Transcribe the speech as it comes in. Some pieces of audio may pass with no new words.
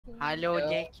Hello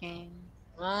JK.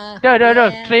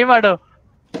 Stream ആടോ.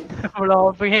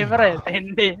 Vlog gamer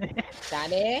എന്റെ.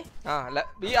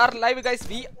 We are live guys,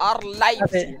 we are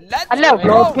live. അല്ല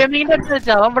vlog ഗെയിമിങ്ങിന്റെ അടുത്ത്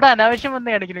വെച്ചാ അവൻ ഇവിടെ അനാവശ്യം വന്ന്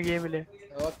കാണിക്കുന്നു ഗെയിമില്.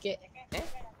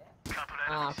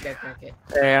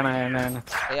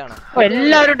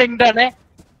 എല്ലാവരും ഡിങ്ഡ് ആണ്.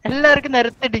 എല്ലാവർക്കും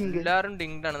നിരത്തി ഡിങ്ക്. എല്ലാരും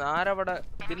ഡിങ്ഡ് ആണ്. ആരവിടെ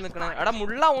ഇതിൽ നിക്കണേ? എടാ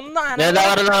മുള്ള ഒന്ന്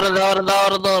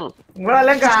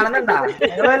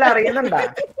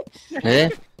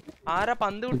ആരാ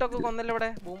പന്ത് വിട്ടൊക്കെ കൊന്നല്ലോ ഇവിടെ?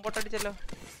 ബൂംബൊട്ടടിച്ചല്ലോ.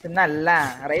 പിന്നല്ല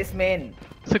റൈസ് മെയിൻ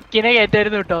സുക്കിനെ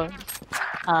കേറ്റായിരുന്നു കേട്ടോ.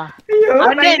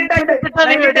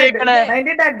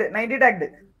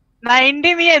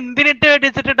 നീ എന്തിനിട്ട്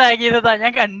വെച്ചിട്ട് ടാഗ് ചെയ്തതാ?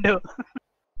 ഞാൻ കണ്ടു.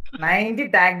 90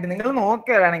 ടാഗ്ഡ്. നിങ്ങൾ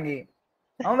നോക്കുകയാണെങ്കിൽ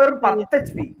അവൻ വെറും 10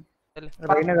 HP.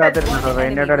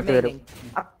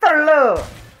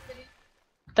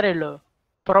 അത്രേ ഉള്ളൂ.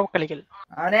 പ്രോ കളിക്കൽ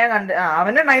അവനെ കണ്ട്.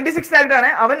 അവന് 96 ടാഗ്ഡ് ആണ്.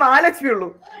 അവൻ 4 HP ഉള്ളൂ.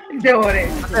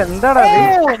 എന്താടാ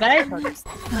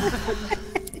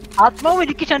ആത്മാവ്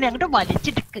ഒരിക്കലാണ് അങ്ങോട്ട്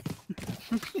വലിച്ചിട്ട്.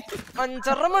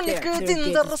 5:30 മണിക്ക്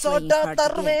ചിന്തർ സോട്ട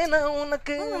തർവേന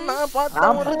ഉനക്ക് നാ പാത്ത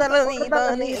ഒരു തല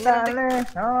നീതാനി.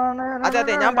 അതെ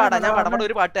അതെ ഞാൻ പാടാ അവിടെ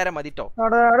ഒരു പാട്ടുകാരൻ മതിട്ടോ.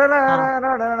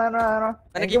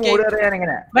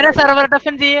 സെർവർ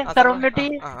ഡിഫൻ ചെയ്യേ. സെർവർ മ്യൂട്ട്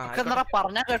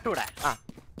പറഞ്ഞാ കേട്ടൂടാ.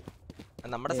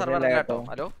 നമ്മുടെ സെർവർ കേട്ടോ.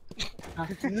 ഹലോ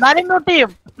എന്നാലും മ്യൂട്ട്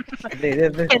ചെയ്യും.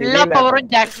 എല്ലാ പവറും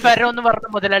ജാക്ക് സ്പാരോ എന്ന് പറഞ്ഞ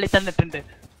മുതലാളി തന്നിട്ടുണ്ട്.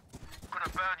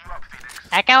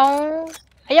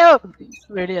 അയ്യോ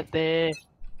വെടിയത്തെ.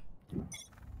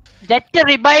 Jet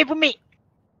revive me.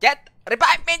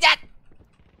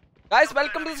 Guys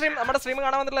welcome to stream. നമ്മുടെ സ്ട്രീം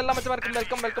കാണാൻ വന്നിട്ടുള്ള എല്ലാ മച്ചന്മാർക്കും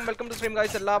വെൽക്കം ടു സ്ട്രീം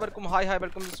ഗൈസ്. എല്ലാവർക്കും ഹായ്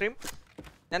വെൽക്കം ടു സ്ട്രീം.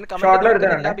 ഞാൻ കമന്റ്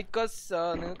ഇടുന്നില്ല ബിക്കോസ്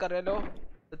നിങ്ങൾക്ക് അറിയാലോ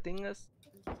ദി തിങ് ഈസ്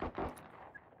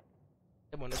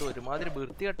മുന്നോട്ട് ഒരുമാതിരി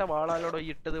വൃത്തികെട്ട വാളാലോടോ ഈ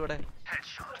ഇട്ടത് ഇവിടെ.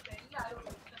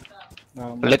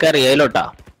 അറിയാലോട്ടാ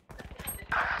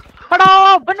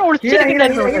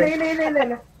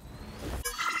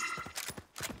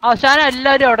അവസാനം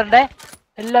എല്ലാവരും അവിടെ ഉണ്ടേ.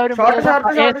 എല്ലാവരും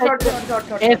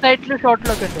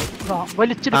ഷോട്ടിലൊക്കെ ഉണ്ട്.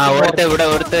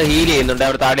 ഹീൽ ചെയ്യുന്നുണ്ട്.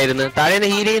 അവിടെ താഴെ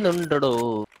ഹീൽ ചെയ്യുന്നുണ്ടോ?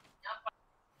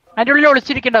 അതിന്റെ ഉള്ളിൽ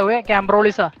ഒളിച്ചിരിക്കണ്ടാവേ.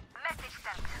 ക്യാമ്പ്രോളിസാ.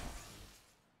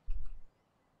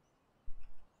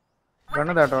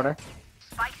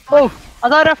 ഓ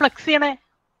അതാരാ ഫ്ലെക്സ് ചെയ്യണേ?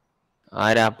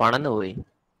 ആരാ പണന്ന് പോയി?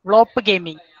 Flop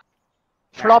gaming.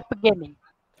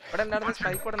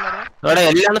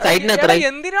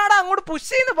 എന്തിനാടാ അങ്ങോട്ട് പുഷ്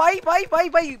ചെയ്യുന്നത്?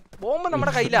 ബൈ ബോംബ്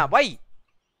നമ്മുടെ കയ്യിലാ. By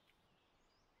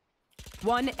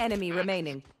one enemy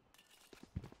remaining.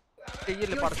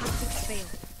 ചെയ്യല്ലേ പറഞ്ഞു.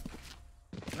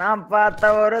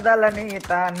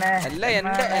 അല്ല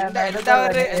എന്റെ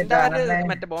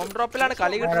മറ്റേ ബോംബ് ഡ്രോപ്പിലാണ്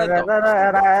കളി കിട്ടുന്നത്.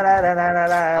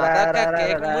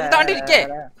 മുണ്ടാണ്ടിരിക്കേ.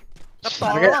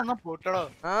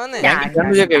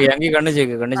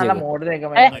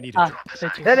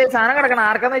 സാധനം കിടക്കണം.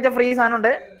 ആർക്കാന്ന് വെച്ചാ ഫ്രീ സാധനം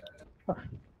ഉണ്ട്.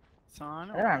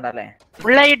 വേണ്ടല്ലേ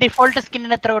ഈ ഡിഫോൾട്ട്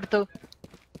സ്കിന്നിന് എത്ര കൊടുത്തു?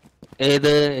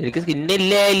 ഏത്? എനിക്ക്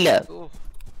സ്കിന്നില്ല.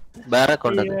 വേറെ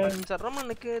കൊണ്ടത്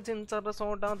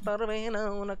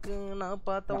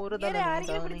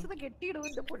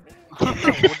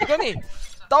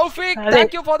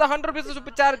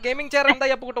ഗെയിമിംഗ് ചെയർ എന്താ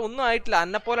അപ്പൊ ഒന്നും ആയിട്ടില്ല.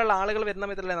 അന്നെ പോലുള്ള ആളുകൾ വരുന്ന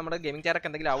വിധത്തിലല്ലേ നമ്മുടെ ഗെയിമിംഗ് ചെയർ ഒക്കെ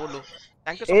എന്തെങ്കിലും ആവുള്ളൂ.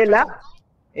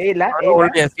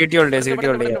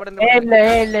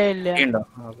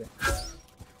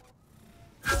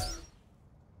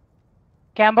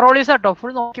 ക്യാമറോളീസ് കേട്ടോ.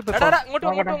 ഫുൾ നോക്കി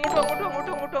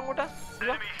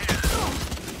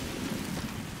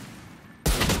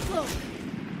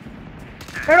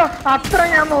അത്ര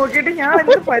ഞാൻ നോക്കിട്ട് ഞാൻ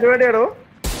എന്ത് പരിപാടിയാടോ?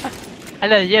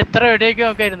 അല്ല ഈ എത്ര എവിടേക്ക്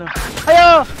നോക്കായിരുന്നു. അയ്യോ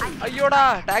അയ്യോടാ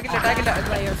ടാഗില്ല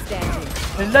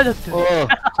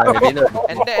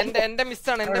എന്റെ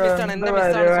മിസ്സാണ്.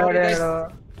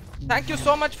 Thank you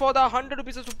so much for the 100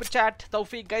 rupees super chat.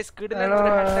 Tawfiq guys good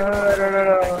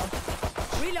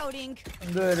reloading.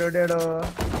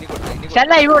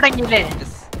 Live തുടങ്ങിയില്ലേ?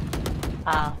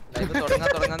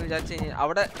 തുടങ്ങാന്ന് വിചാരിച്ചു.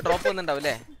 അവിടെ ഡ്രോപ്പ്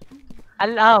വന്നിണ്ടാവല്ലേ?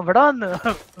 അല്ല ഇവിടെ വന്നു.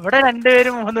 ഇവിടെ 2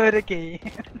 പേരും 3 പേരൊക്കെ.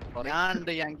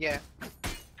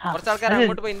 കുറച്ച് ആൾക്കാർ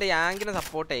അങ്ങോട്ട് പോയി എന്റെ യാങ്കിനെ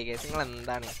സപ്പോർട്ട് ചെയ്യുക. നിങ്ങൾ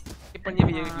എന്താണ് ഇപ്പൊ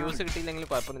വ്യൂസ് കിട്ടിയില്ലെങ്കിൽ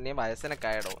കുഴപ്പമൊന്നും. വയസ്സനൊക്കെ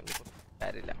ആയടോ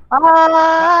കാര്യമില്ല.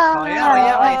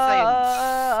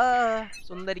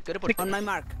 സുന്ദരിക്കൊരു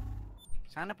 34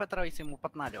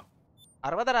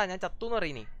 60 ഞാൻ ചത്തൂന്ന്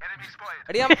പറയണേ.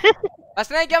 അടിയാ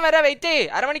ഭക്ഷണം കഴിക്കാൻ വരാ. വെയിറ്റ് ചെയ്യ്.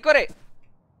 അരമണിക്കൂർ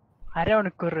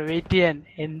വെയിറ്റ് ചെയ്യാൻ.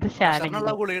 എന്ത്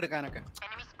ഗുളി എടുക്കാനൊക്കെ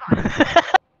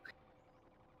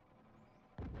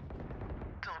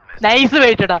നൈസ്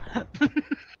വെയിറ്റടാ.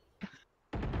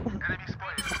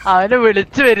 അവനെ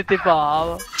വിളിച്ചു വരുത്തി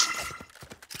പാവം.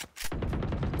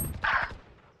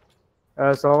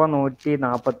 സോവ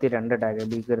 142 ടാഗ്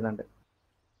ബീക്ക് വരുന്നുണ്ട്.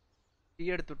 ഈ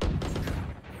എടുത്തു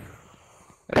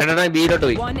രണ്ടെണ്ണം ബിയിലോട്ട്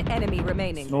പോയി. One enemy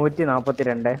remaining.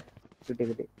 142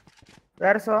 കിട്ടി.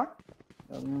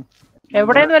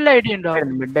 എവിടെയെന്ന് വല്ല ഐഡിയ ഉണ്ടോ?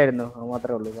 മിഡായിരുന്നു, അത്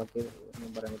മാത്രമേ ഉള്ളൂ. ബാക്കി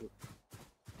ഒന്നും പറയാൻ പറ്റില്ല.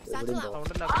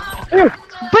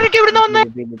 ഇവരൊക്കെ ഇവിടുന്ന് വന്നേ?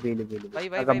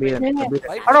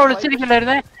 അവിടെ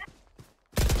ഒളിച്ചിരിക്കണ്ടായിരുന്നേ.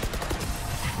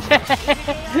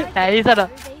 നൈസടാ.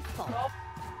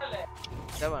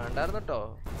 വേണ്ടായിരുന്നു കേട്ടോ,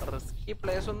 റിസ്കി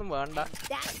പ്ലേസ് ഒന്നും വേണ്ട.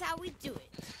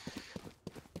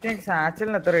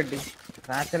 സാച്ചലിന് എത്ര കിട്ടി?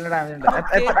 സാച്ചലിന് ഡാമേജ് ഉണ്ട്.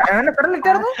 എത്ര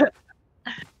ലിറ്റായിരുന്നു?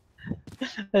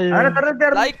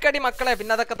 ലൈക്ക് അടി മക്കളെ,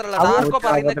 പിന്നെ അതൊക്കെ ആർക്കോ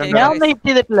പറയുന്നത് ഞാൻ ഒന്നും ഹിറ്റ്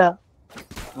ചെയ്തിട്ടില്ല.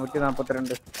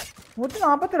 142.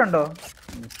 142?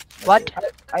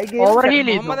 ഓവർഹീൽ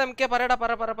ചെയ്തു. മുഹമ്മദ് എംകെ പറയടാ,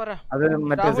 പറ. അത്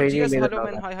മറ്റേ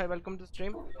hi welcome to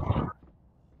stream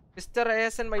mister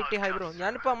ASNYT. Hi bro,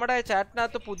 ഞാനിപ്പോ നമ്മുടെ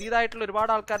ചാറ്റിനകത്ത് പുതിയതായിട്ടുള്ള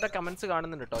ഒരുപാട് ആൾക്കാരുടെ കമന്റ്സ്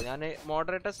കാണുന്നുണ്ട് കേട്ടോ. ഞാൻ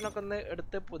മോഡറേറ്റേഴ്സിനൊക്കെ ഒന്ന്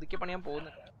എടുത്ത് പുതുക്കി പണിയാൻ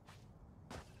പോകുന്നുണ്ട്.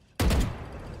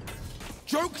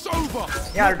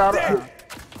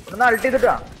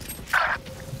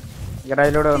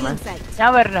 ഞാൻ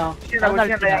വരണോ?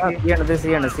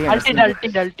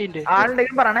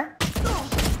 പറയണേ.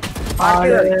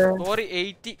 Sorry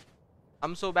 80.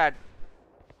 I'm so bad.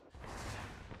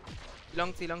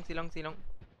 Silong.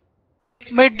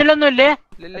 മിഡിലൊന്നും ഇല്ലേ?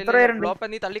 ബ്ലോപ്പ്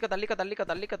നീ തള്ളിക്കോ.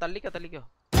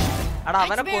 അടാ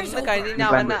അവനെ കൊന്ന് കഴിഞ്ഞാ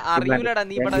അവനെ അറിയൂലടാ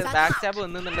നീ ഇവിടെ back stab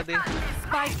വന്നുള്ളത്.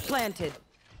 Spike planted.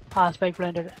 Spike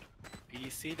planted.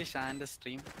 പിസിയില് ഷാന്റെ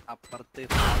stream അപ്പുറത്ത്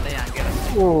ഞാൻ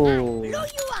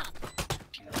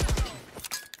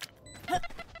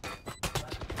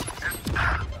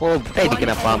ഓ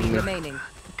ഇട്ടായിരിക്കണ പാമ്പ് Remaining.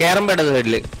 കേറമ്പേട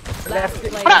സൈഡില്.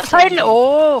 സൈഡില്. ഓ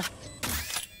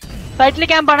സൈഡില്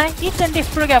ക്യാമ്പാണ്. ഈ സെന്റ്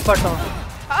ഇപ്പോഴും ക്യാമ്പ് കേട്ടോ.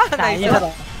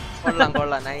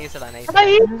 കൊള്ളാം നൈസടാ.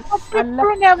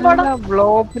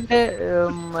 ബ്ലോക്കിന്റെ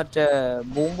മറ്റേ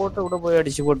ബൂംബോട്ട് ഇവിടെ പോയി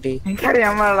അടിച്ചു പൊട്ടി.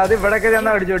 എനിക്കറിയാൻ പാടില്ല, അത് ഇവിടെ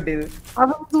അടിച്ചു പൊട്ടിയത്.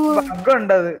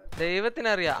 അതൊണ്ടത്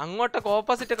ദൈവത്തിനറിയാം. അങ്ങോട്ടൊക്കെ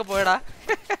ഓപ്പോസിറ്റ് ഒക്കെ പോയടാ.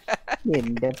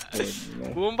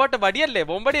 ബൂംബോട്ട്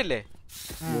ബോംബടിയല്ലേ?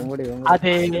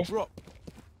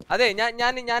 അതെ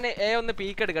ഞാൻ എ ഒന്ന്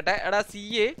പീക്ക് എടുക്കട്ടെ. എടാ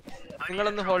CA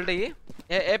നിങ്ങളൊന്ന് ഹോൾഡ് ചെയ്യ്.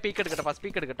 എ പീക്ക് എടുക്കട്ടെ. ഫസ്റ്റ്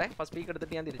പീക്ക്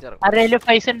എടുത്തിട്ട് ഞാൻ തിരിച്ചറിയാം. ആരെങ്കിലും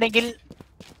പൈസ ഉണ്ടെങ്കിൽ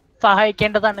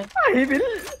സഹായിക്കേണ്ടതാണ്.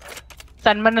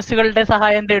 സന്മനസ്സുകളുടെ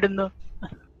സഹായം തേടുന്നു.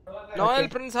 Noel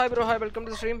Prince hi bro, hi welcome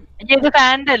to stream. ഇത്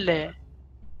ബാൻഡ് അല്ലേ?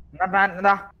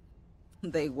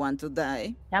 They want to die.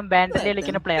 ഞാൻ ബാൻഡിൽ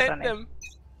കളിക്കുന്ന പ്ലെയർ ആണ്.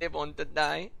 They want to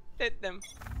die. Let them.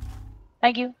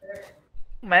 Thank you.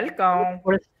 Welcome.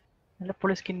 നല്ല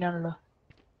പൊളി സ്കിൻ ആണല്ലോ.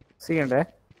 സീണ്ടേ?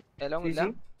 എലോങ് ഇല്ല.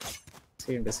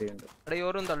 സീണ്ട്. എടാ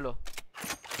യോറും തള്ളോ.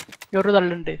 യോറ്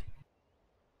തള്ളുണ്ട്.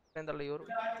 തള്ളു യോറും.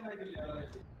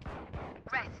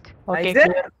 ഓക്കേ.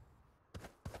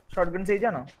 ഷോട്ട്ഗൺ സേജ്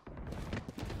ആണോ?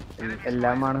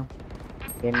 എല്ലാമാണ്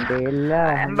എന്റെ എല്ലാ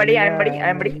അമ്പടി.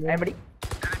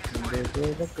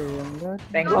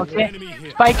 Okay.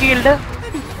 Spike guild.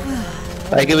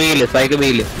 Spike wheel. Spike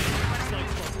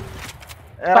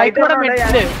ഇവിടെ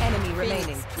middle. Enemy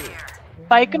remaining.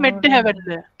 Spike mid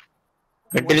ഹെവനില്.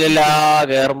 മിഡിലെല്ലാ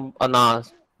കേറും. എന്നാ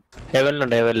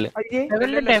ഹെവനിലുണ്ട്. ഹെവനില്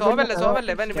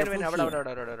സോവല്ലേ.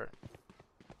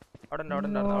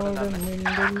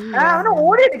 അവന്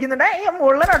ഓടി അടിക്കുന്നുണ്ടേ.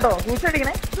 മുള്ളനാട്ടോ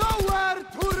സൂക്ഷിച്ചടിക്കണേ.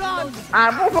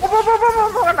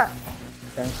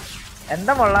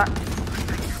 എന്താ മുള്ള?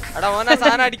 എടാ ഓനെ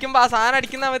സാധനം അടിക്കുമ്പോ ആ സാധനം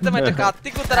അടിക്കുന്ന സമയത്ത് മറ്റേ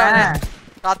കത്തിക്കുത്തരാണ്.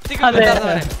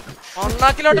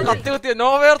 ഒന്നാക്കിലോട്ട് കത്തി കുത്തി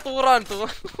നോവേർ തൂറാൻ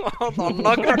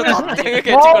ഒന്നാക്കിലോട്ട് കത്തി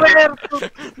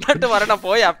എന്നിട്ട് പറയണ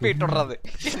പോയി അപ്പി ഇട്ടുള്ളത്.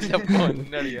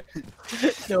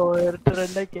 നോവേർ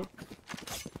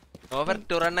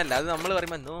ടൂറൻ അല്ല, അത് നമ്മള്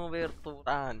പറയുമ്പോ നോവേർ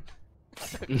തൂറാൻ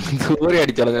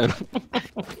അടിച്ചോളാം ഞാൻ.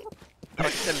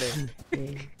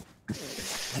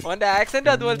 ഓന്റെ ആക്സെന്റ്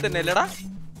അതുപോലെ തന്നെ അല്ലടാ.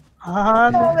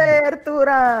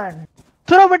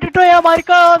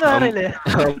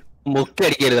 മുക്കി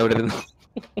അടിക്കരുത് അവിടെ ഇരുന്നു.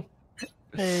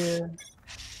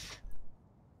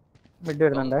 മിഡ്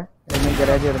വരുന്നുണ്ട്.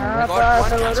 ഗരാജ് വരുന്നുണ്ട്.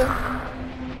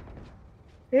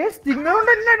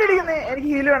 എനിക്ക്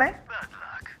ഹീല് വേണേ.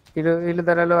 ഇത്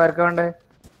തരാലോ. ആർക്കാ വേണ്ടേ?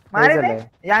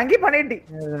 പണി കിട്ടി.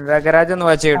 ഗരാജ് ഒന്ന്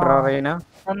വാച്ച് ചെയ്യട്ടോ റീന.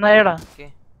 നന്നായിടാ.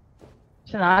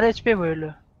 പക്ഷെ 4 HP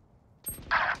പോയല്ലോ.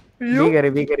 ബീഗറി.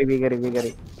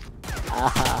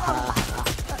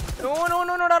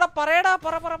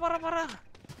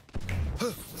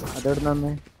 അതെവിടെ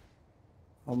നിന്ന്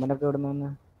ഒമ്മനൊക്കെ എവിടെ നിന്ന്?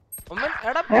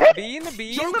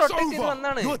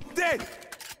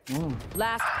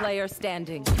 Last player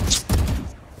standing.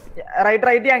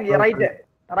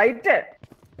 റൈറ്റ്.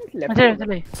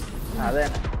 അതെ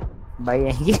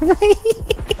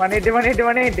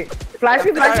പണിയിട്ട്. ഫ്ലാഷ്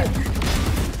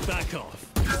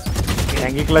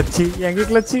യാങ്കി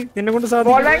ക്ലച്ച് നിന്നെ കൊണ്ട്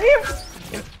സാധിക്കും.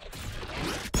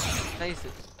 Nice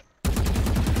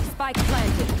Spike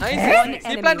planted. Nice One C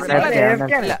enemy plant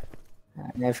remaining.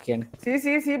 AFK-ആണ്.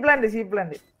 C plant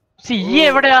C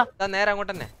എവിടെയാ? നേരെ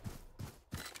അങ്ങോട്ട് തന്നെ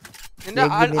നിന്റെ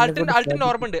അൾട്ടിന്റെ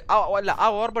ഓർബുണ്ട് അല്ല ആ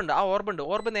ഓർബുണ്ട്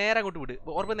ഓർബ് നേരെ അങ്ങോട്ട് വിട്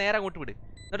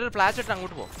എന്നിട്ടൊരു ഫ്ലാഷ് ഇട്ട്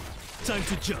അങ്ങോട്ട് പോ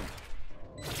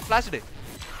ഫ്ലാഷ് ഇട്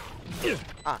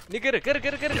ആ നീ കേറ്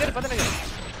പതന്നെ കേറ്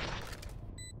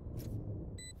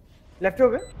ലെഫ്റ്റ്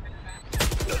നോക്ക്.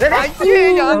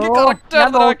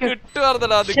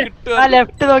 ആ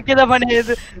ലെഫ്റ്റ് നോക്കിയതാ പണി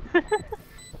ചെയ്ത്.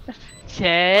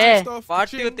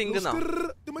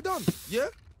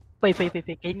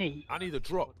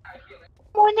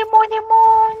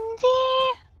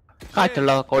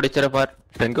 കാറ്റുള്ള കോടിച്ചര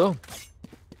പെങ്കോ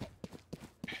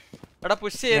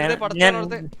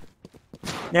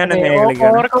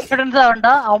ഓവർ കോൺഫിഡൻസ് ആവണ്ട,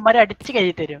 അവന്മാരെ അടിച്ച് കൈ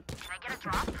തരും.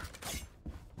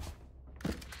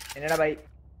 എന്നടാ ബൈ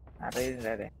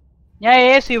അറിയില്ലേ ഞാൻ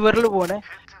സിവറിൽ പോണേ.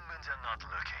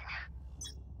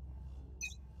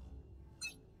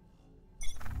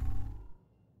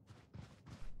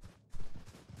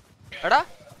 എടാ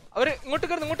അവര് ഇങ്ങോട്ട്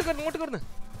കയറുന്നു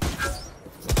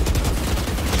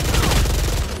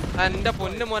എന്റെ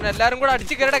പൊന്നു മോനെ എല്ലാരും കൂടെ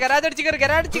അടിച്ചു കയറി ഗരാജ് അടിച്ചു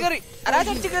കയറി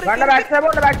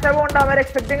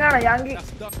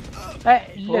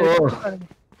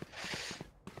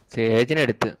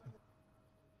ചേച്ചിനെടുത്ത്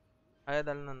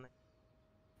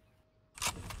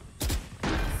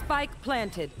Spike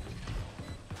planted.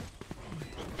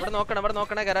 ഇവിടെ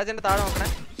നോക്കണേ ഗരാജിന്റെ താഴെ നോക്കണേ.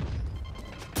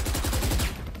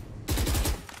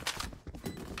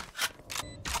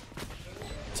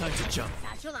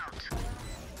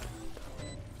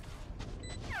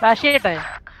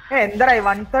 എന്താ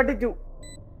 132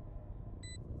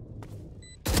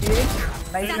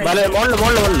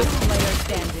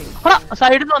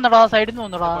 സൈഡിൽ നിന്ന്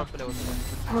വന്നടാ.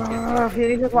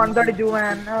 Phoenix 132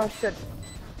 man. Oh shit.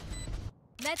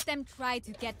 Let them try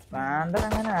to get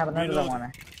അങ്ങനെ അറിഞ്ഞില്ല മോനെ.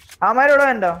 ആമാരോടെ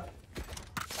ഉണ്ടോ?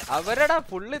 അവരടാ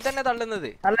ഫുള്ള് തന്നെ തള്ളുന്നത്.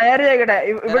 അല്ല ഏറി ചെയ്യട്ടെ.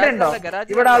 ഇവിടെ ഉണ്ടോ?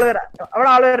 ഇവിടെ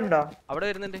ആള് വരുന്നുണ്ടോ? അവിടെ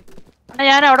വരുന്നുണ്ട്.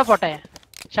 ഞാൻ അവിടെ പോട്ടെ.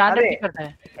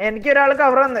 എനിക്ക് ഒരാൾ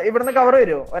കവർ വന്ന് ഇവിടുന്ന് കവർ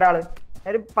വരുമോ? ഒരാള്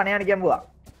ഒരു പണി കാണിക്കാൻ പോവാ.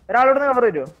 ഒരാൾ ഇവിടുന്ന് കവർ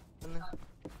വരുമോ?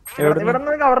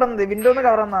 ഇവിടുന്ന് കവർ വന്നത് വിൻഡോന്ന്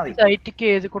കവർ വന്നാ മതി.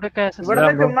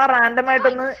 ഇവിടുന്ന് ചുമ്മാ റാൻഡം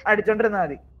ആയിട്ടൊന്ന് അടിച്ചോണ്ടിരുന്നാ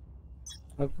മതി.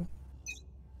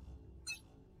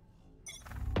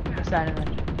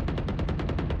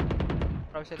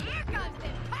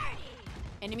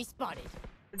 enemy spotted.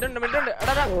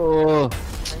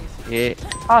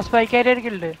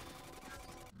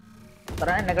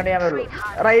 എന്നെ കണ്ട് ഞാൻ വരുള്ളൂ.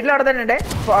 റൈറ്റിൽ അവിടെ തന്നെ ഉണ്ട്.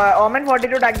 ഓമൻ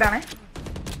 42 ടാഗ്ഡ് ആണ്.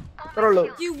 ഉള്ളൂ.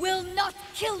 You will not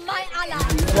kill my ally.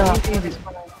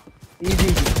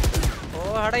 ഓ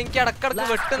എടാ എനിക്ക് ഇടക്കിടക്ക്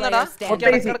വെട്ടുന്നടാ.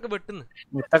 ഇടക്കിടക്ക് വെട്ടുന്നു.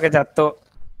 മുത്തൊക്കെ ചത്തോ.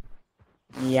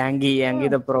 Yankee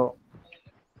the pro.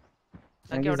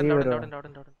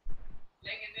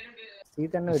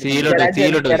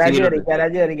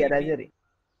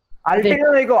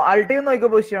 അൾട്ടിന്ന് നോക്കോ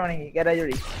പൊസിഷൻ ആണെങ്കിൽ ഗരാജ്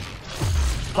വഴി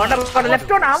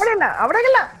ലെഫ്റ്റ് ആണ്.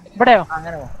 അവിടെയല്ല ഇവിടെയോ?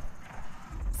 അങ്ങനെ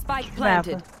Spike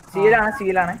planted.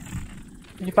 സീലാണ്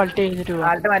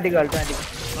ആൾട്ടമാറ്റിക്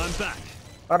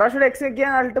ഒരാഴ്ച എക്സ്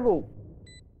വെക്കാൻ ആൾട്ട് പോവും.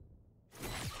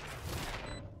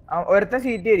 ഒരുത്തൻ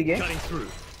സീറ്റ് ആയിരിക്കും.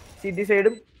 സിറ്റി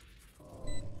സൈഡും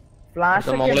ഫ്ലാഷ്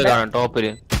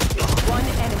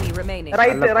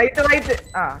റൈറ്റ്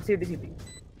ആ സിറ്റി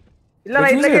ഇല്ല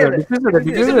റൈറ്റിലേക്ക്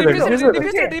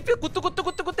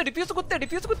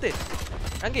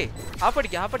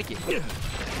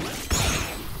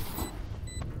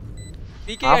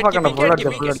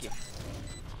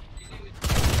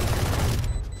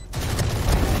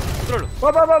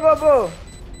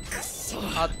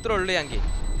അത്ര ഉള്ളു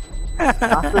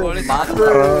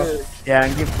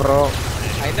യാങ്കി പ്രോ.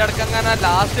 അതിന്റെ അടുക്കങ്ങനെ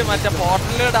ലാസ്റ്റ് മറ്റേ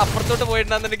പോർട്ടലിയുടെ അപ്പുറത്തോട്ട്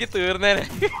പോയിട്ടുണ്ടെന്ന് എനിക്ക് തീർന്നേനെ.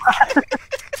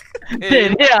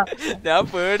 ഞാൻ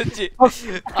പേടിച്ച്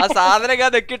ആ സാധനം ഞാൻ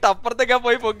നെക്കിട്ട് അപ്പുറത്തേക്കാ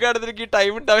പോയി പൊങ്ങാണെന്ന് എനിക്ക്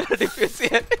ടൈം ഉണ്ടാവില്ല ഡിഫ്യൂസ്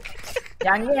ചെയ്യാൻ.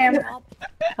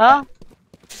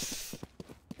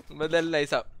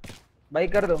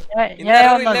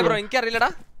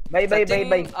 എനിക്കറിയില്ലടാ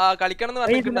കളിക്കണം എന്ന്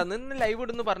പറഞ്ഞിട്ടുണ്ടോ? ഇന്ന് ലൈവ്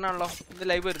ഇടുന്നു പറഞ്ഞാണല്ലോ. ഇന്ന്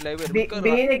ലൈവ്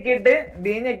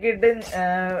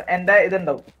എന്റെ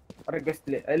ഇതുണ്ടാവും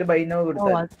റിക്വസ്റ്റില്. അതില് ബൈനോ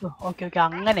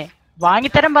അങ്ങനെ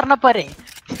വാങ്ങിത്തരം പറഞ്ഞപ്പോരെ.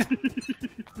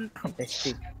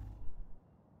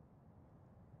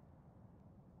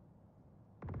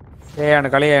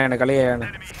 കളിയാണ്.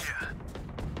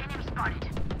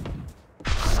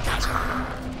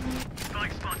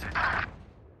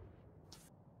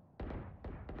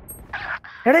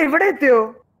 എടാ ഇവിടെ എത്തിയോ?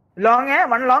 ലോങ്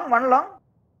വൺ ലോങ്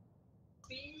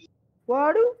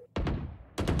വാടു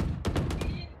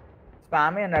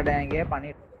സ്പാം ചെയ്യണ്ടേ എനിക്ക് പണി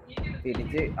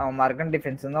തിരിച്ച് അവന്മാർക്കും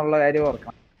ഡിഫൻസ് എന്നുള്ള കാര്യം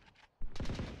ഓർക്കണം.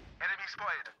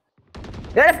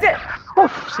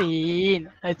 സീൻ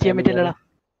ചെയ്യാൻ പറ്റില്ലടാ.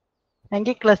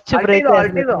 എനിക്ക് ക്ലച്ച് Alt ബ്രേക്ക്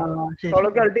ചെയ്തോ?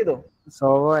 സോളോക്ക് alt ചെയ്തോ?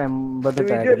 സോവോ 80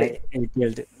 ടാഗില്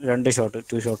 80 2 ഷോട്ട്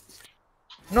 2 ഷോട്ട്.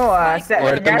 No, ഞാൻ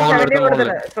 17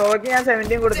 കൊടുത്തിട്ടുണ്ട്. സോക്ക് ഞാൻ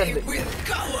 17 കൊടുത്തിട്ടുണ്ട്.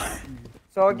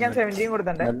 സോക്ക് ഞാൻ 17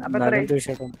 കൊടുത്തിട്ടുണ്ട്. അപ്പൊ എത്രയായി? 2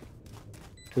 ഷോട്ട് ആണ്.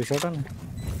 2 ഷോട്ട് ആണ്.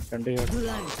 2 shot.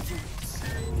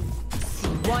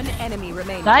 One enemy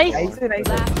remaining. Nice.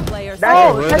 Last player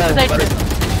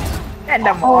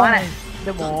എന്റെ മോനെ.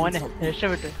 എന്റെ മോനെ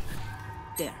രക്ഷപ്പെട്ടു.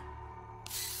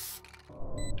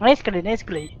 നൈസ് കളി നൈസ്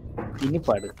കളി. ഇനി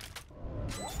പാട്.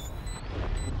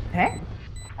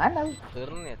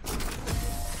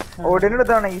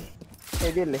 ഓടിനെടുത്താണോ ഈ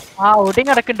ശരിയല്ലേ? ആ ഓട്ടിങ്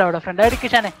കിടക്കുന്നുണ്ട് അവിടെ. ഫ്രണ്ട്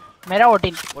അടിക്കാനെ മേരാ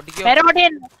ഓട്ടിൻ മേരാ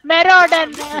ഓട്ടിൻ മേരാ ഓട്ടൻ.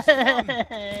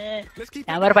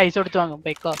 ഞാൻ വേറെ പൈസ കൊടുത്ത് വാങ്ങും.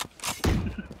 പോയിക്കോ.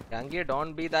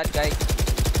 Don't be that guy.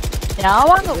 ഞാൻ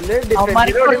വാങ്ങും.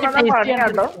 അവന്മാർക്ക് കുറച്ച് ടേസ്റ്റി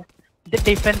ആണ്. ഇത്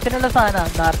ഡിഫൻസിനുള്ള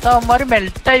സാധനമാണ്. നേരത്തെ അവന്മാര്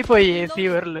മെൽട്ടായി പോയി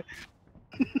ഫീവറില്.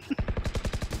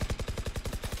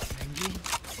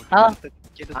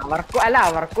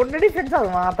 അവർക്കുണ്ട് ഡിഫൻസ്. അത്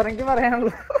മാത്രം എനിക്ക്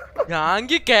പറയാനുള്ളൂ.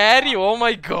 Yangi carry. Oh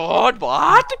my god.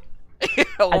 What?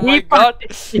 Oh my god.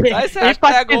 Guys,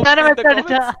 hashtag open the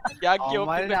comments. Yangi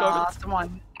open the comments.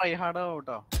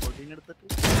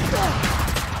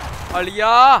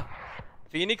 Aliya.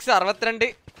 Phoenix 62.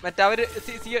 മറ്റവര്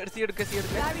C എടുക്ക.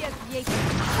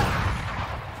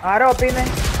 ആരോ ഓപ്പിന്നെ?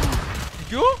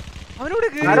 അയ്യോ അവനോട്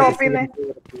ആരോ ഓപ്പിന്നെ?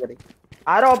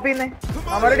 ആരോ ഓപ്പിന്നെ?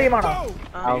 നമ്മുടെ ടീമാണോ?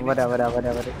 അവര്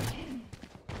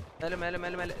മേലെ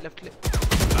ലെഫ്റ്റില്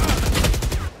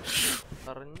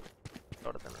പറഞ്ഞു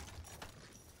കൊടുത്തണം.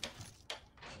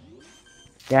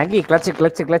 Yankee clutch.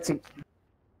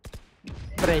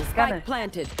 Spike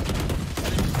planted.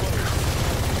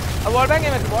 Ball bank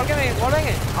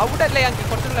out അല്ലേ ഞങ്ങൾക്ക്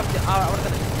കുറച്ച് ലെഫ്റ്റ് അവിടെ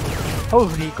തന്നെ. ഓ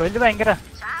റീകോയില് ഭയങ്കര.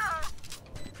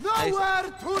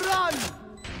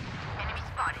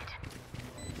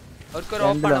 അവർക്കൊരു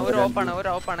ഓപ്പാണ്.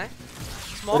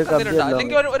 സ്മോക്ക് എന്തിനുണ്ടോ?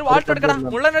 അല്ലെങ്കിൽ ഒരു വാൾട്ട് എടുക്കണം.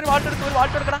 മുള്ളൻ ഒരു വാൾട്ട്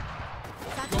എടുക്കണം.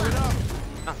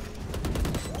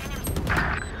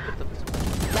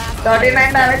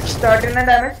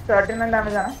 $39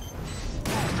 damage ആണ്.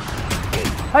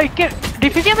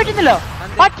 ഡിഫീറ്റ് ചെയ്യാൻ പറ്റുന്നില്ലോ.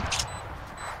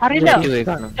 അറിയില്ല.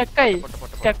 ചെക്കായി.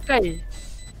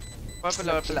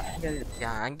 കുഴപ്പമില്ല.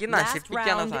 യാങ്കി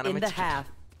നശിപ്പിക്കാണ് സാധനം.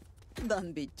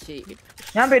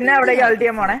 ഞാൻ പിന്നെ അവിടേക്ക് അൾട്ട്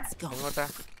ചെയ്യാൻ പോണേ. എങ്ങോട്ടാ?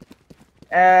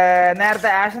 നേരത്തെ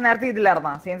ഇതില്ലായിരുന്ന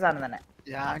സെയിം സാധനം തന്നെ.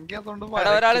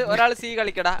 ഒരാള് സി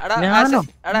കളിക്കടാ.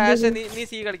 നീ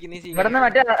സി കളിക്ക്. ഇവിടുന്ന്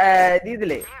മറ്റേ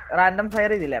ഇതില്ലേ റാൻഡം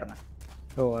ഫയർ ഇതില്ലായിരുന്ന.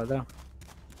 ഓ അതാ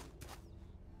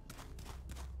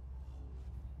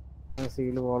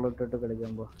സീൽ വോൾ ഇട്ടിട്ട്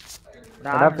കളിക്കാൻ പോ.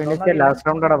 പിന്നെ ലാസ്റ്റ്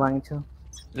റൗണ്ട് ആടാ വാങ്ങിച്ചു.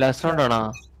 ലാസ്റ്റ് റൗണ്ട് ആണോ?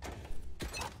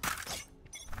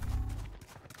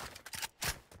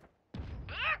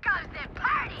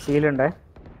 സീലുണ്ടേ.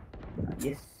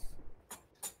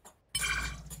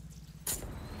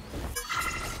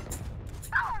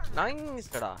 നൈസ്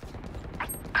ടാ.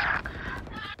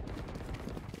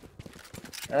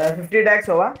 50 ടാക്സ്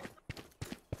സോവ.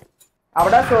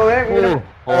 അവിടെ സോവയും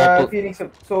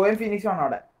ഫീനിക്സും ആണ്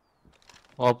അവിടെ.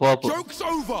 Joke's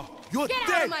over. You're dead.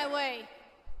 Get out of my way.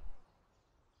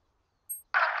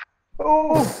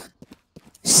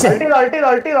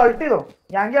 അൾട്ടി.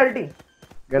 Yankee അൾട്ടി.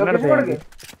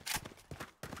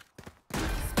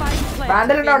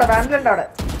 ബാൻഡിലുണ്ട് അവിടെ. ബാൻഡ്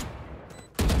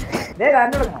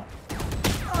എടുക്കണം.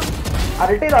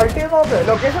 അൾട്ടി നോക്ക്.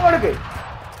 ലൊക്കേഷൻ കൊടുക്ക്.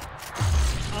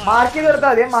 മാർക്ക് ചെയ്ത്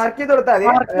കൊടുത്താൽ മതി.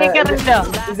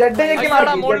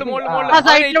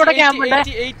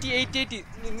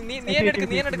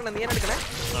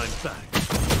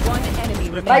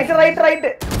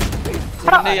 റൈറ്റ്.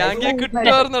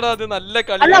 നല്ല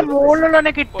കളി.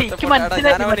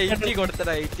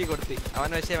 അവൻ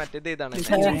പക്ഷേ മറ്റേത് ഇതാണ്.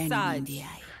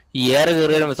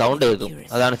 സൗണ്ട് കേൾക്കും.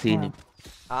 അതാണ് സീന്.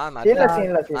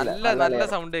 നല്ല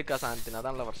സൗണ്ട് കേൾക്കാ സാധനത്തിന്.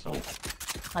 അതാണല്ലോ പ്രശ്നം.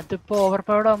 അതിപ്പോ ഓവർ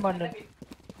പവർഡ് ആവുമ്പോ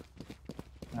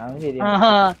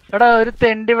എടാ ഒരു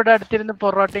തെണ്ടി ഇവിടെ അടുത്തിരുന്ന്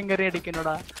പൊറോട്ടയും കറി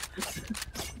അടിക്കണോടാ.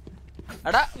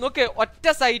 എടാ നോക്ക്, ഒറ്റ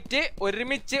സൈറ്റ്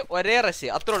ഒരുമിച്ച് ഒരേ റഷ്,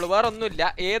 അത്രേ ഉള്ളൂ, വേറെ ഒന്നുമില്ല.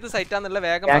 ഏത് സൈറ്റാന്നുള്ള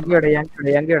വേഗം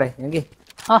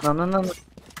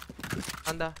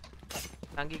എന്താ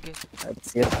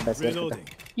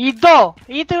ഇതോ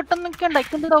ഈ തീട്ടം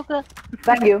നിക്കണ്ട നോക്ക്.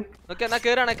 എന്നാ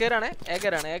കേറാണ്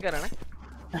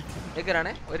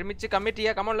ഒരുമിച്ച് കമ്മിറ്റ്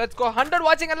ചെയ്യാ. Come on, let's go. 100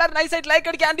 watching. എല്ലാവരും നൈസ് ആയിട്ട് ലൈക്ക്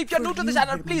അടിക്കുക. And if you are new to the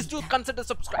channel, please do consider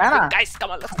subscribing. Guys,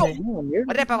 come on, let's go.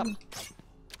 ഒരേ പവർ.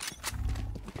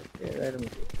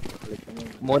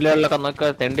 മൂലകളിലൊക്കെ നോക്ക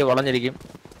തെണ്ടി വളഞ്ഞിരിക്കും.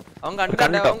 അവൻ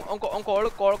കണ്ടോ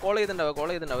കോൾ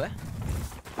ചെയ്തിട്ടുണ്ടാവേ.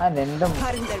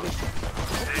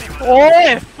 ഓ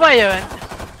എഫ് ആയവൻ.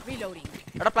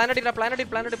 എടാ പ്ലാൻ അടി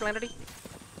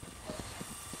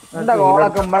എന്താ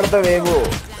ഗോളൊക്കെ ഇമ്പടുത്തെ വേഗോ.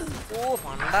 ഓ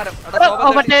പണ്ടാരം.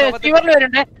 മറ്റേ സീവറിൽ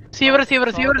വരുന്നുണ്ട്.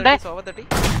 സീവറുണ്ട്.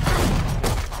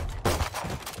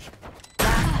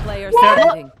 Player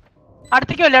standing.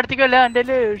 അടുത്തേക്കല്ല എന്റെ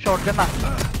ഷോട്ട് ഗണ്ണാ.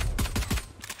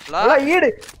 ഈട്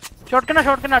ഷോട്ട് ഗണ്ണ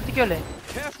അടുത്തേക്കല്ലേ.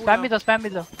 സ്പാം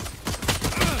ചെയ്തോ.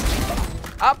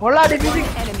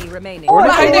 Enemy remaining.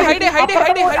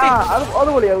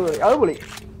 അത് പൊളി.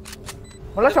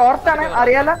 ഉള്ള ഷോർട്ടാണ്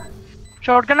അറിയാലോ.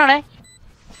 ഷോട്ട് ഗണ്ണാണേ.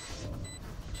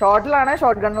 ഷോർട്ടിലാണ്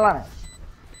ഷോർട്ട് ഗണ്ണിലാണ്.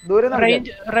 ദൂരെ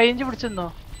റേഞ്ച് പിടിച്ചെന്നോ.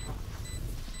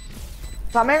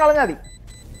 സമയം കളഞ്ഞാ മതി.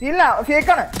 ഇല്ല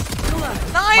ഫേക്കാണ്.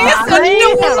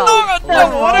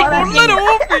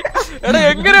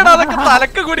 എങ്ങനെയാണ് അതൊക്കെ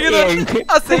തലക്ക് കുടിക്കുന്നത്?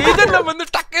 ആ സേജെല്ലാം വന്ന്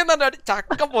ടക്കേന്ന്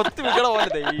ചക്ക പൊത്തി വിൽക്കണ പോലെ.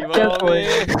 ദൈവമേ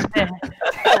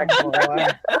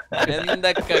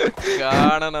എന്തൊക്കെ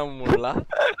കാണണമുള്ള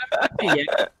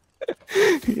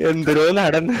എന്തോ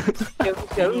നടന്ന്.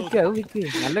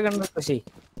 നല്ല കണ്ണു കൃഷി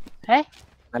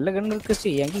നല്ല കണ്ണു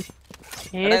കൃഷി എങ്കിൽ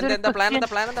എന്താ പ്ലാൻ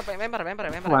എന്താ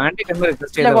വാണ്ടി കണ്ണു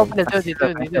റിക്വസ്റ്റ് ചെയ്തോ.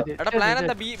 എടാ പ്ലാൻ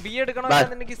എന്താ? ബി എടുക്കണോ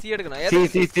അല്ലെങ്കിൽ സി എടുക്കണോ?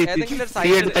 ഏതെങ്കിലും ഒരു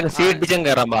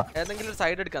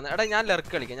സൈഡ് എടുക്കാം. എടാ ഞാൻ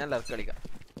ലർക്ക് കളിക്കാം.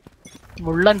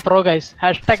 മുള്ളൻ pro guys.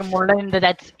 #Mullan in the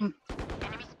chat.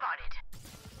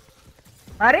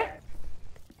 ആരെ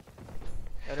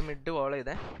ഒരു മിഡ് വോൾ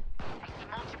ചെയ്തേ.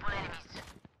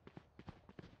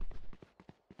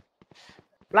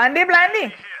 പ്ലാൻഡി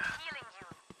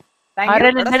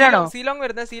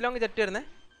സീലോങ് ജെറ്റ് വരുന്നേ.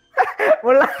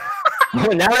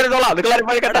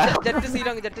 ജെറ്റ്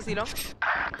സീലോങ്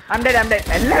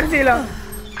എല്ലാരും സീലോങ്.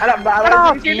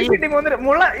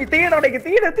 മുള്ള തീയുടെ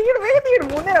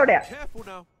മൂന്നേ എവിടെയാ?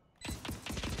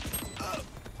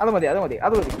 അത് മതി.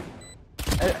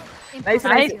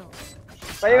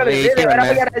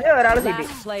 ഒരാള് സീറ്റ്.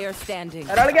 Player standing.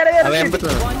 ഒരാള്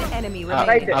One enemy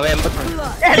remaining.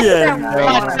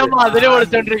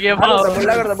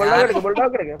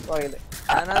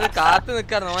 ഞാനത് കാത്തു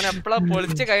നിക്കായിരുന്നു. ഓൻ എപ്പഴാ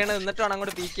പൊളിച്ച് കഴിയണത് എന്നിട്ട് വേണം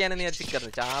അങ്ങോട്ട് പീക്ക് ചെയ്യാനെന്ന്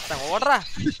വിചാരിച്ചിരുന്നു. ചാത്ത ഓടറാ.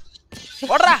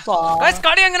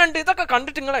 കളി എങ്ങനെ ഉണ്ട്? ഇതൊക്കെ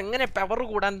കണ്ടിട്ട് നിങ്ങൾ എങ്ങനെ പവർ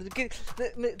കൂടാൻ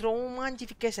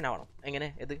റോമാഞ്ചിഫിക്കേഷൻ ആവണം. എങ്ങനെ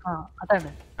ഇത് അതാണ്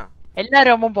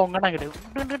എല്ലാരും പൊങ്ങണം.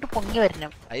 പൊങ്ങി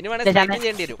വരണം. അതിന് വേണേ സ്ട്രൈക്കിങ്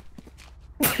ചെയ്യേണ്ടി വരും.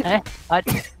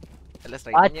 അല്ല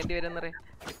സ്ട്രൈക്കിങ് ചെയ്യേണ്ടി വരും.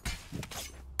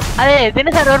 അതെ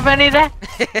ഇതിന് സെർവർ ബാൻ ചെയ്തേ.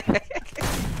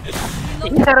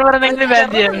 സെർവർ എന്തെങ്കിലും ബാൻ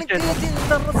ചെയ്യാൻ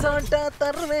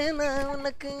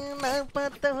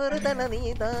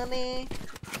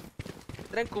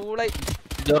കൂളായി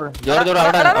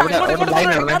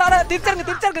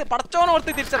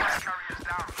പടച്ചോനോർത്ത്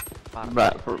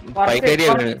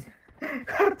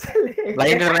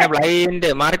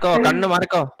മാറിക്കോ കണ്ണ്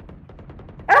മാറിക്കോ.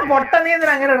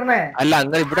 അല്ല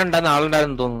അങ്ങനെ ഇവിടെ ഉണ്ടാകുന്ന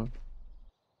ആളുണ്ടായിരുന്നു തോന്നുന്നു.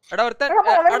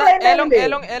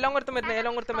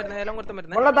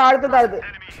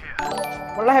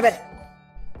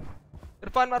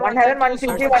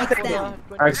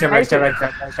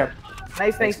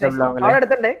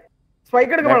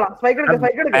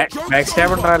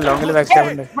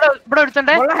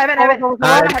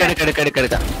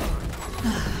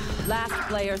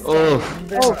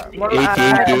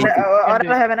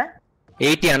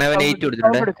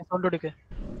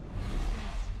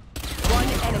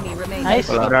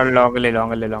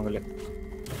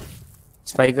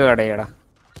 സ്പൈക്ക് കടയടാ.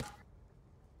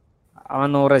 അവൻ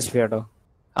 100 HP കേട്ടോ.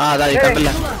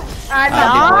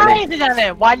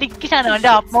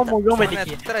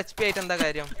 എത്ര HP ആയിട്ട് എന്താ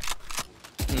കാര്യം?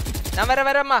 ഞാൻ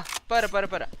വരാം. പോരാ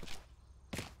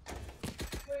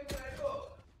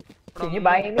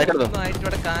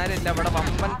ഇവിടെ കാര്യമില്ല. ഇവിടെ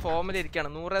വമ്പൻ ഫോമിൽ ഇരിക്കാണ്.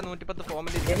 100 110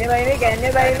 ഫോമിൽ.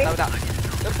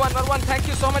 Thank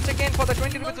you so much again for the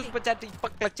 20 rupees super chat. ഇപ്പോ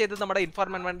ക്ലച്ച് ചെയ്തത് നമ്മുടെ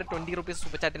ഇൻഫോർമന്റ് വേണ്ട 20 rupees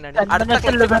super chat ആണ്. അടുത്ത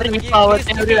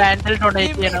ഒരു വാൻഡൽ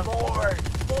ഡൊണേറ്റ് ചെയ്യണം.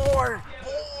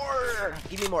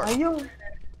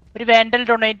 ഒരു വാൻഡൽ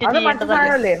ഡൊണേറ്റ്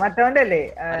ചെയ്യേണ്ടതല്ലേ? മറ്റവന്റെ അല്ലേ?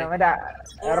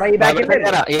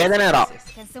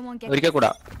 ഒരിക്കൽ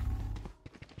കൂടാ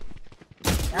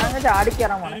ഞാൻ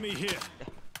ചാടിക്കറാൻ പോണേ.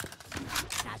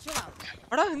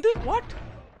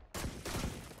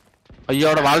 അയ്യോ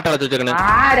അവിടെ വാൾട്ട് അടച്ചു വെച്ചേക്കണേ.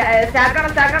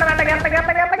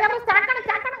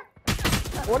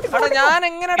 ഞാൻ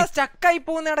എങ്ങനെയാ സ്റ്റക്കായി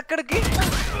പോകുന്ന ഇടക്കിടക്ക്?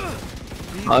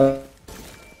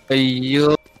 അയ്യോ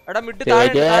എടാ മിഡ്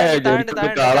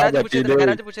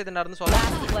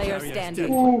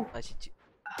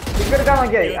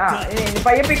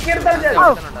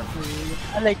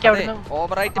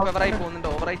ഓവറായിട്ട് ഫെവറായി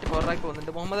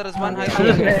പോകുന്നുണ്ട്. മുഹമ്മദ് റിസ്വാൻ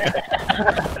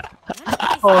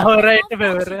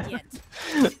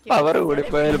പവർ കൂടി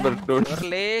പോയാലും ഒരു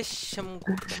ലേശം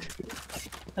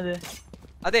അതെ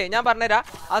അതെ ഞാൻ പറഞ്ഞുതരാ.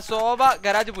 ആ സോവ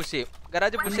ഗരാജ് പുഷ് ചെയ്യും.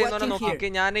 ഗരാജ് പുഷ് ചെയ്യുന്ന നോക്കിക്ക്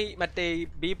ഞാൻ മറ്റേ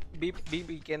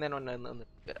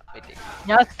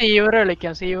ഞാൻ സീവർ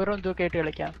കളിക്കാം. സീവറും ഇതൊക്കെ ആയിട്ട്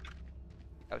കളിക്കാം.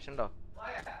 ആവശ്യമുണ്ടോ?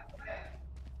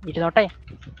 ഇരുന്നോട്ടെ.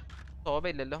 സോവ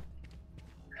ഇല്ലല്ലോ.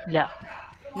 ഇല്ല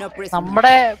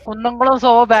നമ്മുടെ കുന്നംകുളം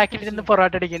സോവ ബാക്കിൽ ഇരുന്ന്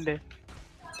പൊറാട്ട അടിക്കുന്നുണ്ട്.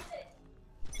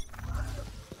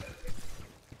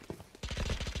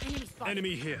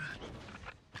 Enemy here.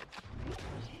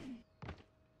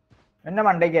 എന്നെ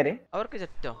മണ്ടേ കയറി. അവർക്ക്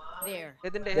ജെറ്റോ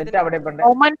ജെറ്റ് അവിടെ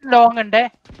ഓമൻ ലോങ് ഉണ്ട്.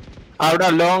 അവിടെ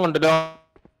ലോങ് ഉണ്ട്.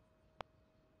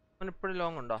 ഇപ്പോഴും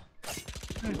ലോങ് ഉണ്ടോ?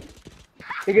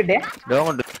 കിട്ടിയേ ലോങ്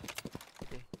ഉണ്ട്.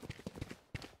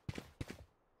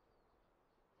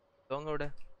 ലോങ് എവിടെ?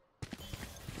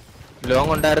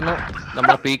 ലോങ് ഉണ്ടായിരുന്നു.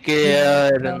 നമ്മളെ പീക്ക്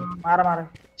മാറി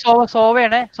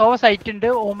സോവയാണ്. സോവ സൈറ്റ് ഉണ്ട്.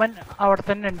 ഓമൻ അവിടെ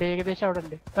തന്നെ ഉണ്ട്. ഏകദേശം അവിടെ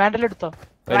ഉണ്ട്. വാൻഡൽ എടുത്തോ?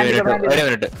 ഒരു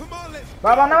മിനിറ്റ്.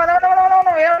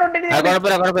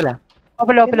 കുഴപ്പമില്ല.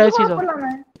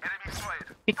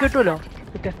 പിക്ക് കിട്ടൂലോ?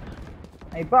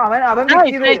 ഇപ്പൊ അവൻ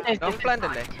ലോങ് പ്ലാന്റ്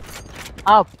അല്ലേ?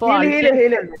 ആ ഇപ്പൊ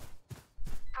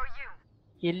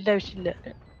ഇല്ല ആവശ്യമില്ല.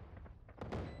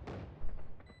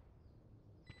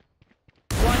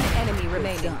 One enemy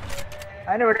remaining.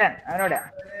 അവനോടെയാ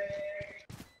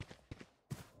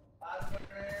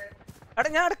എടാ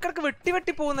ഞാൻ ഇടക്കിടക്ക്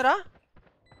വെട്ടി പോകുന്നടാ.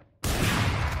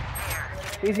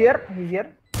 easier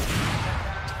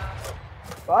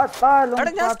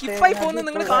എടാ ഞാൻ സ്കിപ്പായി പോകുന്നത്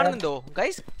നിങ്ങൾ കാണുന്നുണ്ടോ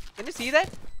ഗൈസ്? എന്നെ സീതേ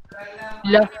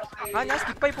ഇല്ല. ആ ഞാൻ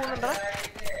സ്കിപ്പായി പോകുന്നുണ്ടോ?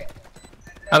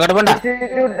 അങ്ങോട്ട് പോണ്ട.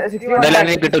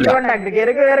 കിട്ടില്ല.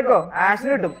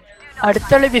 കിട്ടും.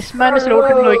 അടുത്തുള്ള വിസ്മാന്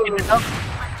സ്ലോട്ട് ചോദിക്കുന്നുണ്ടോ?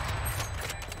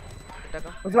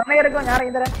 ഞാൻ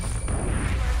ഇറങ്ങി തരാം.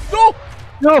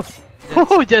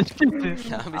 ജസ്റ്റ്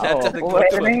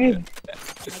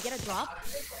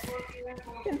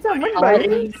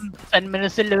ഞാൻ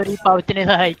വിചാരിച്ചത് ഈ പാവത്തിനെ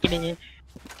സഹായിക്കണേ.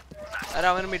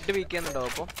 അവന് മിഡ് വീക്ക് ചെയ്യുന്നുണ്ടോ?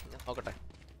 അപ്പൊ നോക്കട്ടെ.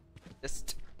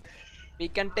 Just we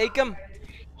can take him.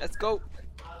 Let's go.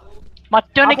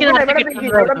 മറ്റോനിക്ക്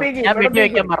ഞാൻ വീഡിയോ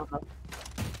വെക്കാൻ മറന്നു.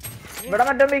 ഇവിടെ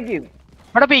മറ്റോ പീക്കും.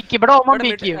 ഇവിടെ പീക്ക്. ഇവിടെ ഓമൻ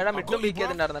പീക്ക്. എടാ മിഡും വീക്ക്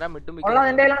ചെയ്തിട്ടുണ്ടായിരുന്നടാ. മിഡും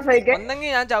വീക്ക് ഒന്നെങ്കിൽ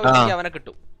ഞാൻ ചവിട്ടിക്ക് അവനെ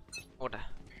കിട്ടും. നോക്കട്ടെ.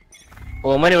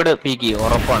 ഓമൻ ഇവിടെ പീക്ക്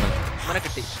ഉറപ്പാണ്. അവനെ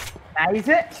കിട്ടി.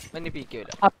 നൈസ്. അവനെ പീക്ക്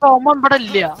ചെയ്യില്ല. അപ്പൊ ഓമൻ ഇവിടെ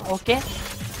ഇല്ല. ഓക്കേ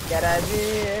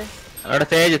അവിടെ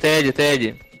തേജ്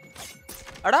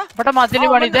എടാ ഇവിടെ മതില്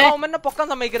പണിതേ. ഓമനെ പൊക്കാൻ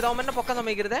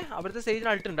സമ്മതിക്കരുത്. അവിടുത്തെ സ്റ്റേജിന്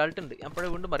അൾട്ടുണ്ട്. ഞാൻ അപ്പോഴേ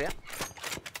വീണ്ടും പറയാം.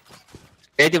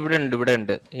 തേജ് ഇവിടെ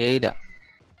ഉണ്ട്. ഏയില്ല.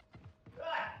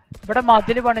 ഇവിടെ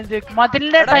മതില് പണിത്.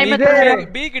 മതിലിന്റെ ടൈം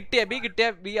ബി കിട്ടിയ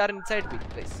V are inside B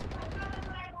guys.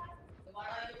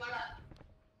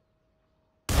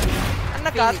 അന്ന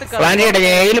കാത്ത് പ്ലാൻ ചെയ്യടാ.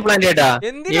 ഏയില്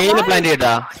പ്ലാൻ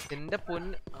ചെയ്യടാ. എന്റെ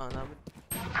പൊന്ന്.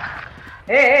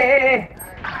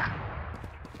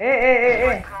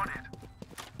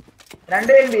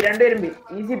 രണ്ടുപേരും ബി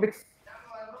ഈസി പിക്സ്.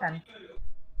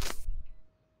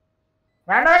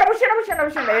 വേണ്ട പുഷ്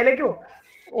ഏലേക്ക് പോ.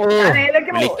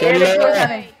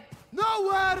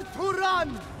 Nowhere to run.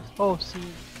 Oh C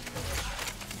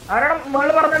അവരോട്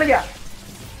മുകളിൽ പറഞ്ഞു കളിക്കാം.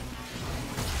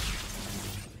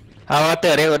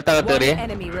 ഒരു തകത്തേറിയ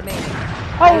Enemy remaining.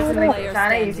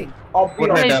 ഈസി.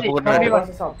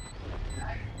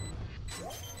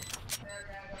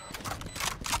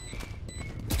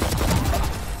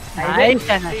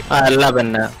 അല്ല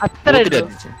പിന്നെ അത്ര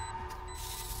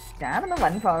ഞാനൊന്ന്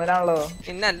വൻ ഫാമിലാണല്ലോ.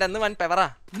 പിന്നല്ല ഇന്ന് വൻ പെവറാ.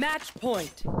 Match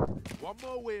point.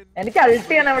 എനിക്ക്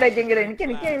അൾട്ടിയാണ് എവിടേക്കെങ്കിലും. എനിക്ക്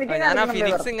ഞാൻ ആ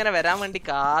ഫിനിക്സ് ഇങ്ങനെ വരാൻ വേണ്ടി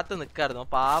കാത്തു നിക്കായിരുന്നു.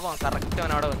 പാവം കറക്റ്റ്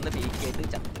അവൻ അവിടെ വന്ന് പീക്ക് ചെയ്ത്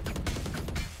ചത്തു.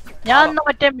 ഞാൻ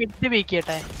മറ്റേ മിഡ് പീക്ക്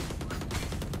ചെയ്യട്ടെ.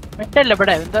 മിഡല്ല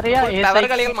ഇവിടെ എന്താ പറയാ പവർ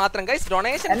കളികൾ മാത്രം ഗയ്സ്.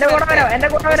 ഡൊണേഷൻ എന്റെ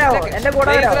കൂടെ വരാവോ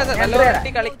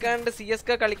കളിക്കാണ്ട് CSK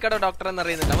കളിക്കടോ ഡോക്ടർ എന്ന്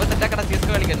അറിയുന്നുണ്ട്. അവൻ തെറ്റാക്കട CSK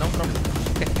കളിക്കുന്നു.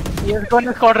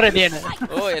 റെഡിയാണ്.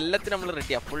 ഓ എല്ലാത്തിനും നമ്മൾ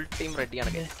റെഡിയാ. ഫുൾ ടീം റെഡിയാണ്.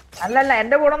 അല്ലല്ല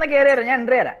എന്റെ കൂടെ ഒന്ന് കേറി വരാം. ഞാൻ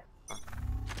എൻട്രി തരാം.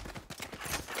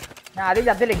 ഞാൻ ആദ്യം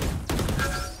ചത്തിലേക്ക്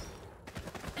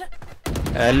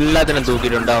എല്ലാത്തിനും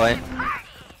തൂക്കിയിട്ടുണ്ടാവേ.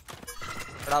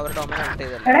 അവരുടെ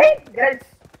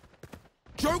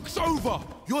Joke's over.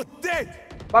 You're dead.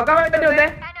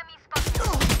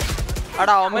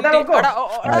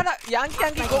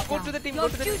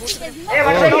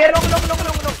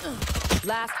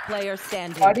 Last player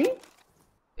standing.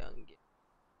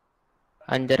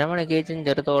 5:30 മണിക്ക്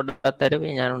ചെറുതോടത്തരവ്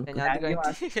ഞാനുണ്ട്.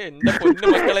 എന്റെ പൊന്നു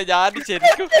മക്കളെ ഞാൻ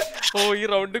ശരിക്കും ഈ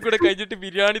റൗണ്ട് കൂടെ കഴിഞ്ഞിട്ട്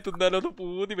ബിരിയാണി തിന്നാലോ അത്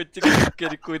പൂതി വെച്ചിട്ട്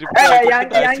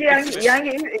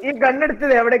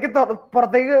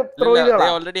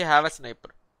ഓൾറെഡി ഹാവ് എ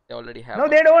സ്നൈപ്പർ.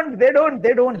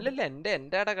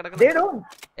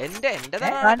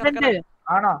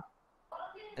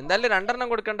 എന്തായാലും രണ്ടെണ്ണം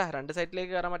കൊടുക്കണ്ട, രണ്ട്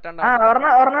സൈറ്റിലേക്ക് കയറാൻ പറ്റാണ്ട്.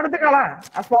 ഒരെണ്ണെടുത്ത് കളാ.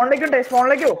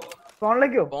 സ്പോണിലേക്കോ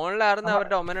ഫോണിലായിരുന്നു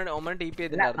അവരുടെ ഒമൻ ടീപ്പ്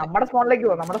ചെയ്തിട്ടുണ്ടായിരുന്നു. നമ്മുടെ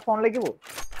സ്പോണിലേക്ക് പോ.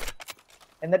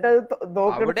 എന്നിട്ട്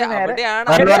തോക്കെടുത്ത്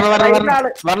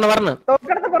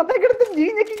പുറത്തേക്ക് എടുത്ത്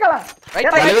ജീഞ്ഞക്കി കളാ.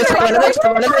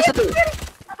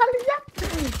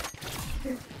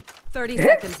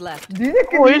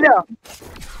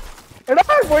 എടാ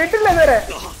പോയിട്ടില്ല ഇതുവരെ.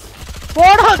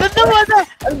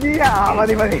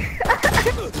 മതി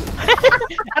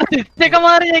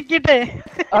മാറി ഞെക്കിട്ടെ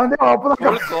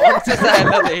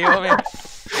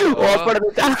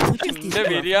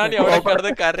ബിരിയാണി അവിടെ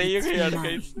കിടന്ന് കരയുകയാണ്.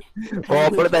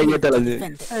 ഓപ്പൺ തയ്യത്തളഞ്ഞ്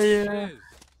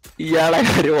ഇയാളെ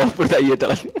ഓപ്പൺ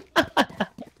തയ്യത്തളഞ്ഞ്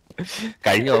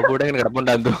കഴിഞ്ഞ ഓപ്പൂടെ ഇങ്ങനെ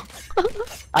കിടപ്പുണ്ടാകും.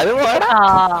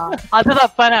 അത്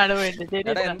തപ്പാനാണ് വേണ്ടത്.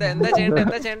 എന്താ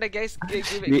ചെയ്യണ്ടേ ഗൈസ്?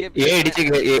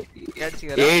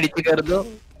 ഇടിച്ച് കയറുന്നു,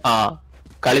 ആ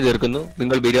കളി തീർക്കുന്നു,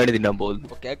 നിങ്ങൾ ബിരിയാണി തിന്നാൻ പോകുന്നു.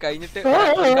 ഓക്കെ, കഴിഞ്ഞിട്ട്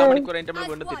 2 മണിക്കൂർ കഴിഞ്ഞിട്ട് നമ്മൾ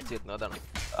വീണ്ടും തിരിച്ചു വരുന്നു. അതാണ്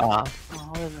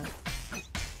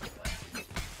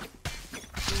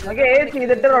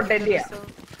ചെയ്തിട്ട് റൊട്ടേറ്റ് ചെയ്യാം.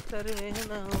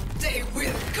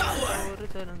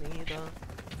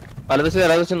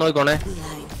 പലദിവസം നോക്കോണേ,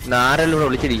 നാരെല്ലാം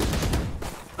വിളിച്ചിരിക്കും.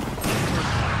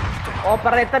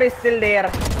 Operator is still there.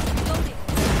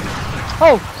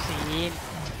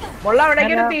 മുള്ള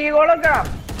അവിടേക്ക് ഒരു തീകോളൊക്കെ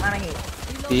ആണെങ്കിൽ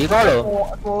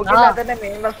പോകില്ലാത്തതിന്റെ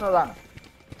മെയിൻ പ്രശ്നം അതാണ്.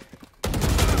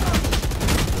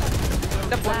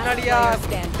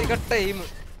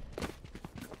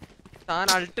 താൻ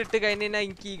അൾട്ടിട്ട് കഴിഞ്ഞാൽ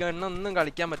എനിക്ക് ഈ ഗണ്ണൊന്നും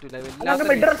കളിക്കാൻ പറ്റൂല.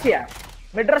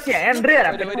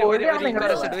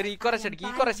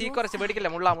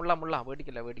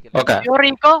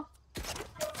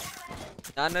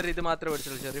 ഞാനൊരു ഇത് മാത്രമേ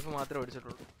മേടിച്ചുള്ളൂ, ഷെരീഫ് മാത്രമേ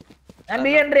മേടിച്ചിട്ടുള്ളൂ.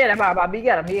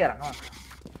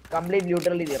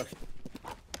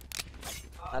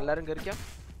 എല്ലാരും കയറിക്കാം.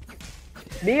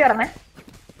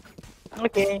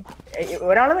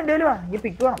 ഒരാള് വിൻഡോയില് വാ, ഈ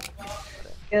പിക്ക് വേണം.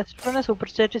 സൂപ്പർ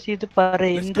സ്റ്റാറ്റ് ചെയ്ത്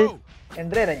പറയുന്നത്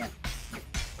എന്താ ഞാൻ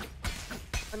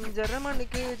 5:30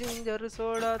 മണിക്ക് ജിഞ്ചർ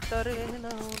സോഡ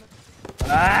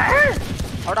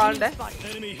അവിടെ ആളുടെ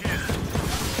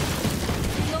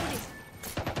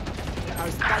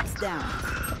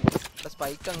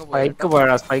സ്പൈക്ക് അങ്ങ്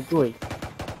പോയി.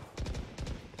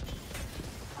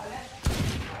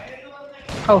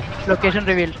 Location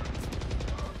reveal.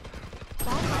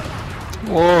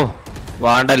 ഓ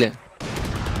വാണ്ടല്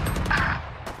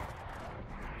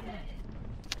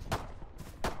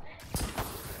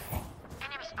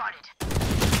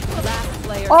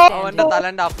അവന്റെ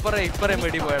തലന്റെ അപ്പറേ ഇപ്പറേ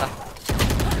വെടി പോയടാ.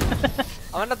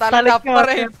 അവന്റെ തലന്റെ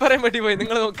അപ്പറേ ഇപ്പറേ വെടി പോയി.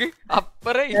 നിങ്ങൾ നോക്ക്,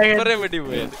 അപ്പറേ ഇപ്പറേ വെടി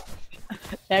പോയത്.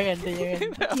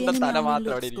 തല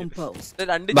മാത്രം അവിടെ ഇരിക്കും.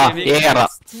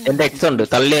 എന്റെ എക്സ് ഉണ്ട്,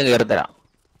 തള്ളി കയറി തരാം.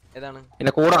 ഏതാണ്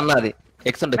എന്റെ കൂടെ വന്നാ മതി.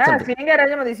 എക്സ് ഉണ്ട്,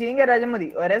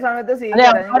 ഒരേ സമയത്ത്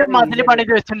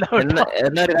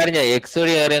എന്നാ ഒരു കാര്യം, എക്സ്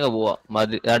വഴി കയറി അങ്ങ് പോവാ.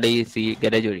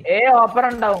 ഗരേജ് വഴി ഓപ്പർ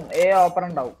ഉണ്ടാവും.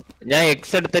 ഞാൻ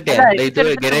എക്സ് എടുത്തിട്ടേ ഇത്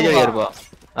ഗരേജ് വഴി കയറി പോവാം.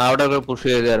 അവിടെ പുഷ്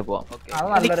ചെയ്ത് കയറി പോവാം.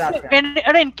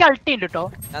 എനിക്ക് അൾട്ടി ഉണ്ട് കേട്ടോ.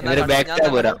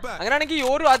 അങ്ങനെയാണെങ്കിൽ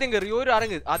യോരു ആദ്യം കയറി.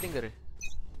 ആദ്യം കയറി.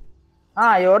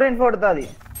 യോരു ഇൻഫോ എടുത്താ മതി.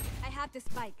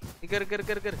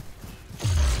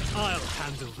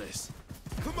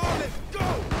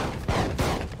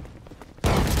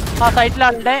 ആ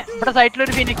സൈറ്റിലാളുടെ ഇവിടെ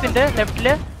സൈറ്റിലൊരു ഫീനിക്സ് ഉണ്ട്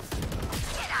ലെഫ്റ്റില്.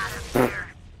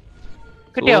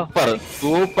 കിട്ടിയോ?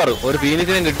 സൂപ്പർ. ഒരു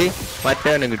ഫീനിക്സിനും കിട്ടി,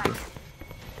 മറ്റവനും കിട്ടി.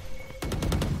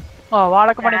 ഓ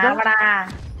വാളൊക്കെ പണിതോ.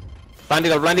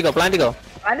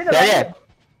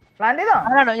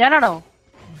 ഞാനാണോ?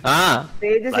 ആ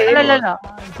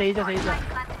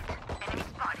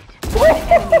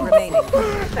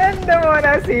എന്റെ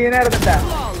മോനെ സീനായിരുന്നിട്ടാ.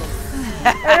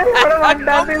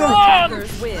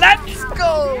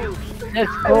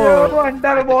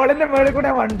 ബോളിന്റെ മേളിൽ കൂടെ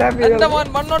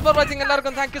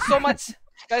എല്ലാവർക്കും താങ്ക് യു സോ മച്ച്.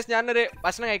 ഞാനൊരു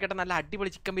ഭക്ഷണം കഴിക്കട്ടെ. നല്ല അടിപൊളി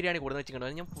ചിക്കൻ ബിരിയാണി കൊടുന്ന്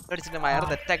വെച്ചിട്ടുണ്ട്. ഞാൻ ഫുഡ് അടിച്ചിട്ട് വയറ്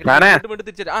തെറ്റാക്കി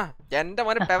തിരിച്ചു. എന്റെ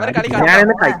മോനെ പെവർ കളി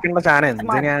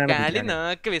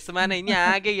നോക്ക് വിസ്മാന. ഇനി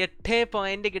ആകെ 8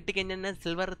 പോയിന്റ് കിട്ടിക്കഴിഞ്ഞാൽ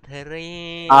സിൽവർ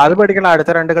അത് പഠിക്കണം. അടുത്ത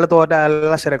 2 കളി തോറ്റ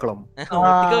എല്ലാ ശരക്കളും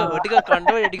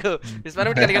കണ്ടോ വിസ്മാന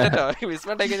കളിക്കട്ടോ.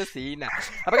 വിസ്മാൻ സീന.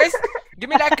 അപ്പൊ give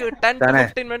me like 10 to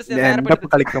 15 minutes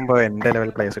കളിക്കുമ്പോ എന്റെ ലെവൽ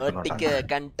പ്ലേസ്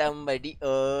കണ്ടംപടി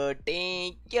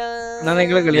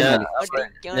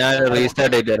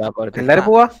എല്ലാരും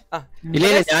പോവാ. ഇല്ല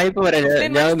ഞാൻ ഇപ്പൊ വരാം.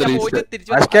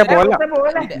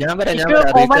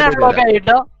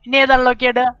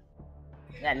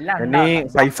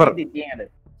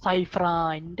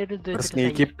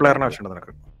 സ്നീക്കി പ്ലെയറിനെ ആവശ്യമുണ്ട്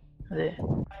നിനക്ക്. അതെ,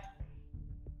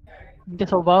 എന്റെ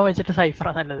സ്വഭാവം വെച്ചിട്ട്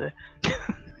സൈഫറാ നല്ലത്.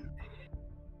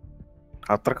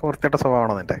 അത്രക്ക് വൃത്തിയായിട്ട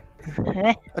സ്വഭാവമാണോ നിന്റെ?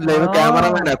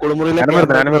 ക്യാമറമാനാ കുളിമുറിയിലെ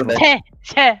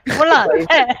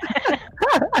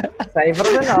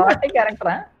സൈഫറിന്റെ നോട്ടി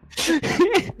ക്യാരക്ടറാ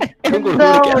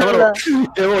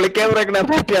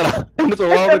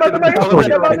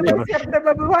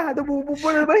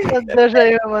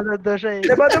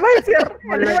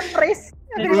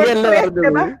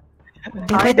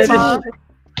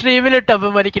സ്ട്രീമിലിട്ടപ്പോ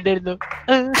മരിക്കണ്ടായിരുന്നു.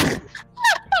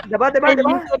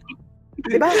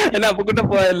 അപ്പുക്കുട്ട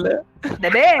പോയല്ലേ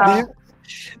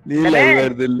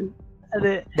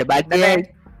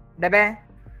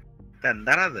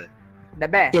എന്താണത്?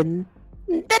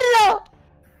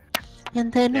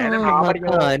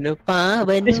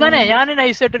 ഞാൻ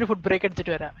നൈസായിട്ടൊരു ഫുഡ് ബ്രേക്ക്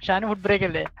എടുത്തിട്ട് വരാം. ഷാന് ഫുഡ് ബ്രേക്ക്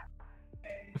അല്ലേ?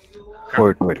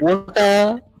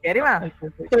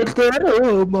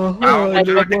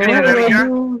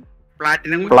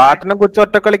 പ്ലാറ്റിനം കുച്ചു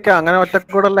ഒറ്റ കളിക്കാം. അങ്ങനെ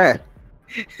ഒറ്റക്കൂടല്ലേ?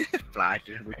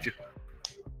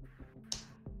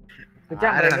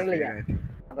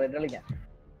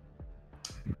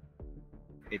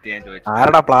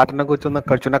 ആരടാ പ്ലാറ്റിനം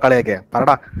കൊച്ചുന്ന കളിയൊക്കെ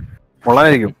പറടാ.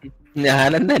 മുള്ളനായിരിക്കും.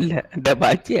 ഞാനെന്നല്ല എന്റെ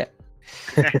ബാച്ചിയാ.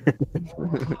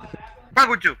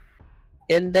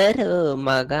 എന്തരോ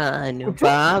മകാനു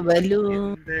പാവലു.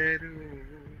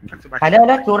 ഹലോ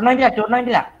ഹലോ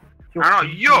ടൂർണമെന്റിലാ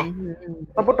അയ്യോ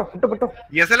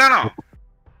ആണോ?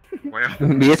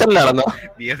 BSNL ആണെന്നോ?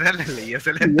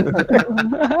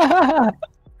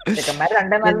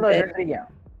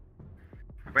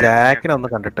 ജാക്കിനെ ഒന്ന്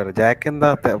കണ്ടിട്ട്. ജാക്ക് എന്താ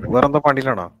വേറെന്തോ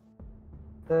പണിയിലാണോ?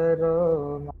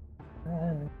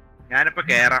 ഞാനിപ്പോ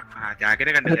കേറാം.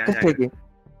 ജാക്കിനെ കണ്ടില്ല.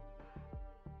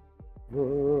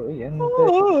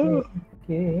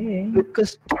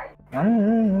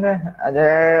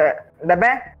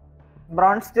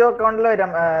 ബ്രോൺസ് 2 അക്കൗണ്ടിൽ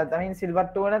വരാം. സിൽവർ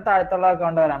 2 താഴത്തുള്ള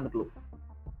അക്കൗണ്ട് വരാൻ പറ്റുള്ളൂ.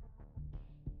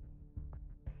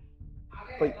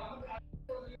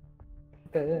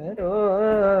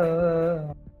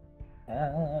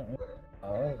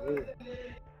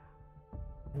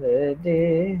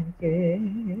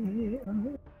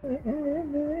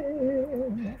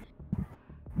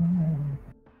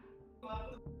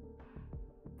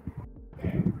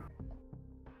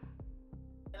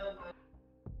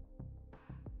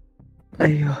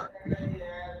 അയ്യോ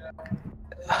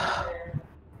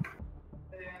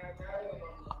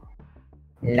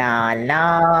ലാ ലാ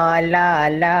ലാ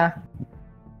ലാ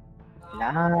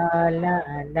ലാ ലാ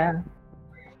ലാ ലാ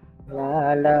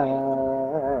ലാ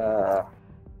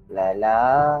ലാ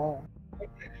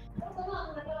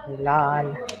ലാ.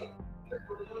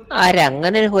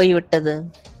 ആരങ്ങനെ പോയി വിട്ടത്?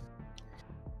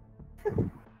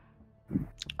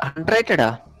 അൺറേറ്റഡാ?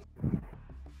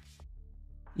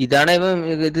 ഇതാണ് ഇവൻ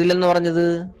ഇതിലെന്ന് പറഞ്ഞത്.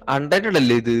 അൺറേറ്റഡ്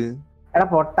അല്ലേ ഇത്?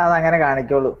 പൊട്ടാതെ അങ്ങനെ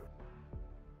കാണിക്കുള്ളൂ.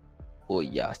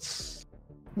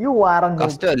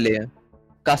 കസ്റ്റം അല്ലേ?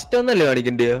 കസ്റ്റം ഒന്നല്ലേ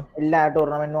കാണിക്കണ്ടയോ? ഇല്ല,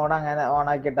 ടൂർണമെന്റ് മോഡ് അങ്ങനെ ഓൺ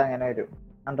ആക്കിയിട്ട് അങ്ങനെ വരും.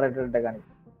 അൺറേറ്റഡ് കാണിക്കും.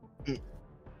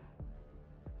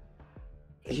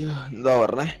 എന്താ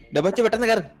പറഞ്ഞേ? ഡബച്ച് പെട്ടെന്ന്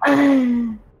കയറി.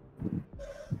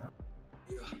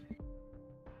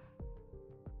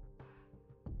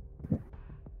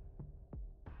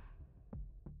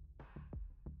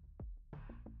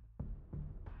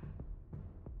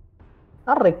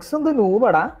 ആ റെക്സ് എന്ത്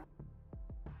നൂബടാ?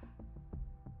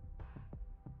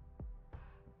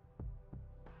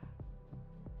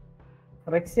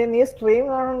 റെക്സ് നീ സ്ട്രീം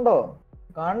കാണുന്നുണ്ടോ?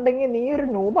 കാണണ്ടെങ്കിൽ നീ ഒരു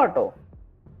നൂബാട്ടോ.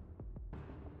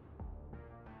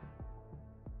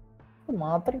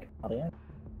 മാത്രം അറിയാം.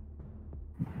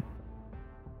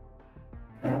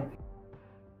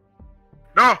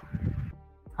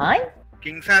 ഹായ്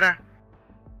കിങ്സ് ആരാ?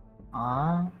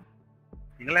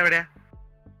 നിങ്ങൾ എവിടെയാ?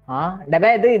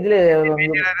 ഇത് ഇതില്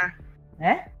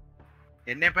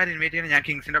എന്നെ ഇൻവൈറ്റ് ചെയ്യണ. ഞാൻ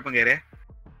കിങ്സിന്റെ ഒപ്പം കയറിയേ.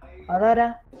 അതാരാ?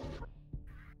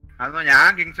 അതോ ഞാൻ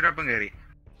കിങ്സിന്റെ ഒപ്പം കയറി.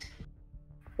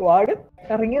 വാട്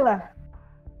ഇറങ്ങിയതാ.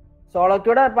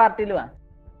 സോളോക്യൂടെ പാർട്ടിയിൽ വാ.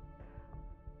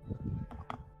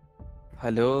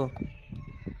 Hello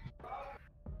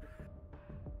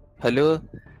hello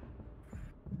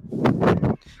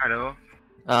hello.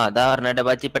 അതാ പറഞ്ഞ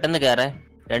ബാച്ചി പെട്ടെന്ന് കേറേ.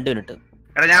 2 മിനിറ്റ്.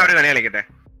 എടാ ഞാൻ ഒരു കളി കളിക്കട്ടെ.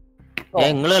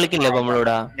 നിങ്ങള് കളിക്കില്ലേ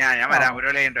നമ്മളിവിടെ? ഞാൻ വരാം. ഒരു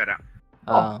കളി കഴിഞ്ഞിട്ട് വരാം.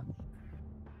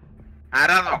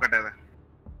 ആരാന്ന് നോക്കട്ടെ.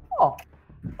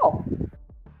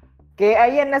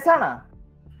 KINS ആണോ?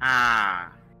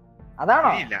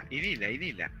 അതാണോ?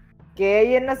 ഇനിയില്ല.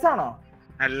 KINS ആണോ?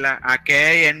 അല്ല,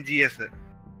 KNGS.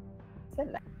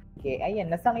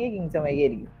 KINS ആണെങ്കിൽ കിങ്സ്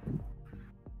ആയിരിക്കും.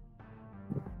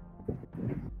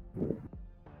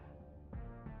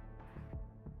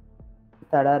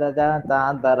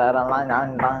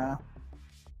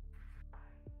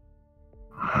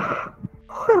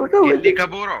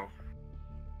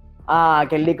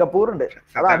 കെല്ലി കപൂർ ഉണ്ട്.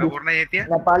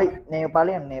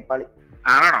 നേപ്പാളിയാണ്. നേപ്പാളി.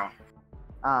 ആണോ?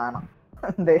 ആണോ?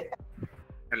 എന്തേ?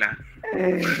 അല്ല,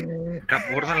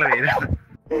 കപൂർ എന്നുള്ള പേരാണ്.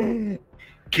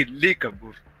 കില്ലി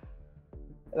കപൂർ.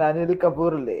 അനിൽ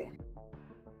കപൂർ അല്ലേ?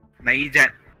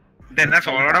 നൈജാൻ. ഇതെന്നാ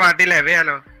സോളോടെ പാർട്ടിയിൽ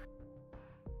എവയാലോ?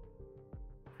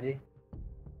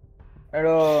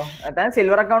 എടോ താൻ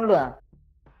സിൽവർ അക്കൗണ്ട്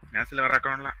ഞാൻ സിൽവർ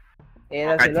അക്കൗണ്ടിലാ.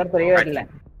 ഏതാ? സിൽവർ 3 പറ്റില്ല.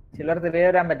 സിൽവർ 3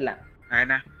 വരാൻ പറ്റില്ല.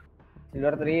 അതിനാ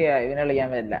സിൽവർ 3 ഇവനെ കളിക്കാൻ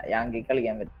പറ്റില്ല. യാങ്കി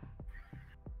കളിക്കാൻ പറ്റില്ല.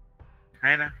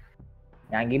 അതിനാ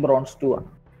യാങ്കി ബ്രോൺസ് 2 ആണ്.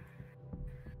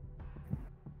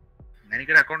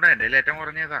 എനിക്കൊരു അക്കൗണ്ട് എന്റെ ഏറ്റവും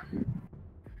കുറഞ്ഞതാ.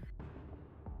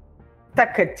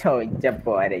 ഇതൊക്കെ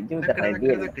ചോദിച്ചപ്പോ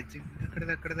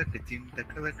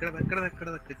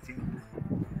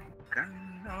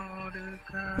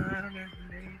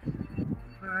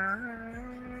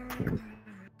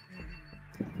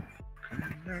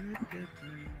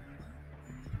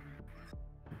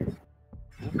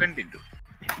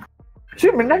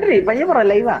മിണ്ടാണ്ടി പയ്യ പറ.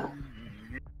 ലൈവാ?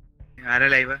 ആരാ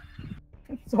ലൈവ്?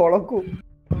 സോളോക്കു.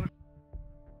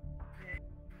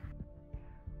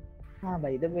 ആ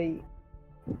ബൈ ദ ബൈ.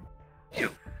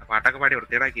 പാട്ടൊക്കെ പാടി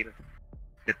വൃത്തിയേടാക്കിയത്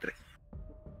എത്ര?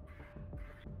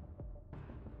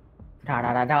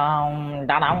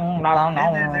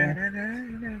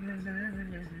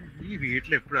 ഈ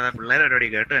വീട്ടിൽ എപ്പോഴും പിള്ളേരെ പരിപാടി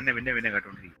കേട്ട് തന്നെ പിന്നെ പിന്നെ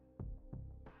കേട്ടോണ്ടിരിക്കും.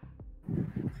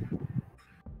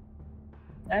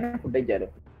 ഞാൻ ഫുഡ് കഴിച്ചാലോ?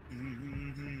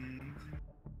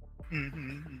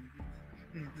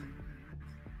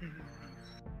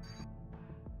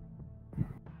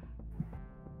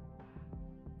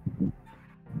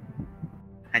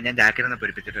 ഞാൻ ജാക്കിരൊന്ന്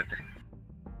പൊരിപ്പിച്ചിട്ടെ.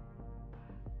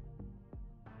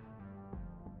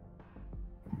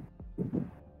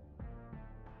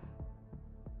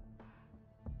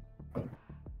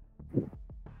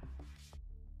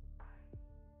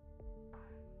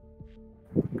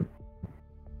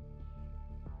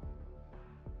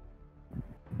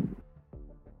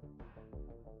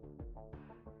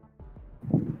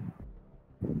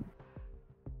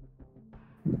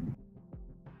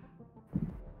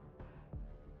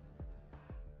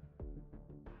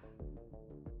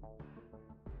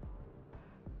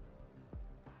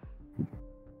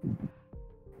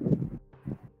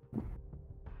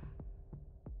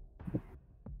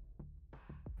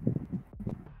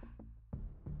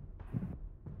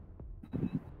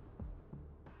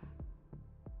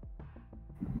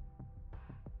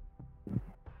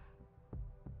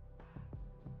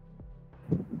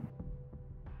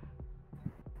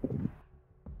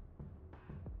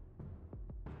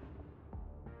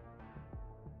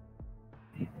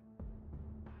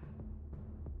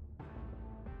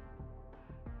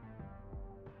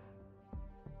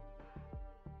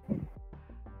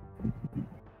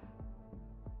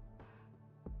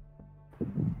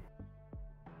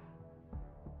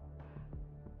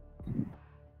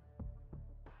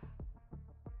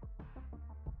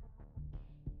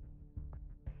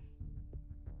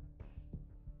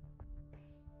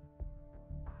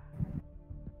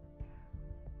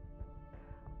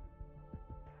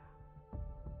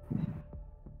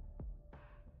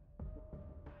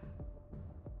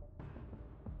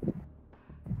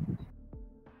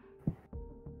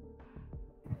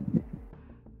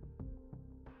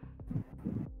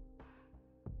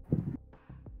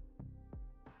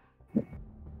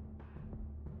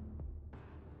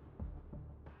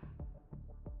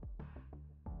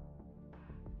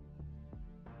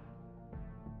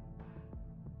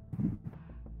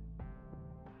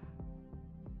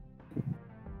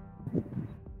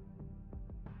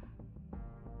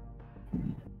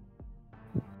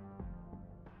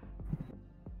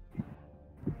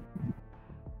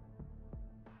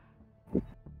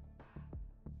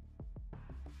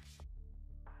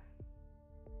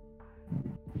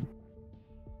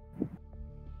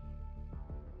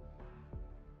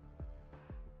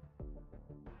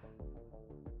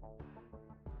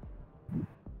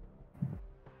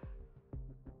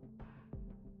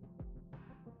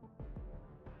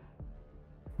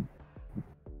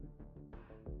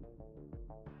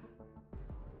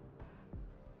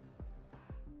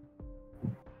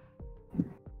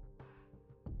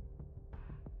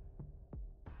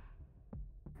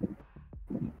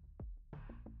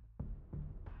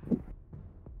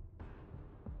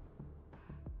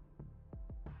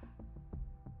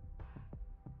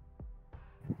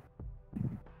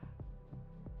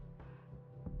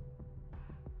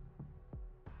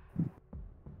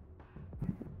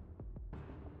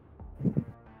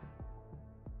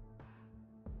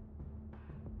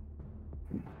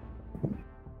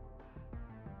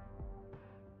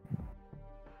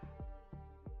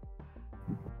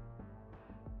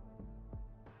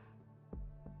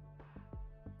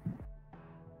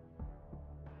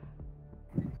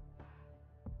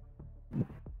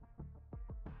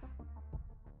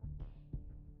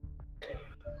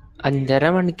 5:30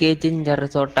 മണിക്ക് ചിഞ്ചർ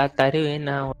സോട്ടാക്കാര് വേണ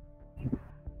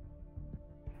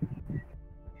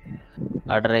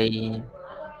അടറേ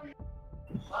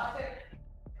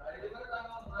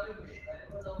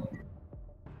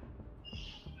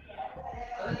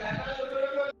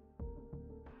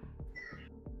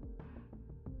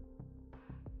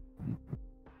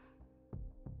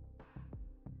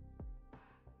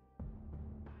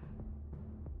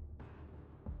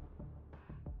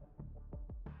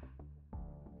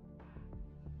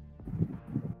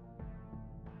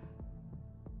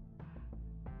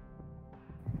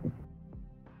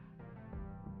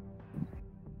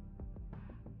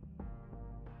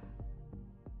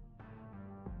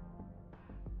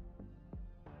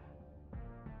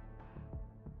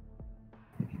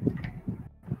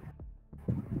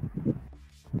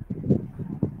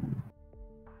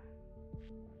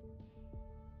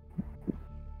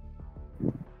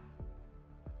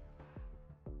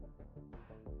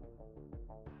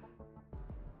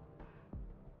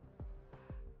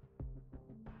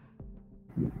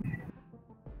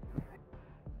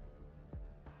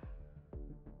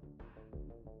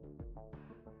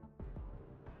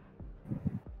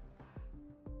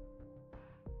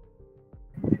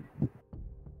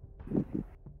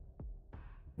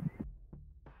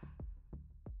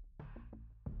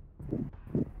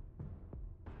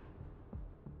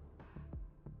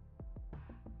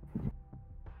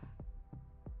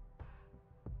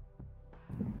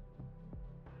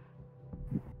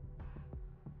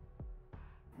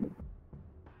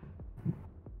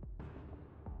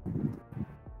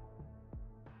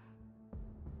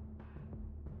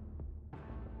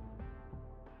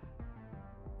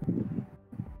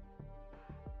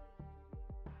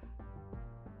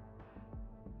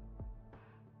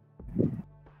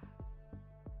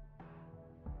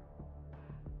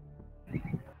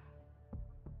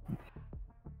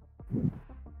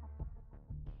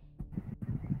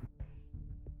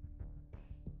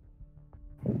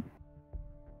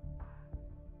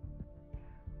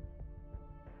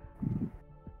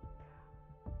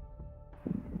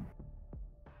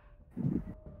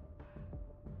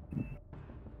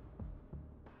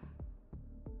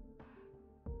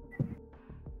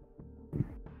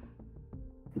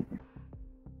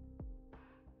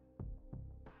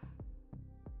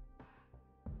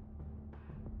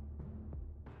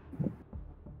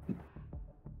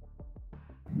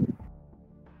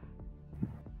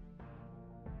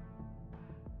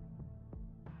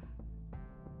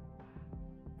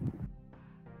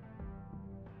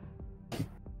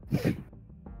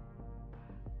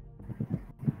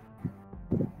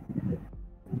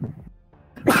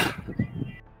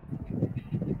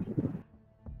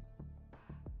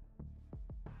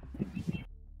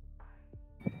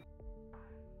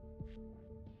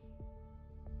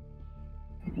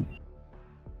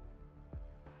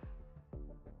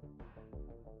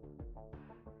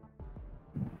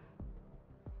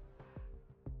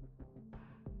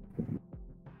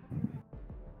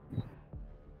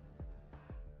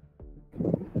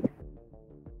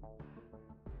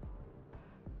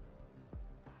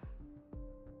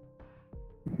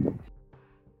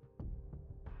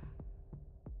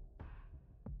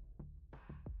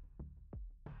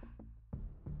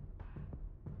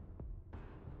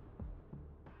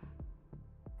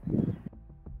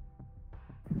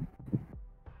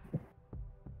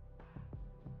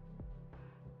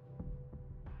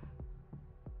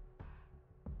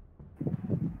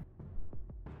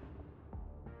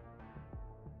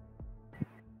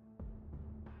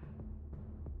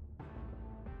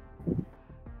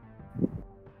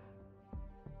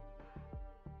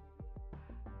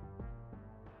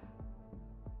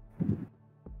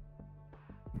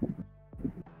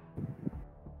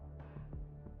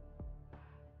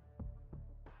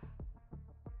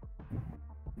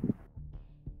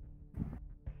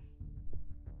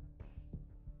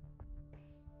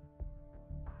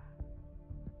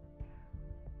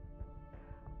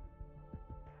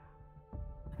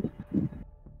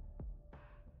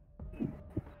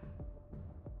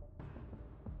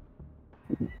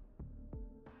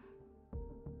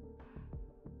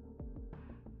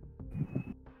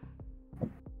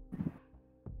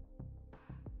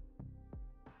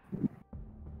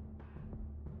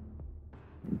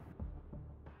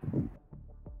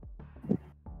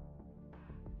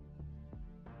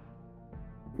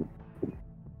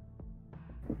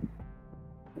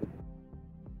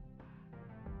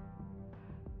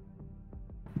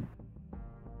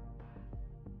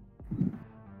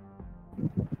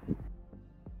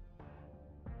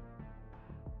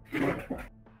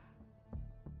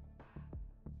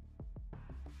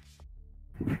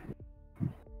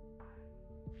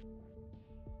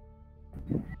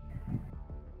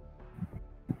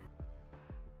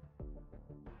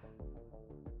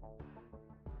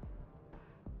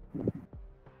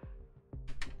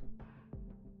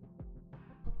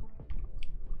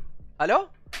hello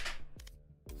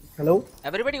hello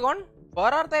everybody gone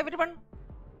where are the everyone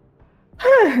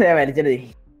വലിച്ചെടുത്തി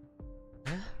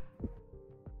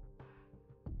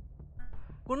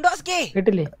കുണ്ടോസ്കി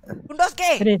കിട്ടില്ലേ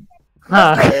കുണ്ടോസ്കി ആ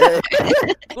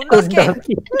കുണ്ടോസ്കി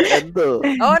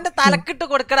അവന്റെ തലക്കിട്ട്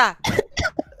കൊടുക്കടാ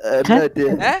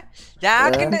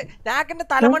ജാക്കിന്റെ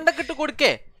തലമണ്ടക്കിട്ട്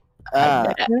കൊടുക്കേ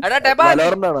എടാ ഡെബാ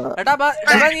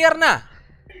നീ അറിഞ്ഞ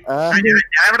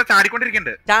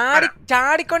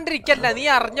ചാടിക്കൊണ്ടിരിക്കല്ല നീ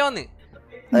അറിഞ്ഞോന്ന്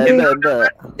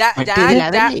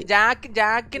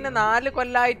ജാക്കിന് 4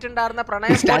 കൊല്ലായിട്ടുണ്ടായിരുന്ന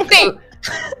പ്രണയം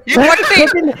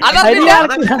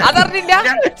അതറിഞ്ഞില്ല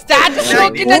സ്റ്റാറ്റസ്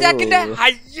നോക്കില്ല ജാക്കിന്റെ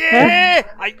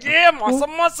അയ്യേ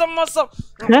മൊസം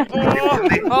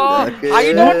I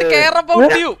don't care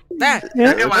about you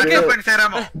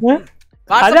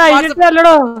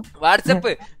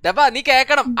WhatsApp ഡബാ നീ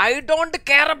കേക്കണം I don't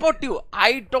care about you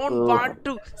I don't want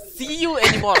to see you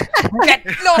anymore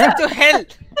get lost to hell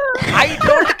I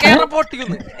don't care about you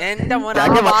എന്റെ മോനെ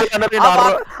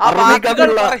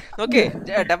ഓക്കെ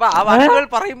ഡബാ ആ വാക്കുകൾ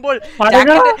പറയുമ്പോൾ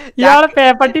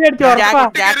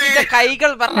ജാക്കിന്റെ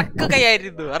കൈകൾ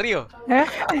വിറക്കുകയായിരുന്നു അറിയോ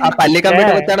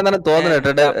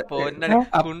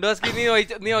കുണ്ടോസ്കി നീ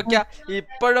നോക്കിയാ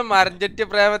ഇപ്പോഴും മരഞ്ചെട്ടി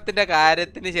പ്രേമത്തിന്റെ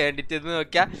കാര്യത്തിന് വേണ്ടിട്ട്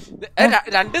നോക്കിയാ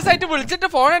 2 സൈറ്റ് വിളിച്ചിട്ട്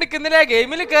ഫോൺ എടുക്കുന്നില്ല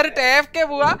ഗെയിമിൽ കയറിട്ട് AFK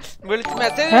പോവാ വിളിച്ച്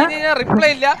മെസ്സേജ് കഴിഞ്ഞാൽ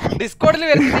റിപ്ലൈ ഇല്ല ഡിസ്കോഡിൽ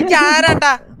വരുന്നത് എനിക്ക്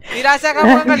ആരാണ്ടാ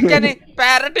നിരാശാകാമം കളിക്കാന്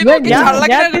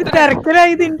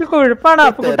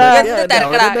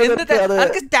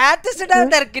സ്റ്റാറ്റസ് ഇടാൻ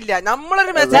തിരക്കില്ല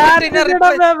നമ്മളൊരു മെസ്സേജ്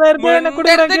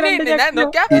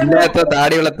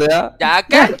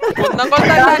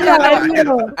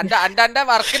എന്റെ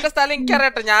വർക്കിന്റെ സ്ഥലം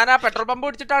എനിക്കറിയട്ടെ ഞാൻ ആ പെട്രോൾ പമ്പ്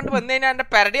പിടിച്ചിട്ടാണ്ട് വന്നു കഴിഞ്ഞാൽ എന്റെ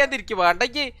പെരടി ഞാൻ തിരിക്കും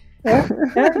വേണ്ടെങ്കി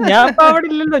ഞാൻ അവിടെ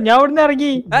ഇല്ലല്ലോ ഞാൻ ഇവിടുന്ന്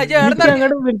ഇറങ്ങി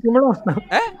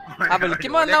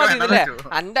വിളിക്കുമ്പോ വന്നാ മതി ഇതല്ലേ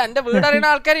എന്റെ വീട്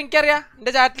അറിയുന്ന ആൾക്കാർ എനിക്കറിയാം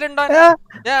എന്റെ ചാറ്റിലുണ്ടോ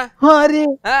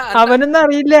അവനൊന്നും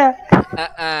അറിയില്ല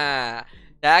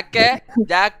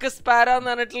ജാക്ക് സ്പാരോ എന്ന്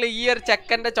പറഞ്ഞിട്ടുള്ള ഈ ഒരു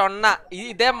ചെക്കന്റെ ചൊണ്ണ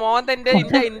ഇതേ മോന്റെ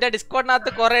ഇന്റെ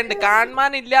ഡിസ്കോഡിനകത്ത് കൊറേ ഉണ്ട്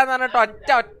കാണാനില്ല എന്ന് പറഞ്ഞിട്ട്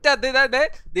ഒറ്റ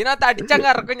ഇതിനകത്ത് അടിച്ചങ്ങ്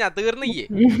ഇറക്കും ഞാൻ തീർന്നില്ലേ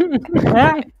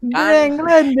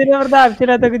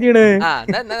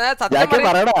സത്യം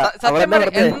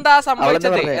എന്താ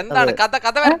സംഭവിച്ചത് എന്താണ് കഥ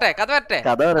വരട്ടെ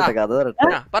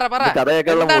പറ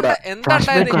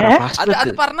എന്താണ്ടായത്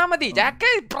അത് പറഞ്ഞാ മതി ജാക്ക്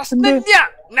പ്രശ്നമില്ല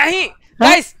നഹി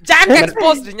ജാക്ക്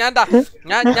എക്സ്പോസ്ഡ് ഞാൻ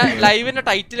ലൈവിന്റെ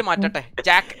ടൈറ്റിൽ മാറ്റട്ടെ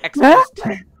ജാക്ക് എക്സ്പോസ്ഡ്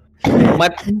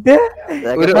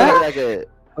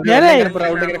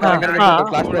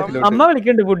അമ്മ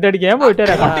വിളിക്കണ്ട് ഫുഡ് അടിക്കാൻ പോയിട്ട്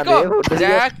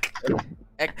ജാക്ക്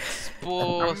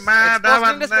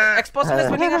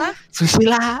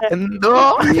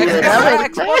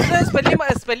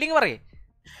സ്പെല്ലിംഗ് പറയേ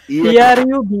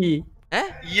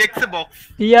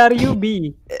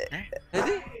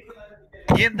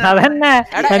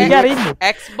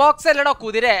എക്സ്ബോക്സ് അല്ലടോ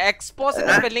കുതിര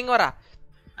എക്സ്പോസിന്റെ സ്പെല്ലിംഗ് പറ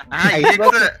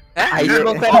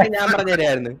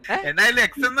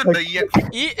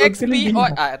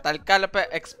തൽക്കാലം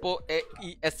എക്സ്പോ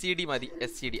SCD മതി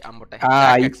SCD ആമ്പോട്ടെ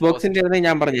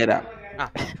ഞാൻ പറഞ്ഞുതരാം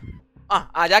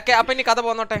ജാക്കെ അപ്പൊ ഇനി കഥ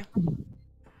പോന്നോട്ടെ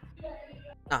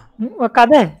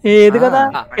കഥ ഏത് കഥ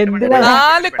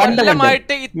 4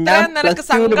 കൊല്ലമായിട്ട് ഇത്രയും നിനക്ക്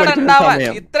സങ്കടം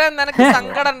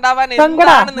ഉണ്ടാവാൻ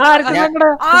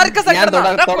ആർക്ക് സങ്കടം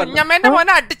കുഞ്ഞമ്മേന്റെ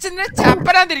മോനെ അടിച്ചിന്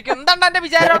ചപ്പരാതിരിക്കും എന്താണ് എന്റെ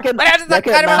വിചാരം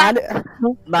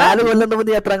 4 കൊല്ലം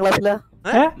മുന്നേ എത്രാം ക്ലാസ്സിലാ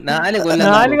 4 കൊല്ലം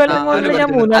ഞാൻ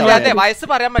 3-ാം ക്ലാസ് അതെ വയസ്സ്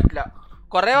പറയാൻ പറ്റില്ല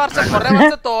കൊറേ വർഷം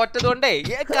തോറ്റതുകൊണ്ടേ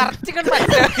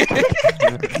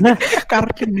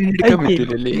കറക്റ്റ് നീ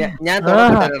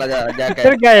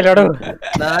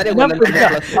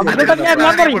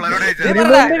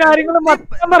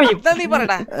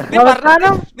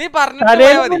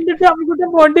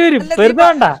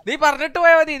പറഞ്ഞിട്ട്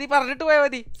പോയാ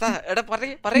മതി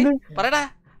പറയടാ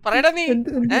നീ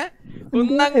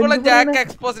കുന്നംകുളം ജാക്ക്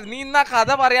എക്സ്പോസ് നീ ഇന്നാ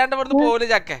കഥ പറയാണ്ട് ഇവിടുന്ന് പോവില്ല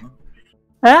ജാക്കെ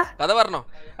കഥ പറഞ്ഞോ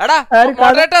എടാ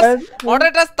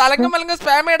മോഡറേറ്റേഴ്സ് തലങ്ങും മലങ്ങും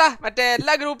സ്പാം ചെയ്യടാ മറ്റേ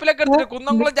എല്ലാ ഗ്രൂപ്പിലൊക്കെ എടുത്തിട്ട്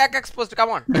കുന്നംകുളം ജാക്ക് എക്സ്പോസ്ഡ്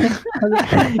കമോൺ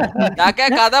ജാക്കെ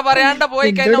കഥ പറയാണ്ട് പോയി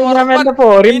കഴിഞ്ഞാൽ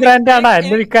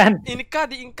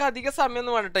എനിക്ക് അധിക സമയം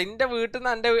ഒന്നും വേണ്ടട്ടോ എന്റെ വീട്ടിൽ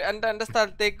നിന്ന് എന്റെ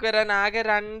സ്ഥലത്തേക്ക് വരാൻ ആകെ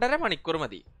 2.5 മണിക്കൂർ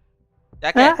മതി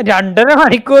 2.5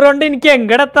 മണിക്കൂർ കൊണ്ട് എനിക്ക്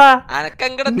എങ്കടത്താ അനക്ക്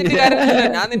എങ്കടത്തിന്റെ കാര്യമില്ല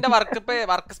ഞാൻ നിന്റെ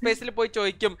വർക്ക് സ്പേസിൽ പോയി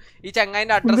ചോദിക്കും ഈ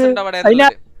ചങ്ങായിന്റെ അഡ്രസ് ഉണ്ട് അവിടെ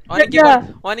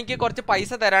ഓനിക്ക് കുറച്ച്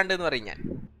പൈസ തരാണ്ടെന്ന് പറയും ഞാൻ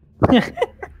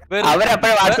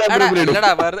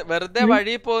വെറുതെ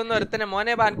വഴി പോകുന്ന ഒരുത്തനെ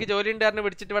മോനെ ബാങ്ക് ജോലി ഉണ്ടായിരുന്നു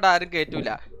പിടിച്ചിട്ട് ഇവിടെ ആരും കേറ്റൂല.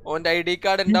 ഓന്റെ ID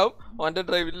കാർഡ് ഉണ്ടാവും, ഓന്റെ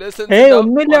ഡ്രൈവിംഗ് ലൈസൻസ്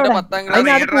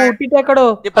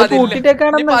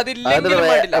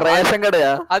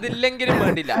അതില്ലെങ്കിലും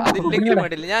വേണ്ടില്ല.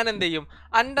 ഞാൻ എന്ത് ചെയ്യും,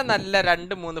 അന്റെ നല്ല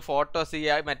 2-3 ഫോട്ടോസ്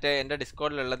മറ്റേ എന്റെ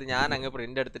ഡിസ്കോഡിലുള്ളത് ഞാൻ അങ്ങ്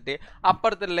പ്രിന്റ് എടുത്തിട്ട്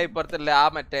അപ്പുറത്തുള്ള ഇപ്പുറത്തുള്ള ആ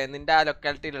മറ്റേ നിന്റെ ആ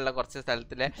ലൊക്കാലിറ്റിയിലുള്ള കുറച്ച്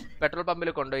സ്ഥലത്തിലെ പെട്രോൾ പമ്പിൽ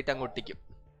കൊണ്ടുപോയിട്ട് അങ്ങ് ഒട്ടിക്കും.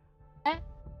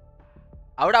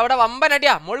 അവിടെ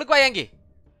വമ്പനടിയാ മുകളിൽ പോയെങ്കിൽ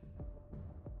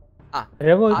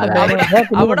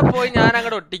അവിടെ പോയി ഞാൻ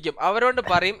അങ്ങോട്ട് ഒട്ടിക്കും. അവരോട്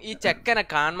പറയും ഈ ചെക്കനെ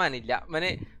കാണാനില്ല,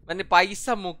 മനെ പൈസ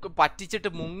പറ്റിച്ചിട്ട്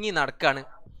മുങ്ങി നടക്കാണ്,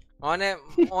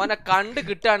 ഓനെ കണ്ട്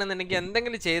കിട്ടുകയാണെന്നുണ്ടെങ്കിൽ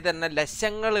എന്തെങ്കിലും ചെയ്ത് തന്നെ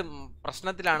ലക്ഷങ്ങൾ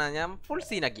പ്രശ്നത്തിലാണ്, ഞാൻ ഫുൾ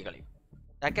സീനാക്കി കളയും.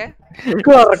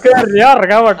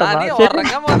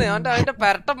 ഉറങ്ങാൻ പോന്നെ അവന്റെ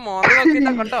പെരട്ട മോന്ത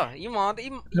നോക്കിട്ടാ കണ്ടോ, ഈ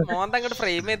മോന്ത അങ്ങോട്ട്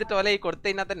ഫ്രെയിം ചെയ്തിട്ട് പോലെ ഈ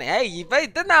കൊടുത്തതിനാ തന്നെ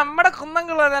ഇത് നമ്മുടെ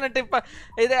കുന്നംകുളാനിട്ട് ഇപ്പൊ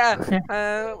ഇത്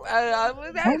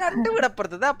 2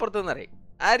 വീടപ്പുറത്ത് അപ്പുറത്തെന്ന് പറയും.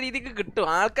 ആ രീതിക്ക് കിട്ടും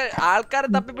ആൾക്കാരെ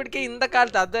തപ്പിപ്പിടിക്കുക ഇന്ന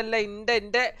കാലത്ത്. അതല്ല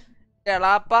എന്റെ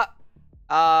എളാപ്പ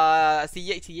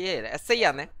SI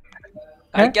ആന്നേ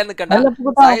കളിക്കാൻ നിക്കണ്ട,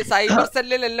 സൈബർ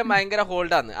സെല്ലിലെല്ലാം ഭയങ്കര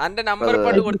ഹോൾഡാന്ന്. അന്റെ നമ്പർ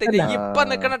കൊണ്ട് കൊടുത്തിട്ട് ഇപ്പൊ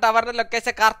നിക്കണ ടവറിന്റെ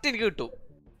ലൊക്കേഷൻ കറക്റ്റ് എനിക്ക് കിട്ടും.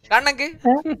 കണ്ണക്ക്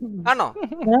ആണോ?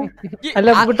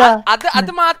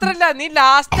 അത് മാത്രല്ല, നീ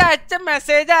ലാസ്റ്റ് അയച്ച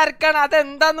മെസ്സേജ് ആർക്കാണ്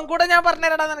അതെന്താന്നും കൂടെ ഞാൻ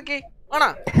പറഞ്ഞുതരടാ നിനക്ക്. വേണോ?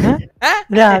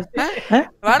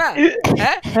 വേണ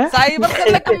സൈബർ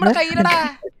സെല്ലൊക്കെ നമ്മുടെ കയ്യിലടാ.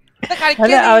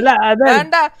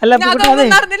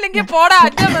 നടന്നില്ലെങ്കിൽ പോടാ.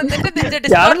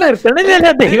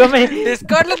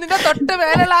 ഡിസ്കോഡിൽ നിന്റെ തൊട്ട്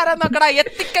മേലുള്ള ആരാ നോക്കടാ,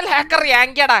 എത്തിക്കൽ ഹാക്കർ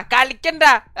യാങ്കിയടാ. കളിക്കണ്ട,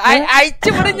 അയച്ചു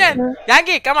വിടും ഞാൻ.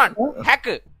 Yankee come on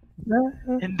hack.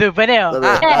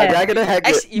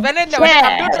 ഇവനല്ല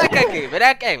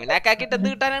ഇവനാക്കിട്ട് എന്ത്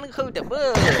കിട്ടാനാണ്?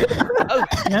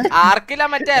 ആർക്കില്ല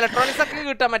മറ്റേ ഇലക്ട്രോണിക്സ് ഒക്കെ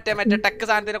കിട്ടാൻ മറ്റേ ടെക്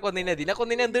സാധനത്തിനെ കൊന്നിനെ ഇതിനെ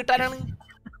എന്ത് കിട്ടാനാണ്?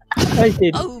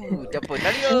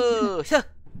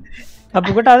 അപ്പൊ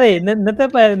കേട്ടോ, അതെ ഇന്നത്തെ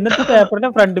പേപ്പറിന്റെ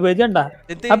ഫ്രണ്ട് പേജ് കണ്ടാ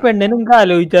ആ പെണ്ണിനെ നിങ്ങൾക്ക്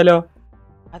ആലോചിച്ചാലോ?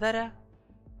 അതാരാ?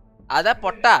 അതാ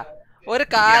പൊട്ടാ. ഒരു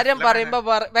കാര്യം പറയുമ്പോ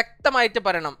വ്യക്തമായിട്ട്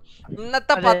പറയണം.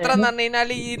 ഇന്നത്തെ പത്രം എന്ന് പറഞ്ഞു കഴിഞ്ഞാൽ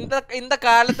ഇന്ന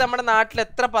കാലത്ത് നമ്മുടെ നാട്ടിൽ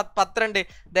എത്ര പത്രം ഉണ്ട്?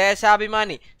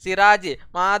 ദേശാഭിമാനി, സിറാജ്,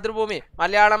 മാതൃഭൂമി,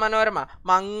 മലയാള മനോരമ,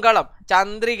 മംഗളം,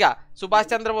 ചന്ദ്രിക, സുഭാഷ്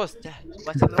ചന്ദ്രബോസ്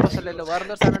അല്ലല്ലോ,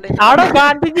 വേറെന്തോ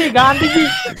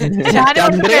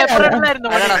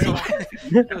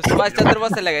സുഭാഷ്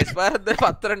ചന്ദ്രബോസ് അല്ലേ? വേറെന്തോ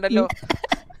പത്രം ഉണ്ടല്ലോ,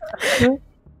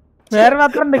 വേറെ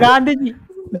പത്രം ഉണ്ട്, ഗാന്ധിജി.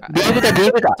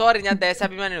 സോറി, ഞാൻ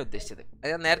ദേശാഭിമാനി ഉദ്ദേശിച്ചത്.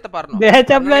 ഞാൻ നേരത്തെ പറഞ്ഞു.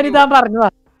 ദേശാഭിമാനി താൻ പറഞ്ഞതാ.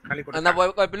 എന്നാ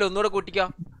കുഴപ്പമില്ല, ഒന്നുകൂടെ കൂട്ടിക്കോ.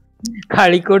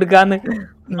 കളി കൊടുക്കാന്ന്.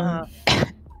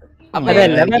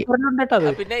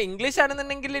 പിന്നെ ഇംഗ്ലീഷ്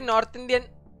ആണെന്നുണ്ടെങ്കിൽ നോർത്ത് ഇന്ത്യൻ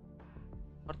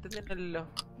അല്ലല്ലോ,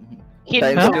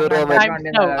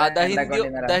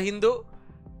 ദ ഹിന്ദു.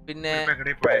 പിന്നെ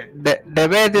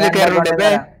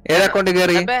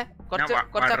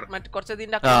കുറച്ച്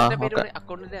ഇതിന്റെ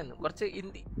അക്കൗണ്ടിന്റെ കുറച്ച്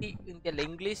ഇന്ത്യ അല്ല,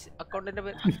 ഇംഗ്ലീഷ് അക്കൗണ്ടിന്റെ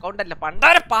അക്കൗണ്ട് അല്ല,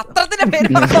 പണ്ടാര പത്രത്തിന്റെ പേര്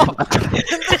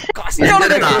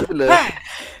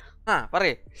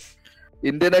പറയേ.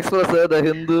 ഇന്ത്യൻ എക്സ്പ്രസ്, ദ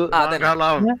ഹിന്ദു,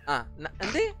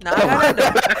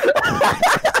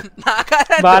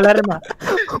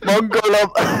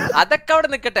 അതൊക്കെ അവിടെ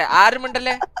നിക്കട്ടെ,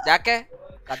 ആരുമുണ്ടല്ലേ ജാക്കെ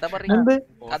കഥ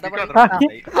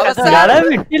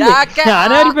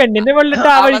പെണ്ണിന്റെ വെള്ളിട്ട്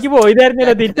ആ വഴിക്ക്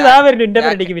പോയതായിരുന്നല്ലോ, തിരിച്ചതാ വരുന്നു.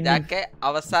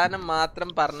 അവസാനം മാത്രം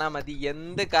പറഞ്ഞാ മതി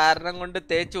എന്ത് കാരണം കൊണ്ട്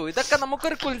തേച്ചു. ഇതൊക്കെ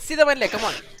നമുക്കൊരു കുൽസിതമല്ലേ?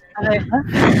 കമോൺ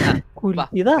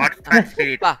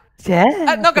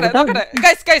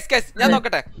ഞാൻ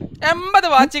നോക്കട്ടെ. 80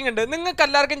 വാച്ചിങ് ഉണ്ട്. നിങ്ങൾക്ക്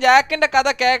എല്ലാവർക്കും ജാക്കിന്റെ കഥ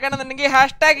കേൾക്കണമെന്നുണ്ടെങ്കിൽ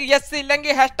ഹാഷ്ടാഗ് യെസ്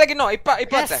ഇല്ലെങ്കിൽ ഹാഷ്ടാഗ് നോ. ഇപ്പൊ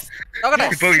നോക്കട്ടെ.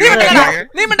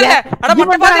 നീ മിണ്ടല്ലേ?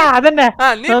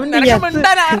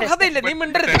 അർഹതയില്ല, നീ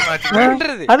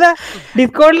മിണ്ടരുത്.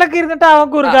 ഡിസ്കോഡിലൊക്കെ ഇരുന്നിട്ട് അവൻ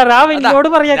കുറുക്കാറ് അവനോട്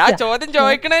പറയാ. ഞാൻ ചോദ്യം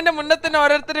ചോദിക്കണതിന്റെ മുന്നേ തന്നെ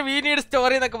ഓരോരുത്തർ വി നീഡ്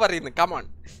സ്റ്റോറി എന്നൊക്കെ പറയുന്നു. കമോൺ.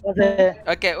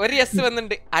 ഓക്കെ, ഒരു യെസ്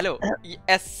വന്നിട്ടുണ്ട്. ഹലോ,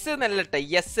 എസ് എന്നല്ലട്ടെ,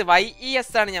 യെസ് YES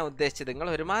ആണ് ഞാൻ ഉദ്ദേശിച്ചത്. നിങ്ങൾ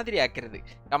ഒരുമാതിരി ആക്കരുത്.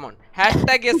 കമോൺ,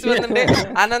 ഹാഷ്ടാഗ് യെസ് വന്നിട്ടുണ്ട്.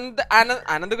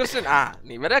 അനന്തകൃഷ്ണൻ,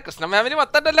 ഇവരെ കൃഷ്ണ ഫാമിലി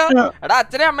മൊത്തണ്ടല്ലോ. എടാ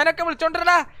അച്ഛനെ അമ്മേനൊക്കെ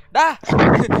വിളിച്ചോണ്ടിരടാ.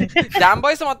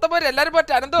 ജാംബോയ്സ് മൊത്തം പോരെ, എല്ലാരും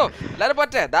പോറ്റെ. അനന്തോ എല്ലാരും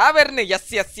പോറ്റെ. ദാ വരുന്നു.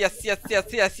 യെസ്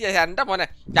എന്റെ മോനെ.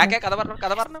 ജാക്കെ കഥ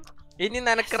പറഞ്ഞു. ഇനി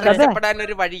നിനക്ക് രക്ഷപ്പെടാൻ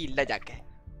ഒരു വഴിയില്ല ജാക്കെ.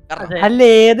 അല്ല,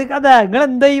 ഏത് കഥ? നിങ്ങൾ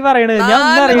എന്താ ഈ പറയണത്?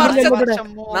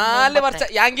 4 വർഷം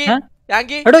യാങ്കി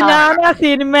ഞാൻ ആ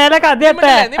സിനിമയിലെ കഥ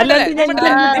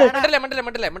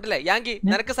യാങ്കി,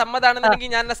 നിനക്ക് സമ്മതാണെന്നുണ്ടെങ്കിൽ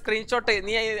ഞാൻ സ്ക്രീൻഷോട്ട്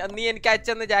നീ എനിക്ക്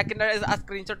അയച്ചെന്ന് ജാക്കിന്റെ ആ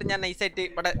സ്ക്രീൻഷോട്ട് ഞാൻ നൈസായിട്ട്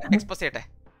ഇവിടെ എക്സ്പോസ് ചെയ്യട്ടെ.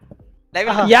 I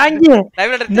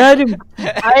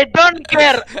don't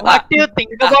care what you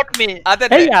think about me. I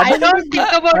don't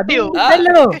think about you.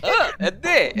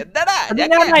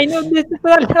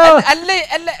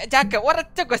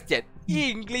 ഒരൊറ്റ ക്വസ്റ്റ്യൻ, ഈ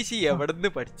ഇംഗ്ലീഷ് എവിടുന്ന്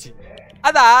പഠിച്ചു?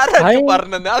 അതാരും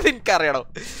പറഞ്ഞത് അതെനിക്കറിയണം.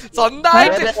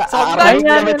 സ്വന്തമായിട്ട്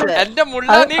എന്റെ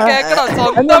മുള്ള നീ കേക്കണോ?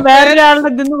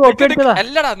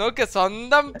 അല്ലടാ നോക്ക്,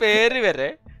 സ്വന്തം പേര്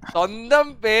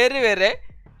വരെ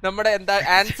നമ്മുടെ എന്താ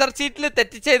ആൻസർ ഷീറ്റിൽ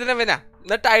തെറ്റിച്ചെഴുതണവനാ.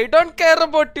 എന്നിട്ട് I don't care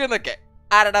about you എന്നൊക്കെ.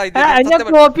 ആരടാ ഇത്? എവിടുന്ന്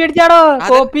കോപ്പി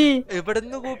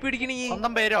അടിക്കണ?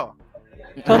 സ്വന്തം പേരോ?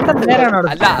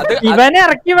 അല്ല അത് ഇവനെ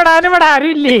ഇറക്കി വിടാനും ഇവിടെ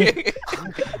ആരും ഇല്ലേ?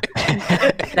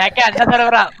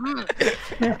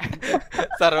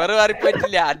 സെർവർ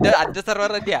മാറിപ്പോയിട്ടില്ല, അന്റെ സെർവർ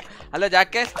തന്നെയാ. അല്ല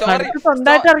ജാക്കെ സ്റ്റോറി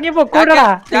സ്വന്തമായിട്ട് ഇറങ്ങി പൊക്കൂടാ.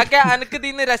 ജാക്കെ അനക്ക്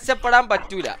ഇതിന്ന് രക്ഷപ്പെടാൻ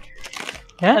പറ്റൂല.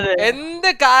 എന്ത്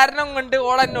കാരണം കൊണ്ട്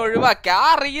ഓളെന്നെ ഒഴിവാക്കി? ആ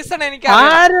റീസൺ എനിക്ക്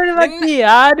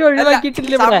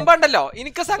സംഭവണ്ടല്ലോ.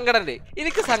 എനിക്ക് സങ്കടണ്ട്,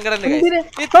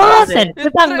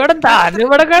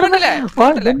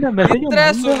 ഇത്ര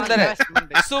സുന്ദരൻ,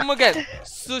 സുമുഖൻ,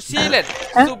 സുശീലൻ,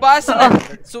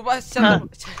 സുഭാഷണൻ,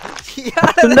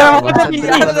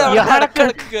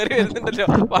 കേറി വരുന്നുണ്ടല്ലോ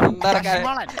പണ്ടാറക്കാരൻ.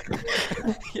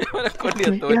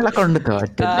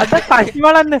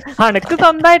 അനക്ക്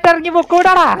സ്വന്തമായിട്ട് ഇറങ്ങി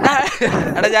പൊക്കൂടാടാ.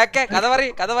 എടാ ജാക്കെ കഥ പറ.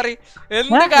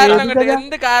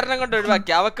 എന്ത് കാരണം കൊണ്ട്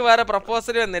ഒഴിവാക്കി? അവക്ക് വേറെ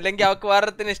പ്രപ്പോസൽ വന്നു, അല്ലെങ്കിൽ അവക്ക് വേറെ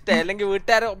ഇഷ്ടം, അല്ലെങ്കിൽ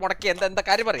വീട്ടുകാരെ മുടക്കി, എന്താ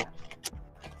കാര്യം പറയും?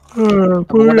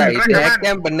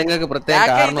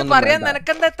 പറയാൻ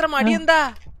നിനക്കെന്താ എത്ര മടി? എന്താ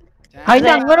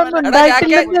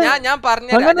ഞാൻ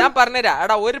പറഞ്ഞുതരാ.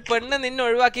 എടാ ഒരു പെണ്ണ് നിന്നെ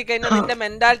ഒഴിവാക്കി കഴിഞ്ഞാൽ നിന്റെ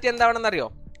മെന്റാലിറ്റി എന്താണെന്നറിയോ?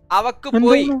 അവക്ക്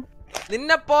പോയി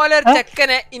നിന്നെ പോലെ ഒരു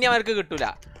ചെക്കനെ ഇനി അവർക്ക് കിട്ടൂല.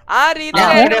 ആ രീതിയിൽ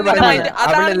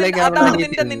അതാണ്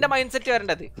നിന്റെ മൈൻഡ് സെറ്റ്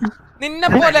വരേണ്ടത്. നിന്നെ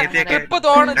പോലെ ട്രിപ്പ്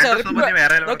പോണെന്ന്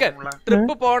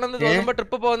തോന്നുമ്പോ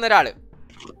ട്രിപ്പ് പോകുന്ന ഒരാള്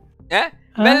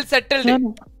വെൽ സെറ്റിൽഡ്,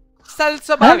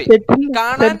 സൽസ്വഭാവി,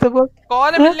 കാണാൻ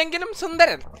കോലമില്ലെങ്കിലും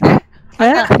സുന്ദരൻ,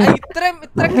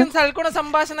 ഇത്രയ്ക്കും സൽഗുണ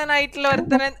സംഭാഷണനായിട്ടുള്ള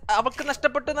ഒരുത്തനെ അവൾക്ക്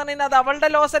നഷ്ടപ്പെട്ടു എന്ന് പറഞ്ഞാൽ അത് അവളുടെ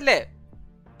ലോസ് അല്ലേ?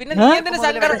 പിന്നെ നീ എന്തിനു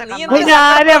സങ്കടം?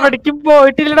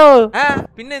 പോയിട്ടില്ലടോ.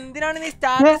 പിന്നെ എന്തിനാണ് നീ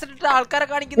സ്റ്റാറ്റസ് ഇട്ടിട്ട് ആൾക്കാരെ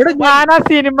കാണിക്കുന്നത്?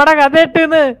 സിനിമയുടെ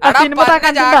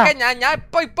കഥ ഞാൻ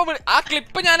ഇപ്പൊ ആ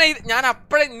ക്ലിപ്പ് ഞാൻ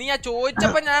അപ്പഴേ നീ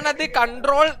ചോദിച്ചപ്പോ ഞാനത്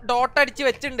കൺട്രോൾ ഡോട്ട് അടിച്ച്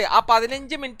വെച്ചിട്ടുണ്ട്. ആ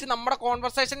 15 മിനിറ്റ് നമ്മുടെ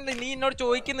കോൺവെർസേഷനിൽ നീ എന്നോട്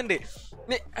ചോദിക്കുന്നുണ്ട്.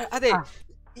 അതെ,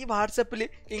 ഈ വാട്സപ്പിൽ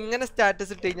ഇങ്ങനെ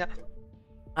സ്റ്റാറ്റസ് ഇട്ട് കഴിഞ്ഞാൽ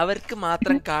അവർക്ക്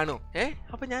മാത്രം കാണൂ.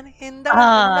 അപ്പൊ ഞാൻ എന്താ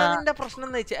പ്രശ്നം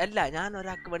എന്ന് വെച്ചാൽ, അല്ല ഞാൻ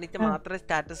ഒരാൾക്ക് വേണ്ടിട്ട് മാത്രമേ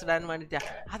സ്റ്റാറ്റസ് ഇടാൻ വേണ്ടിട്ടാ.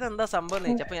 അതെന്താ സംഭവം എന്ന്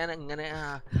വെച്ചാൽ, അപ്പൊ ഞാൻ ഇങ്ങനെ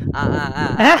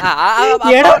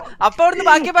അപ്പൊ അവിടുന്ന്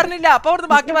ബാക്കി പറഞ്ഞില്ല. അപ്പൊ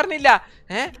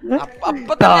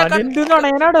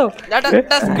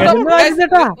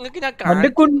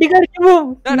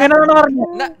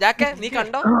ജാക്കെ നീ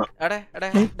കണ്ടോ?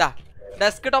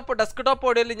 ഡെസ്ക്ടോപ്പ്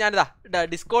ഓഡിയോയിൽ ഞാനിതാ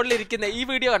ഡിസ്കോഡിൽ ഇരിക്കുന്ന ഈ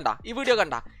വീഡിയോ കണ്ട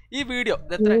ഈ വീഡിയോ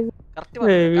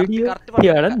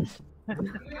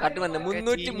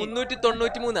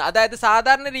 393. അതായത്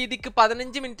സാധാരണ രീതിക്ക്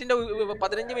 15 മിനിറ്റിന്റെ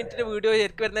വീഡിയോ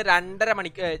ശരിക്കും വരുന്നത്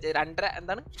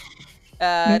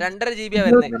 2.5 GB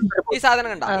വരുന്നത്. ഈ സാധനം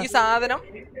കണ്ട, ഈ സാധനം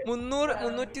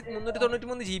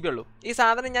 393 GB ഉള്ളൂ. ഈ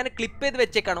സാധനം ഞാൻ ക്ലിപ്പ് ചെയ്ത്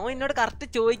വെച്ചേക്കാണോ? എന്നോട് കറക്റ്റ്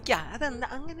ചോദിക്കാ, അതെന്താ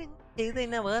അങ്ങനെ ചെയ്ത്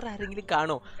കഴിഞ്ഞാൽ വേറെ ആരെങ്കിലും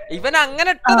കാണോ? ഇവൻ അങ്ങനെ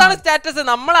ഇട്ടതാണ് സ്റ്റാറ്റസ്,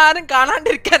 നമ്മൾ ആരും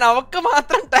കാണാണ്ടിരിക്കാൻ അവക്ക്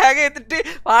മാത്രം ടാഗ് ചെയ്തിട്ട്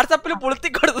വാട്സാപ്പിൽ പുളുത്തി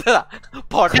കൊടുത്തതാ.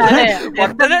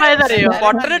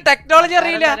 പൊട്ടന് ടെക്നോളജി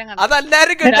അറിയില്ല,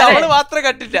 അതെല്ലാരും കെട്ടി, അവള് മാത്രം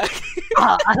കെട്ടില്ല.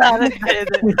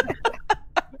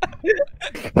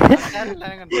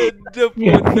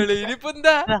 ഇനിയിപ്പോ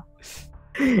എന്താ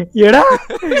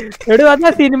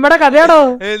സിനിമയുടെ കഥയാണോ?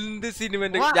 എന്ത് സിനിമ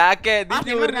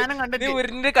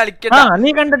കളിക്കണ്ട? നീ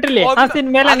കണ്ടിട്ടില്ലേ ആ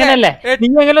സിനിമയിൽ? അങ്ങനെയല്ലേ? നീ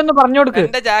എങ്ങനെ ഒന്ന് പറഞ്ഞു കൊടുക്ക്.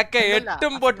 എന്റെ ജാക്കെ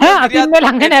 8ഉം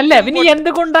അങ്ങനെയല്ലേ? പിന്നെ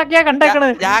എന്തുകൊണ്ടാക്കിയാ കണ്ടേക്കണ്?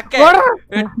 ജാക്കെ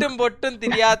 8ഉം പൊട്ടും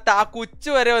തിരിയാത്ത ആ കുച്ചു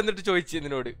വരെ വന്നിട്ട് ചോദിച്ചു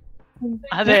നിന്നോട്.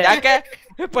 അതെ ജാക്കെ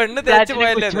പെണ്ണ് തേച്ചു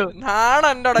പോയല്ലേ?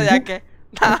 നാണുണ്ടോടാ ജാക്കെ?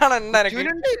 നാണുണ്ട?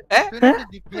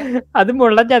 അത്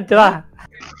മുള്ള ചച്ചതാ.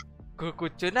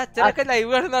 കൊച്ചുവിന്റെ അച്ഛനൊക്കെ ലൈവ്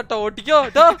കാണുന്ന കേട്ടോ. ഓട്ടിക്കോ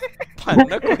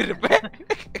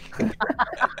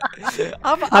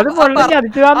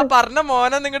പറഞ്ഞ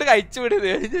മോനെ നിങ്ങട് കഴിച്ചു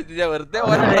വിടുന്നത്. വെറുതെ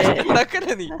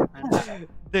ഓരോക്കല്ലേ നീ.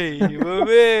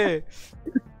 ദൈവമേ.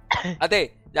 അതെ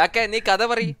ജാക്കെ നീ കഥ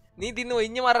പറ. നീ തിന്ന്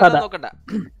ഒഴിഞ്ഞു മാറാൻ നോക്കണ്ട.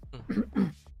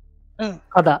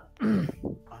 കഥ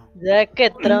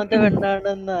എത്രാമത്തെ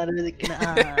പെണ്ണാണെന്ന് ആലോചിക്കണ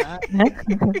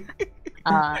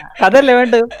കഥല്ലേ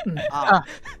വേണ്ട?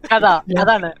 കഥ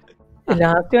അതാണ്. 4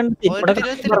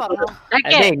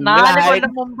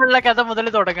 കൊല്ലം മുമ്പുള്ള കഥ മുതൽ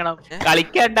തുടങ്ങണം.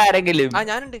 കളിക്കേണ്ട ആരെങ്കിലും?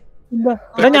 ഞാനുണ്ട്.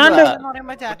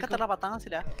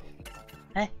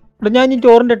 ഞാൻ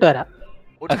ചോറിന്റെ ഇട്ട് വരാം.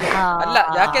 അല്ല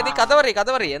ജാക്കെ നീ കഥ പറ.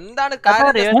 എന്താണ്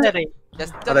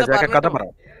കഥ പറ.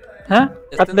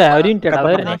 ഒരു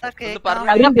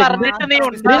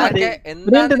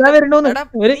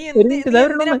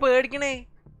മിനിറ്റ് പേടിക്കണേ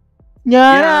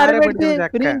ഞാൻ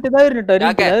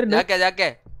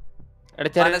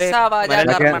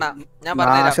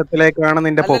നാശത്തിലേക്കാണ്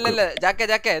നിന്റെ പോക്ക്.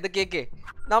 ജാക്കെ ഇത് കേക്ക്.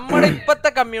 നമ്മുടെ ഇപ്പത്തെ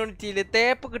കമ്മ്യൂണിറ്റിയില്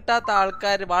തേപ്പ് കിട്ടാത്ത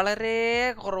ആൾക്കാർ വളരെ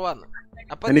കുറവാണ്.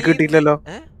 അപ്പൊ എനിക്ക് കിട്ടിയില്ലല്ലോ.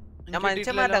 ഞാൻ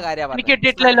മനുഷ്യന്മാരുടെ കാര്യം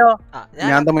കിട്ടിയിട്ടില്ലല്ലോ.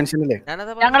 ഞാൻ മനുഷ്യനല്ലേ?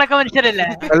 ഞങ്ങളൊക്കെ മനുഷ്യരല്ലേ?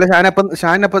 അല്ല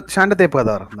ഷാന്റെ തേപ്പ് കഥ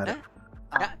പറഞ്ഞു.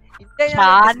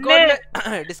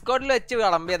 ഡിസ്കോഡിൽ വെച്ച്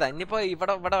വിളമ്പിയതാ. ഇനിയിപ്പോ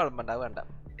ഇവിടെ വിളമ്പണ്ട, വേണ്ട.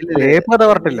 തേപ്പ് കഥ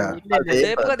പറഞ്ഞിട്ടില്ല.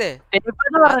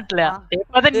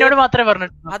 എന്നോട് മാത്രമേ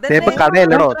പറഞ്ഞിട്ടുള്ളൂ. തേപ്പ്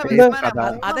കഥയല്ലടോ.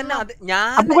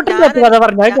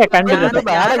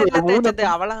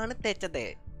 അവളാണ് തേച്ചത്,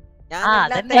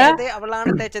 ഞാനല്ല തേച്ചത്,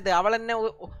 അവളാണ് തേച്ചത്. അവളെന്നെ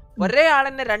ഒരേ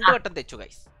ആളെന്നെ 2 വട്ടം തെച്ചു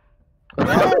ഗൈസ്.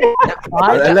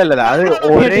 അത്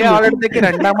ഒരേ ആളടുത്തേക്ക്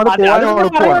രണ്ടാമത് പോകാൻ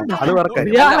എളുപ്പമാണ്. അത്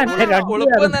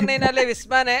എളുപ്പം പറഞ്ഞാലേ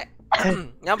വിസ്മാനെ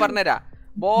ഞാൻ പറഞ്ഞുതരാ.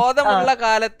 ബോധമുള്ള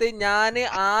കാലത്ത് ഞാന്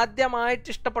ആദ്യമായിട്ട്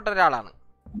ഇഷ്ടപ്പെട്ട ഒരാളാണ്.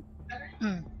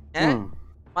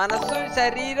 മനസ്സും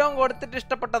ശരീരവും കൊടുത്തിട്ട്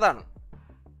ഇഷ്ടപ്പെട്ടതാണ്.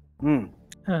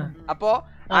 അപ്പോ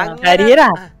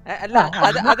അല്ല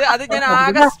അത് ഞാൻ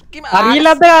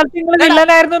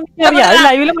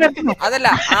അതല്ല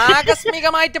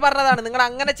ആകസ്മികമായിട്ട് പറഞ്ഞതാണ്. നിങ്ങൾ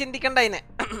അങ്ങനെ ചിന്തിക്കണ്ട അതിനെ.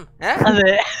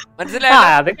 മനസ്സിലായോ?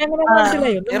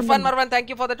 Irfan Marwan thank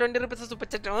you for the 20 rupees super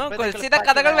chat.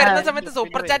 കഥകൾ വരുന്ന സമയത്ത്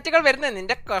സൂപ്പർ ചാറ്റുകൾ വരുന്നത്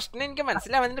നിന്റെ ക്വസ്റ്റൻ എനിക്ക്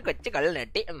മനസ്സിലാവുന്നതിന്റെ കൊച്ചു കളി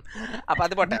നെട്ടി. അപ്പൊ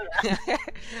അത് പോട്ടെ.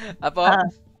 അപ്പൊ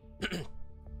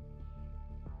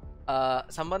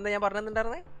സംബന്ധം ഞാൻ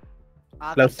പറഞ്ഞിട്ടുണ്ടായിരുന്നേ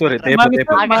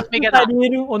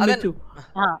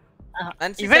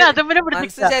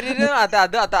ശരീരം അത്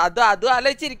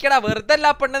ആലോചിച്ചിരിക്കടാ. വെറുതെ അല്ല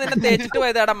പെണ്ണ് നിന്നെ തേച്ചിട്ട്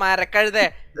പോയതാടാ മരക്കഴുതേ.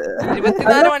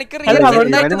 24 മണിക്കൂർ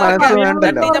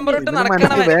നമ്പറിട്ട്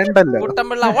നടക്കണവൻ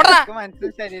കുട്ടമ്പിള്ള. ഓടാ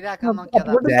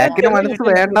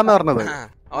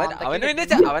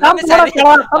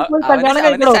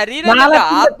ശരീരം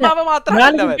ആത്മാവ്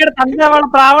മാത്രമാണ്.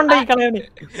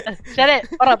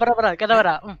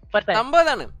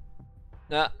 സംഭവതാണ്.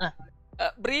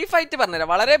 ബ്രീഫായിട്ട് പറഞ്ഞുതരാം,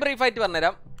 വളരെ ബ്രീഫായിട്ട്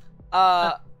പറഞ്ഞുതരാം.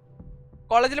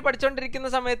 കോളേജിൽ പഠിച്ചുകൊണ്ടിരിക്കുന്ന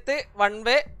സമയത്ത് വൺ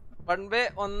വേ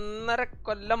 1.5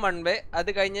 കൊല്ലം വൺ വേ. അത്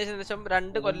കഴിഞ്ഞ ശേഷം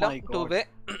 2 കൊല്ലം 2 വേ.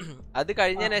 അത്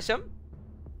കഴിഞ്ഞ ശേഷം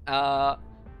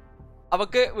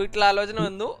അവക്ക് വീട്ടിലാലോചന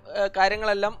വന്നു.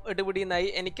 കാര്യങ്ങളെല്ലാം ഇടുപിടിയുന്നായി.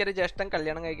 എനിക്കൊരു ജ്യേഷ്ഠൻ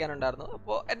കല്യാണം കഴിക്കാനുണ്ടായിരുന്നു.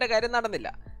 അപ്പോൾ എൻ്റെ കാര്യം നടന്നില്ല.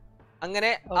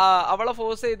 അങ്ങനെ അവളെ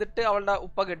ഫോഴ്സ് ചെയ്തിട്ട് അവളുടെ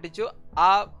ഉപ്പ കെട്ടിച്ചു. ആ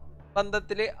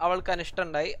ബന്ധത്തില് അവൾക്ക് അനിഷ്ടം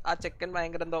ഉണ്ടായി. ആ ചെക്കൻ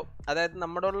ഭയങ്കര എന്തോ, അതായത്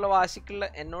എന്നോടുള്ള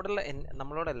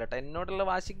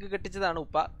വാശിക്ക് കെട്ടിച്ചതാണ്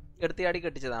ഉപ്പ. എടുത്തു ചാടി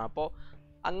കെട്ടിച്ചതാണ്. അപ്പോൾ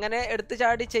അങ്ങനെ എടുത്തു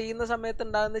ചാടി ചെയ്യുന്ന സമയത്ത്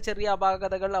ഉണ്ടാകുന്ന ചെറിയ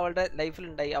അപാകതകൾ അവളുടെ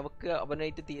ലൈഫിലുണ്ടായി. അവൾക്ക്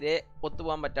അവനായിട്ട് തീരെ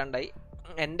ഒത്തുപോകാൻ പറ്റാണ്ടായി.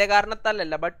 എൻ്റെ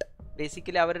കാരണത്താലല്ല, ബട്ട്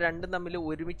ബേസിക്കലി അവർ രണ്ടും തമ്മിൽ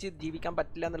ഒരുമിച്ച് ജീവിക്കാൻ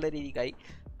പറ്റില്ല എന്നുള്ള രീതിക്കായി.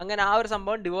 അങ്ങനെ ആ ഒരു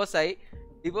സംഭവം ഡിവോഴ്സായി.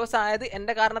 ഡിവോഴ്സ് ആയത്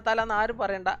എൻ്റെ കാരണത്താലാന്ന് ആരും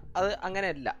പറയണ്ട. അത്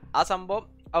അങ്ങനെയല്ല. ആ സംഭവം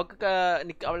അവൾക്ക്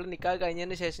അവൾ നിക്കാഹ്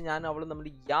കഴിഞ്ഞതിന് ശേഷം ഞാൻ അവൾ നമ്മൾ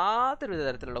യാതൊരു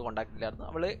തരത്തിലുള്ള കോണ്ടാക്ട് ഇല്ലായിരുന്നു.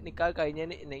 അവൾ നിക്കാഹ്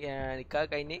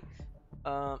കഴിഞ്ഞ്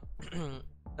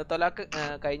തൊലാക്ക്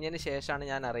കഴിഞ്ഞതിന് ശേഷമാണ്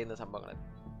ഞാൻ അറിയുന്ന സംഭവങ്ങൾ.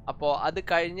 അപ്പോൾ അത്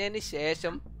കഴിഞ്ഞതിന്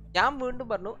ശേഷം ഞാൻ വീണ്ടും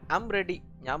പറഞ്ഞു ഐ ആം റെഡി.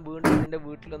 ഞാൻ വീണ്ടും എൻ്റെ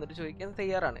വീട്ടിൽ വന്നിട്ട് ചോദിക്കാൻ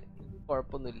തയ്യാറാണ്,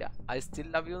 കുഴപ്പമൊന്നുമില്ല, ഐ സ്റ്റിൽ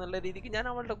ലവ് യു എന്നുള്ള രീതിക്ക് ഞാൻ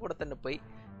അവളുടെ കൂടെ തന്നെ പോയി.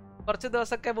 കുറച്ച്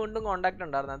ദിവസമൊക്കെ വീണ്ടും കോണ്ടാക്ട്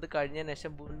ഉണ്ടായിരുന്നു. അത് കഴിഞ്ഞതിന്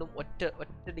ശേഷം വീണ്ടും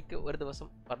ഒറ്റടിക്ക് ഒരു ദിവസം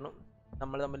പറഞ്ഞു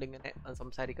നമ്മൾ തമ്മിൽ ഇങ്ങനെ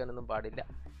സംസാരിക്കാനൊന്നും പാടില്ല,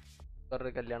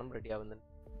 വേറൊരു കല്യാണം റെഡി ആവുന്നുണ്ട്.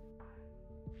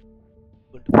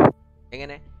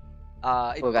 എങ്ങനെ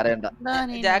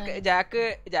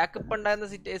ജാക്ക് ഇപ്പൊ ഉണ്ടായിരുന്ന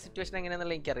സിറ്റുവേഷൻ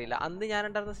എങ്ങനെയാന്നുള്ള എനിക്കറിയില്ല. അന്ന് ഞാൻ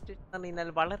ഉണ്ടായിരുന്ന സിറ്റുവേഷൻ എന്ന് പറഞ്ഞു കഴിഞ്ഞാൽ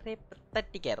വളരെ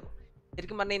പത്തറ്റിക്കായിരുന്നു.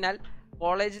 ശരിക്കും പറഞ്ഞു കഴിഞ്ഞാൽ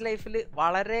കോളേജ് ലൈഫിൽ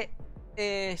വളരെ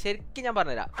ശരിക്കും ഞാൻ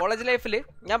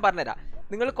പറഞ്ഞുതരാം.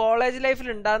 നിങ്ങൾ കോളേജ് ലൈഫിൽ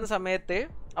ഉണ്ടാകുന്ന സമയത്ത്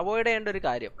അവോയ്ഡ് ചെയ്യേണ്ട ഒരു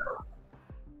കാര്യം,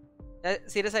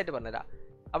 സീരിയസ് ആയിട്ട് പറഞ്ഞുതരാം,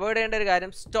 അവോയ്ഡ് ചെയ്യേണ്ട ഒരു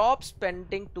കാര്യം, stop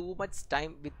spending too much time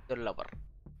with your lover.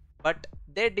 But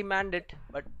they demand it,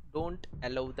 but don't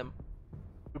allow them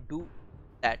to do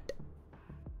that.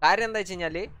 കാര്യം എന്താ വെച്ച്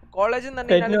കഴിഞ്ഞാൽ കോളേജിൽ നിന്ന്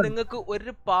പറഞ്ഞാൽ നിങ്ങൾക്ക്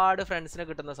ഒരുപാട് ഫ്രണ്ട്സിനെ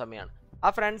കിട്ടുന്ന സമയമാണ്. ആ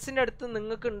ഫ്രണ്ട്സിൻ്റെ അടുത്ത്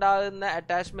നിങ്ങൾക്ക് ഉണ്ടാകുന്ന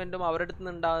അറ്റാച്ച്മെൻറ്റും അവരുടെ അടുത്ത്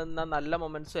നിന്ന് ഉണ്ടാകുന്ന നല്ല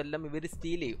മൊമെൻറ്റ്സും എല്ലാം ഇവർ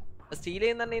സ്റ്റീൽ ചെയ്യും. സ്റ്റീൽ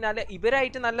ചെയ്യുന്ന പറഞ്ഞു കഴിഞ്ഞാൽ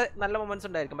ഇവരായിട്ട് നല്ല മൊമെൻറ്റ്സ്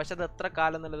ഉണ്ടായിരിക്കും, പക്ഷെ അത് എത്ര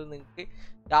കാലം എന്നുള്ളത് നിങ്ങൾക്ക്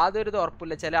യാതൊരു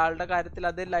ഉറപ്പില്ല. ചില ആളുടെ കാര്യത്തിൽ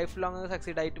അത് ലൈഫ് ലോങ്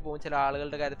സക്സീഡ് ആയിട്ട് പോകും, ചില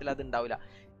ആളുകളുടെ കാര്യത്തിൽ അത് ഉണ്ടാവില്ല.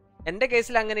 എൻ്റെ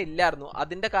കേസിൽ അങ്ങനെ ഇല്ലായിരുന്നു.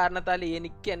 അതിൻ്റെ കാരണത്താൽ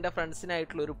എനിക്ക് എൻ്റെ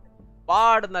ഫ്രണ്ട്സിനായിട്ടുള്ള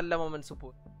ഒരുപാട് നല്ല മൊമെൻറ്റ്സ്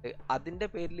പോയിട്ടുണ്ട്. അതിൻ്റെ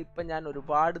പേരിൽ ഇപ്പം ഞാൻ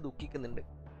ഒരുപാട് ദുഃഖിക്കുന്നുണ്ട്.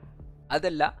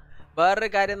 അതല്ല, വേറൊരു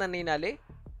കാര്യം എന്ന് പറഞ്ഞു കഴിഞ്ഞാൽ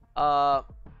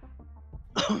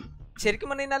ശരിക്കും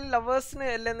പറഞ്ഞു കഴിഞ്ഞാൽ ലവേഴ്സിന്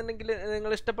അല്ലെന്നുണ്ടെങ്കിൽ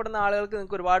നിങ്ങൾ ഇഷ്ടപ്പെടുന്ന ആളുകൾക്ക്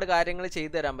നിങ്ങൾക്ക് ഒരുപാട് കാര്യങ്ങൾ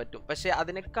ചെയ്തു തരാൻ പറ്റും. പക്ഷേ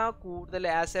അതിനേക്കാൾ കൂടുതൽ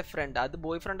ആസ് എ ഫ്രണ്ട്, അത്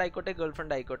ബോയ് ഫ്രണ്ട് ആയിക്കോട്ടെ ഗേൾ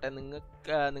ഫ്രണ്ട് ആയിക്കോട്ടെ,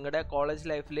 നിങ്ങളുടെ കോളേജ്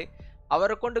ലൈഫിൽ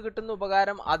അവരെ കൊണ്ട് കിട്ടുന്ന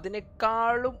ഉപകാരം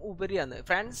അതിനേക്കാളും ഉപരിയാണ്.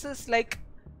 ഫ്രണ്ട്സ് ഇസ് ലൈക്ക്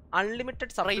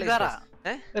അൺലിമിറ്റഡ്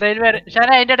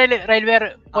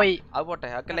പോയി അത് പോട്ടെ,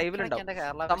 അതൊക്കെ ലൈവിലുണ്ടാവും.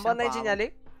 സംഭവം എന്താ വെച്ച് കഴിഞ്ഞാല്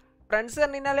ഫ്രണ്ട്സ്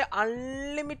പറഞ്ഞു കഴിഞ്ഞാല്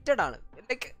അൺലിമിറ്റഡ് ആണ്.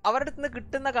 ലൈക്ക് അവരുടെ അടുത്ത് നിന്ന്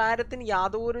കിട്ടുന്ന കാര്യത്തിന്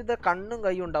യാതൊരുവിധ കണ്ണും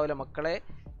കൈയും ഉണ്ടാവില്ല മക്കളെ.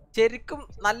 ശരിക്കും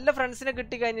നല്ല ഫ്രണ്ട്സിനെ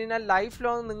കിട്ടി കഴിഞ്ഞാൽ ലൈഫ്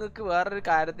ലോങ് നിങ്ങൾക്ക് വേറൊരു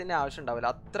കാര്യത്തിന്റെ ആവശ്യം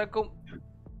ഉണ്ടാവില്ല. അത്രക്കും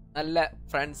നല്ല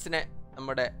ഫ്രണ്ട്സിനെ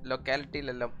നമ്മുടെ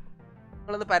ലൊക്കാലിറ്റിയിലെല്ലാം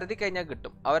നിങ്ങളൊന്ന് പരതി കഴിഞ്ഞാൽ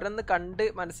കിട്ടും. അവരൊന്ന് കണ്ട്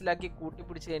മനസ്സിലാക്കി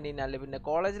കൂട്ടിപ്പിടിച്ച് കഴിഞ്ഞാൽ പിന്നെ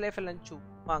കോളേജ് ലൈഫെല്ലാം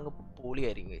ചുമ്മാ അങ്ങ്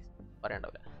പൊളിയായിരിക്കും,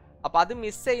 പറയണ്ടാവില്ല. അപ്പം അത്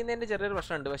മിസ് ചെയ്യുന്നതിൻ്റെ ചെറിയൊരു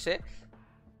പ്രശ്നമുണ്ട്. പക്ഷേ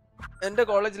എൻ്റെ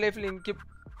കോളേജ് ലൈഫിൽ എനിക്ക്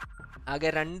ആകെ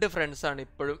 2 ഫ്രണ്ട്സാണ്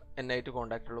ഇപ്പോഴും എന്നായിട്ട്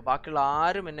കോൺടാക്റ്റ് ഉള്ളൂ. ബാക്കിയുള്ള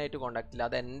ആരും എന്നായിട്ട് കോൺടാക്റ്റ് ഇല്ല.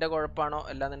 അത് എൻ്റെ കുഴപ്പമാണോ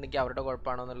അല്ലാന്നുണ്ടെങ്കിൽ അവരുടെ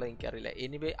കുഴപ്പമാണോ എന്നുള്ളത് എനിക്കറിയില്ല.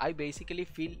 Anyway I basically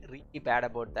feel really bad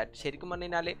about that. ശരിക്കും പറഞ്ഞു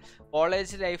കഴിഞ്ഞാൽ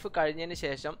കോളേജ് ലൈഫ് കഴിഞ്ഞതിന്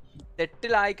ശേഷം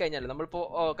സെറ്റിലായി കഴിഞ്ഞാൽ, നമ്മളിപ്പോൾ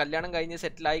കല്യാണം കഴിഞ്ഞ്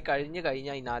സെറ്റിലായി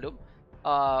കഴിഞ്ഞാലും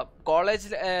കോളേജ്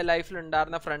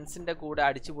ലൈഫിലുണ്ടായിരുന്ന ഫ്രണ്ട്സിൻ്റെ കൂടെ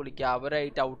അടിച്ചു പൊളിക്കുക,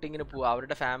 അവരായിട്ട് ഔട്ടിങ്ങിന് പോവുക,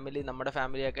 അവരുടെ ഫാമിലി നമ്മുടെ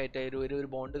ഫാമിലിയൊക്കെ ആയിട്ട് ഒരു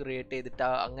ബോണ്ട് ക്രിയേറ്റ് ചെയ്തിട്ട്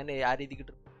അങ്ങനെ ആ രീതിക്ക്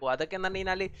പോവുക, അതൊക്കെ എന്ന് പറഞ്ഞു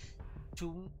കഴിഞ്ഞാൽ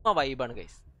ചുമ്മാ വൈബാണ്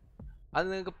ഗൈസ്. അത്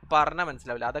നിങ്ങൾക്ക് പറഞ്ഞാൽ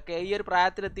മനസ്സിലാവില്ല. അതൊക്കെ ഈ ഒരു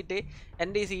പ്രായത്തിലെത്തിയിട്ട്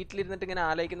എൻ്റെ ഈ സീറ്റിലിരുന്നിട്ട് ഇങ്ങനെ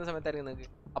ആലോചിക്കുന്ന സമയത്തായിരിക്കും നിങ്ങൾക്ക്.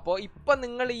 അപ്പോൾ ഇപ്പം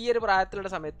നിങ്ങൾ ഈ ഒരു പ്രായത്തിലുള്ള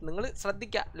സമയത്ത് നിങ്ങൾ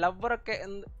ശ്രദ്ധിക്കുക, ലവറൊക്കെ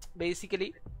ബേസിക്കലി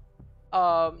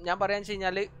ഞാൻ പറയാന്ന് വെച്ച്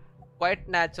കഴിഞ്ഞാൽ ക്വയറ്റ്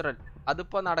നാച്ചുറൽ.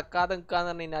 അതിപ്പോൾ നടക്കാതെ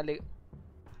നിൽക്കുകയെന്ന് പറഞ്ഞു കഴിഞ്ഞാൽ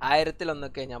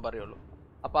 1000-1 ഞാൻ പറയുള്ളൂ.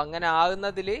 അപ്പോൾ അങ്ങനെ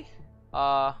ആകുന്നതിൽ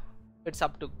ഇറ്റ്സ്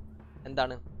അപ് ടു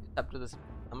എന്താണ് ഇറ്റ്സ് അപ് ടു ദിസ്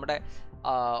നമ്മുടെ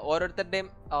ഓരോരുത്തരുടെയും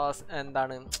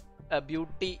എന്താണ്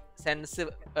ബ്യൂട്ടി സെൻസ്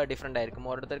ഡിഫറെൻ്റ് ആയിരിക്കും.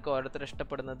 ഓരോരുത്തർ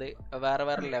ഇഷ്ടപ്പെടുന്നത് വേറെ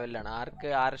ലെവലിലാണ്.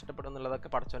 ആര് ഇഷ്ടപ്പെടും എന്നുള്ളതൊക്കെ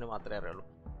പഠിച്ചവന് മാത്രമേ അറിയുള്ളൂ.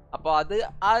 അപ്പോൾ അത്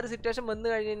ആ ഒരു സിറ്റുവേഷൻ വന്നു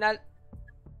കഴിഞ്ഞ് കഴിഞ്ഞാൽ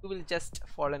you will just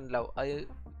fall in love. അത്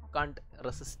കാണ്ട്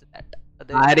റെസിസ്റ്റ് ദാറ്റ്.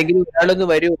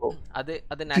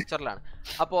 അത് നാച്ചുറലാണ്.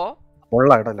 അപ്പോൾ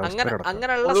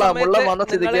അങ്ങനെയുള്ള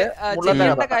സമയത്ത്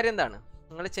ചെയ്യേണ്ട കാര്യം എന്താണ്?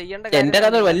 നിങ്ങൾ ചെയ്യേണ്ട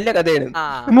കാര്യം വലിയ കഥയാണ്.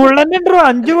 മുള്ളന്റെ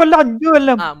 5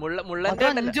 കൊല്ലം മുള്ളന്റെ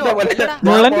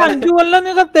 5 കൊല്ലം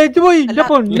തേച്ചു പോയി.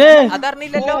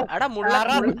 അതറിഞ്ഞില്ലല്ലോ. എടാ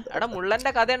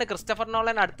മുള്ളന്റെ കഥയാണ് ക്രിസ്റ്റഫർ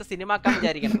നോളൻ അടുത്ത സിനിമ ആക്കാൻ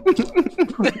വിചാരിക്കണം.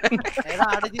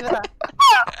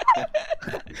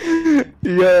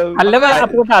 അല്ല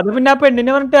അത് പിന്നെ ആ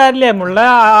പെണ്ണിനെ പറഞ്ഞിട്ട് കാര്യല്ലേ, മുള്ള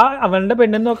അവളുടെ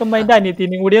പെണ്ണെന്ന് നോക്കുമ്പോ അതിന്റെ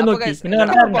അനിയത്തിനും കൂടിയാ നോക്കി.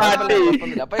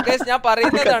 അപ്പൊ ഞാൻ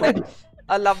പറയുന്നതാണ്,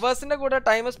 ലവേഴ്സിന്റെ കൂടെ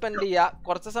ടൈം സ്പെൻഡ് ചെയ്യുക.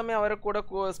 കുറച്ച് സമയം അവരെ കൂടെ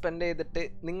സ്പെൻഡ് ചെയ്തിട്ട്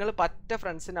നിങ്ങൾ പറ്റ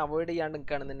ഫ്രണ്ട്സിനെ അവോയ്ഡ് ചെയ്യാണ്ട്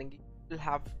നിൽക്കുകയാണെന്നുണ്ടെങ്കിൽ you will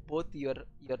have both your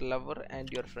lover and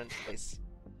your friends place.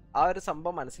 ആ ഒരു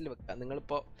സംഭവം മനസ്സിൽ വെക്കുക.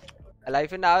 നിങ്ങളിപ്പോൾ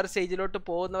ലൈഫിൻ്റെ ആ ഒരു സ്റ്റേജിലോട്ട്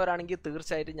പോകുന്നവരാണെങ്കിൽ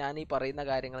തീർച്ചയായിട്ടും ഞാൻ ഈ പറയുന്ന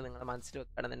കാര്യങ്ങൾ നിങ്ങൾ മനസ്സിൽ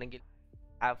വെക്കുകയാണെന്നുണ്ടെങ്കിൽ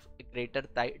have A greater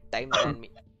time than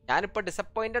me. ഞാനിപ്പോൾ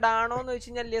ഡിസപ്പോയിൻറ്റഡ് ആണോ എന്ന് വെച്ച്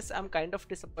കഴിഞ്ഞാൽ yes, I M kind of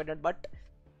disappointed, but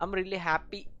I am really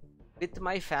happy with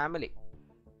my family.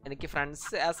 എനിക്ക് ഫ്രണ്ട്സ്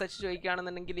ആസ് സച്ച്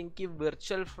ചോദിക്കുകയാണെന്നുണ്ടെങ്കിൽ എനിക്ക്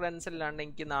വിർച്വൽ ഫ്രണ്ട്സ് അല്ലാണ്ട്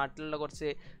എനിക്ക് നാട്ടിലുള്ള കുറച്ച്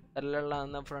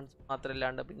എല്ലാം ഫ്രണ്ട്സ്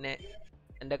മാത്രമല്ലാണ്ട് പിന്നെ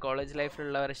എൻ്റെ കോളേജ്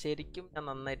ലൈഫിലുള്ളവരെ ശരിക്കും ഞാൻ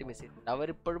നന്നായിട്ട് മിസ് ചെയ്തിട്ടുണ്ട്.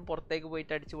 അവരിപ്പോഴും പുറത്തേക്ക്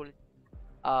പോയിട്ട് അടിച്ചു പൊളി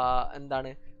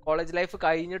എന്താണ് കോളേജ് ലൈഫ്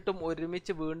കഴിഞ്ഞിട്ടും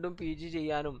ഒരുമിച്ച് വീണ്ടും PG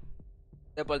ചെയ്യാനും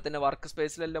അതേപോലെ തന്നെ വർക്ക്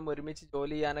സ്പേസിലെല്ലാം ഒരുമിച്ച്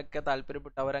ജോലി ചെയ്യാനൊക്കെ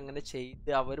താല്പര്യപ്പെട്ട് അവരങ്ങനെ ചെയ്ത്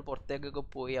അവർ പുറത്തേക്കൊക്കെ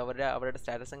പോയി അവരുടെ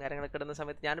സ്റ്റാറ്റസും കാര്യങ്ങളൊക്കെ ഇടുന്ന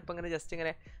സമയത്ത് ഞാനിപ്പോൾ ഇങ്ങനെ ജസ്റ്റ്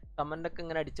ഇങ്ങനെ കമൻ്റൊക്കെ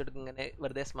ഇങ്ങനെ അടിച്ചെടുക്കും, ഇങ്ങനെ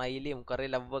വെറുതെ സ്മൈലിയും കുറേ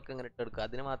ലവൊക്കെ ഇങ്ങനെ ഇട്ടെടുക്കുക.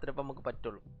 അതിന് മാത്രമേ ഇപ്പം നമുക്ക്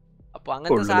പറ്റുള്ളൂ. അപ്പോൾ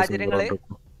അങ്ങനത്തെ സാഹചര്യങ്ങൾ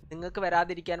നിങ്ങൾക്ക്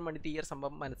വരാതിരിക്കാൻ വേണ്ടിയിട്ട് ഈ ഒരു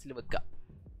സംഭവം മനസ്സിൽ വെക്കുക.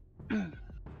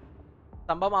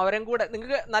 സംഭവം അവരും കൂടെ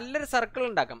നിങ്ങൾക്ക് നല്ലൊരു സർക്കിൾ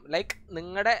ഉണ്ടാക്കാം. ലൈക്ക്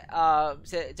നിങ്ങളുടെ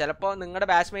ചിലപ്പോൾ നിങ്ങളുടെ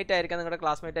ബാച്ച്മേറ്റ് ആയിരിക്കാം, നിങ്ങളുടെ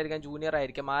ക്ലാസ്മേറ്റ് ആയിരിക്കാം, ജൂനിയർ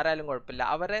ആയിരിക്കാം, ആരായാലും കുഴപ്പമില്ല.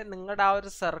 അവരെ നിങ്ങളുടെ ആ ഒരു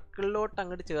സർക്കിളിലോട്ട്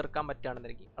അങ്ങോട്ട് ചേർക്കാൻ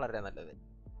പറ്റുകയാണെന്നെനിക്ക് വളരെ നല്ലത്.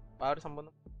 ആ ഒരു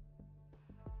സംഭവം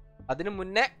അതിന്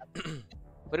മുന്നേ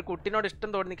ഒരു കുട്ടീനോട് ഇഷ്ടം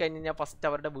തോന്നി കഴിഞ്ഞ് കഴിഞ്ഞാൽ ഫസ്റ്റ്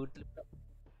അവരുടെ വീട്ടിൽ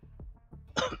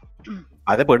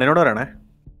പെണ്ണിനോട് പറയണേ.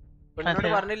 പെണ്ണിനോട്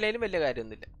പറഞ്ഞില്ലേലും വലിയ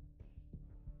കാര്യമൊന്നുമില്ല.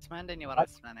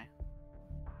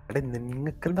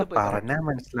 നിങ്ങൾക്കെന്താ പറഞ്ഞാ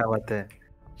മനസ്സിലാവാത്ത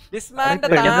വിസ്മാന്റെ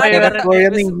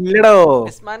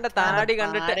താടി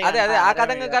കണ്ടിട്ട് അതെ ആ കഥ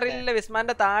നിങ്ങൾക്ക് അറിയില്ലല്ലോ.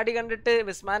 വിസ്മാന്റെ താടി കണ്ടിട്ട്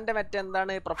വിസ്മാന്റെ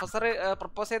മറ്റെന്താണ് പ്രൊഫസർ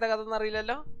പ്രപ്പോസ് ചെയ്ത കഥ ഒന്നും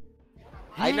അറിയില്ലല്ലോ.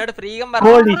 അതിനോട് ഫ്രീഗൻ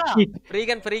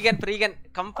പറഞ്ഞു, ഫ്രീഗൻ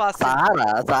കംഫാസ്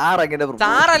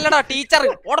സാറല്ലടാ ടീച്ചർ.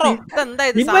 ഓടോ ഇതെന്താ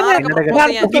ഇത് സാറൊക്കെ പ്രപ്പോസ്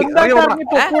ചെയ്യാൻ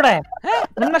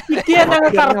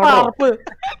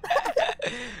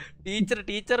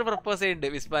ടീച്ചർ പ്രപ്പോസ് ചെയ്യുന്നുണ്ട്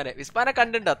വിസ്മാനെ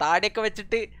കണ്ടിട്ടുണ്ടോ? താടിയൊക്കെ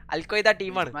വെച്ചിട്ട് അൽക്കൊയ്ത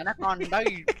ടീമാണ്.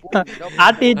 ആ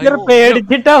ടീച്ചർ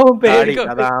പേടിച്ചിട്ടാവും.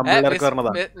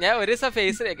 ഞാൻ ഒരു ദിവസം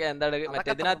ഫേസ് എന്താണ്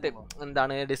മറ്റേ ഇതിനകത്ത്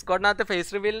എന്താണ് ഡിസ്കോഡിനകത്ത്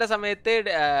ഫേസ് റിവീലിന്റെ സമയത്ത്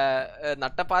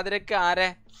നട്ടപ്പാതിരക്ക് ആരെ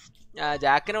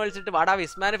ജാക്കിനെ വിളിച്ചിട്ട് വാടാ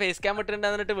വിസ്മാനെ ഫേസ് ക്യാം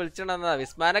ഇട്ടിട്ടുണ്ടെന്നിട്ട് വിളിച്ചിട്ടുണ്ടെന്നതാ.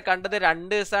 വിസ്മാനെ കണ്ടത്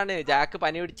 2 ദിവസമാണ് ജാക്ക്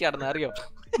പനി പിടിച്ച് കിടന്ന്, അറിയോ?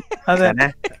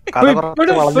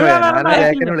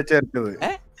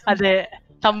 അതെ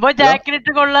സംഭവം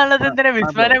ജാക്കറ്റ് കൊള്ളാനുള്ളത് എന്തിനാ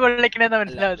വിസ്മനെ കൊള്ളിക്കണെന്ന്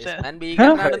മനസ്സിലാവട്ടെ.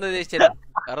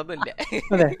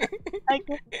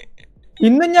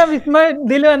 ഇന്നും ഞാൻ വിസ്മ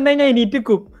ഇതിൽ വന്നു കഴിഞ്ഞാൽ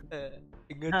എണീറ്റിക്കും.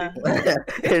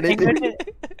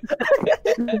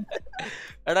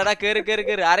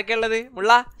 ആരൊക്കെ ഉള്ളത്?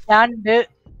 മുള്ള ഞാനുണ്ട്,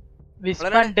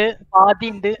 വിസ്മണ്ട്,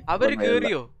 പാതിണ്ട്. അവര്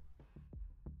കേറിയോ?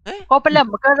 കോപ്പല്ല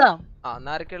നമുക്കതാ.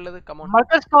 ആരൊക്കെ ഉള്ളത്?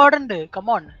 നമ്മൾക്ക് സ്ക്വാഡ് ഉണ്ട്.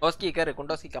 Come on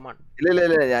കുണ്ടോസ്കി come on. ഇല്ല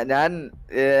ഞാൻ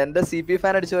എന്റെ CP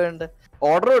ഫാൻ അടിച്ചു പോയിട്ടുണ്ട്.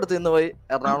 ഓർഡർ കൊടുത്തു ഇന്ന് പോയി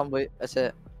എറണാകുളം പോയി. പക്ഷെ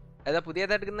ഏതാ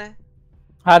പുതിയതായിട്ട് എടുക്കുന്നേ?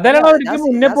 അതല്ല ഒരിക്കൽ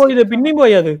മുന്നേ പോയത് പിന്നെയും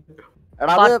പോയി. അത്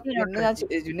എടാ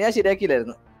ഞാൻ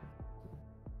ശരിയാക്കിയില്ലായിരുന്നു.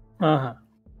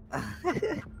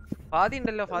 ഫാദി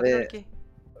ഉണ്ടല്ലോ, ഫാദി നോക്കി.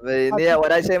 ഇനി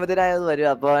ഒരാഴ്ച കഴിയുമ്പത്തിനായത് വരും.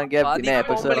 അപ്പൊ എനിക്ക് പിന്നെ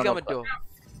കളിക്കാൻ പറ്റുമോ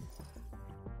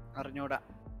അറിഞ്ഞൂടാ.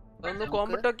 ഒന്ന്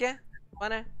കോമ്പിട്ടോക്കെ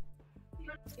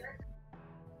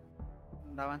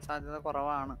ഉണ്ടാവാൻ സാധ്യത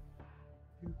കുറവാണ്.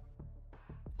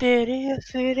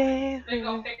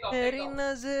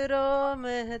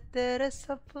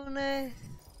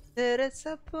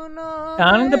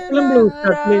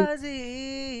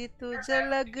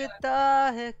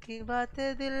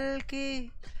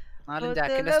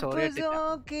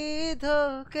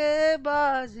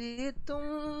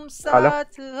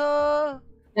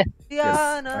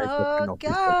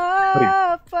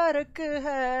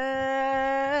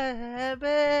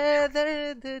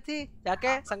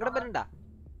 സങ്കടം വരണ്ടാ?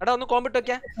 എടാ ഒന്ന് കോമ്പിട്ട്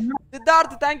വെക്കാ.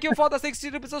 Siddharth, thank you for the 60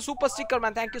 rupees super sticker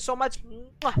man. Thank you so much.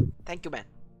 Thank you man.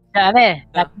 ഞാനേ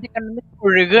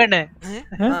ഒഴുകാണ്.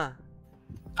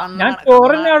 ഞാൻ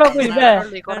ചോറിനാടോ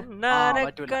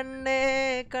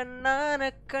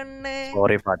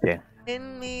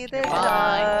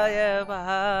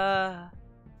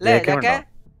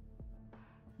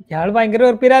ഇയാള് ഭയങ്കര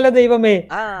ഉറപ്പില്ലാലോ ദൈവമേ.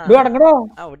 അടങ്ങണോ?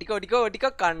 ഒട്ടിക്കോ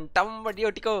കണ്ടം വടി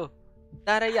ഒട്ടിക്കോ.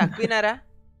 അക്വിനാരാ?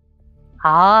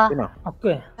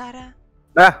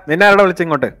 നിന്നെ ആരോടെ വിളിച്ച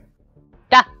ഇങ്ങോട്ട്?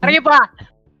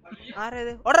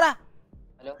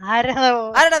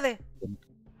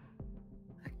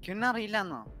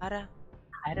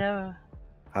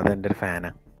 അതെന്റെ ഒരു ഫാനാ.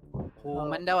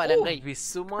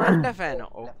 വിസുമാന്റെ ഫാനോ?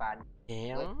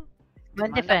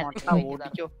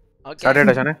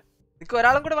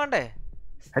 ഒരാളും കൂടെ വേണ്ടേ?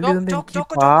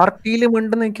 പാർട്ടിയില്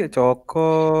മിണ്ടെന്ന് ചോക്കോ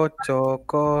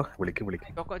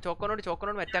ചോക്കോനോട്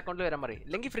മറ്റേ അക്കൗണ്ടിൽ വരാൻ പറയും.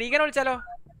 ഇല്ലെങ്കിൽ ഫ്രീഗനെ വിളിച്ചാലോ?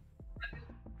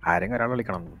 ആരെങ്കിലും ഒരാൾ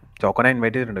വിളിക്കണം. ചോക്കോനെ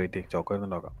ഇൻവൈറ്റ് ചെയ്തിട്ടുണ്ട്. വെയിറ്റ് ചോക്കോ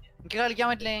നോക്കാം. എനിക്ക് കളിക്കാൻ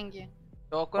പറ്റില്ല. എനിക്ക്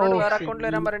ചോക്കോനോട് വേറെ അക്കൗണ്ടിൽ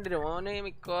വരാൻ പറയേണ്ടി വരും. ഓന്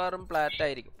മിക്കവാറും ഫ്ലാറ്റ്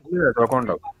ആയിരിക്കും. ചോക്കോ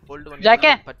ഉണ്ടോ?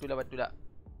 പറ്റൂല.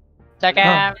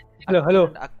 ഹലോ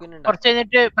കുറച്ച്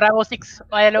കഴിഞ്ഞിട്ട് ബ്രാവോ 6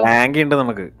 ആയാലോ? യാങ്കി ഉണ്ട്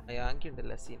നമുക്ക്. യാങ്കി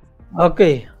ഉണ്ടല്ലോ സീൻ. Okay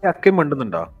Yankee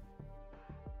മിണ്ടുന്നുണ്ടോ?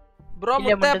 ബ്രോ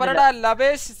മുത്തേ പറടാ.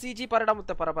 ലവേഷ് സിജി പറടാ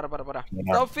മുത്തേ പറ.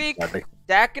 തൗഫീഖ്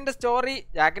ജാക്കിന്റെ സ്റ്റോറി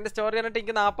പറഞ്ഞിട്ട്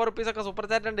എനിക്ക് 40 rupees ഒക്കെ സൂപ്പർ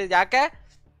ചാറ്റ് ഉണ്ട്. ജാക്കേ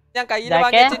ഞാൻ കയ്യിൽ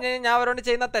വാങ്ങി വെച്ച് ഞാൻ അവരോട്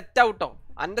ചെയ്യുന്ന തെറ്റാവട്ടോ.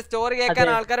 അന്റെ സ്റ്റോറി കേൾക്കാൻ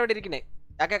ആൾക്കാർ ഇവിടെ ഇരിക്കണേ.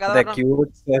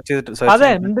 അതെ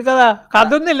എന്ത് കഥ?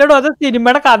 കഥൊന്നും ഇല്ലടോ. അത്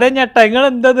സിനിമയുടെ കഥ ഞെട്ട. നിങ്ങൾ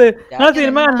എന്തത്? നിങ്ങൾ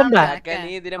സിനിമ കണ്ടാ?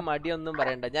 നീ ഇതിനെ മടിയൊന്നും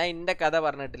പറയണ്ട. ഞാൻ എന്റെ കഥ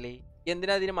പറഞ്ഞിട്ടില്ലേ.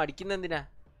 എന്തിനാ ഇതിനെ മടിക്കുന്ന? എന്തിനാ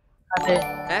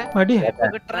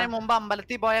മുമ്പ്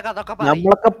അമ്പലത്തിൽ പോയ കഥൊക്കെ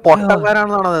നമ്മളൊക്കെ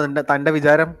പൊട്ടന്മാരാണെന്നാണോ തന്റെ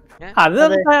വിചാരം? അത്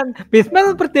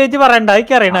പ്രത്യേകിച്ച് പറയണ്ട.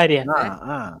 എനിക്ക് അറിയണ കാര്യം.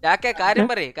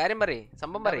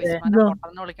 സംഭവം പറയേ.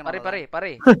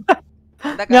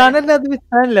 ഞാനല്ലേ അത്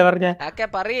വിശ്വാസല്ലേ പറഞ്ഞ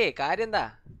കാര്യം എന്താ?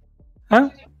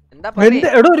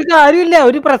 എടോ ഒരു കാര്യമില്ല,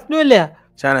 ഒരു പ്രശ്നമില്ല.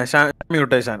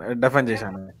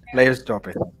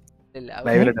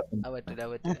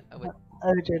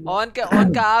 ഓൻക്ക്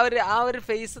ആ ഒരു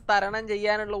ഫേസ് തരണം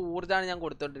ചെയ്യാനുള്ള ഊർജ്ജമാണ് ഞാൻ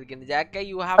കൊടുത്തോണ്ടിരിക്കുന്നത്. ജാക്ക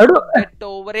you have to get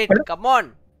over it. Come on,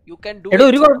 you can do it.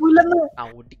 ഒരു കുഴപ്പമില്ലെന്ന്.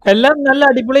 എല്ലാം നല്ല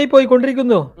അടിപൊളിയായി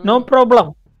പോയിക്കൊണ്ടിരിക്കുന്നു. No problem.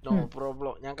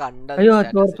 ഞാൻ കണ്ടത്. അയ്യോ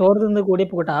ചോറ് തിന്ന്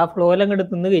കൂടിയപ്പോ ആ ഫ്ലോയിൽ അങ്ങോട്ട്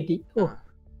തിന്ന് കയറ്റി.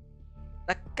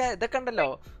 ഇതൊക്കെ ഉണ്ടല്ലോ.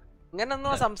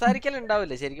 ഇങ്ങനൊന്നും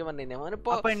സംസാരിക്കലുണ്ടാവില്ലേ ശരിക്കും പറഞ്ഞു.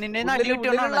 ഓനിപ്പോ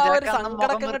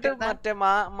സങ്കടൊക്കെ മറ്റേ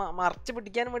മറച്ചു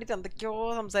പിടിക്കാൻ വേണ്ടിട്ട് എന്തൊക്കെയോ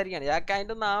സംസാരിക്കാണ്. ജാക്ക്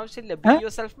അതിന്റെ ഒന്നും ആവശ്യമില്ല. ബി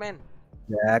യുവർ സെൽഫ് മാൻ.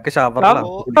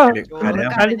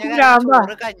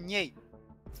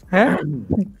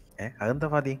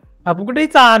 അപ്പൊ കൂടെ ഈ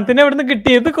സാധനത്തിന് എവിടുന്ന്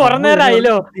കിട്ടിയത്? കൊറേ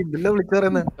നേരമായല്ലോ.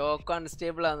 ചോക്കോ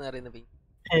അൺസ്റ്റേബിൾ ആന്ന് പറയുന്നത്.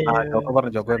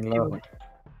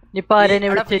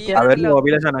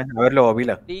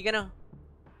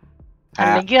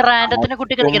 അല്ലെങ്കിൽ റാൻഡത്തിന്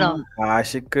കുട്ടി കളിക്കണോ?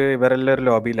 ആഷിക്ക് ഇവരെല്ലാം ഒരു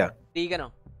ലോബിയിലാ.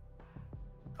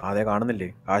 അതെ കാണുന്നില്ലേ?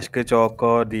 ആഷിക്ക്,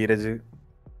 ചോക്കോ, ധീരജ്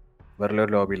ഇവരെല്ലാം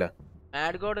ഒരു ലോബിയിലാ.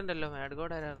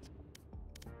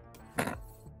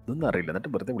 ഇതൊന്നും അറിയില്ല. എന്നിട്ട്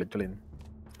വെറുതെ വിളിച്ചോളൂ.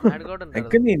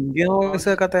 Indian voice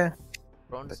കേൾക്കാത്തെ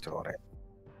ചോറേ.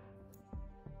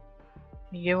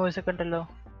 ഇന്ത്യൻ വോയിസ് ഒക്കെ ഉണ്ടല്ലോ.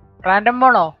 റാൻഡം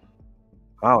പോണോ?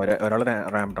 ഒരാള്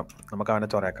റാൻഡം. നമുക്ക് അവനെ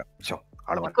ചോറയാക്കാം.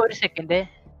 ഒരു സെക്കൻഡ്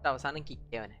അവസാനം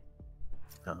കിക്ക് അവനെ.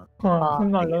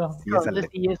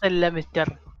 CS അല്ല മിസ്റ്റർ.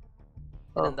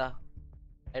 എന്താ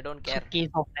I don't care.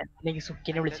 അല്ലെങ്കിൽ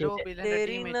സുക്കിനെ വിളിച്ചിട്ട്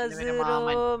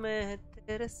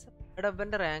എടാ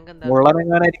ഇവന്റെ റാങ്ക് എന്താ?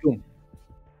 മുള്ളനെങ്ങാനായിരിക്കും.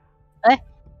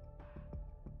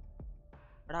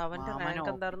 എടാ അവന്റെ റാങ്ക്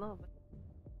എന്തായിരുന്നു?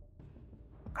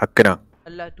 ഹക്കനാ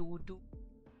അല്ല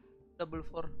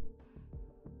 2244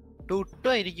 22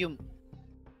 ആയിരിക്കും.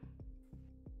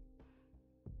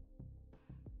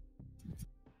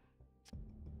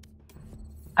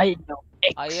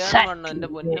 അയ്യാണ് വണ്ണ എന്റെ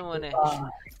പൊന്നു മോനെ.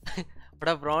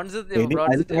 ഇവിടെ ബ്രോൺസ്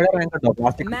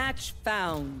Match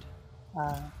found.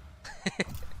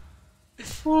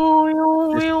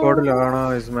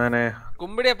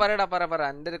 കുമ്പിടിയെ പറയടാ പറ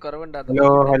എന്റെ ഒരു കുറവുണ്ടാ.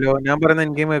 ഹലോ ഞാൻ പറയുന്നത്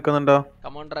എനിക്ക് കേൾക്കുന്നുണ്ടോ?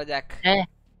 കമോണ്ടറാ ജാക്ക്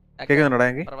കേൾക്കുന്നുണ്ടോ?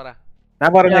 എനിക്ക് പറ ഞാൻ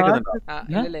പറഞ്ഞു കേൾക്കുന്നുണ്ടോ?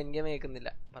 ഇല്ല എനിക്ക് കേൾക്കുന്നില്ല.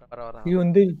 പറ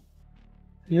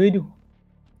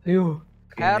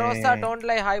ഹെറോസ don't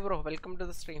lie. Hi bro, welcome to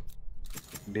the stream.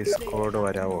 Discord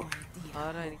വരാവോ?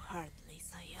 ആരാ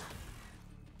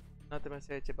എനിക്ക്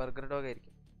മെസ്സേജ് ബർഗർ ഡോഗ്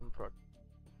ആയിരിക്കും.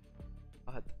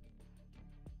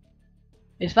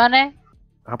 ഇസ്മാനെ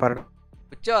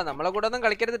കുച്ചോ നമ്മളെ കൂടെ ഒന്നും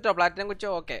കളിക്കരുത് കേട്ടോ. പ്ലാറ്റിനം കുച്ചോ.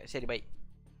 ഓക്കെ ശരി ബൈ.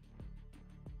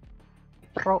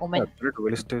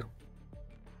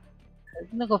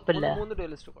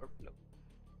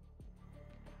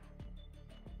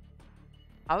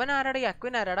 അവൻ ആരാടാ?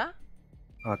 അക്വിൻ ആരാടാ?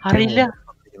 അറിയില്ല.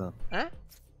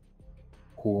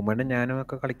 ഹൂമനും ഞാനും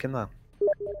ഒക്കെ കളിക്കുന്നതാ.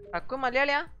 അക്വിൻ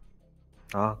മലയാളിയാ?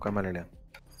 ആ മലയാളിയാ.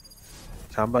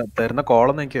 തരുന്ന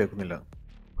കോളൊന്നും എനിക്ക് കേൾക്കുന്നില്ല.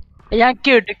 ഞാൻ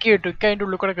കേട്ടു അതിന്റെ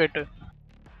ഉള്ളിൽ കൂടെ കേട്ടു.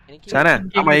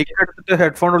 മൈക്ക് എടുത്തിട്ട്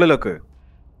ഹെഡ്ഫോൺ ഉള്ളിൽ വെക്ക്.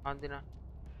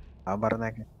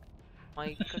 പറഞ്ഞേക്കെ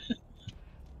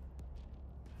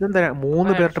ഇതെന്താ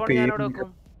 3 പേരുടെ പേര്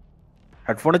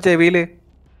ഹെഡ്ഫോൺ ചെവിയില്,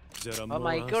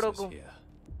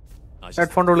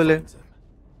 ഹെഡ്ഫോണിന്റെ ഉള്ളില്.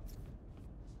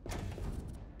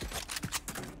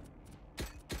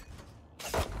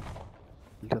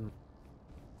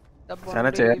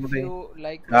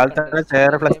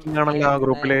 ചേർ ഫ്ലക്സിംഗ് ആണല്ലോ ആ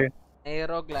ഗ്രൂപ്പില്.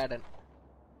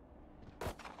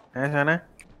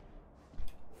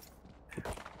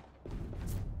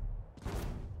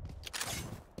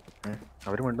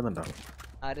 അവര് മിണ്ടുന്നുണ്ടോ?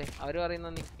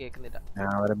 ഞാൻ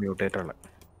അവരെ മ്യൂട്ട് ആയിട്ടുള്ള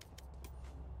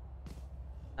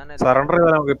സറണ്ടർ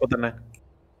ചെയ്താൽ നമുക്ക് ഇപ്പൊ തന്നെ.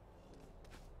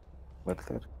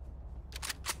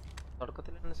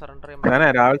 ഞാൻ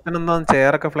രാവിലെ തന്നെ എന്താ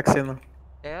ചെയറൊക്കെ ഫ്ലെക്സ് ചെയ്യുന്നു.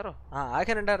 ചെയറോ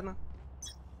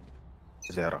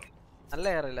നല്ല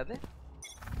എയറല്ലേ അത്?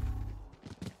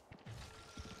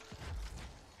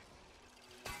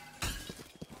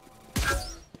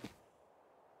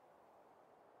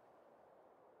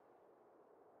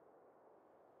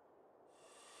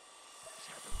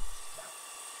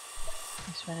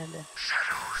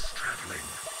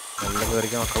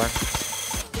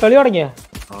 കളി തുടങ്ങിയ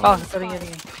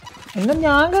എന്നാ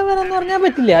ഞാൻ കയറാന്ന് പറഞ്ഞാ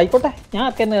പറ്റില്ല. ആയിക്കോട്ടെ, ഞാൻ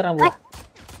അക്കന്ന് കയറാൻ പോവാ.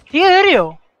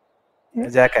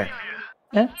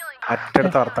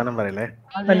 അറ്റടുത്ത് വർത്താനം പറയല്ലേ.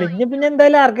 അല്ലെങ്കിൽ പിന്നെ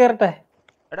എന്തായാലും ആർക്ക് കയറട്ടെ.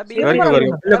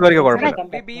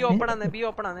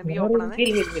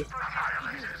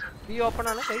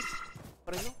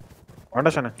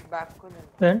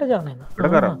 വേണ്ട ചാണ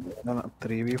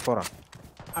 3v4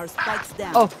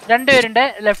 രണ്ടുപേരുണ്ട്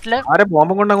ലെഫ്റ്റില്. ആരെ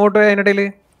ബോംബും കൊണ്ട് അങ്ങോട്ട് പോയി അതിനിടയില്?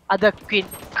 അത് ക്വീൻ.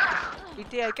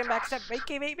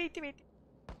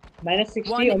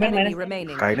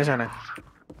 കഴിഞ്ഞ ചാണ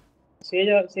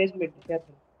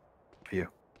അയ്യോ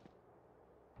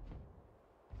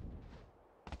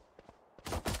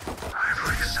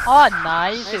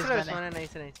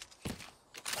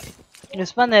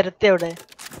ഉസ്മാൻ നേരത്തെ അവിടെ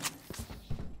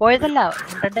പോയതല്ല.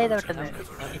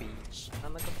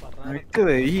 എനിക്ക്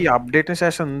ഈ അപ്ഡേറ്റിന്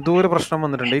ശേഷം എന്തോ ഒരു പ്രശ്നം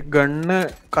വന്നിട്ടുണ്ട്. ഈ ഗണ്ണ്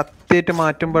കത്തിയിട്ട്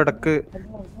മാറ്റുമ്പോ ഇടക്ക്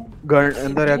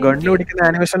എന്താ പറയാ ഗണ്ണ് പിടിക്കുന്ന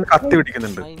ആനിമേഷൻ കത്തി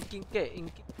പിടിക്കുന്നുണ്ട്.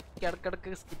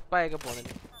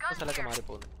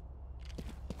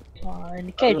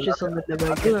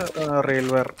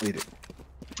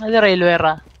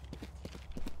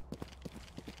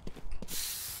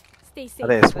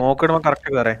 അതെ സ്മോക്ക് ഇടുമ്പോ കറക്റ്റ്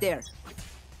കയറേ.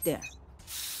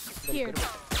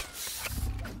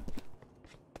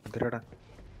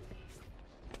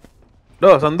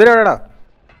 സന്ദരാടാ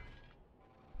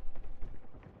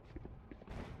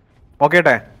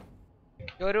ഓക്കേട്ടെ.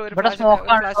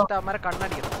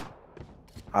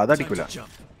 അതടിക്കൂല.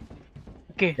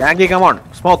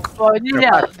 സ്മോക്ക്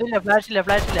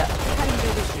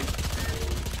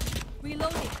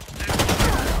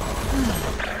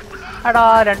എടാ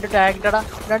രണ്ട് ടാഗ്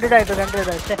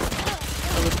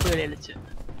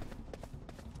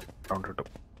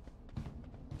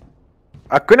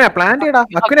അക്വിനെ പ്ലാൻ ചെയ്യടാ.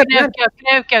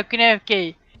 അക്വിനെ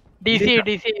DC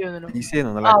DC വന്നു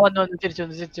തിരിച്ചു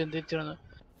വന്നു.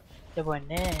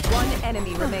 പൊന്നെ One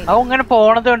enemy remaining. അവൻ ഇങ്ങനെ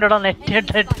പോണത് കണ്ടോ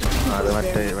നെറ്റ് അത്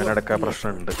മറ്റേ ഇവനടക്ക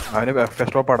പ്രശ്നമുണ്ട്. അവന് എഫ്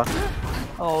എസ് ഡ്രോപ്പ് ആടാ.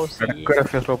 ഇടയ്ക്കൊരു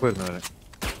എഫ് എസ് ഡ്രോപ്പ് വരുന്നു അവന്.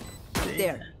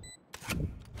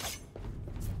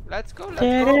 Let's go.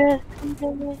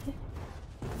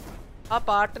 ആ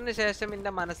പാട്ടിന് ശേഷം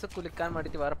എന്റെ മനസ്സ് കുലുക്കാൻ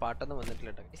വേണ്ടിട്ട് വേറെ പാട്ടൊന്നും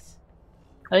വന്നിട്ടില്ല ട്ടോ ഗയ്സ്.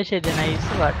 അത് ശരി നൈസ്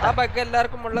പാട്ട്. ആ ബഗ്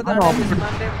എല്ലാവർക്കും ഉള്ളതാണ്.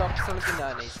 ഉസ്മാന്റെയും ഡോക്ടർസിന്റെ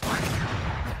ആ നൈസ്.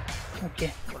 ഓക്കേ.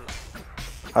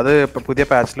 അത് പുതിയ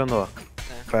പാച്ചിലൊന്നും വാ.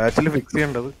 പാച്ചിൽ ഫിക്സ്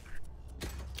ചെയ്യേണ്ടത്.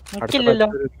 ഇല്ലല്ലോ.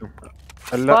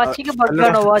 വാച്ചിങ്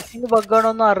ബഗ്ഗാണോ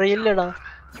ഒന്നും അറിയില്ലടാ.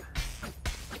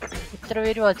 എത്ര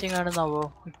പേര് വാച്ചിങ് ആണെന്നാവോ?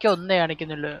 എനിക്ക് ഒന്നേ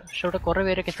കാണിക്കുന്നുള്ളൂ. പക്ഷെ ഇവിടെ കുറെ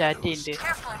പേരൊക്കെ ചാറ്റ് ചെയ്യുന്നുണ്ട്.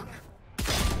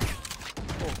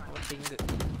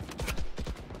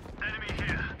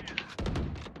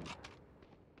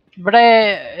 ഇവിടെ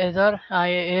ഏതാ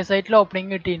ഏ സൈറ്റിൽ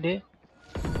ഓപ്പണിംഗ് കിട്ടിയിട്ടുണ്ട്.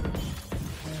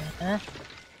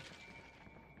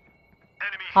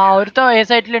 ആ ഒരുത്തോ ഏ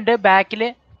സൈറ്റിലുണ്ട് ബാക്കില്.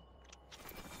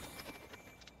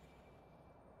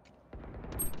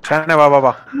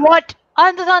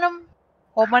 അതെന്താ സാധനം?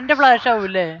 ഒമന്റെ ഫ്ലാഷ്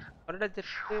ആവൂല്ലേ?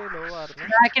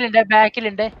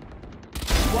 ബാക്കിലുണ്ട്.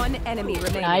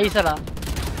 നൈസടാ.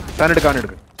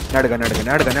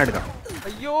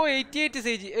 അയ്യോ 88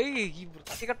 സേജി. ഏയ് ഈ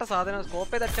വൃത്തികെട്ട സാധനം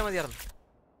സ്കോപ്പ് ചെയ്ത് അടിച്ചാൽ മതിയായിരുന്നു.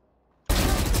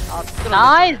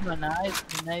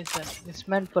 Nice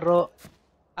pro.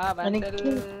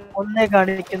 എനിക്ക് ഒന്നേ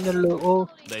കാണിക്കുന്നുള്ളൂ. ഓ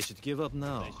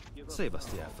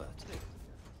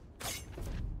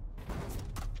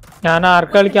ഞാൻ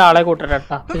ആർക്ക് കളിക്കാൻ ആളെ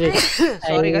കൂട്ടട്ടാ.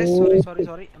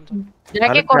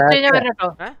 കുറച്ച് കഴിഞ്ഞാൽ വരട്ടോ.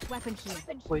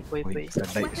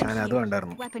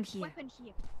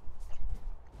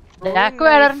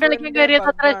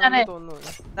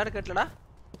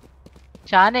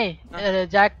 ഷാനേ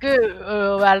ജാക്ക്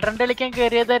വാലറന്റ് കളിക്കാൻ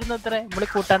കേറിയതായിരുന്നു അത്ര. നമ്മള്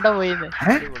കൂട്ടാണ്ട പോയിന്ന്.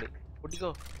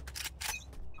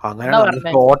 അങ്ങനെ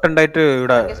ഷോട്ട് ഉണ്ടായിട്ട്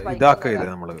ഇവിടെ ഇതാക്കരുത്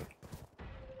നമ്മള്.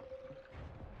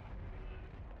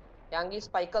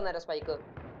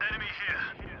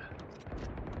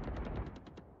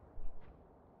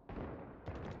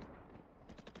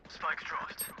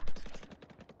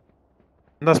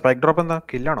 എന്താ സ്പൈക്ക് ഡ്രോപ്പ്? എന്താ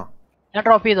കില്ലാണോ? ഞാൻ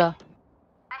ഡ്രോപ്പ് ചെയ്താ.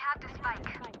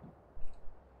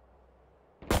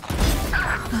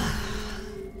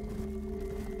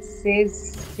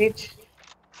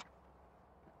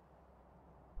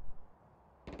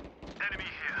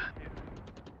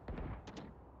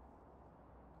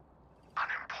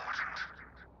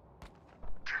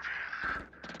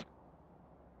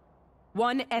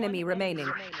 One enemy remaining.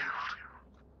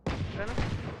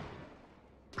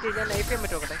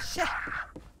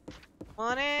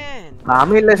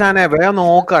 ആമില്ല ഷാനെ വേഗം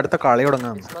നോക്ക്. അടുത്ത കളി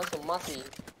തുടങ്ങാം.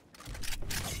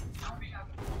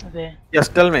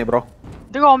 ബ്രോ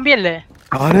ഇത് കോമ്പി അല്ലേ?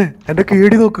 ആരെ എന്റെ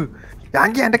കേടി നോക്ക്.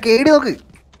 എന്റെ കേടി നോക്ക്.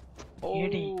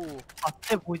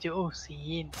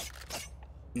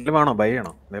 വേണോ ബൈ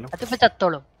ചെയ്യണോ? അതിപ്പോ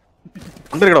ചത്തോളും.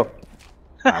 എന്തോ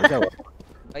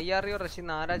അയ്യാറിയോ റഷീൻ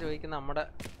ആരാ ചോദിക്കുന്ന? നമ്മുടെ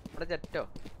Jetto?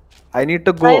 I need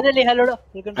to go.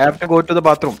 I have to go to the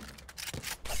bathroom.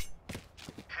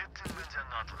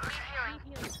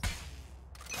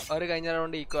 ഒരു കഴിഞ്ഞ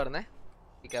റൗണ്ട് ഈക്കോ ആയിരുന്നേ.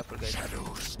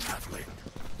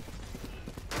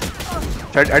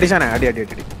 അടിച്ചാനേ അടി.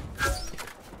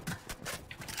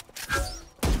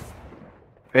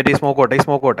 വെയിറ്റ്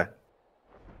സ്മോക്ക് ഓട്ടെ.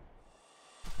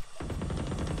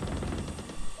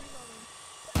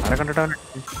 ആരെ കണ്ടിട്ടാ?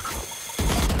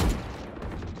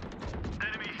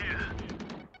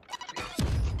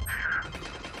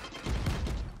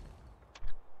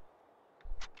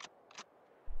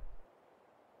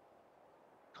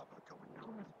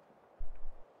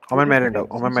 ഒമൻ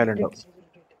മേലുണ്ടാവും.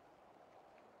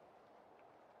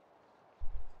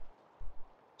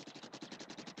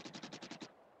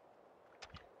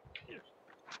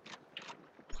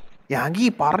 യാങ്കി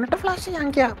പറഞ്ഞിട്ട് ഫ്ലാഷ്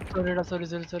യാങ്കിയാ.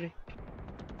 സോറി.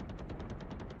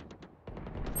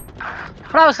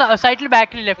 സൈറ്റിൽ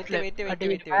ബാക്കിൽ ലെഫ്റ്റില്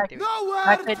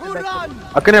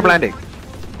അക്കനെ പ്ലാന്റ്.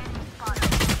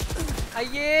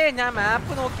 അയ്യേ ഞാൻ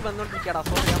മാപ്പ് നോക്കി വന്നോണ്ടിരിക്കടാ.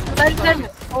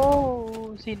 ഓ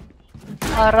സീൻ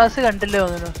അറാസ് കണ്ടില്ലേ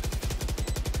തോന്നുന്നു.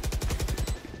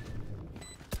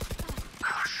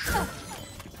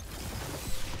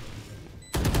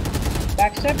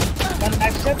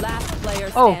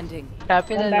 ഓ ടാപ്പ്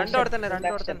ചെയ്ത രണ്ടോടെ തന്നെ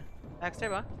ബാക്ക്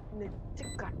സ്റ്റെപ്പ്.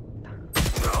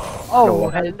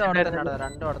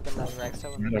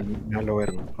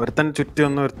 ഒരുത്തൻ ചുറ്റി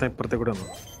വന്നു, ഒരുത്തൻ ഇപ്പുറത്തെ കൂടെ വന്നു.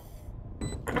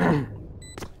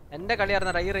 എന്റെ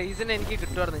കളിയായിരുന്നു ഈ റേസിന് എനിക്ക്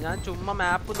കിട്ടുമായിരുന്നു. ഞാൻ ചുമ്മാ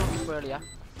മാപ്പ് നോക്കിപ്പോ കളിയാ.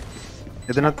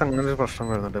 ഇതിനകത്ത് അങ്ങനെ ഒരു പ്രശ്നം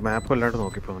വരുന്നുണ്ട്. മാപ്പ് അല്ലാണ്ട്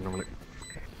നോക്കിപ്പോ നമ്മള്.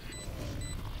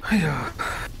 അയ്യോ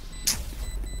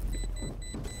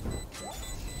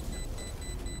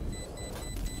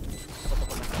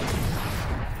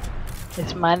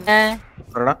ഉസ്മാനെ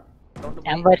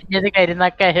ഞാൻ പറഞ്ഞത്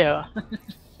കരുനാക്കായോ?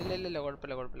 ഇല്ല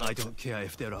കുഴപ്പമില്ല കുഴപ്പമില്ല.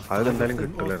 അതെന്തായാലും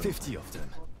കിട്ടില്ല.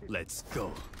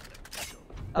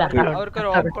 അവർക്കൊരു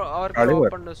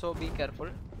ഓപ്പൺ ഉണ്ട്, so be careful.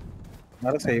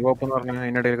 Save open എന്ന് പറഞ്ഞാൽ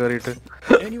അതിനിടയിൽ കയറിയിട്ട്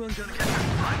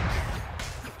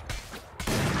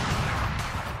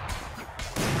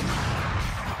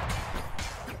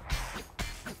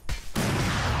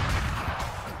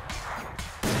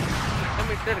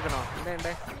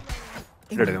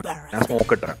ഞാൻ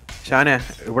സ്മോക്ക് ഇട്ട ഷാനെ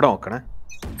ഇവിടെ നോക്കണേ,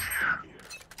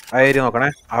 ആ ഏരിയ നോക്കണേ.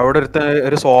 അവിടെ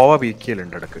ഒരു സോവ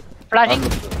പീക്കലുണ്ട് ഇടക്ക്.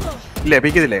 ഇല്ലേ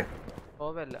പീക്കതില്ലേ?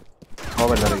 സോവല്ല,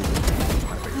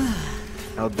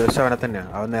 ഞാൻ ഉദ്ദേശിച്ച അവനെ തന്നെയാ.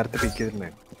 അവൻ നേരത്തെ പീക്കതില്ലേ?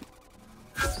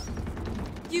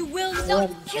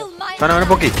 അവനെ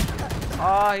പൊക്കി.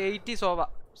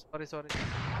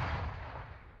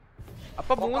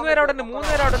 അപ്പൊ 3 പേര് അവിടെ ഉണ്ട്.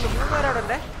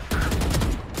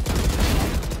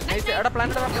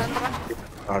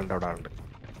 ആളുണ്ട് അവിടെ ആളുണ്ട്.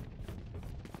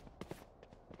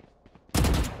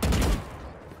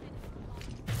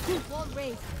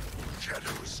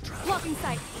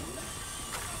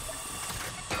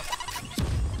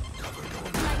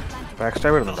 ബാക്ക്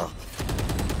സ്റ്റാബ് വരുന്നുണ്ടോ?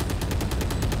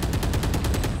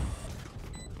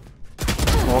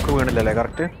 Smoke വീണില്ലല്ലേ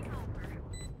correct?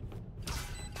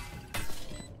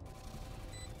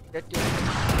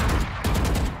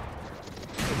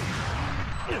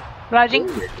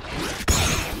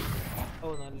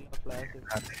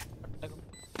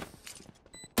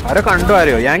 ആരോ കണ്ടു?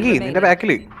 ആരെയോ? യാങ്കി നിന്റെ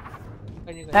ബാക്കില്.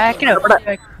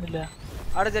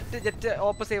 അവിടെ ജെറ്റ്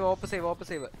ഓപ്പോസേവ്.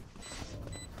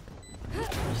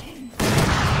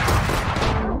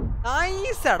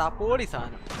 നൈസ്ടാ പോളി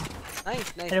സാധനം.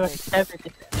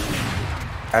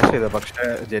 ഫ്ലാഷ് ചെയ്ത പക്ഷേ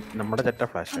നമ്മുടെ ജെറ്റ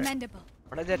ഫ്ലാഷ്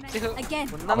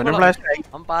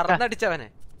അവൻ പറന്നടിച്ചവനെ.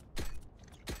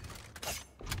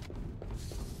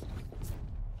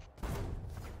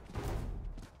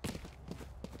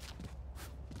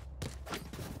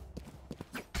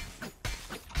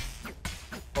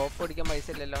 കോപ്പ് അടിക്കാൻ പൈസ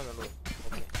ഇല്ലല്ലോ എന്നുള്ളൂ.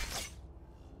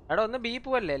 എടാ ഒന്ന് ബി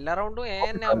പോവല്ലേ, എല്ലാ റൗണ്ടും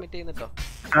എന്നെ commit ചെയ്യുന്നുട്ടോ.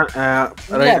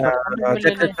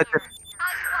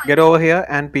 Get over here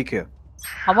and peek here.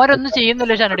 അവരൊന്നും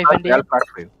ചെയ്യുന്നില്ല ഷാന ഡിഫെൻഡ് ചെയ്യാൻ.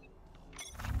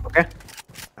 ഓക്കേ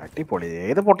അടിപൊളി.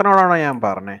 ഏത് പൊട്ടനോടാണോ ഞാൻ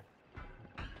പറഞ്ഞേ?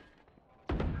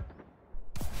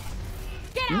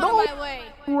 No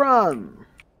run.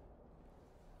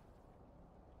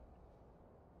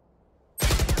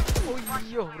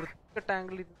 ഓയ്യോ വൃത്തികെട്ട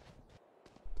ആംഗിൾ.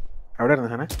 എവിടെ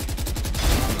ഇരുന്നു ഷാനെ?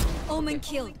 Omen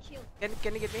killed.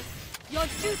 Can you get me? Your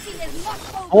duty is not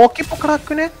over. Okay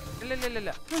പൊക്കടാക്കുനെ.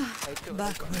 ഇല്ല.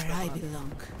 Back where I belong.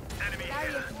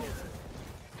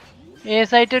 A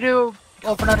site ഒരു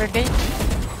ഓപ്പണർ റെഡി.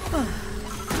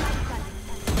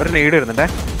 ഒരു നീഡ് വരുന്നുണ്ടേ.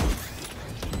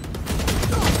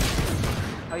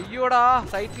 അയ്യോടാ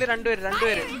സൈറ്റില്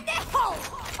രണ്ടുപേര്.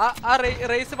 ആ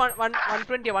raise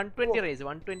 120 raise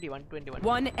 120.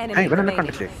 One enemy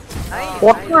remaining.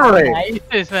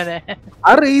 ആ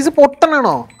റേസ്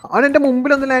പൊട്ടനാണോ? അവൻ എന്റെ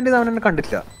മുമ്പിൽ ഒന്ന് ലാൻഡ് ചെയ്ത് അവൻ എന്നെ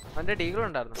കണ്ടില്ല. അവന്റെ ഡീഗിൾ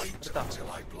ഉണ്ടായിരുന്നു.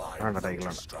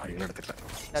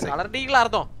 കളർ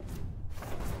ഡീഗിളായിരുന്നോ?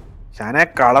 ഷാനെ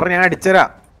കളർ ഞാൻ അടിച്ചരാ.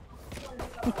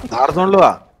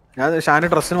 ആർന്നുള്ളുവാ ഞാൻ ഷാന്റെ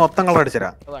ഡ്രസ്സിന് മൊത്തം കളർ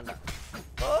അടിച്ചരാ. വേണ്ട.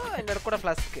 ഓ എന്റെ കൂടെ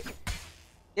ഫ്ലസ്ക്.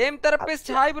 Game therapist,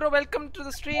 hi bro, welcome to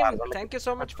the stream. Thank you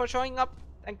so much for showing up.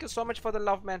 Thank you so much for the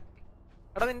love, man.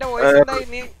 എടാ നിന്റെ വോയിസ്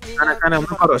എന്തായി?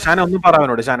 ഷാനെ ഒന്നും പറ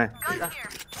അവനോട് ഷാനെ.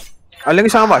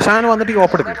 അല്ലെങ്കിൽ ഷാൻ വന്നിട്ട് ഈ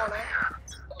ഓപ്പ് എടുക്ക്.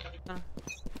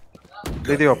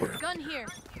 ഇത് ഓപ്പ്.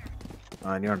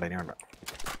 ഇനി വേണ്ട.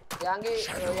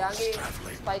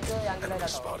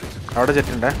 അവിടെ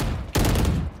ജെറ്റ് ഉണ്ടേ.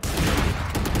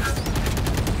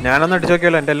 ഞാനൊന്ന് അടിച്ചു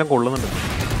നോക്കിയാലോ, എന്റെ എല്ലാം കൊള്ളുന്നുണ്ട്.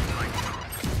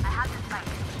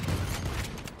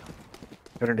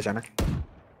 ഇവരുണ്ട് ഷാനെ.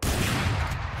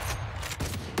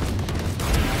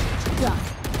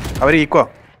 അവര് ഈക്കോ.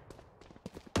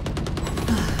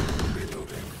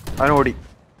 അവൻ ഓടി.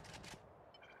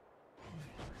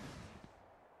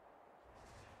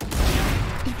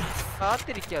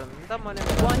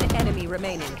 One enemy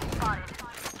remaining.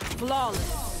 Flawless.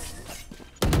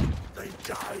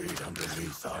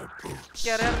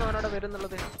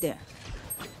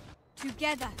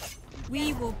 Together we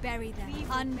will bury them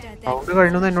under the sound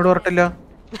കഴിഞ്ഞൊന്നും എന്നോട് പറഞ്ഞിട്ടില്ല.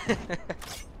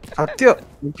 സത്യം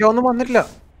എനിക്കൊന്നും വന്നിട്ടില്ല.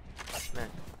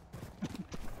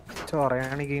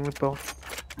 ചോറയാണ് ഗെയിം ഇപ്പൊ.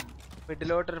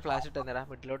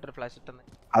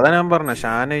 അതാ ഞാൻ പറഞ്ഞ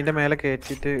ഷാൻ അതിന്റെ മേലെ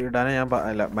കയറ്റിട്ട് ഇടാനാ ഞാൻ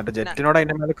അല്ല മറ്റേ ജെറ്റിനോട്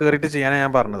അതിന്റെ മേലെ കേറിട്ട് ചെയ്യാനാ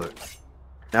ഞാൻ പറഞ്ഞത്.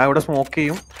 ഞാൻ ഇവിടെ സ്മോക്ക്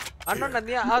ചെയ്യും.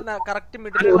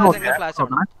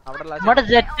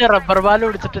 റബ്ബർ ബാൽ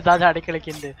പിടിച്ചിട്ട് ചാടി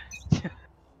കളിക്കുന്നുണ്ട്.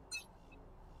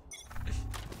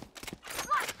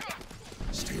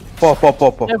 പോ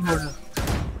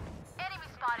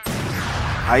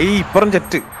ഐ ഇപ്പുറം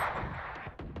ജെറ്റ്.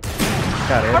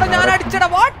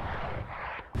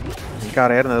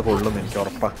 എനിക്കറിയായിരുന്നു അത് കൊള്ളുന്നു, എനിക്ക്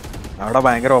ഉറപ്പാ. അവിടെ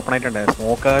ഭയങ്കര ഓപ്പൺ ആയിട്ടുണ്ടായി,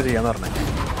 സ്മോക്ക് ചെയ്യാന്ന് പറഞ്ഞ.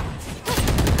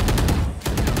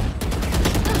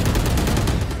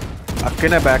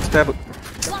 അക്കിനെ ബാക്ക് സ്റ്റാബ്.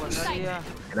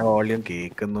 വോളിയം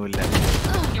കേൾക്കുന്നുമില്ല.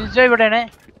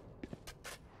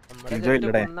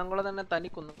 കുന്നംകുളം തന്നെ തനി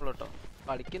കുന്നംകുളം കേട്ടോ.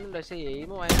 കളിക്കുന്നുണ്ട് പക്ഷെ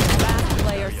എയിം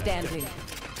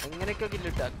എങ്ങനെയൊക്കെ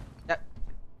കില്ലിട്ടാ.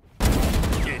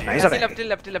 ലെഫ്റ്റ്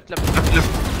ലെഫ്റ്റ് ലെഫ്റ്റ്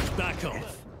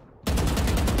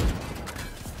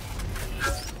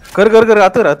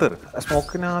കേറ്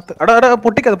സ്മോക്കിനകത്ത്. അടാ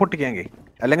പൊട്ടിക്കത് പൊട്ടിക്കാങ്കി,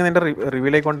 അല്ലെങ്കിൽ നിന്റെ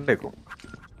റിവ്യൂലേക്ക് കൊണ്ടേക്കും.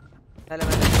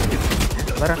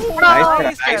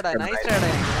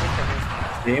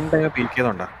 Same time peak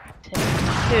ചെയ്തോണ്ടാ.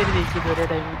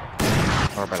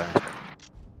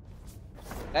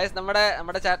 ഗയ്സ്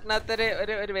നമ്മുടെ ചാറ്റിനകത്ത്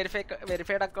ഒരു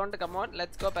verified account. Come on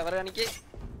let's go. Power കാണിക്ക്.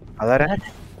 അതാരാ?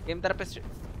 Game therapist.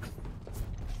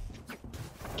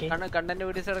 കണ്ടന്റ്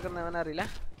വീഡിയോസ് എടുക്കുന്നവൻ അറിയില്ല.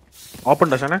 ഓപ്പൺ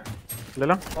ഉണ്ടോ ഷാനെ?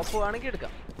 ഇല്ലല്ലോ. ഓപ്പ് ആണെങ്കിൽ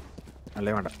എടുക്കാം.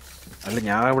 അല്ലേ വേണ്ട. അല്ല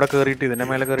ഞാൻ ഇവിടെ കേറിയിട്ട് ഇതിന്റെ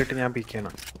മേലെ കേറിയിട്ട് ഞാൻ പീക്ക്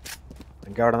ചെയ്യണം.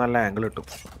 എനിക്ക് അവിടെ നല്ല ആംഗിൾ കിട്ടും.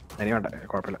 ഇനി വേണ്ട,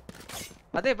 കുഴപ്പമില്ല.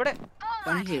 അതെ ഇവിടെ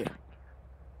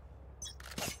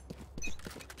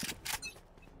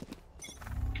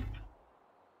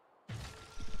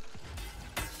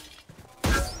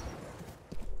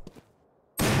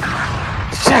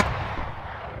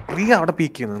അവിടെ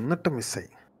പീക്ക് ചെയ്യുന്നു എന്നിട്ട് മിസ്സായി.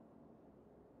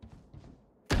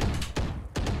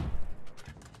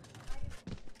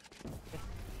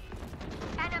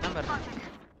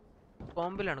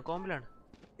 കോമ്പിലാണ്.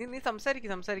 നീ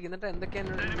സംസാരിക്കും എന്നിട്ട്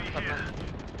എന്തൊക്കെയാണ് പറഞ്ഞത്.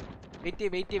 വെയിറ്റ്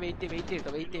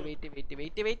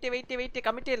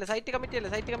കമ്മിറ്റ് ചെയ്യല്ലേ. സൈറ്റ് കമ്മിറ്റ്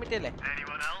ചെയ്യല്ലേ.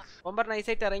 ബോംബർ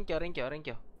നൈസായിട്ട്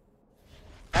ഇറങ്ങിക്കോ.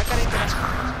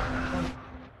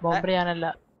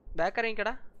 Back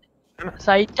ഇറങ്ങിക്കടാ.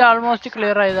 Site almost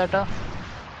clear ആയതാട്ടോ.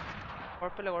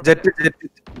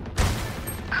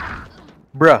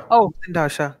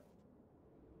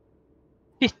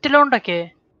 പിസ്റ്റലോണ്ടൊക്കെ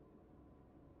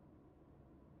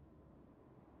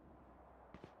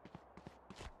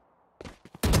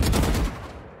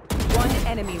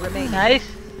enemy remaining. Nice.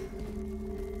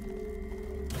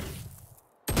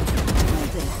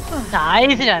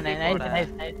 Nice, Jane.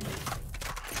 Nice.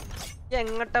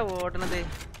 എങ്ങട്ടാ ഓടണത്?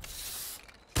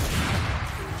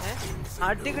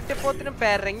 അടി കിട്ടിയപ്പോത്തിനും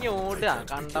പെരങ്ങി ഓടുക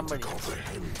കണ്ടം വഴി.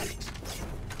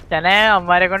 ജനെ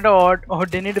അമ്മാരെ കൊണ്ട്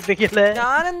ഓടിനിടിപ്പിക്കല്ലേ.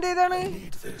 ഞാൻ എന്ത് ചെയ്താണ്?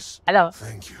 ഹലോ,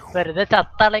 വെറുതെ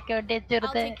ചത്താളൊക്കെ വേണ്ടി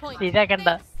ചെറുതെ ശരിയാക്കണ്ട.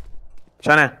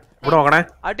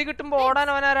 അടി കിട്ടുമ്പോ ഓടാൻ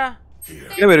അവനാരാ?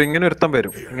 ഇങ്ങനെ ഒരുത്തം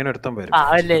വരും.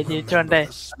 ആവല്ലേ ജയിച്ചോണ്ടേ.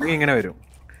 ഇങ്ങനെ വരും.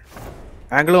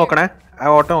 ആംഗിൾ നോക്കണേ. ആ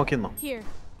ഓട്ടം നോക്കിന്നോ.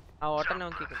 ആ ഓട്ടം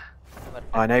നോക്കിക്കോ.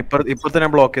 ആ ഞാൻ ഇപ്പത്തെ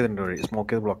ഞാൻ ബ്ലോക്ക് ചെയ്തിട്ടുണ്ട് വഴി.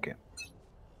 സ്മോക്ക് ചെയ്ത് ബ്ലോക്ക് ചെയ്യാം.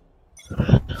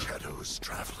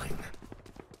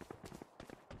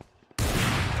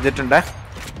 ജെറ്റുണ്ടേ.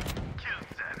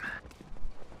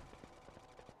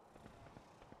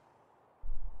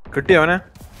 കിട്ടിയോ അവനെ?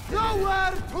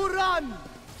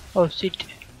 Oh shit.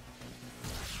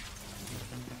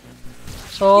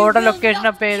 സോയുടെ ലൊക്കേഷൻ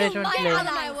അപ്പൊ ഏകദേശം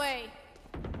മനസ്സിലായി.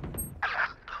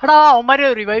 എടാ അവന്മാര്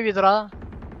റിവൈവ് ചെയ്തടാ.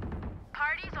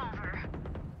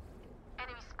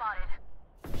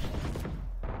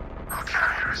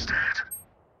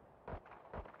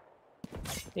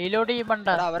 റീലോഡ് ചെയ്യണ്ട.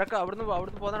 അവരൊക്കെ അവിടുന്ന്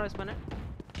പോകാനാണ് വിസ്മനെ.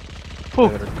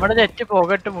 നമ്മുടെ തെറ്റ്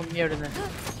പോകട്ട് മുങ്ങി അവിടുന്ന്.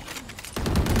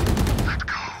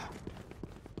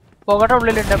 പോകട്ടെ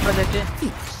ഉള്ളിലുണ്ട് നമ്മുടെ തെറ്റ്.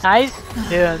 നൈസ്.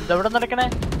 എന്താ ഇവിടെ നടക്കണേ?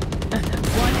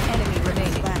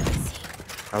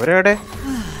 അവരെവിടെ?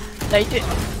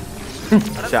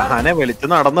 ഷാനെ വിളിച്ചു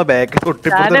നടന്ന ബാക്കിൽ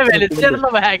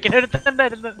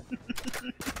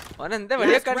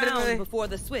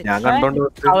ഞാൻ കണ്ടോണ്ട്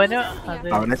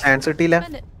അവനെ ചാൻസ് കിട്ടിയില്ല.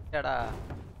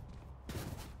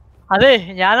 അതെ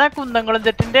ഞാൻ ആ കുന്നംകുളം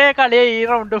തെറ്റിന്റെ കളിയെ ഈ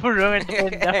റൗണ്ട് മുഴുവൻ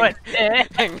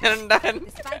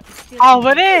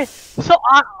അവനെ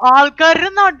ആൾക്കാരുടെ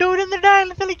നടുവിൽ നിന്നിട്ട്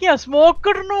കളിക്കുക. സ്മോക്ക്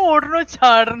ഇടണു, ഓടണു,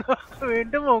 ചാടണു,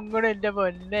 വീണ്ടും മുങ്ങണു. എന്റെ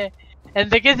പൊന്നെ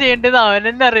എന്തൊക്കെയാ ചെയ്യേണ്ടത്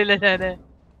അവനെന്നെ അറിയില്ല. ഞാന്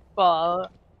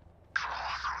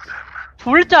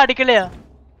ഫുൾ ചാടിക്കളിയാ.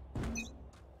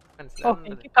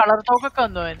 എനിക്ക് കളർ തോക്കൊക്കെ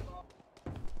വന്നു അവൻ.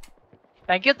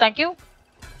 Thank you.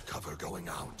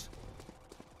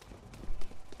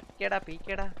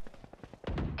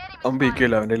 അവൻ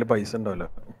പീക്കില്ല. അവൻ്റെ കയ്യിൽ പൈസ ഉണ്ടാവില്ല.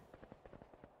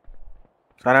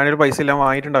 അവൻ്റെ പൈസ ഇല്ല,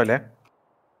 വാങ്ങിയിട്ടുണ്ടാവില്ലേ?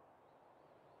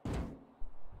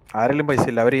 ആരെങ്കിലും പൈസ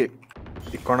ഇല്ല. അവര്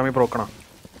ഇക്കോണമി ബ്രോക്കണോ?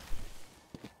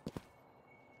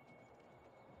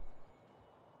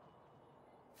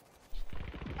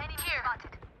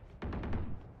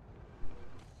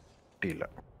 ഇല്ല.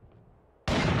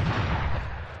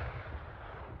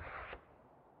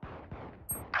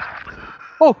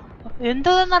 ഓ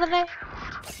എന്താ നടന്നേ?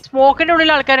 സ്മോക്കിന്റെ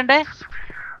ഉള്ളിൽ ആൾക്കാരുണ്ടേ.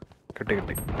 കിട്ടി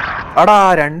കിട്ടി. അടാ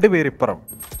രണ്ടുപേര് ഇപ്പുറം.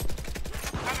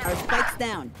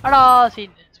 അടാ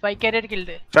spike area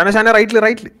killed. Shana റൈറ്റില്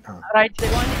right.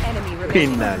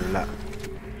 പിന്നല്ല.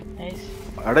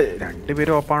 അവിടെ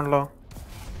രണ്ടുപേരും ഓപ്പാണല്ലോ.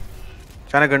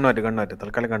 ഷാന കണ്ണുമാറ്റ്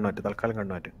തൽക്കാലം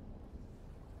കണ്ണുമാറ്റ്.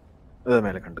 അത്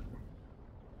മേലെ കണ്ട്.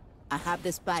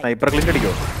 സ്നൈപ്പർ ക്ലിക്ക്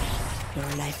അടിക്കോ?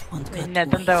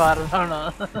 പിന്നെന്താ വാർത്താണോ?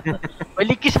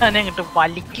 വലിക്ക് ഷാനെ കിട്ടും.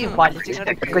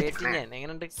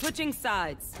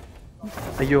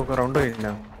 അയ്യോ റൗണ്ട്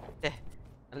കഴിഞ്ഞോ?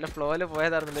 നല്ല ഫ്ലോയില്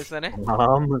പോയതായിരുന്നല്ലേ ഷാനെ.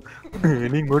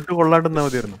 ഇനി ഇങ്ങോട്ട് കൊള്ളാണ്ടെന്നാ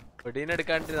മതിയായിരുന്നു.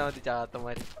 വെടീനെടുക്കാണ്ടിരുന്നാ മതി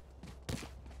ചാത്തമാര്.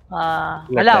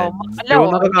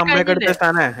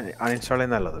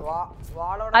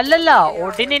 അല്ലല്ല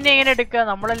ഒടിനെ എങ്ങനെ എടുക്കുക?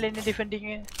 നമ്മളല്ലേ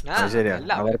ഡിഫെൻഡിങ്.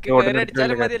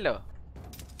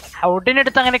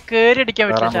 ഔട്ടിനെടുത്ത് അങ്ങനെ കേറി അടിക്കാൻ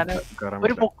പറ്റില്ല.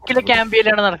 ഒരു ബുക്കിലെ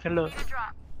ക്യാമ്പിയിലാണ് നടക്കുള്ളൂ.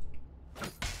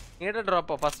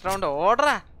 ഡ്രോപ്പോ ഫസ്റ്റ് റൗണ്ട്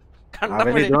ഓർഡറാ.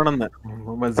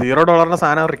 $0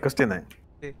 സാധനം റിക്വസ്റ്റ് ചെയ്യുന്നേ.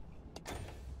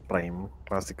 പ്രൈം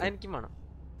ക്ലാസിക് എനിക്കും വേണം.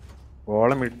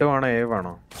 ഓളം ഇട്ട് വേണോ ഏ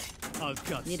വേണോ?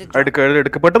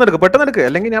 എടുക്ക് പെട്ടെന്ന് എടുക്ക്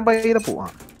അല്ലെങ്കിൽ ഞാൻ പയ്യെ പോവാ.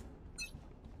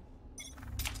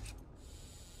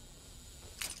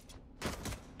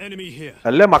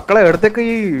 അല്ല മക്കളെ എടുത്തേക്ക്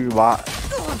ഈ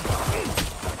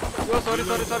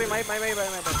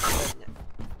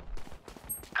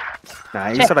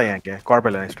നൈസടാ ഞങ്ങൾക്ക്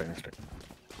കുഴപ്പമില്ല. നൈസ്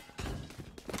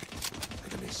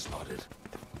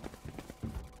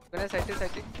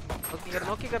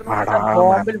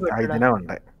ഇതിനെ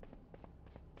ഉണ്ട്.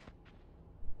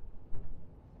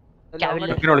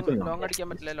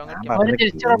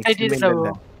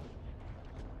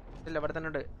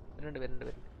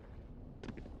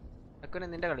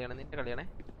 നിന്റെ കളിയാണ്.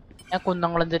 ഞാൻ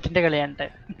കുന്നംകുളം തെറ്റിന്റെ കളിയാണ്.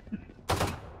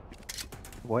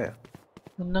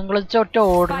 കുന്നംകുളം ഒറ്റ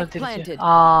ഓടുന്ന തിരിച്ച്.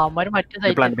 മറ്റേ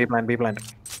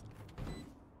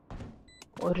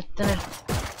ഒരുത്തന്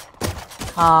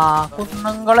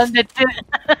കുന്നംകുളം തെറ്റ്.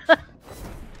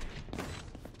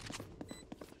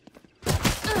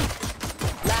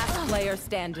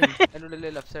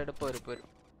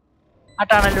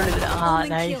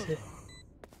 Nice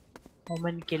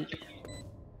moment kill.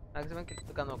 Maximum kill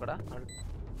എടുക്കാൻ നോക്കടാ.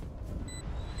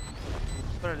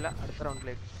 ഇപ്പോഴല്ല അടുത്ത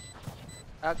റൗണ്ടിലേക്ക്.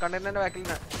 ആ കണ്ടെയ്നറിന്റെ ബാക്കിൽ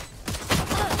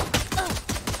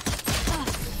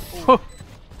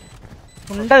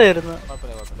ഉണ്ടായിരുന്നു.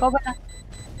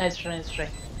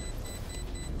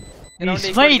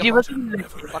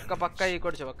 പക്ക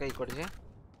ഈക്കോടിച്ചു.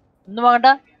 ഒന്നും വേണ്ട.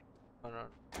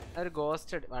 ഒരു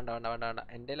ഗോസ്റ്റ് വേണ്ട.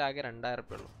 എന്റെ ആകെ 2000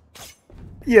 രൂപ ഉള്ളൂ.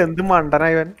 എന്ത്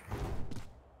മണ്ടനായവൻ.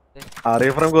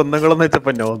 അറിയപ്പുറം കൊന്നങ്ങളെന്ന്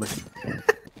വെച്ചപ്പോ നോന്ന്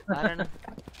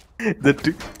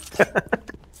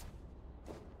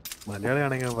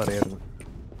മലയാളിയാണെങ്കിൽ പറയായിരുന്നു.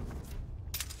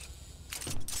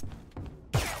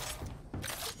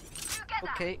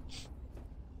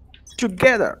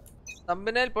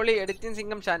 തമ്പനേൽ പൊളി എഡിറ്റിംഗ്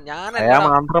സിംഗം ഷാൻ.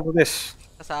 ആന്ധ്രാപ്രദേശ്.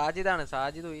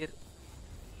 സാജിദ് ഉയർ.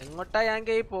 എങ്ങോട്ടാ ഞാൻ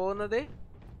പോകുന്നത്?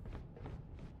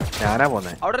 ഞാനാ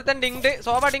പോന്നെ. അവിടെ ഡിങ്ഡ്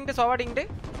സോവ ഡിങ്ഡ്.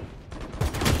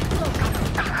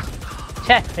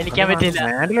 എനിക്കാൻ പറ്റില്ല.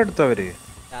 ഹാൻഡിലെടുത്തവര്.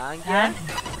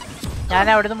 ഞാൻ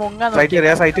അവിടുന്ന് മുങ്ങാൻ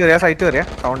സൈറ്റ് വരിക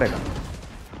സൗണ്ട് കേൾക്കാം.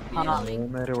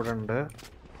 ഇവിടെ ഉണ്ട്.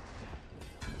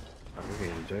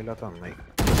 നന്നായി.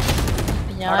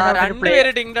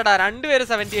 രണ്ടുപേര്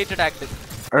 78 ടാഗ്ഡ്.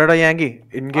 എടാ യാങ്കി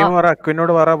ഇൻ ഗെയിം പറ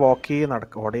അക്വിനോട് പറ വോക്കി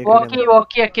നടക്ക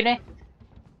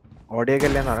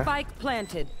ഓടിയേക്കല്ലേ നട.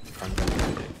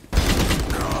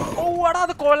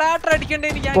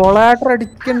 കൊളാറ്റർ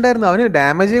അടിക്കണ്ടായിരുന്നു. അവന്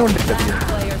ഡാമേജ് കൊണ്ടിട്ടില്ല.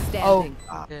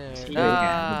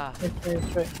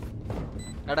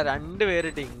 രണ്ടുപേര്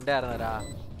ഡിങ്ഡായിരുന്നരാ.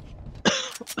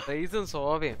 റൈസും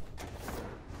സോവയും.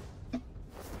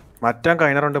 മറ്റാൻ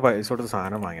കഴിഞ്ഞ റൗണ്ട് പൈസ കൊടുത്ത്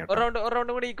സാധനം വാങ്ങിയ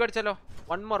റൗണ്ട് കൂടി ഈക്കോ അടിച്ചല്ലോ.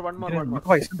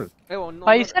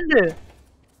 പൈസ ഉണ്ട്.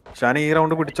 ഷാൻ ഈ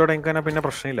റൗണ്ട് പിടിച്ചോടെ എനിക്ക് പിന്നെ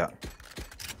പ്രശ്നമില്ല.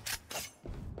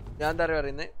 ഞാൻ എന്താ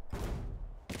പറയുന്നത്,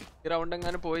 ഈ റൗണ്ട്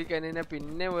എങ്ങനെ പോയി കഴിഞ്ഞാൽ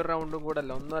പിന്നെ ഒരു റൗണ്ടും കൂടെ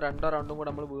അല്ല 1-2 റൗണ്ടും കൂടെ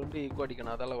നമ്മൾ വീണ്ടും ഈക്കോ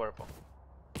അടിക്കണം. അതല്ല കുഴപ്പം.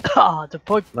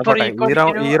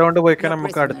 ഈ റൗണ്ട് പോയി കഴിഞ്ഞാൽ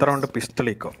നമുക്ക് അടുത്ത round pistol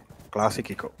Eeco classic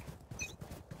Eeco.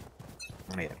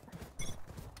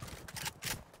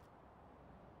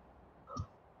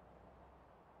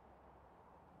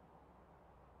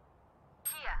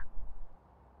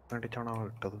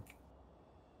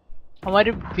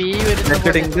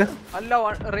 അല്ല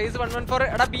റേസ് 114.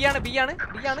 എടാ ബി ആണ്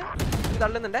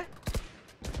തള്ളുന്നുണ്ടേ.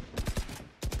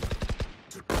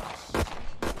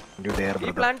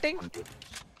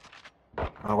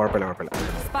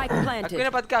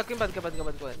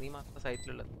 നീ മാത്രം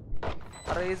സൈറ്റിലുള്ളത്.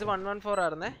 റേസ് 114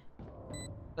 ആയിരുന്നേ.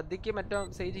 ശ്രദ്ധിക്ക് മറ്റോ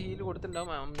സേജ് ഹീൽ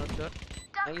കൊടുത്തിട്ടുണ്ടാവും.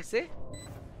 നൈസ്.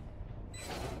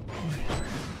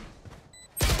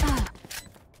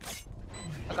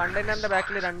 കണ്ടെയ്നറിന്റെ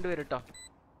ബാക്കിൽ രണ്ടുപേര് ട്ടോ.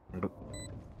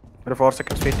 ഒരു 4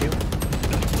 seconds വെയിറ്റ് ചെയ്യൂ.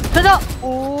 ഓ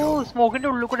സ്മോക്കിന്റെ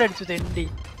ഉള്ളിൽ കൂടെ അടിച്ചു തെണ്ടി.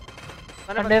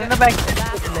 കണ്ടെയ്നറിന്റെ ബാക്കിൽ.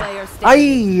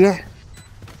 അയ്യേ.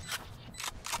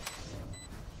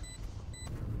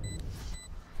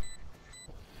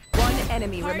 One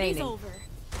enemy remaining.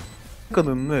 ഒക്കെ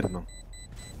നിന്നായിരുന്നു.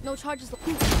 No charges.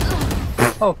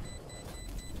 Oh.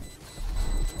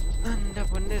 എന്റെ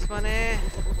പൊന്നേ സ്മാനെ.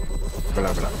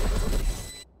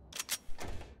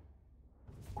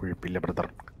 കുഴപ്പില്ല ബ്രദർ.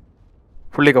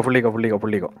 ഫുള്ളിക്കോ.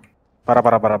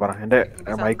 പറ. എന്റെ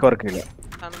മൈക്ക് വർക്ക് ചെയ്യില്ല.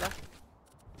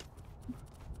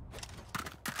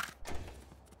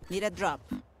 Need a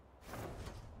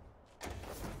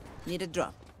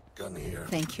drop. Gun here.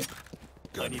 Thank you.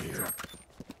 Gun here.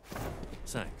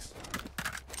 Thanks.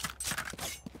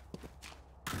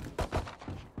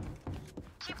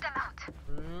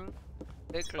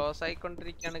 Close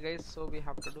ആയിക്കൊണ്ടിരിക്കുകയാണ് guys, so we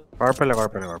have to do. കുഴപ്പമില്ല.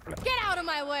 Get out of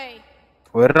my way.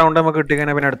 ഒരു റൗണ്ട് നമുക്ക്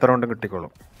കിട്ടിക്കഴിഞ്ഞാൽ പിന്നെ അടുത്ത റൗണ്ട്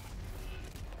കിട്ടിക്കോളും.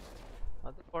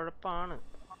 അത് കുഴപ്പമാണ്.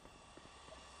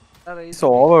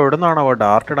 സോവ എവിടുന്നാണോ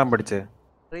ഡാർട്ട് ഇടാൻ പഠിച്ചേ?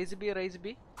 റൈസ് ബി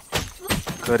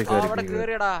കേറി അവിടെ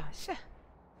കേറിയടാ.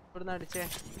 ഇവിടുന്ന് അടിച്ചേ.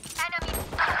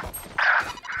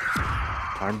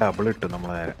 ആ ഡബിൾ ഇട്ടു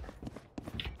നമ്മളെ നേരെ.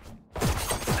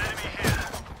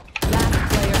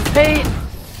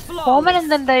 ഓമൻ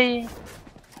എന്തുണ്ടായി?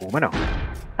 ഓമനോ?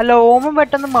 അല്ല ഓമൻ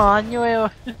പെട്ടെന്ന് മാഞ്ഞു പോയോ?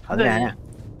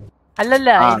 അല്ലല്ല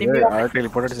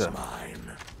ടെലിപ്പോർട്ട് അടിച്ചതാ.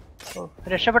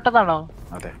 രക്ഷപ്പെട്ടതാണോ?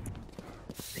 അതെ.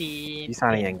 ഈ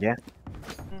സാധനം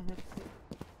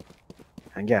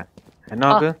എന്നാ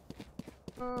നോക്ക്.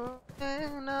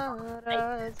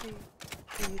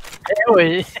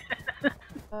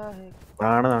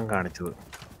 ആണ് ഞാൻ കാണിച്ചത്.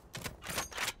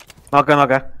 നോക്ക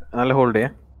നല്ല ഹോൾഡ് ചെയ്യാ.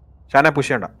 ഷാനെ പുഷ്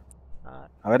ചെയ്യണ്ട.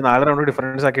 അവർ 4 റൗണ്ട്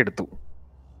ഡിഫറൻസ് ആക്കി എടുത്തു.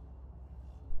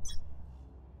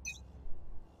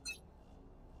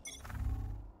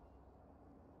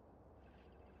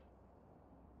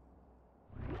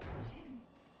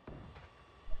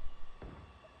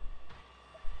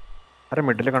 അരെ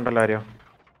മിഡിൽ കണ്ടല്ലോ ആരോ.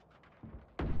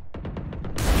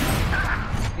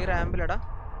 ഈ റാമ്പിലടാ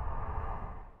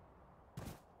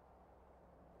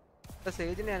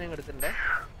സേജിനെ ഞാൻ എടുത്തിട്ടുണ്ടേ.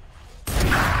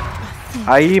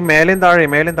 ഈ മേലേം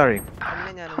താഴെയും.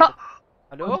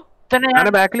 ഹലോ ഞാൻ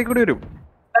ബാക്കിലേക്ക് കൂടി വരും.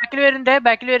 ബാക്കിൽ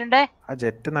വരണ്ടേ. ആ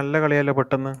ജെറ്റ് നല്ല കളിയല്ലോ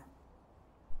പെട്ടെന്ന്.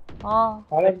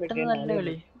 നല്ല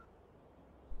കളി.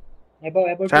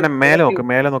 ഷാന മേലെ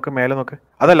നോക്ക്.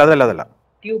 അതല്ല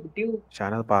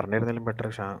ഷാന അത് പറഞ്ഞിരുന്നാലും ബെറ്റർ.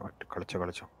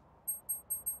 കളിച്ചോ.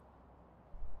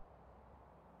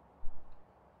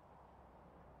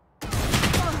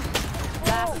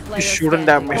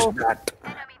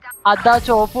 അതാ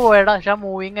ചോപ്പ് പോയടാ. ഷാ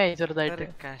മൂവിങ് ആയി ചെറുതായിട്ട്.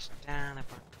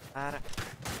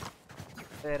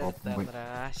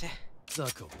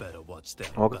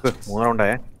 നോക്ക് 3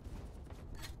 റൗണ്ടായേ.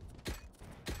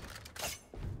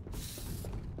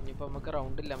 ഇനിയിപ്പോ നമുക്ക്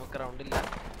റൗണ്ടില്ല.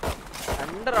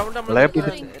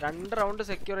 2 റൗണ്ട്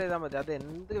സെക്യൂർ ചെയ്താൽ മതി. അത്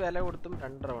എന്ത് വില കൊടുത്തും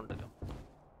 2 റൗണ്ടിലും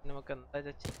നമുക്ക് എന്താ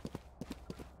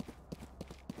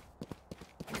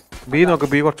ബി നോക്ക്.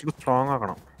 ബി കുറച്ചുകൂടി സ്ട്രോങ്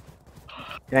ആക്കണം.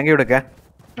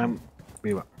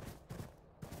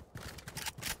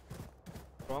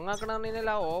 സ്ട്രോങ് ആക്കണമെങ്കിൽ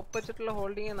ആ ഓപ്പോസിറ്റുള്ള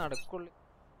ഹോൾഡിങ് നടക്കുള്ളൂ.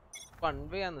 1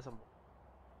 വേ ആണ് സംഭവം.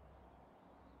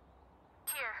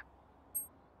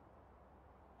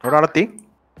 ഒരാളെത്തി.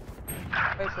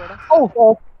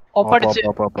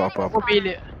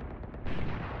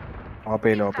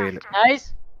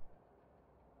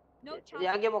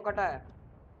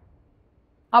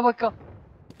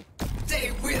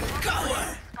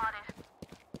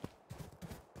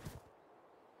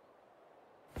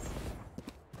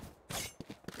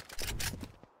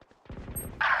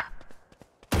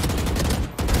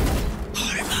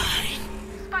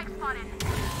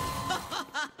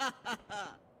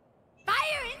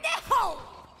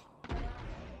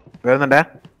 വരുന്നുണ്ടേ.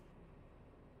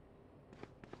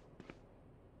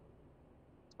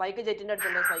 സ്പൈക്ക് ജെറ്റിന്റെ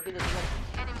അടുത്തുണ്ട്.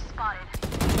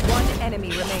 One enemy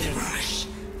remaining.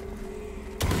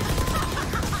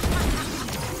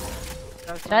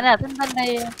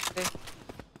 അതെന്തായി?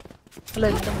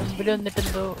 മുമ്പിൽ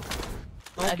വന്നിട്ടെന്തോ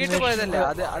നോക്കിട്ട് പോയതല്ലേ.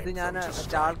 അത് ഞാൻ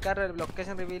ആൾക്കാരുടെ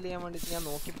ലൊക്കേഷൻ റിവീൽ ചെയ്യാൻ വേണ്ടിട്ട് ഞാൻ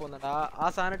നോക്കി പോകുന്നുണ്ട്. ആ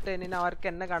സാധനം ഇട്ട് അവർക്ക്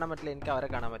എന്നെ കാണാൻ പറ്റില്ല, എനിക്ക് അവരെ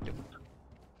കാണാൻ പറ്റും.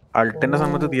 അൾട്ടിന്റെ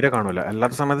സമയത്ത് തീരെ കാണൂല.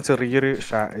 എല്ലാത്ത സമയത്ത് ചെറിയൊരു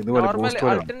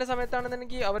അൾട്ടിന്റെ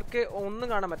സമയത്താണെന്നെങ്കിൽ അവർക്ക് ഒന്നും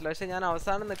കാണാൻ പറ്റില്ല. പക്ഷെ ഞാൻ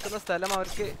അവസാനം നിൽക്കുന്ന സ്ഥലം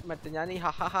അവർക്ക് മറ്റേ ഞാൻ ഈ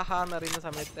ഹഹ എന്നറിയുന്ന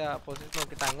സമയത്ത് പൊസിഷൻ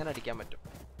നോക്കിട്ട് അങ്ങനെ അടിക്കാൻ പറ്റും.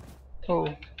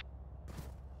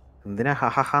 എന്തിനാ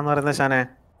ഹഹ എന്ന് പറയുന്ന ഷാനെ?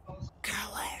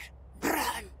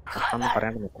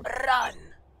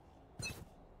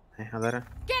 അതാരാ?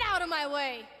 Get out of my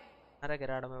way. ആരാ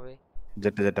get out of my way?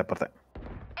 Jet അപ്പുറത്തെ.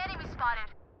 Enemy spotted.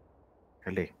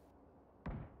 അല്ലേ?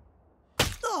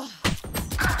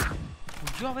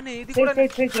 അവൻ ഏതി You കൂടെ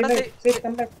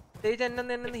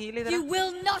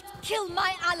will not kill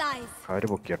my allies. അവര്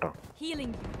പൊക്കി കേട്ടോ.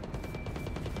 Healing.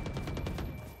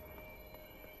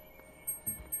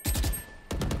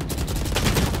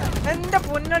 എന്റെ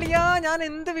പൊന്നടിയാ ഞാൻ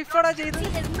എന്ത് വിഫടാ ചെയ്തത്?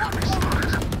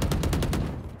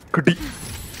 കിട്ടി.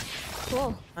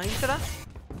 നൈസടാ.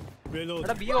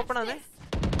 എടാ ബി ഓപ്പൺ ആണ്.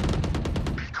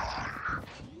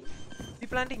 B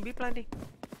planting.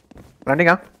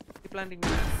 പ്ലാന്റിംഗ് ആ? B planting.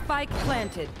 Spike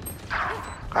planted.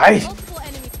 I. Multiple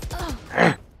enemies.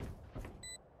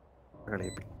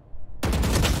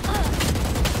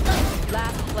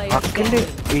 Last player അക്കിന്റെ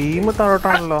aim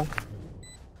താഴോട്ടാണല്ലോ.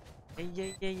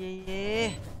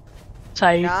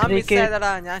 ഞാൻ മിസ്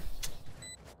ചെയ്തടാ ഞാൻ.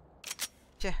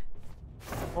 ഛേ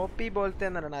ഓപ്പി ബോൾത്തെ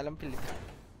എന്നാണ് അലംപില്ല.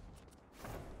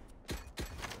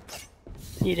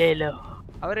 ഇരയിലോ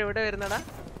അവരെവിടെ വരുന്നടാ?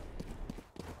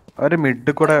 അവര്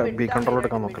മിഡ് കൂടെ ബി കൺട്രോൾ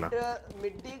എടുക്കാൻ നോക്കല.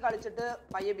 മിഡി കളിച്ചിട്ട്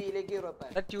പയ്യെ ബിയിലേക്ക് ഇറപ്പാ.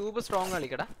 Tube strong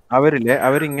കളിക്കടാ. അവരില്ലേ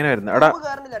അവരിങ്ങനെ വരുന്നു. എടാ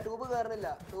ട്യൂബ് കേറുന്നില്ല.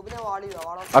 ട്യൂബിനെ വാളിയോ.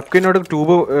 അക്കിനോട്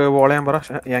ട്യൂബ് വോളയാൻ പറ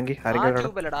യാങ്കി. ആരെങ്കിലും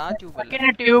ട്യൂബല്ലടാ ട്യൂബല്ല.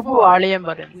 അക്കിനെ ട്യൂബ് വാളിയാൻ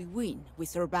പറയും. We win. We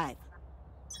survive.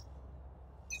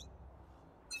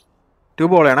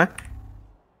 Tube വോളയാണേ.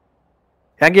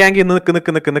 Yankee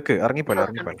Nick ഇറങ്ങിപ്പോലെ.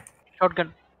 Shotgun.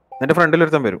 നിന്റെ ഫ്രണ്ടിൽ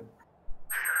ഒരുത്തൻ വരും.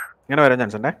 ഇങ്ങനെ വരാൻ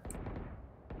ചാൻസ് ഉണ്ടേ.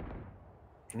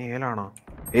 ഇനി ഏലാണോ?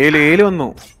 ഏല് വന്നു.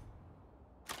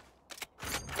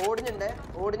 ഓടുന്നുണ്ട്.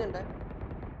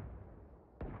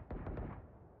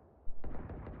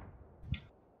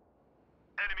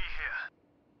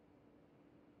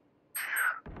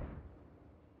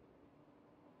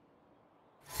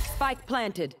 Spike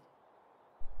planted.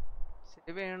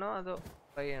 സേവ് ചെയ്യണോ അതോ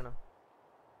ട്രൈ ചെയ്യണോ?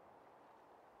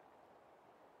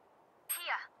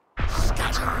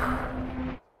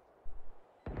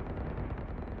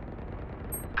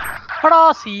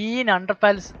 സീൻ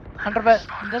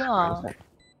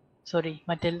സോറി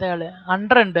മറ്റേ ആള്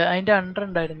അണ്ടർ ഉണ്ട്. അതിന്റെ അണ്ടർ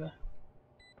ഉണ്ടായിരുന്നു.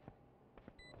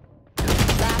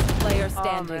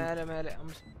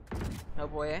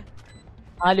 പോയേ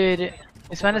 4 പേര്.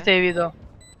 ഇസ്മാനെ സേവ് ചെയ്തോ?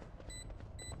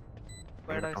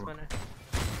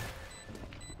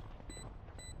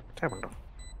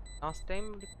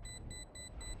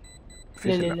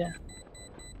 ഇല്ല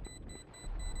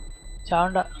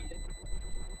ചാവണ്ട.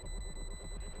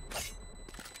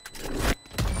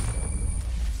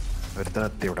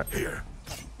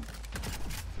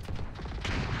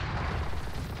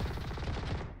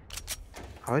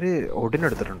 അവര്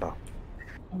ഓടിനെടുത്തിട്ടുണ്ടോ?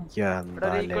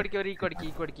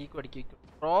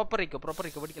 Proper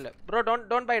പഠിക്കില്ല bro.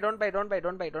 Don't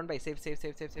by save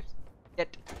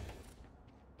get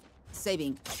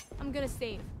saving. I'm gonna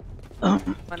save.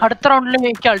 അടുത്ത റൗണ്ടിൽ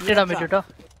എനിക്ക് അൾട്ട് ഇടാൻ പറ്റും ട്ടോ.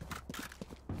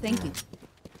 Thank you.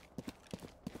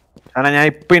 ഞാൻ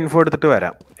ഇപ്പൊ ഇൻഫോ എടുത്തിട്ട്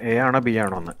വരാം. എ ആണോ ബി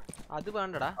ആണോ എന്ന്. അത്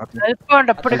വേണ്ടടാ.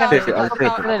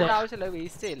 ആവശ്യമില്ല.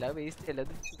 വേസ്റ്റ് ചെയ്യില്ല.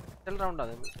 ഇത് റൗണ്ട്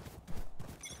ആണ്.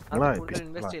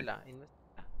 ഇൻവെസ്റ്റ് ചെയ്യില്ല.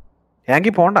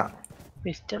 യാങ്കി പോണ്ട.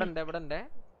 ഇവിടെ ഉണ്ട്.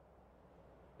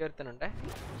 കേർത്തനുണ്ട്.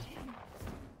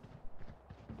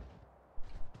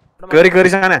 കേറി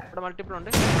ഷാനെ. ഇവിടെ മൾട്ടിപ്പിൾ ഉണ്ട്.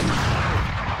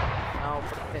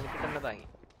 എനിക്ക് തന്നെ താങ്ങി.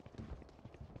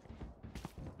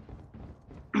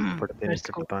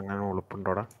 അങ്ങനെ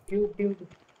ഉളുപ്പുണ്ടോടാ?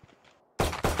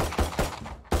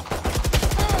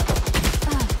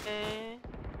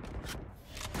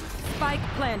 Spike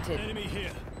planted. Enemy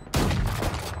here.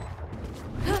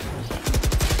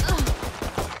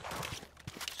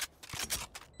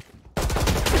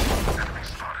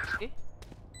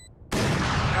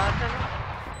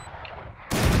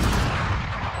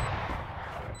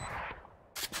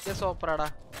 സോപ്പറാടാ.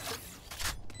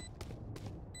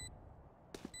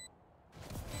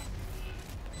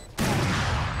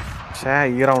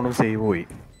 ഈ റൗണ്ടും സേവ് പോയി.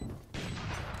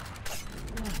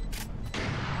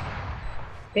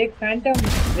 Take phantom.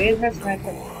 Where has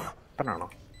phantom? ആണോ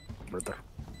brother?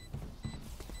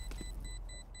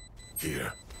 Here.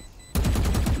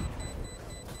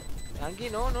 Yankee,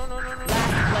 no.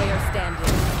 Last player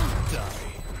standing.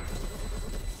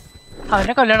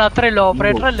 അവനെ കൊല്ലണം. അത്രയല്ലോ.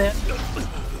 ഓപ്പറേറ്റർ അല്ലേ?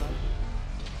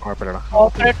 കുഴപ്പമില്ലടാ.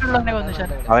 ഓപ്പറേറ്റർ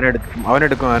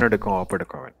അവനെടുക്കും. ഓപ്പ്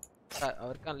എടുക്കും അവൻ.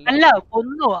 അല്ല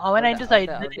കൊന്നു അവൻ. അതിന്റെ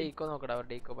സൈഡിൽ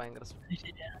ഭയങ്കര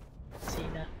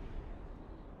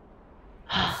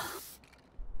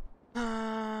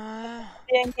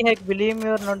Yankee hack, believe me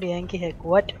or not, Yankee hack.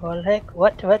 What? All hack?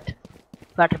 What?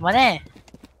 But money.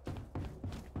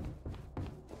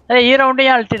 Hey, ഈ റൗണ്ട്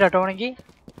ഞാൻ അൾട്ടി ഇടാട്ടോ ആണെങ്കിൽ.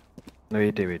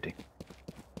 വെയിറ്റ്.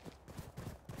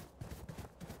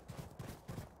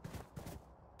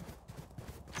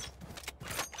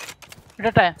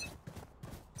 ഇടട്ടെ.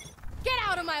 Get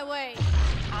out of my way.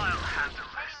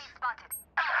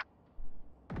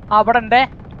 അവിടെ ഉണ്ടേ.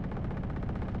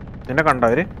 നിന്നെ കണ്ടോ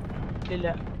അവര്? ഇല്ല.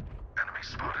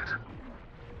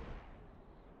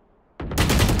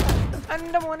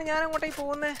 എന്റെ മോനെ ഞാൻ അങ്ങോട്ടേക്ക്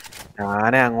പോകുന്നേ.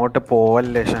 ഞാനേ അങ്ങോട്ട്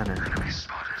പോവല്ലേ ഷാനെ.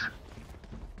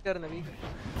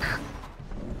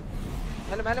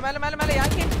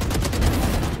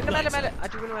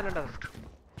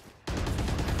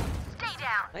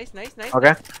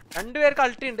 രണ്ടുപേർക്ക്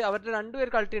അൾട്ടി ഉണ്ട്. അവരുടെ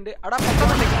രണ്ടുപേർക്ക് അൾട്ടി ഉണ്ട്.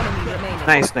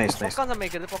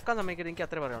 പൊക്കാൻ സമ്മതിക്കരുത്. എനിക്ക്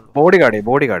അത്രേ പറയാനുള്ളൂ. ബോഡി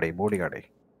ഗാർഡേ.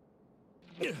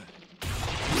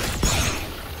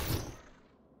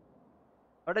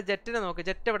 അവിടെ ജെറ്റിനെ നോക്ക്.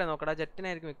 ജെറ്റ് എവിടെ നോക്കടാ.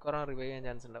 ജെറ്റിനായിരിക്കും മിക്കവാറും റിവൈവ് ചെയ്യാൻ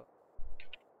ചാൻസ് ഉണ്ടാവും.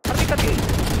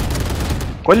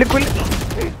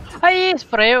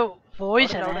 സ്പ്രേ പോയി.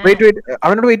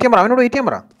 അവനോട് വെയിറ്റ് ചെയ്യാൻ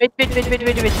പറ.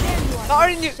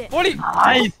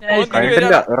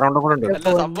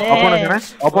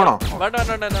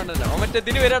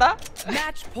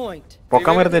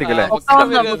 പൊക്കാൻ വരുന്നിരിക്കല്ലേ?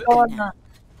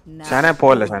 ഷാനെ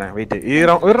പോവല്ലേ ഷാനെ, വെയിറ്റ്.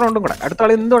 ഒരു റൗണ്ടും കൂടെ. അടുത്ത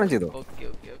ആള് എന്ത് വേണം ചെയ്തോ.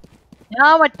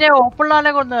 ഞാൻ മറ്റേ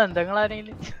ഓപ്പണിലാലെ കൊന്നത്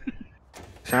നിങ്ങളാരെങ്കിലും.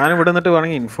 ഷാൻ ഇവിടെ നിന്നിട്ട്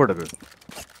വേണമെങ്കിൽ ഇൻഫോ എടുക്ക്.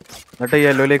 എന്നിട്ട് ഈ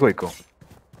യെല്ലോയിലേക്ക് പോയിക്കോ.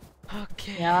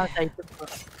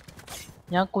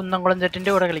 ഞാൻ കുന്നംകുളം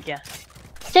ചെറ്റിന്റെ കൂടെ കളിക്കാം.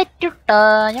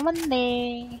 ഞാൻ വന്നേ.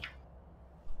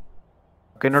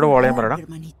 അക്കിനോട് വാളിയാൻ പറയടാ.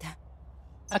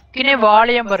 അക്കിനെ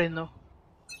വാളിയാൻ പറയുന്നു.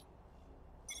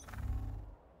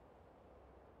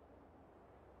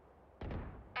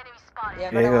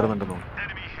 കേറുന്നുണ്ടെന്നോ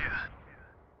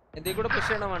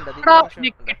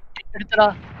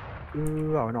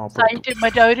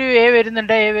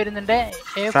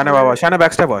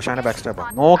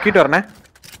നോക്കിട്ട് പറഞ്ഞേ.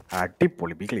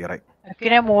 അടിപൊളി, ബി ക്ലിയർ ആയി.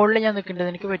 മോളില് ഞാൻ നിൽക്കണ്ടത്.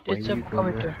 എനിക്ക്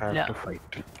പറ്റില്ല.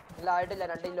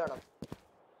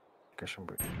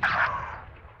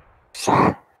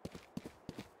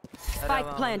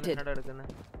 Spike planted.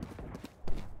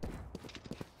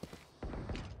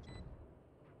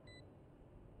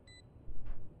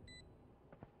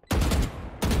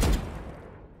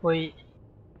 പോയി.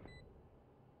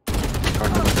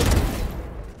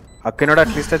 അക്കിനോട്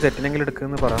അറ്റ്ലീസ്റ്റ് ജെറ്റിനെങ്കിലും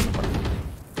എടുക്കുന്ന് പറയാൻ പറഞ്ഞു.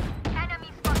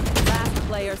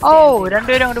 ഓ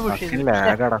രണ്ടുപേരും അങ്ങോട്ട് പുഷ് ചെയ്തു.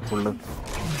 ലാഗാടാ ഫുള്ള്.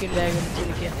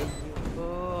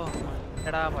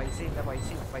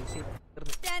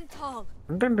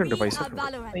 ഉണ്ട് പൈസ.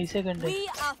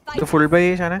 ഇത് ഫുൾ ബൈ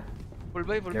ഷാനെ. Full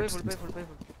by.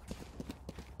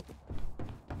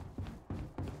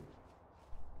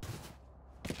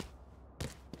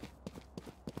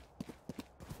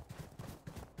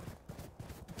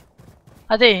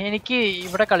 അതെ എനിക്ക്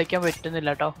ഇവിടെ കളിക്കാൻ പറ്റുന്നില്ല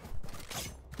കേട്ടോ.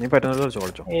 നീ പറ്റുന്നത്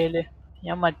ചോദിച്ചോ.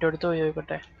 ഞാൻ മറ്റോടത്ത് പോയി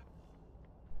നോക്കട്ടെ.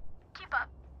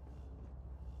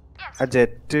 ആ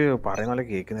ജെറ്റ് പറയുന്ന പോലെ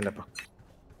കേൾക്കുന്നില്ലപ്പ.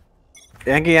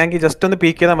 എനിക്ക് ജസ്റ്റ് ഒന്ന്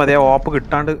പീക്ക് ചെയ്താൽ മതി. ആ ഓപ്പ്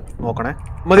കിട്ടാണ്ട് നോക്കണേ.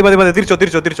 മതി.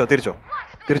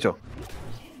 തിരിച്ചോ.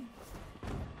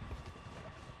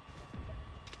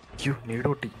 നീട്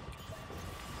പൊട്ടി.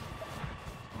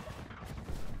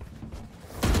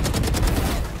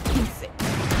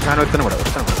 ഞാൻ ഒരുത്തനും ഇവിടെ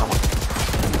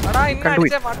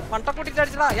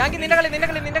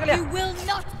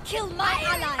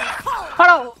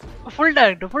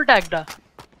ഫുൾ ടാഗ്ഡാ.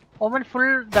 ഓമൻ ഫുൾ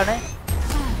ഇതാണ്.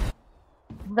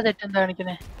 എന്താ തെറ്റെന്താ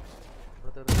കാണിക്കുന്നേ?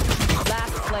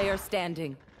 Last player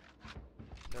standing.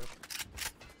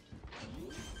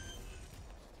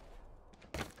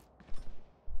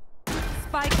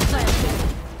 Spike planted.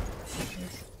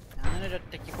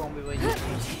 ഞാനൊരൊറ്റയ്ക്ക് കോമ്പി പോയി.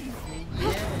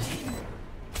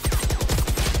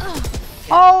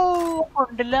 ഓ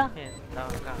കൊണ്ടില്ല.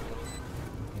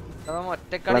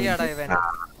 ഒറ്റക്കളിയാടാ ഇവൻ.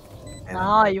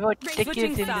 ഇവ ഒറ്റയ്ക്ക്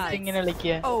ഇങ്ങനെ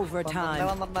കളിക്കുക.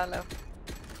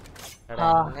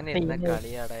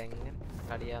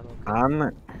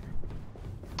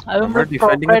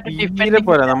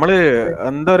 നമ്മള്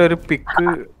എന്താ പറയാ, ഒരു പിക്ക്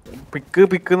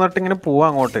എന്നിട്ട് ഇങ്ങനെ പോവാ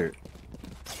അങ്ങോട്ട്.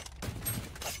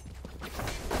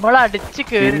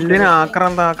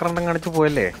 ആക്രാന്തം കാണിച്ച്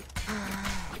പോയല്ലേ.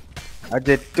 ആ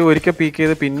ജെറ്റ് ഒരിക്കൽ പീക്ക്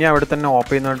ചെയ്ത് പിന്നെ അവിടെ തന്നെ ഓപ്പ്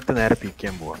ചെയ്യുന്നിടത്ത് നേരെ പീക്ക്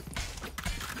ചെയ്യാൻ പോവാ.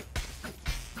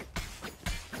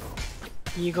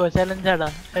 ഈഗോ ചലഞ്ചാടാ,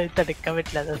 തടുക്കാൻ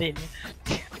പറ്റില്ല.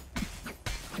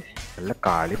 അല്ല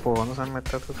കളി പോകുന്ന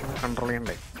സമയത്ത് കൺട്രോൾ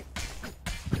ചെയ്യണ്ടേ.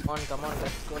 Come on,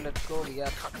 let's go. We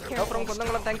are Hello from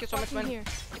Kunnamkulam. Thank you so much, man.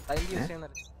 Thank you,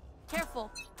 Sennheiser.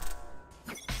 Careful.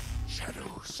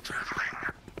 Shadows traveling.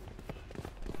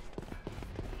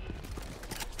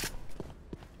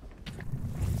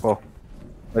 Oh,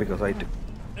 very good. Right.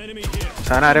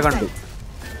 ഞാൻ ആരെ കണ്ടു.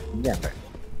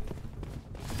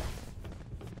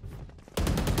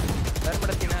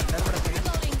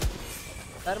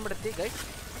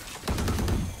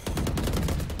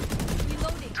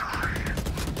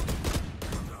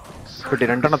 കിട്ടി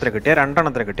 2 എണ്ണത്തിന് കിട്ടിയ 2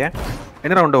 എണ്ണത്തിന് കിട്ടിയ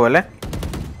ഇനി റൗണ്ട് പോവല്ലേ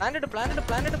പ്ലാനറ്റ് 3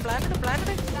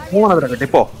 എണ്ണത്തിന് കിട്ടി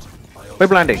ഇപ്പോ പോയി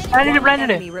പ്ലാന്റ്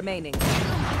Enemy remaining.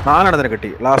 4 എണ്ണത്തിന്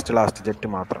കിട്ടി ലാസ്റ്റ് ജെറ്റ്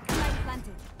മാത്രം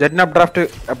ജെറ്റിന് അപ്ഡ്രാഫ്റ്റ്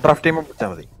ചെയ്യുമ്പോൾ പിടിച്ചാൽ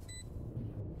മതി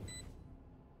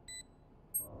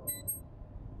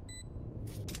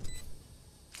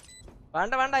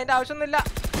വേണ്ട അതിന്റെ ആവശ്യമൊന്നുമില്ല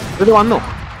ഇത് വന്നു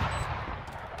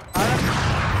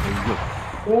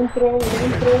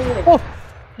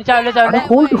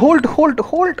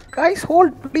hold guys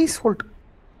hold please hold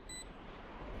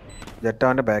jet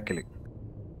അവന്റെ ബാക്കിൽ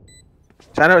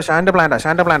ഷാന്റെ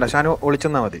പ്ലാന്റാ ഷാനു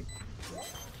ഒളിച്ചെന്നാ മതി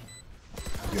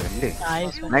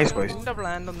നൈസ് ബോയ്സ്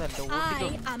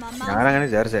ഞാനങ്ങനെ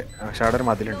വിചാരിച്ചേ പക്ഷെ അവിടെ ഒരു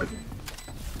മതിലുണ്ട്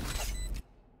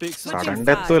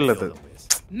സഡന്റെ എത്തുമല്ലത്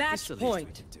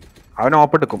അവൻ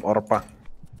ഓപ്പെടുക്കും ഉറപ്പാ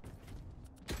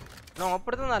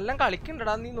ഓപ്പെടുത്ത് നല്ല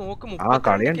കളിക്കണ്ടടാ നീ നോക്ക്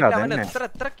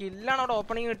എത്ര കില്ലാണ് അവിടെ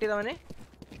ഓപ്പണിങ് കിട്ടിയത് അവന്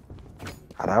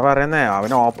അതാ പറയുന്നേ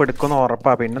അവന് ഓപ്പ് എടുക്കുന്ന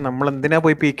ഉറപ്പാ പിന്നെ നമ്മൾ എന്തിനാ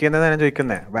പോയി പീക്ക് ചെയ്യുന്നത് ഞാൻ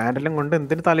ചോദിക്കുന്നേ വാൻഡലും കൊണ്ട്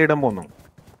എന്തിനു തലയിടാൻ പോന്നു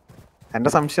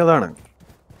എന്റെ സംശയം അതാണ്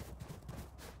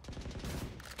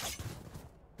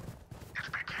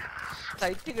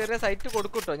സൈറ്റ്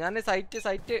കൊടുക്കൂട്ടോ ഞാൻ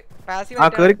സൈറ്റ് പാസീവ്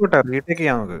കേറിക്കോട്ടെ റീടേക്ക്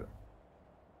ചെയ്യാം നമുക്ക്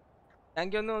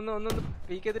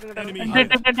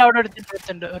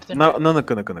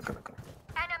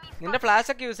നിന്റെ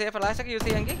ഫ്ലാഷ് ഒക്കെ യൂസ്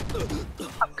ചെയ്യാമെങ്കിൽ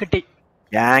കിട്ടി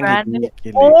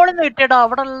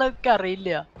അവിടെ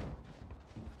അറിയില്ല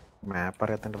മാപ്പ്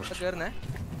അറിയാത്തതിന്റെ പ്രശ്നം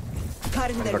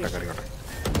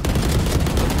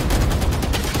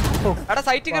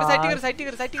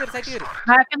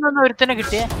ഒരുത്തനെ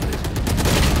കിട്ടിയേ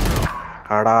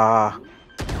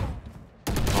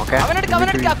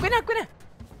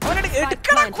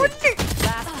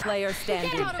Last player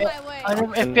standing.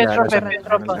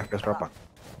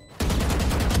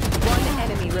 One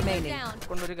enemy remaining.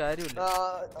 കൊണ്ടൊരു കാര്യമില്ല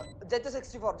ജെറ്റ്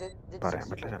 64 പറയാൻ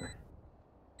പറ്റില്ല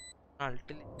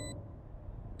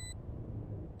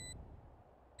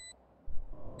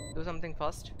Do something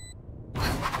fast.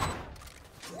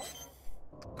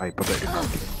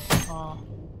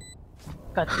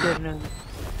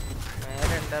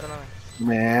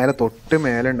 മേലെ തൊട്ട്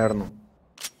മേലെ ഉണ്ടായിരുന്നു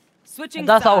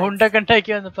സൗണ്ട് ഒക്കെ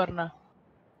ഉണ്ടാക്കി വന്ന് പറഞ്ഞ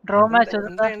ഡ്രോ മാച്ച്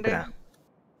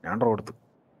ഞാൻ ഡ്രോ എടുത്തു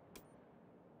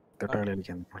കളി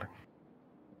കളിക്കാൻ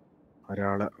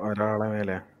ഒരാളെ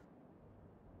മേലെ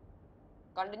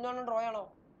കണ്ടിന്യൂ ഡ്രോ ആണോ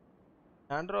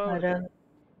ഞാൻ ഡ്രോ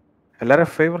എല്ലാരും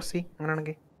FI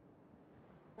അങ്ങനെയാണെങ്കിൽ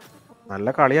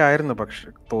നല്ല കളിയായിരുന്നു പക്ഷെ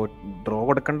ഡ്രോ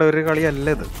കൊടുക്കേണ്ട ഒരു കളിയല്ല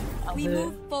ഇത്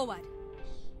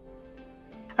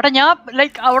എടാ ഞാൻ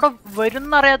ലൈക്ക് അവിടെ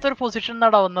വരുന്നറിയാത്തൊരു പൊസിഷൻ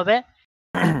നടാ വന്നത്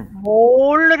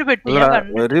മോളിലൊരു പെട്ടി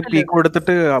ഒരു പീക്ക്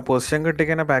കൊടുത്തിട്ട് പൊസിഷൻ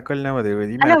കിട്ടിക്കഴിഞ്ഞാൽ ബാക്ക് വലിഞ്ഞാൽ മതി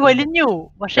വലിഞ്ഞു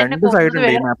പക്ഷെ രണ്ട് സൈഡ്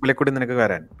ഉണ്ട് ഈ മാപ്പിലെ കൂടി നിനക്ക്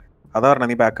കയറാൻ അതാ പറഞ്ഞ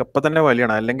നീ ബാക്ക് അപ്പൊ തന്നെ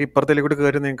വലിയണം അല്ലെങ്കിൽ ഇപ്പുറത്തേക്ക് കൂടി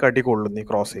കയറി നിനക്ക് അടി കൊള്ളും നീ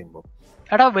ക്രോസ് ചെയ്യുമ്പോ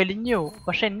എടാ വലിഞ്ഞു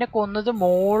പക്ഷെ എന്നെ കൊന്നത്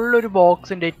മോളിലൊരു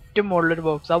ബോക്സിന്റെ ഏറ്റവും മുകളിലൊരു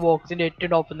ബോക്സ് ആ ബോക്സിന്റെ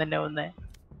ഏറ്റവും ടോപ്പിൽ തന്നെ വന്നേ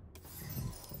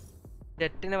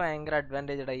ജെറ്റിന് ഭയങ്കര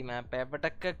അഡ്വാൻറ്റേജ് ഈ മാപ്പ്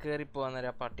എവിടൊക്കെ കേറി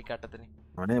പോവാന്നേരം പട്ടിക്കാട്ടത്തിന്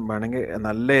അവന് വേണമെങ്കിൽ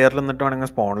നല്ല എയറിൽ നിന്നിട്ട് വേണമെങ്കിൽ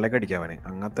സ്പോണിലേക്ക് അടിക്കാം അവന്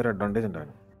അങ്ങനത്തെ ഒരു അഡ്വാൻറ്റേജ് ഉണ്ട്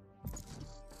അവന്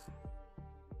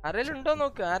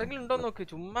ആരെങ്കിലും ഉണ്ടോ നോക്ക്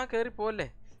ചുമ്മാ കേറി പോവല്ലേ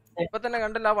ഇപ്പൊ തന്നെ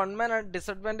കണ്ടല്ലോ ആ 1 മാൻ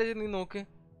ഡിസഡ്വാൻറ്റേജ് നീ നോക്ക്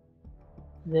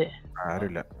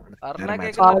ആരുമില്ല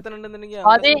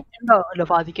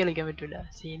ഫാദിക്ക് കളിക്കാൻ പറ്റൂല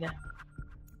സീന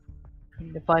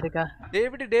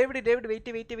ഡേവിഡ്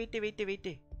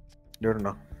വെയിറ്റ്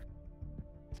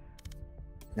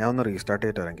ഞാൻ ഒന്ന് റീസ്റ്റാർട്ട്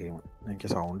ചെയ്തിട്ട് വരാം ഗെയിം എനിക്ക്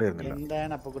സൗണ്ട് വരുന്നില്ല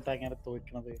എന്താണ് അപ്പൊ കുട്ടാ അങ്ങനെ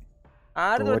തോൽക്കണത്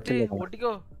ആര് തോറ്റി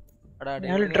ഓട്ടിക്കോ എടാ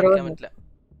കളിക്കാൻ പറ്റില്ല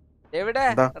എവിടെ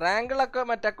റാങ്കുകളൊക്കെ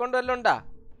മറ്റേ അക്കൗണ്ട് വല്ലതും ഉണ്ടാ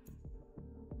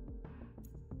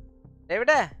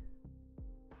എവിടെ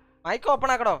mic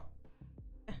open ആക്കടോ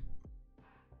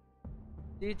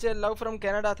teacher love from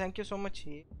Canada thank you so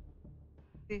much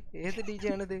ഏത് DJ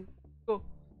ആണിത്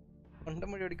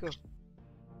കണ്ടമൊഴി ഓടിക്കോ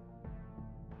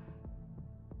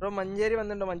ബ്രോ മഞ്ചേരി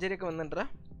വന്നിട്ടുണ്ടോ മഞ്ചേരിയൊക്കെ വന്നിട്ടുണ്ടാ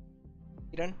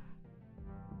കിരൺ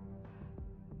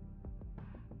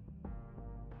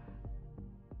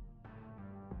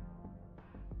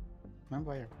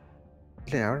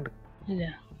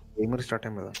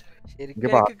ശരിക്കും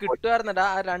കിട്ടുമായിരുന്നടാ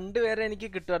ആ രണ്ടുപേരെ എനിക്ക്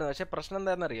കിട്ടുമായിരുന്നു പക്ഷെ പ്രശ്നം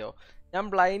എന്താണെന്നറിയോ ഞാൻ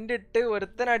ബ്ലൈൻഡ് ഇട്ട്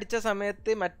ഒരുത്തൻ അടിച്ച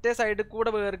സമയത്ത് മറ്റേ സൈഡിൽ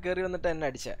കൂടെ വേറെ കയറി വന്നിട്ട് എന്നെ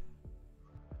അടിച്ച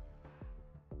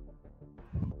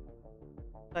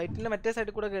സൈറ്റിന്റെ മറ്റേ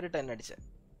സൈഡിൽ കൂടെ കയറിയിട്ട് എന്നെ അടിച്ച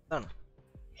അതാണ്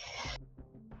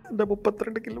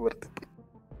 32 കിലോ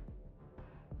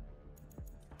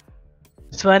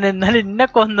എന്നാൽ എന്നെ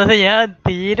കൊന്നത് ഞാൻ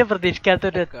തീരെ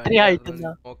പ്രതീക്ഷിക്കാത്തൊരു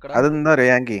അതെന്താ പറയാ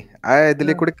യാങ്കി ആ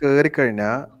ഇതിലേക്ക് കൂടി കേറി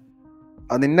കഴിഞ്ഞാ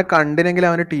നിന്നെ കണ്ടിനെങ്കിൽ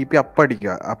അവന് TP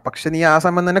അപ്പടിക്കുക പക്ഷെ നീ ആ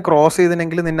സമയം തന്നെ ക്രോസ്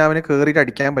ചെയ്തിനെങ്കിൽ നിന്നെ അവന് കേറിയിട്ട്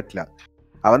അടിക്കാൻ പറ്റില്ല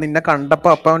അവൻ നിന്നെ കണ്ടപ്പോ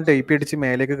അപ്പൊ അവൻ ടൈപ്പ് അടിച്ച്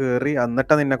മേലേക്ക് കയറി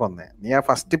എന്നിട്ടാ നിന്നെ കൊന്നേ. നീ ആ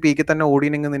ഫസ്റ്റ് പീക്കിൽ തന്നെ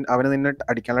ഓടിനെങ്കിൽ അവന് നിന്നെ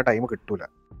അടിക്കാനുള്ള ടൈം കിട്ടൂല.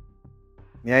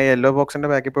 നീ ആ യെല്ലോ ബോക്സിന്റെ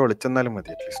ബാക്കിൽ പോയി വിളിച്ചെന്നാലും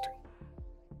മതി അറ്റ്ലീസ്റ്റ്.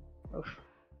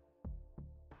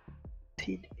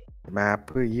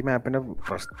 മാപ്പ് ഈ മാപ്പിന്റെ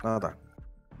പ്രശ്നം അതാ.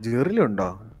 ജേറിലുണ്ടോ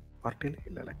പാർട്ടിയിൽ?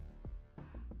 ഇല്ലല്ലേ.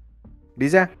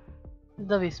 DJ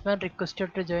Wiseman request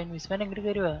to join. Wiseman എങ്ങോട്ട്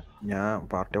കയറുവാ? ഞാൻ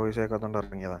പാർട്ടി വോയിസ് കേൾക്കാത്തോണ്ട്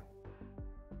ഇറങ്ങിയതാ.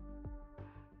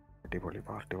 അടിപൊളി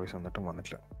പാർട്ടി വോയിസ് വന്നിട്ടും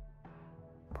വന്നിട്ടില്ല.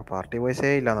 അപ്പൊ പാർട്ടി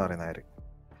വോയിസേ ഇല്ലാന്ന് പറയുന്നവര്.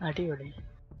 അടിപൊളി.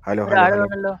 Hello hello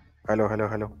hello hello hello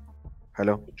hello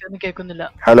hello കേൾക്കുന്നില്ല.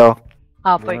 ഹലോ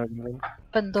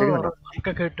എന്തോ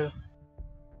കേട്ടു.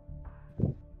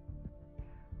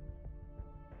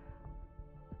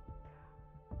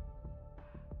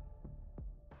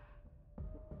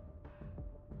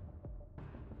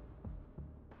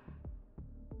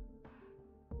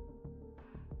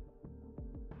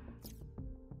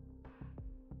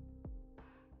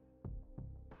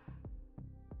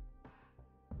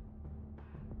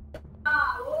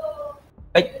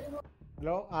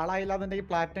 ഹലോ, ആളായില്ലാന്നുണ്ടെങ്കിൽ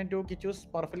പ്ലാറ്റിനം 2 കിച്ചൂസ്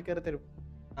പർഫിൽ കയറി തരും.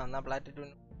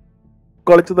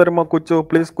 കളിച്ചു തരുമോ കുച്ചു?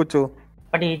 പ്ലീസ് കുച്ചു.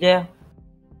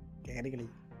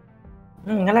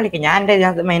 നിങ്ങൾ കളിക്കാം, ഞാൻ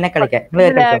മെയിനെ കളിക്കാം.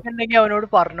 അവനോട്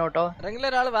പറഞ്ഞോട്ടോ.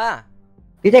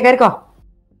 കയറിക്കോ.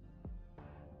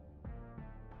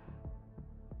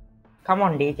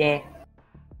 Come on DJ.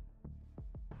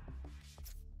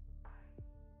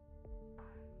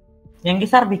 ജംഗി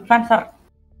sir big fan sir.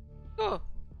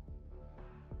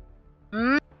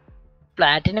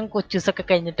 Platinum Kochus ഒക്കെ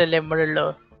കഴിഞ്ഞിട്ടല്ലേ നമ്മളുള്ളൂ.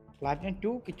 Platinum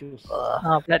 2 Kichus.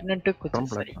 Platinum 2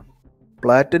 Kochus.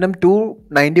 Platinum 2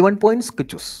 91 points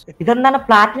Kichus. ഇതെന്താണ്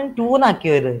പ്ലാറ്റിനം 2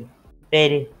 എന്നാക്കിയത്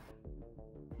പേര്?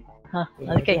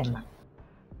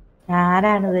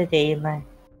 ആരാണിത് ചെയ്യുന്നത്?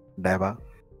 ഡെബ.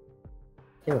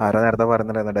 ആരാ നേരത്തെ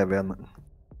പറഞ്ഞിട്ടുണ്ടായിരുന്നു ഡെബയെന്ന്?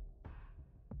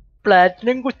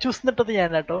 പ്ലാറ്റിനം കൊച്ചൂസ് ഇട്ടത്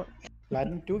ഞാനാട്ടോ.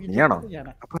 പ്ലാറ്റിനം 2 ഞാനോ?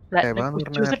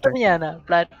 കൊച്ചൂസ് ഇട്ടത് ഞാനാ.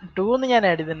 പ്ലാറ്റിനം 2 ഒന്ന് ഞാൻ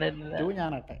ആഡ് ചെയ്തിട്ടുണ്ടായിരുന്നില്ല. 2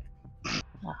 ഞാനാട്ടെ.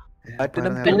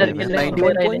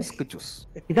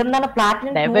 ഇതെന്താണ്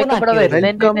പ്ലാറ്റിനം 2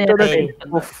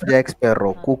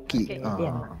 കുക്കി?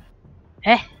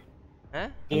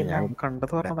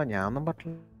 കണ്ടത് പറഞ്ഞതാ, ഞാനൊന്നും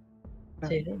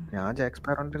പറഞ്ഞില്ല. ഞാൻ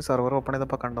ജാക്സ്പാരോന്റെ ഒരു സെർവർ ഓപ്പൺ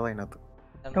ചെയ്തപ്പോ കണ്ടത് അതിനകത്ത്.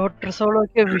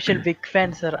 DrSoLoQ official big fan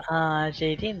sir.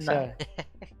 ശരി എന്നാ.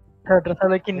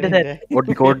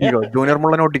 ജൂനിയർ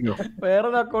മുള്ളൻ ഓടിക്കോ. വേറെ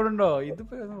അക്കൗണ്ട് ഉണ്ടോ? ഇത്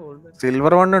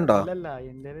സിൽവർ വൺ ഉണ്ടോ? അല്ലല്ല,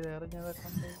 എന്റെ വേറെ ഞാൻ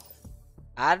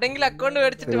ആരുടെങ്കിലും അക്കൗണ്ട്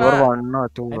മേടിച്ചിട്ട്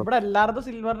ഇവിടെ എല്ലാവർക്കും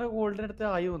സിൽവറിന്റെ ഗോൾഡിന് അടുത്ത്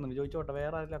ആയി തോന്നുന്നു. ചോദിച്ചോട്ടെ,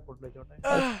 വേറെ ആരെങ്കിലും അക്കൗണ്ട് ചോദിച്ചോട്ടെ.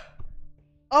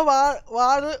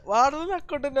 വാർഡിന്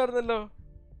അക്കൗണ്ട് ഉണ്ടായിരുന്നല്ലോ.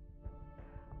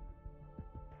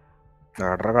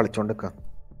 കളിച്ചോണ്ടിരിക്ക.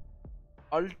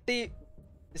 അൾട്ടി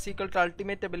is equal to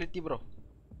ultimate ability bro.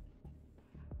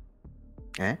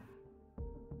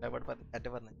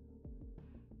 പറഞ്ഞു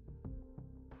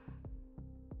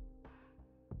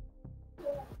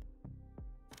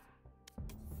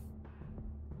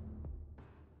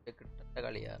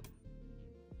കളിയാ.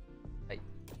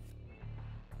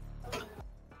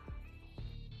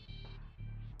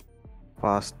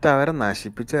 ഫസ്റ്റ് അവരെ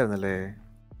നശിപ്പിച്ചായിരുന്നല്ലേ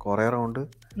കൊറേ റൗണ്ട്.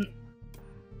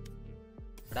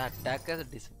 അറ്റാക്കേഴ്സ്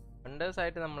ഡിഫൻഡേഴ്സ്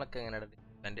ആയിട്ട് നമ്മളൊക്കെ എങ്ങനെയാണ്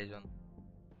അഡ്വാൻറ്റേജ് വന്നു?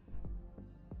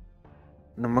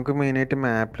 നമുക്ക് മെയിനായിട്ട്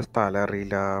മാപ്പിൽ സ്ഥലം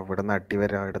അറിയില്ല. ഇവിടെ നട്ടി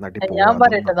വരാ, ഇവിടെ നട്ടി ഞാൻ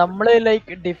പറയട്ടെ, നമ്മള്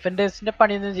ലൈക്ക് ഡിഫൻഡേഴ്സിന്റെ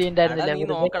പണിയൊന്നും ചെയ്യണ്ടായിരുന്നില്ല. നീ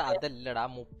നോക്കടാ, അതല്ലടാ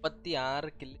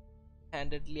 36 കില്ല്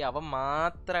ഹാൻഡഡ്ലി അവൻ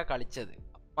മാത്ര കളിച്ചത്.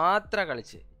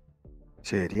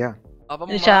 ശരിയാ.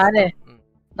 ഷാനെ,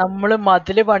 നമ്മള്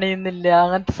മതില് പണിയുന്നില്ല,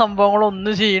 അങ്ങനത്തെ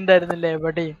സംഭവങ്ങളൊന്നും ചെയ്യണ്ടായിരുന്നില്ല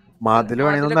എവിടെയും. മതില്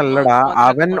പണിയൊന്നല്ലടാ,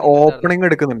 അവൻ ഓപ്പണിംഗ്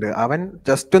എടുക്കുന്നുണ്ട്. അവൻ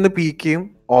ജസ്റ്റ് ഒന്ന് പീക്ക് ചെയ്യും,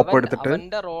 ഓപ്പൺ എടുത്തിട്ട്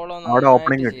അവിടെ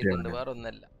ഓപ്പണിംഗ് കിട്ടിയുണ്ട്.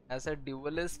 വേറൊന്നല്ല, ആസ് എ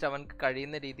ഡ്യുവലിസ്റ്റ് അവൻക്ക്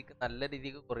കഴിയുന്ന രീതിക്ക് നല്ല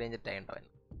രീതിക്ക് കൊറിയൻ ജെറ്റ് ആയിട്ടവൻ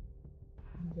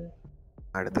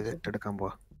അടുത്ത ജെറ്റ് എടുക്കാൻ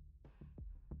പോവാ.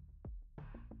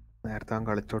 നേരത്തെ അവൻ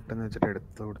കളിച്ചോട്ടെന്ന് വെച്ചിട്ട്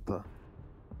എടുത്തു കൊടുത്തതാ.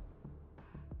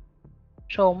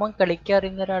 ഷോമൻ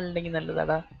കളിക്കറിയുന്ന ഒരാളുണ്ടെങ്കിൽ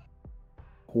നല്ലതാടാ.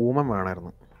 ഹൂമൻ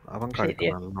വേണമായിരുന്നു. അവൻ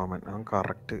കളിക്കും. അവൻ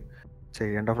കറക്റ്റ്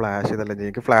ചെയ്യേണ്ട ഫ്ലാഷ് ഇതല്ല.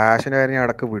 എനിക്ക് ഫ്ലാഷിന്റെ കാര്യം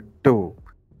ഇടക്ക് വിട്ടുപോകും.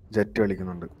 ജെറ്റ്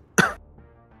കളിക്കുന്നുണ്ട്.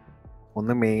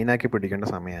 ഒന്ന് മെയിനാക്കി പിടിക്കേണ്ട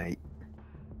സമയമായി.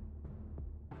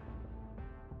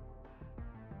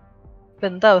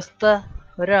 എന്താ അവസ്ഥ?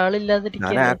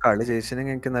 ഒരാളില്ലാതിരിക്കാൻ ഞാൻ ആ കളി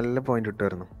ജയിച്ചെങ്കിൽ എനിക്ക് നല്ല പോയിന്റ്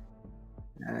കിട്ടുമായിരുന്നു.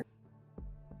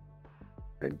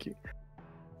 എനിക്ക്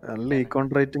നല്ല ഈക്കോൺ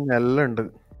റേറ്റിംഗ് എല്ലാം ഉണ്ട്.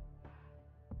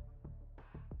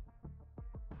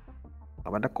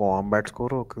 അവന്റെ കോമ്പാറ്റ്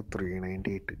സ്കോർ നോക്ക്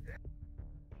 398.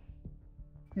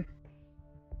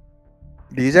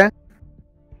 ഡിജെ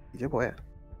പോയാ?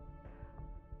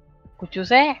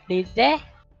 കുച്ചൂസേ ഡിജെ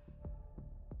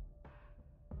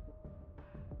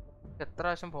എത്ര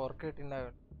പ്രാവശ്യം 4K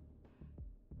കിട്ടിണ്ടാവും?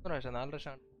 4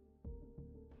 ലക്ഷം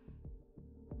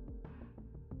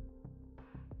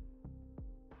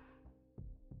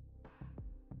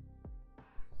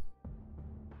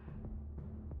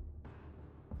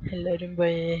എല്ലാരും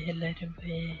പോയേ എല്ലാരും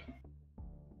പോയേ.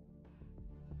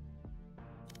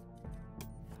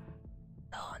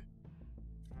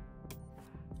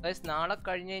 നാളെ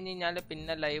കഴിഞ്ഞ് കഴിഞ്ഞാല്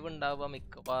പിന്നെ ലൈവ് ഉണ്ടാവുക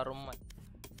മിക്കവാറും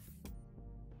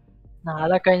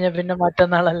നാളെ കഴിഞ്ഞ പിന്നെ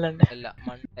മറ്റന്നാളല്ലേ? അല്ല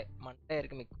മൺഡേ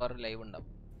ആയിരിക്കും മിക്കവാറും ലൈവ് ഉണ്ടാവും.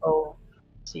 ഓ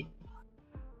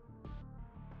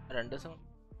 2 ദിവസം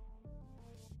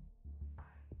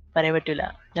പറയാൻ പറ്റൂല.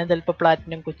 ഞാൻ ചിലപ്പോ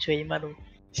പ്ലാറ്റിനം കൊച്ചുപോയി മാറും.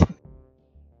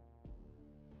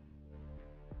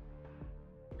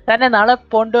 തന്നെ നാളെ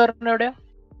പോണ്ട് പറഞ്ഞ എവിടെയോ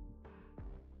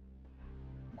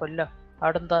കൊല്ലോ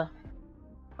അവിടെ എന്താ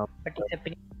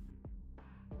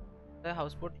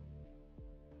ഹൗസ് ബോട്ട്.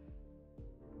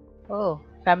 ഓ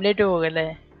ഫാമിലി ആയിട്ട് പോകല്ലേ?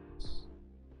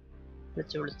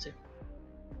 വിളിച്ച്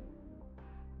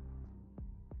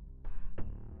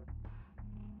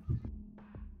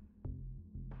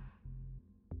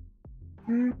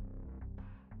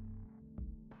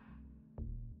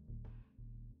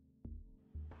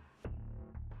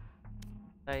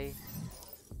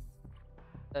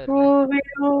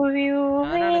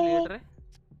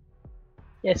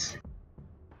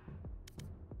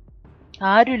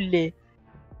ആരുല്ലേ?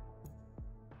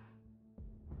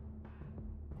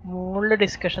 മുകളില്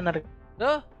ഡിസ്കഷൻ നടക്കും.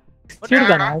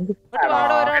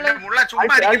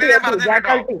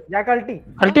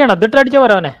 അടിച്ചാ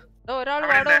പോരാവനെ.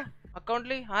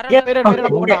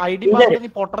 ഐഡി പാസ്വേഡ് നീ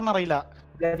പൊട്ടറിനറിയില്ല.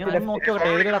 ഞാൻ നോക്കി നോക്കട്ടെ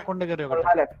ഏതൊരു അക്കൗണ്ട് കയറി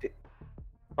നോക്കട്ടെ.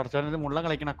 കുറച്ചു മുള്ള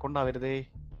കളിക്കണ അക്കൗണ്ട് ആവരുതേ.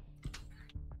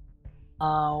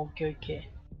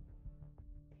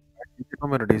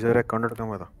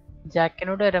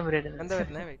 ജാക്കിനോട് വരാൻ പറയുന്നത്.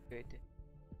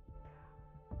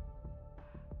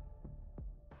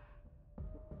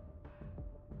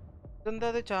 ഇതെന്താ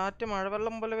ചാറ്റ്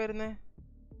മഴവെള്ളം പോലെ വരുന്നേ?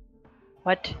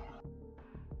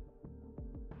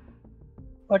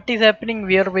 What is happening?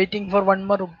 We are waiting for one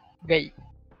more guy.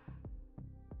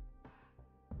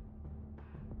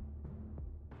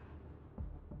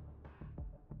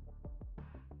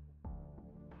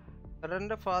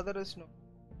 Surrender father is no.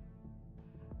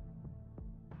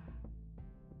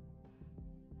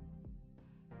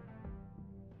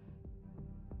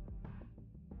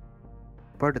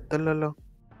 അടുത്തല്ലോ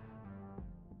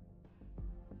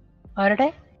ആരുടെ?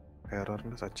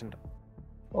 സച്ചിന്റെ.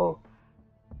 ഓ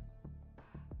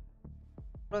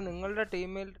നിങ്ങളുടെ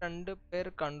ടീമിൽ 2 പേർ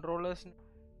കൺട്രോളേഴ്സ്.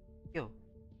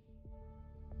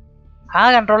 ആ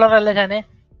കൺട്രോളർ അല്ല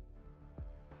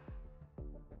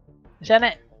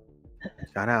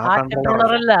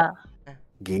കൺട്രോളർ അല്ല.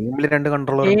 ഗെയിമില് 2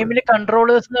 കൺട്രോളർ. ഗെയിമില്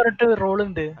കൺട്രോളേഴ്സ് എന്ന് പറഞ്ഞിട്ട് റോൾ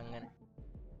ഉണ്ട്. അങ്ങനെ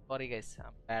sorry guys, I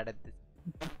am bad at this.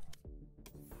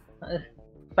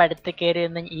 അടുത്ത് കയറി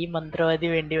വന്ന ഈ മന്ത്രവാദി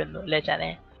വേണ്ടി വന്നു അല്ലേ ചാനെ?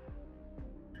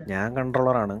 ഞാൻ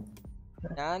കൺട്രോളറാണ്.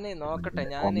 ഞാൻ നോക്കട്ടെ.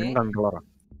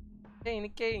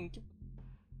 എനിക്ക്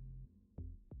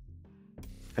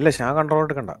അല്ല ഷാൻ കൺട്രോൾ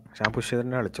എടുക്കണ്ട. ഷാൻ പുഷ് ചെയ്ത്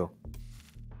തന്നെ കളിച്ചോ.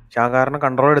 ഷാൻ കാരണം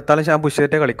കൺട്രോൾ എടുത്താലും ഷാൻ പുഷ്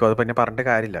ചെയ്തിട്ടേ കളിക്കോ. അത് പിന്നെ പറഞ്ഞിട്ട്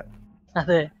കാര്യമില്ല.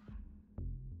 അതെ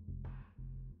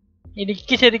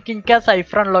എനിക്ക് ശരിക്കും എനിക്ക് ആ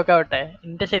സൈഫർ അൺലോക്ക് ആവട്ടെ.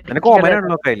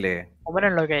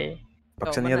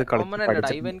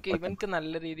 ഇവൻക്ക്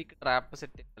നല്ല രീതിക്ക് ട്രാപ്പ്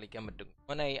സെറ്റ് കളിക്കാൻ പറ്റും.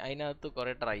 അതിനകത്ത്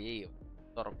കൊറേ ട്രൈ ചെയ്യും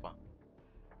ഉറപ്പാ.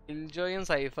 കിൽജോയും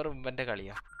സൈഫറും ഇവന്റെ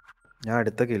കളിയാ. ഞാൻ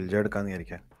അടുത്ത കിൽജോ എടുക്കാന്ന്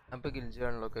വിചാരിക്കാം. അപ്പൊ കിൽജോ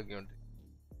അൺലോക്ക് ഒക്കെ ഉണ്ട്.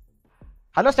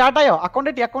 ഹലോ സ്റ്റാർട്ട് ആയോ? അക്കൗണ്ട്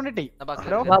കിട്ടി.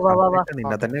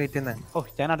 നിന്നെ തന്നെ വെയിറ്റ് ചെയ്യുന്നേ. ഓ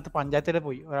ഞാൻ അടുത്ത പഞ്ചായത്തില്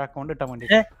പോയി ഒരു അക്കൗണ്ട് ഇട്ടാൻ വേണ്ടി.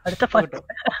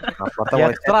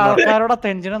 എത്ര ആൾക്കാരോടെ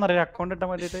തെഞ്ചിനെന്ന് അറിയാം അക്കൗണ്ട് ഇട്ടാൻ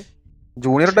വേണ്ടിട്ട്.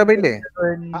 ജൂനിയർ ഡബില്ലേ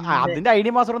അതിന്റെ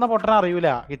ഐഡി മാസം പൊട്ടൻ അറിയൂല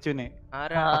കിച്ചുവിന്.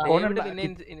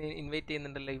 ഇൻവൈറ്റ്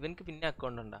ചെയ്യുന്നുണ്ടല്ലോ ഇവൻക്ക് പിന്നെ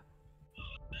അക്കൗണ്ട് ഉണ്ടാ?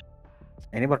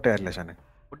 ഇനി പൊട്ടയല്ല ഷാനെ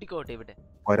പൊട്ടിക്കോട്ടെ ഇവിടെ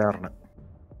ഒരാറിന്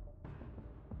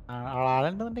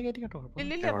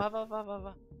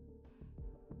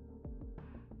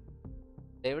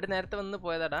എവിടെ നേരത്തെ വന്ന്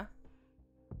പോയതാടാ.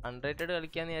 അൺറേറ്റഡ്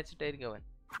കളിക്കാന്ന് വിചാരിച്ചിട്ടായിരിക്കും അവൻ.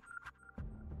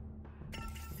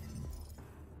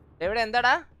 എവിടെ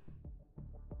എന്താടാ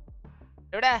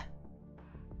എവിടെ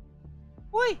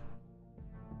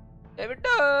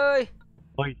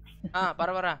ആ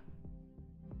പറ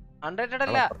അൺറേറ്റഡ്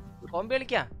അല്ല കോമ്പി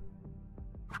കളിക്കാ.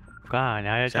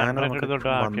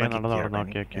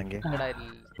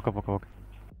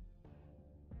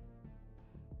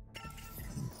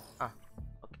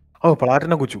 ഓ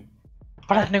പ്ലാറ്റിനം കുച്ചു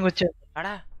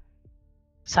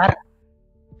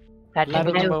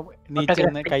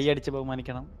കൈയടിച്ച്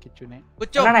ബഹുമാനിക്കണം കിച്ചുവിനെ.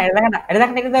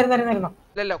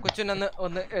 കൊച്ചുനൊന്ന്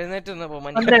ഒന്ന് എഴുന്നേറ്റ്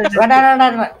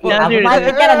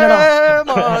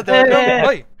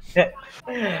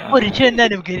പുരുഷൻ എന്നെ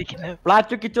അനുകരിക്കുന്നത്.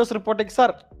 പ്ലാറ്റു കിച്ചോസ് റിപ്പോർട്ടിംഗ്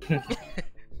സർ.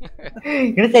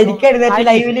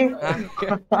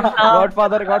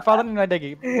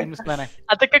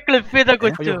 അതൊക്കെ ക്ലിപ്പ് ചെയ്ത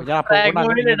കൊച്ചു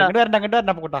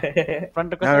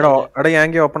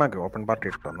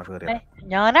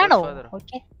ഞാനാണോ?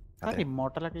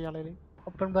 ഇമ്മോർട്ടലൊക്കെ ഇയാളെ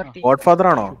ഓപ്പൺ പാർട്ടി ഗോഡ് ഫാദർ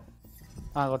ആണോ?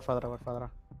 ആ ഗോഡ് ഫാദർ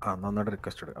ആ നന്നായിട്ട്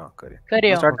റിക്വസ്റ്റ് ഇട്. ആ കേറി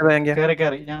കേറിയോ?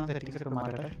 കേറി ഞാൻ സെറ്റിംഗ്സ് ഒക്കെ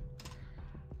മാറ്റട്ടെ.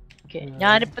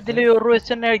 ഞാനിപ്പോ ഇതില് യൂറോ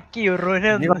വെച്ച് തന്നെ യൂറോനെ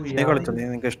നീ കളിച്ചോ, നീ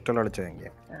നിനക്ക് ഇഷ്ടമുള്ള കളിച്ചോ.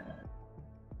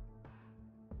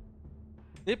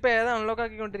 ഇപ്പൊ ഏതാ അൺലോക്ക്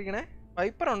ആക്കിക്കൊണ്ടിരിക്കണേ?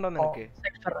 വൈപ്പർ ഉണ്ടോ നിനക്ക്?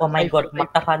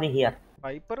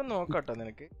 വൈപ്പർ നോക്കട്ടോ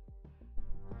നിനക്ക്.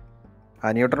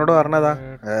 അനിയോട്ടനോട് പറഞ്ഞതാ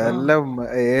എല്ലാം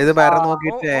ഏത് പേരെ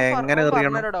നോക്കിട്ട് എങ്ങനെ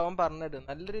എറിയണം. അവൻ പറഞ്ഞിട്ട്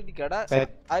നല്ല രീതിക്ക് എടാ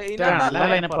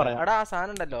ആ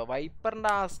സാധനം ഉണ്ടല്ലോ, വൈപ്പറിന്റെ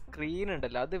ആ സ്ക്രീൻ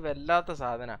ഉണ്ടല്ലോ, അത് വല്ലാത്ത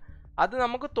സാധന. അത്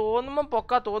നമുക്ക് തോന്നുമ്പോ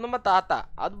പൊക്ക, തോന്നുമ്പോ താത്ത,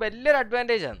 അത് വലിയൊരു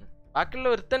അഡ്വാൻറ്റേജ് ആണ്. ബാക്കിയുള്ള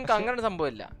ഒരുത്തനക്ക് അങ്ങനെ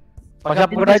സംഭവമില്ല.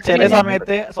 ചില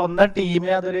സമയത്ത് സ്വന്തം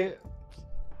ടീമിന് അതൊരു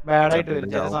ബാഡായിട്ട് വരും.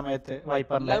 ചില സമയത്ത്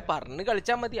പറഞ്ഞു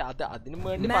കളിച്ചാ മതി. അത് അതിനു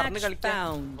വേണ്ടി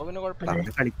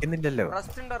പറഞ്ഞു കളിക്കുന്നില്ലല്ലോ.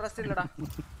 റെസ്റ്റ് ഉണ്ടോ? റെസ്റ്റ് ഇല്ലടാ.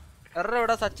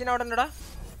 എവിടെ സച്ചിൻ അവിടെ ഉണ്ടടാ?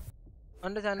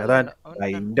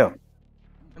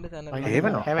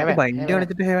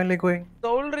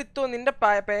 നിന്റെ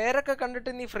പേരൊക്കെ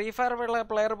കണ്ടിട്ട് നീ ഫ്രീ ഫയർ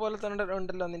പ്ലെയർ പോലെ തന്നെ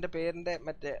ഉണ്ടല്ലോ. നിന്റെ പേരിന്റെ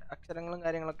മറ്റേ അക്ഷരങ്ങളും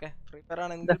കാര്യങ്ങളൊക്കെ ഫ്രീ ഫയർ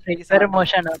ആണ്.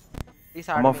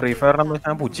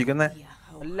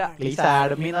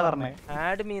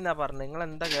 നിങ്ങൾ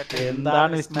എന്താ കേട്ടത്?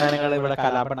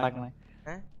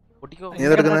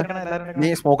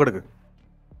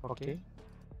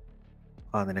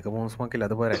 ആ നിനക്ക് 3 സ്മോക്ക് ഇല്ല,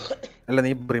 അതുപോലെ അല്ല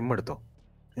നീ ബ്രിം എടുത്തോ.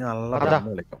 നീ നല്ല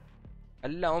കളിക്കും.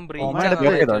 അല്ല അവൻ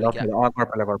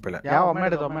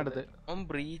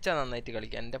ബ്രീച്ചാ നന്നായിട്ട്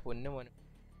കളിക്കാം. എന്റെ പൊന്നു മോനും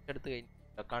എടുത്ത് കഴിഞ്ഞു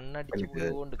കണ്ണടിച്ച്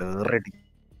പോയിക്കൊണ്ട്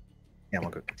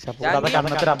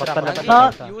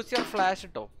യൂസ് യുവർ ഫ്ലാഷ്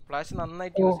ഇട്ടോ. ഫ്ലാഷ്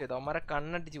നന്നായിട്ട് യൂസ് ചെയ്തോ. അവന്മാരെ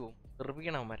കണ്ണടിച്ച് പോകും.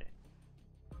 തെറിപ്പിക്കണം അവന്മാരെ.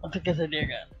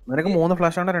 നിനക്ക് 3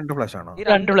 ഫ്ലാഷ് ആണോ 2 ഫ്ലാഷ് ആണോ?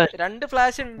 2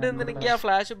 ഫ്ലാഷ് ഉണ്ട് എന്നുണ്ടെങ്കിൽ ആ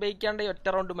ഫ്ലാഷ് ഉപയോഗിക്കാണ്ട് ഒറ്റ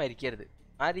റൗണ്ട് മരിക്കരുത്.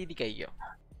 ആ രീതി കഴിക്കോ?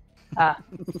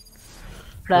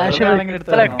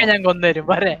 ഞാൻ കൊണ്ടുവരും.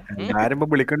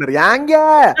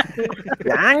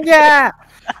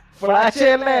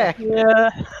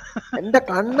 എന്റെ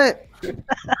കണ്ണ്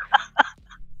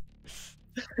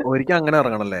ഒരിക്കലും അങ്ങനെ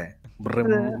ഇറങ്ങണല്ലേ.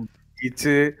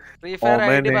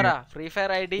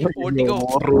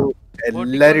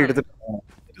 എല്ലാരും എടുത്തിട്ട്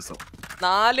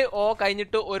 4 O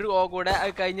കഴിഞ്ഞിട്ട് 1 O കൂടെ,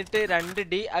 അത് കഴിഞ്ഞിട്ട് 2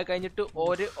 D, അത് കഴിഞ്ഞിട്ട്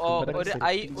 1 O, 1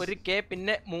 I, 1 K,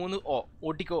 പിന്നെ 3 O.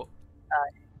 ഓട്ടിക്കോ.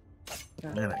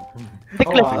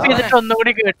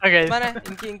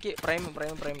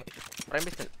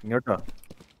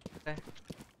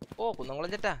 കുന്നംകുളം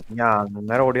ചേട്ടാ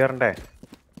ഞാൻ ഓടിയാറണ്ടേ.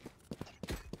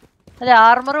 അല്ല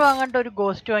ആർമർ വാങ്ങണ്ട ഒരു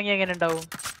ഗോസ്റ്റ് വാങ്ങി എങ്ങനെ ഉണ്ടാവും?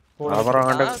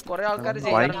 കൊറേ ആൾക്കാർ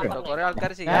ചെയ്യാറുണ്ടോ? കൊറേ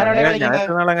ആൾക്കാർ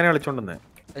അങ്ങനെ കളിച്ചോണ്ടെന്ന്.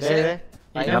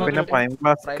 പിന്നെ പ്രൈം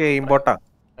ക്ലാസ് ഇമ്പോർട്ടാ.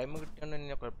 പ്രൈം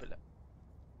കിട്ടിയോണ്ട് കുഴപ്പമില്ല.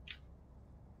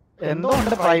 എന്തോ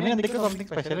ഉണ്ട് പ്രൈമിന് എന്തൊക്കെ സംതിങ്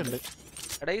സ്പെഷ്യൽ ഉണ്ട്.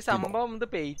 എടാ ഈ സംഭവം ഇത്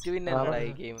പേജ് പിന്നെ ഈ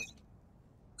ഗെയിം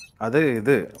അത്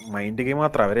ഇത് മൈൻഡ് ഗെയിം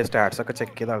മാത്രം. അവര് സ്റ്റാറ്റ്സ് ഒക്കെ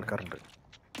ചെക്ക് ചെയ്ത ആൾക്കാരുണ്ട്.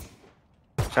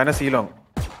 ഷാന സീലോങ്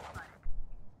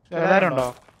എല്ലാരുണ്ടോ?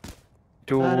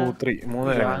 2 3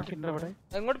 3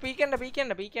 അങ്ങോട്ട് പീക്കണ്ട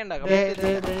പീക്കണ്ട പീക്കണ്ട.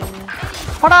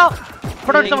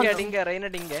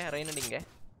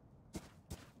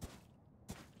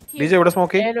 ഡിജെ ഇവിടെ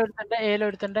സ്മോക്ക്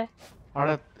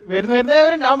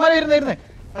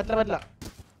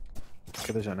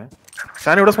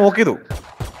ഷാന ഇവിടെ സ്മോക്ക് ചെയ്തു.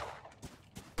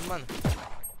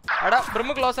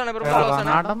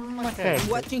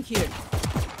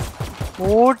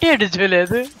 ഊട്ടി അടിച്ചല്ലേ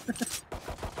അത്?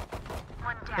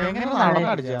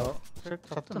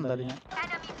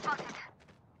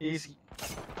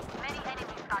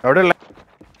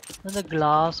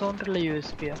 ഗ്ലാസ് കൊണ്ടുള്ള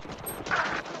USB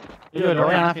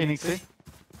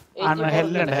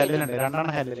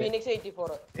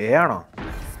ആണോ?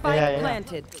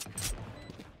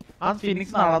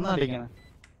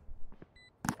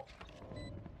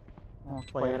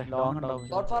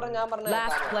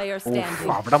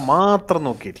 അവിടെ മാത്രം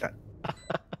നോക്കിയില്ല.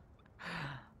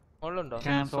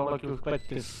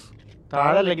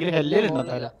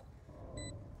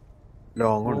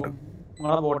 ലോങ് ഉണ്ട്.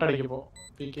 അവിടെ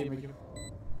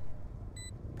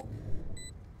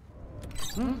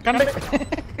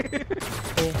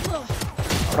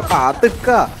കാത്തിക്ക.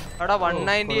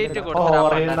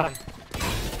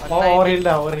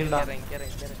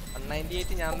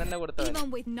 198 ഞാൻ തന്നെ കൊടുത്തു.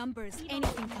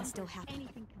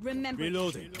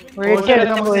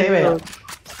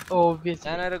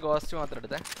 ഞാനൊരു ഗോസ്റ്റ് മാത്രം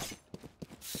എടുത്തേ.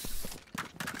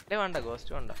 വേണ്ട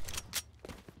ഗോസ്റ്റ് വേണ്ട.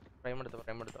 ഫ്രെയിം എടുത്തോ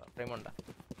ഫ്രെയിം എടുത്തോ. ഫ്രെയിം ഉണ്ട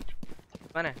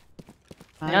മാനെ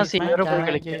ഞാൻ സിൽവർ പോയി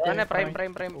കളിക്കാം. മാനെ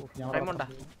പ്രൈം ഉണ്ടാ.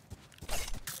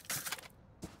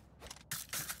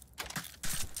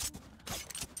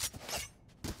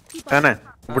 ഞാനേ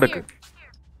ഇവിടേക്ക്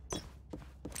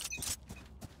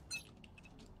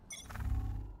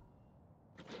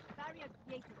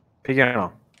പിക്കാണോ?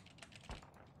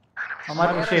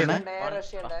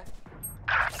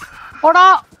 ഓടാ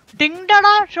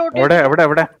ഡിങ്ഡാടാ ഷോട്ട്. എവിടെ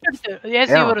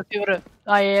സിവർ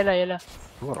ആ ഏല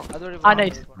ആ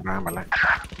നൈസ്.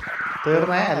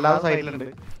 തീർന്നേ എല്ലാ സൈഡിലുണ്ട്.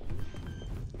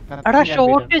 എടാ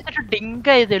ഷോട്ട് വെച്ചിട്ട് ഡിങ്ക്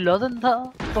ആയതല്ലോ അതെന്താ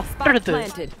തൊട്ടടുത്ത്.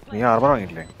 നീ ആർമർ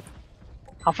വാങ്ങിയില്ലേ?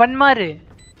 അഫന്മാര്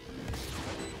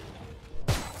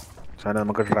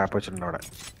നമുക്ക് ട്രാപ്പ് വെച്ചിട്ടുണ്ട് അവിടെ.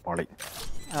 പൊളി.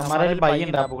 ബൈ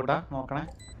ഉണ്ടാ കൂട്ടാ നോക്കണേ.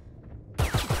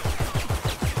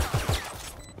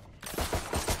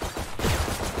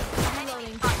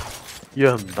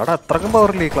 എന്താടാ അത്രക്കും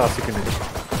പവറില്ല ഈ ക്ലാസിക്കിന്.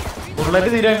 ബുള്ളറ്റ്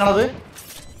തീരുന്നത്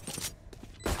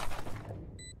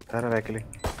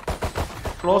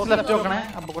ക്ലോസ് ലെഫ്റ്റ് നോക്കണേ.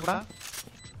 അപ്പൊ കൂട്ടാ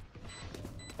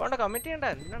കമ്മിറ്റ് ചെയ്യണ്ട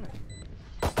എന്തിനാണ്?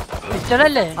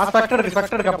 ഇഷ്ടല്ലേ ആ സ്പെക്ടർ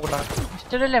എടുക്കാം കൂട്ടാ.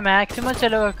 ഇഷ്ടല്ലേ മാക്സിമം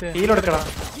ചെലവാക്ക്. ഹീൽ എടുക്കണം.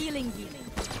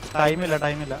 ടൈമില്ല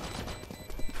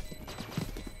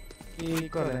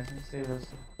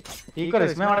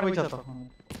പോയി ചത്തോ.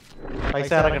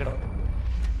 പൈസ ഇറക്കട്ടോ.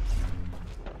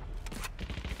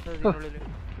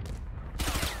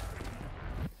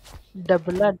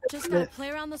 Double Just gotta play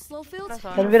around the slow fields.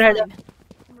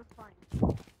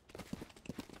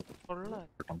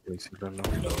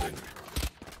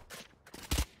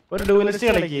 ഒരു ഡ്യൂലിസ്റ്റ്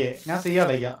കളിക്കേ. ഞാൻ സി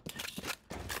കളിക്കാം.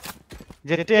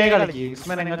 ജെറ്റ് ആയി കളിക്കേ.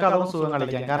 നിങ്ങൾക്ക് അതും സുഖം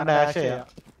കളിക്കാം. കാരണം ഡാഷ് ചെയ്യാം.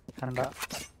 കണ്ട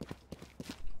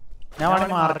ഞാൻ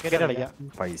വേണമെങ്കിൽ മാർക്കറ്റ് കളിക്കാം.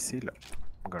 പൈസ ഇല്ല.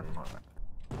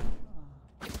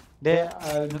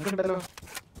 നിങ്ങൾക്കുണ്ടല്ലോ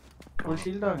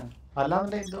ഷീൽഡ് വാങ്ങാം.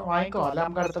 അല്ലാതെ ഇത് വാങ്ങിക്കോ. അല്ല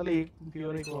നമുക്ക് അടുത്തുള്ള ഈ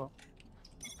ഫ്യൂറിക്ക് പോവാം.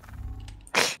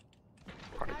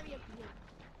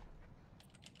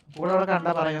 ഇവിടെ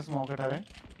കണ്ടാ പറയാൻ സ്മോക്ക് ഇട്ടാവേ.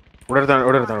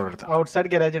 ഔട്ട്സൈഡ്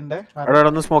ഗാരേജ് ഉണ്ട്.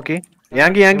 ഒന്ന് സ്മോക്കി.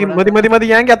 യാങ്കി മതി.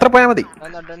 യാങ്കി അത്ര പോയാ മതി.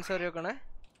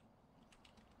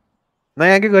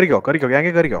 യാങ്കി കേറിക്കോ.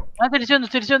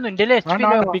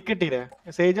 പിക്ക് കിട്ടിയില്ലേ?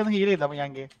 സേജ് ഒന്ന് ഹീൽ ചെയ്താ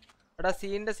യാങ്കി. എടാ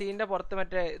സീന്റെ പുറത്ത്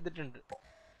മറ്റേ ഇതിട്ടുണ്ട്.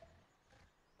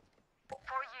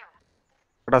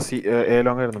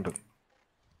 വരുന്നുണ്ട്.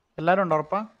 എല്ലാരും ഉണ്ടോ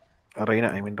ഉറപ്പാ? റീന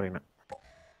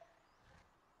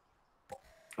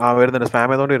ആ വരുന്നുണ്ട്. സ്പാം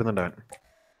ചെയ്തോണ്ട് വരുന്നുണ്ട് അവൻ.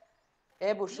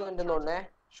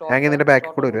 യാങ്കി നിന്റെ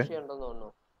ബാക്കിൽ കൂടെ വരുവേ.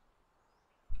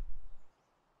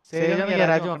 സേജ് ഒന്ന്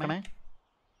ഗാരേജ് നോക്കണേ.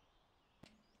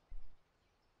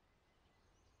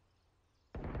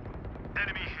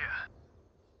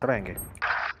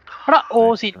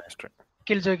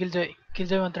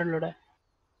 കിൽജോയ് മാത്രമേ ഉള്ളൂ ഇവിടെ.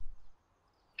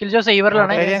 കിൽജോ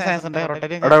സീവറിലാണ്.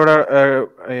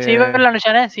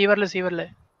 സീവറില്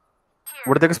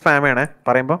ഇവിടത്തേക്ക് സ്പാം ചെയ്യണേ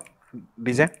പറയുമ്പോ.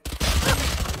 ഡിജെ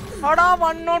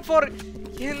 104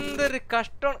 എന്തൊരു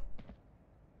കഷ്ടമാണ്.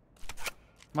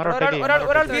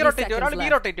 ഒരാൾ ബി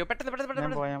റൊട്ടേറ്റ് പെട്ടെന്ന്.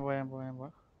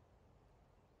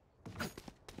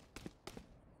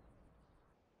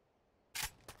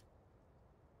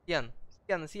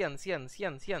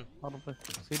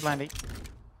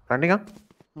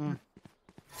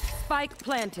 Spike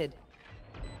planted.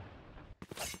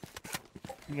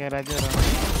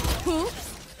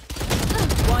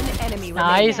 One enemy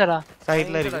remaining.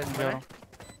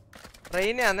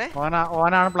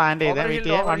 ഓനാണ് plan ചെയ്തത്.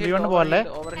 വീട്ടിൽ 1v1 പോലെ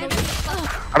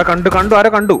കണ്ടു ആരോ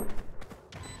കണ്ടു.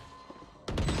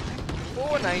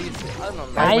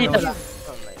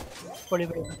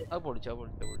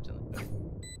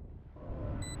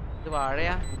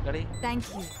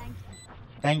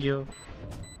 Thank you.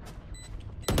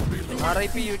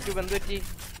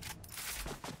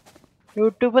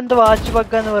 യൂട്യൂബ് എന്ത് വാച്ച്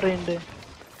ബഗ്ഗാന്ന് പറയുന്നുണ്ട്.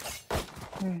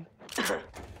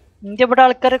 എന്റെ ഇവിടെ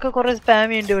ആൾക്കാരൊക്കെ കൊറേ സ്പാം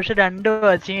ചെയ്യുന്നുണ്ട്. പക്ഷെ 2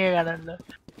 വാച്ചിങ് കാണാനുണ്ട്.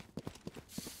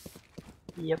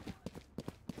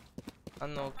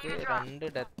 നോക്ക് 2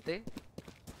 ഡെത്ത്.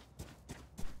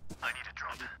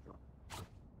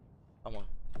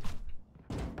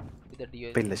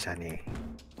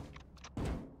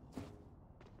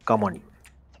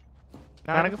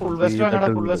 ഫുൾ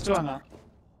വെസ്റ്റ് വാങ്ങാം.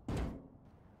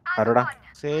 ആരോടാ?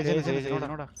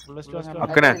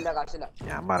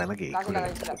 ഞാൻ പറയുന്ന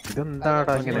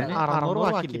ഇതെന്താടാ ഇങ്ങനെ?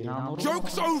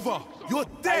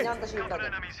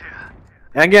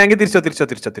 Yankee തിരിച്ചോ.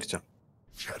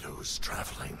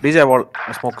 DJ wall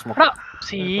smoke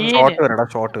shot വരടാ.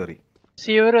 Shot കയറി.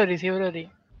 സീവർ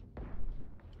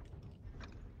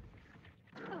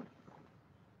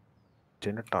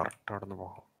ടർട്ട് അവിടെ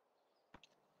പോകാം.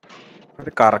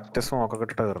 കറക്റ്റ് സ്മോക്ക് ഒക്കെ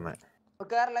ഇട്ടിട്ട് കയറുന്നേ.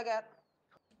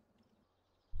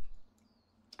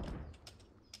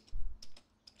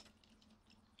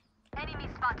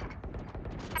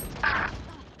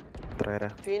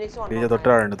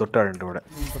 തൊട്ടാളുണ്ട് ഇവിടെ.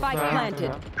 Spike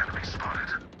planted.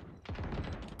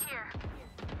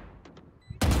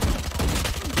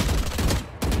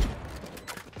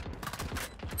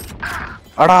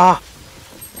 അടാ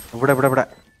ഇവിടെ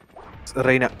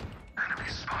റെയ്ന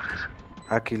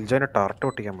ആ കിൽജോനെ ടർട്ട്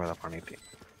പൊട്ടിക്കാൻ പോയതാ പണിയിട്ട്.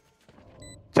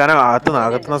 ചാന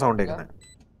അകത്തുന്ന സൗണ്ട് കേൾക്കുന്നത്.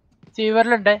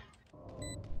 സീവറിലുണ്ട്.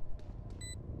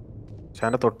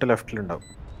 ചാന തൊട്ട് ലെഫ്റ്റിലുണ്ടാവും.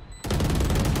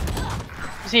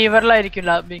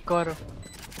 സീവറിലായിരിക്കില്ല മിക്കവാറും.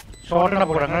 ഷോർട്ട്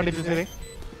പോകണം ഡിഫ്യൂസറി.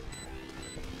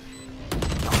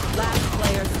 Last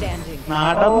player standing.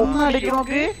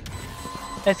 നടന്നടിക്കണോക്ക്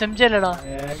SMG അല്ലടാ.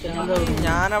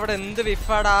 ഞാൻ അവിടെ എന്ത്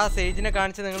വിഫാടാ ആ സേജിനെ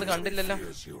കാണിച്ച് നിങ്ങൾ കണ്ടില്ലല്ലോ.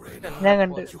 ഞാൻ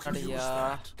കണ്ടു. അടിയാ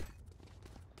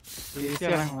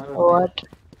What?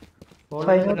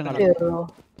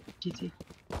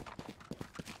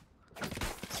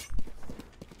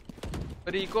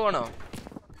 ഒരു ഈക്കോ ആണോ?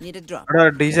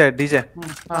 ഡിജെ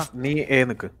നീ എ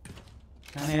നിക്ക്.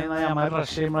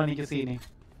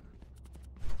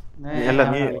 അല്ല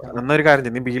നീ എന്നൊരു കാര്യം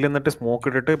ചെയ്യ്, നീ ബിയിൽ നിന്നിട്ട് സ്മോക്ക്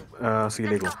ഇട്ടിട്ട്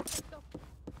സീലേക്ക് പോകും.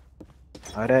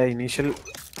 ആരാ ഇനീഷ്യൽ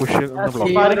പുഷ്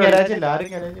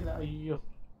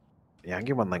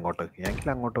യാങ്കി വന്ന ഇങ്ങോട്ട്, യാങ്കിൽ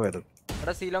അങ്ങോട്ട് പോയത്.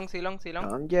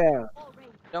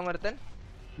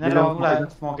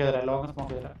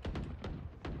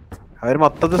 അവര്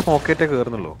മൊത്തത്തിൽ സ്മോക്ക് ആയിട്ടേ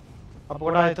കേറുന്നുള്ളൂ.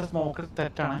 സ്മോക്ക്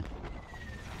തെറ്റാണ്.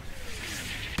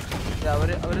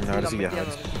 അവര്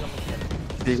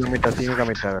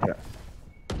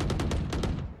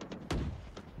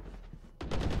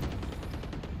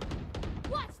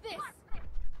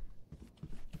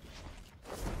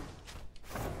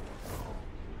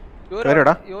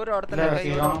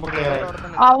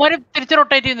തിരിച്ച്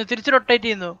റൊട്ടേറ്റ്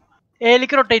ചെയ്യുന്നു.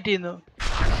 ഏലിക്ക് റൊട്ടേറ്റ് ചെയ്യുന്നു.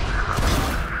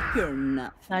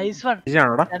 Nice one.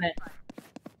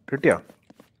 കിട്ടിയോ?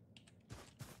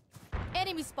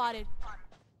 Enemy spotted.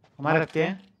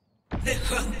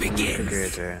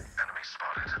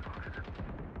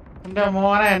 എന്റെ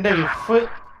മോനെ എന്റെ wif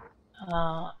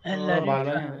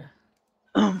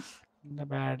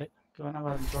bad.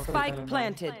 Spike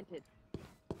planted.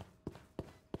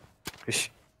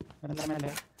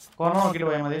 Corner നോക്കിട്ട്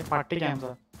പോയാൽ മതി. പട്ടി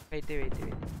ക്യാൻസർ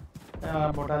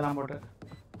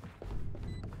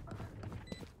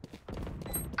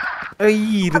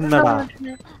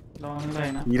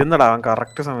ഇരുന്നടാ അവൻ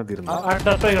കറക്റ്റ് സമയത്ത് ഇരുന്നു.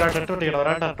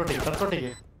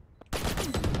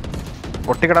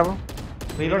 പൊട്ടിക്കടാവും.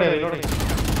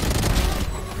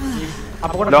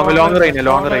 ലോങ് റേഞ്ച്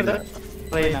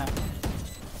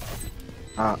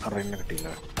ആ റേഞ്ച് കിട്ടിയില്ല.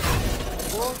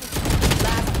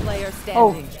 Last player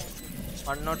standing.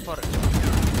 104.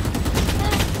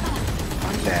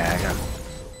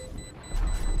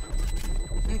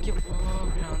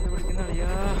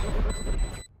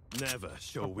 Never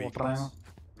show weakness.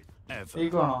 Ever.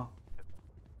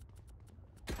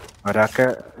 ഒരാൾക്ക്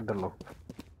ഇതുള്ളൂ.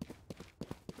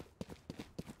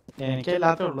 എനിക്ക്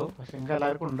എല്ലാത്തേ ഉള്ളൂ, പക്ഷെ എനിക്ക്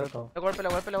എല്ലാവർക്കും ഉണ്ട് കേട്ടോ. കുഴപ്പമില്ല.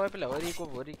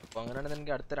 അങ്ങനെയാണെങ്കിൽ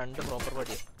എനിക്ക് അടുത്ത 2 പ്രോപ്പർ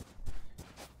പടിയാ.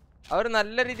 അവർ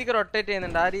നല്ല രീതിക്ക് റൊട്ടേറ്റ്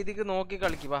ചെയ്യുന്നുണ്ട്. ആ രീതിക്ക് നോക്കി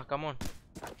കളിക്കുക. കമോൺ.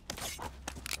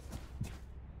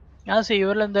 ഞാൻ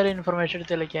സീവറിൽ എന്തായാലും ഇൻഫർമേഷൻ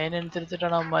എടുത്ത് കളിക്കാം.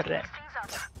 അതിനനുസരിച്ചിട്ടാണ് അവന്മാരുടെ.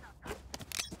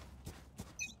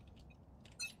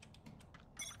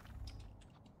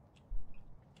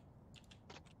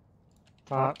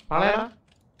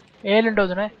 ഏലുണ്ടോ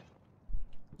ഇതിനെ?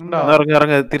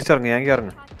 തിരിച്ചിറങ്ങി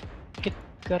ഇറങ്ങി.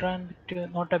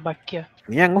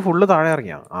 നീ അങ്ങ് ഫുള്ള് താഴെ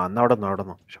ഇറങ്ങിയാ? അവിടെ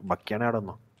നിന്ന് ബക്കിയാണ് അവിടെ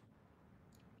നിന്നോ.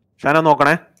 ഷാന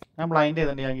നോക്കണേ. ഞാൻ ബ്ലൈൻഡ്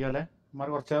ചെയ്തിട്ടുണ്ട് യാങ്കി പോലെ.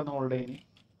 കുറച്ച് നേരം ഹോൾഡ് ചെയ്യും.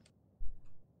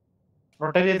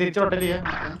 റൊട്ടേറ്റ് ചെയ്ത് തിരിച്ച് റൊട്ടേറ്റ് ചെയ്യാം.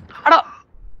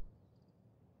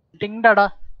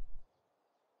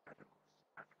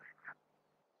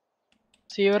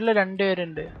 സീവറില് 2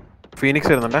 പേരുണ്ട്.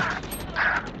 ഫീനിക്സ് വരുന്നുണ്ടേ.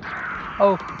 ഓ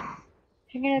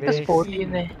എങ്ങനെയൊക്കെ സ്പോട്ട്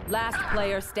ചെയ്യുന്നേ. Last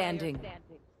player standing.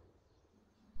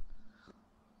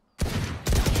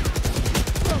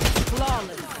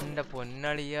 എന്റെ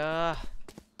പൊന്നളിയാ.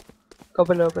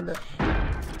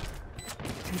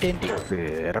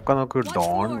 പേരൊക്കെ നോക്ക്.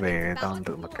 ഡോൺ വേദാന്ത്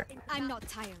എന്നൊക്കെ.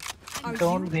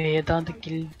 Don Vedant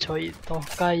kill Joy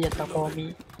തോക്കായ തകോമി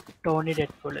Tony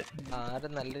ഡെഡ്പൂള്.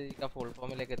 ആരും നല്ല രീതിക്ക് ഫുൾ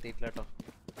ഫോമിലേക്ക് എത്തിയിട്ടില്ല കേട്ടോ.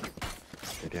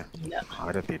 ശരിയാ,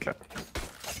 ആരെത്തിയിട്ടില്ല.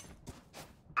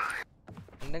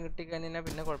 എന്നെ കിട്ടിക്കഴിഞ്ഞാൽ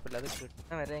പിന്നെ കുഴപ്പമില്ല.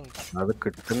 അത്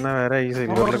കിട്ടുന്ന വരെ ഈ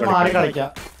സിൽവറിൽ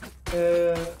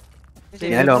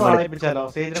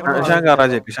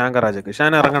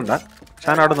ഷാൻ ഇറങ്ങണ്ട.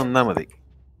 ഷാൻ അവിടെ നിന്നാ മതി.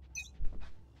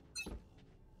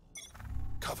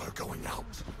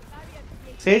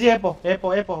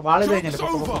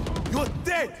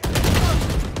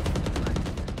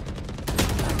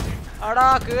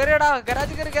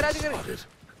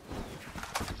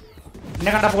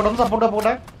 ഇന്നെ കണ്ട പോട്ടെ സപ്പോർട്ട്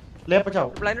പോട്ടെ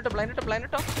ലേപ്പച്ചാവും ബ്ലൈൻഡ്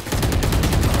ഇട്ടോ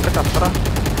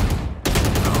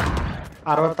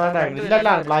 67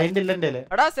 ഇല്ല ബ്ലൈൻഡ് ഇല്ല എന്റെ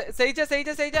എടാ സേജ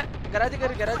ഗരാജ്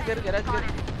കേറി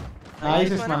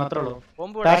നൈസ് ഇസ്മാൻ അത്രേ ഉള്ളൂ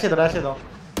ഡാഷ് ചെയ്തോ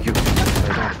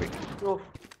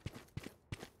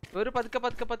ഒരു പതുക്കെ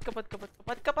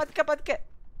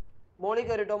മോളി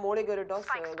കേറിട്ടോ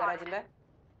ഗരാജിന്റെ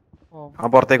ആ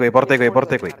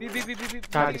പുറത്തേക്ക് പോയി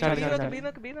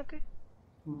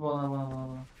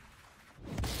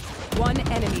One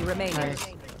enemy remaining.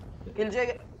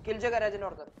 Kill ഗരാജിന്റെ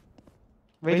ഓർത്ത്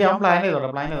വെയിറ്റ് ഞാൻ പ്ലാൻ ചെയ്തോട്ടെ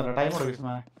ടൈം കൊടുക്കും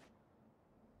ഇസ്മാൻ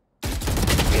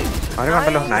അവനെ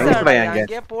കണ്ടല്ലോ നൈസ്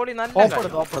പ്ലേ പോളി നല്ല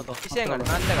വിഷയങ്ങൾ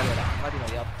നല്ല കളിയാ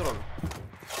മതി അത്രേ ഉള്ളൂ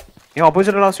നീ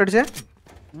ഓപ്പോസിറ്റ് ലാസ്റ്റ് അടിച്ചേ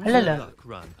അല്ലല്ല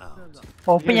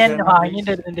ഓപ്പ് ഞാൻ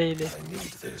വാങ്ങിയിട്ടുണ്ട് എന്റെ കയ്യില്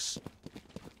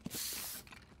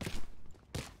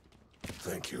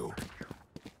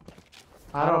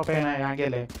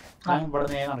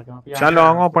ഞാൻ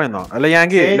ലോങ് ഓപ്പൺ ചെയ്യുന്നോ അല്ല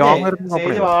യാങ്കി ലോങ്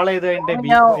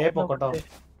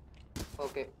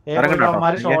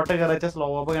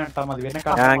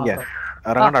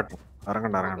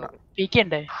ഇറങ്ങണ്ട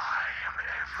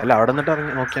അല്ല അവിടെ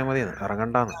നിന്നിട്ട് നോക്കിയാ മതി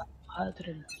ഇറങ്ങണ്ടാന്ന്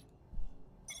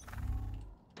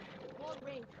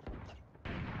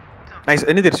നൈസ്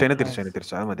ഇനി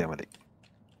തിരിച്ചു അത് മതി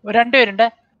രണ്ടുപേരുണ്ട്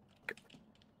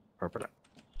കുഴപ്പമില്ല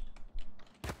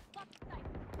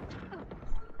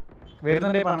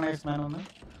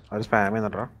അത് സ്പാം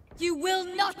ചെയ്യുന്നുണ്ടോ You will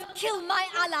not kill my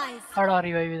allies. അവിടെ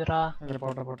റിവൈവ് ചെയ്തടാ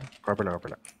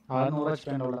കുഴപ്പമില്ല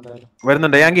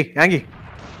വരുന്നുണ്ട് യാങ്കി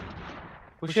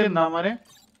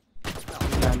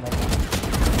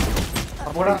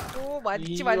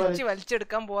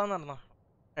വലിച്ചെടുക്കാൻ പോവാന്ന് പറഞ്ഞോ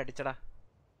അടിച്ചടാ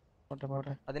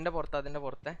അതിന്റെ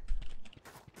പുറത്തെ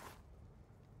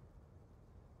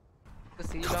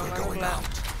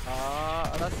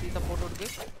സപ്പോർട്ട് കൊടുക്ക്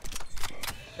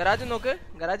ഗരാജ് നോക്ക്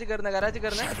ഗരാജ്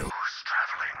കയറുന്ന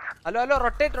ഹലോ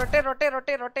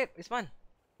റൊട്ടേറ്റ് ഇസ്മാൻ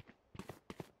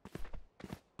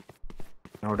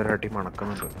അവിടെ ഒരു ടീം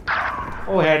മണക്കുന്നുണ്ട്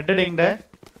ഓ ഹെഡ് ഡിംഗ്ഡ്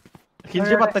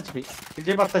കിൽജി 10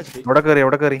 HP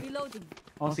അവിടെ കേറി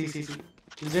ഓ സി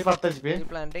കിൽജി 10 HP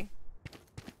പ്ലാന്റിംഗ്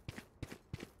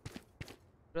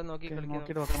നോക്കി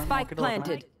Spike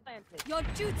planted. Your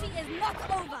duty is not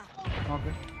over.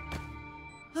 Okay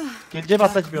Khilji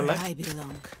 10 HP ഉള്ള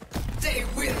They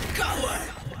will cover.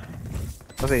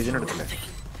 Bus agent എടുത്തില്ലേ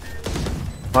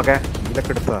ഓക്കേ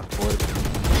ഇതൊക്കെ എടുത്താ പോയി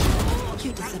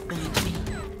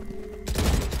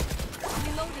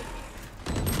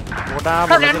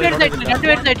രണ്ടുപേരും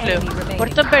സൈഡില്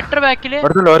ഒരുത്തൻ ബെറ്റർ ബാക്കില്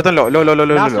ഒരുത്തല്ലോ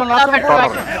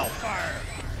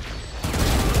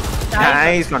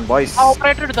nice one boys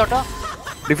operator എടുത്തോട്ടോ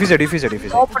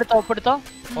diffuse ഓപ്പെടുത്തോ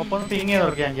open ping ചെയ്ത്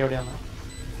നോക്കിയാ എവിടെയാണ്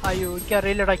അയ്യോ എനിക്ക്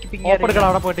അറിയില്ലടാ പിങ് ഓപ്പൺ എടുക്കണം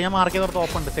അവിടെ പോയിട്ട് ഞാൻ മാർക്ക് ചെയ്തോർത്ത്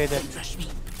ഓപ്പൺ ഉണ്ട് സ്റ്റേജ്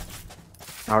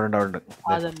അവിടെ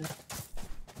അതന്നെ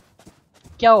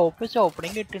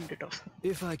ഓപ്പണിംഗ് കിട്ടുന്നുണ്ട് കേട്ടോ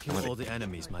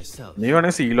നീ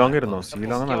വേണമെങ്കിൽ സീലോങ് ഇരുന്നോ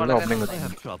സീലോങ് നല്ല ഓപ്പണിംഗ്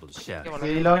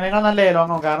സീലോങ്ങിനേക്കാൾ നല്ല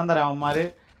ഏലോങ്ങോ കാരണം എന്താ അവന്മാര്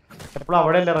എപ്പോഴും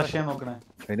അവിടെ അല്ലേ റഷ്യ നോക്കണേ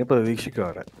അതിന് പ്രതീക്ഷിക്കും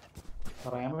അവിടെ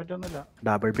പറയാൻ പറ്റൊന്നുമില്ല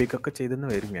ഡബിൾ പീക്ക് ഒക്കെ ചെയ്തെന്ന്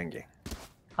വരും ഞാൻ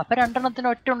അപ്പൊ രണ്ടെണ്ണത്തിന്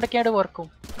ഒറ്റ ഉണ്ടൊക്കെയാണ് വർക്കും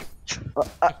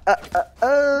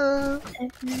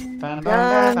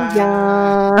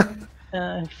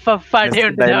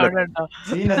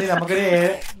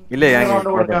ഇല്ലേ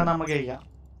നമുക്ക്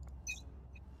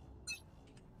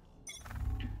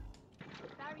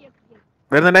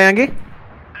വരുന്നുണ്ടോ യാങ്കി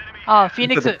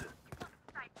ഫീനിക്സ്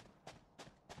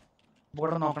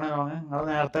നോക്കണേ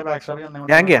നേരത്തെ ബാക്ക്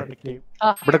ഷോട്ട് യാങ്കിയാ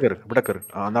ഇവിടെ കേറ് അവിടെ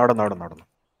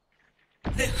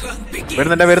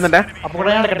വരുന്നുണ്ടേ അപ്പൊ കൂടെ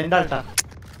ഞാൻ എടുക്കട്ടെ എന്റെ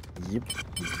ഈ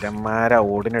ഇരന്മാരാ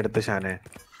ഓടിനെടുത്ത് ഷാനെ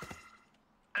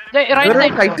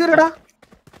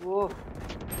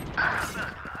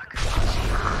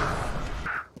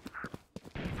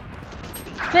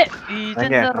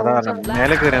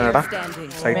മേലെ കയറിയാടാ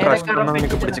സൈറ്റ് റെസ്റ്റോറന്റ്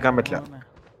നിനക്ക് പിടിച്ചിക്കാൻ പറ്റില്ല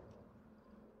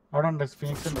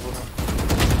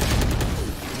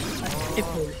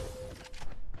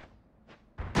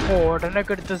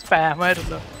ഓടനൊക്കെ എടുത്ത് സ്പാം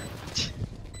ആയിരുന്നു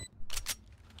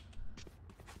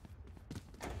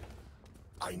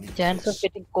chance of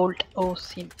getting called oh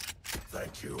scene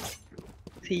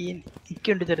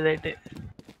എനിക്കുണ്ട് ചെറുതായിട്ട്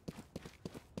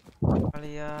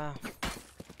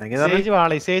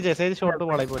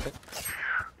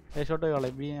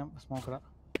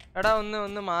എടാ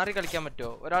ഒന്ന് മാറി കളിക്കാൻ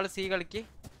പറ്റുമോ ഒരാള് സി കളിക്ക്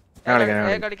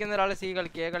കളിക്കുന്ന ഒരാള് സി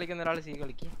കളിക്ക് കളിക്കുന്ന ഒരാള് സി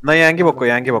കളിക്ക്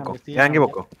യാങ്കി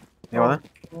പൊക്കോ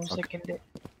second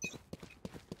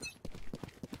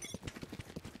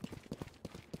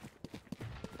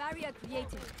Barrier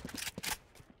created.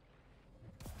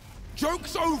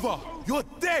 Joke's over. You're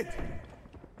dead.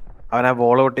 അവൻ ആ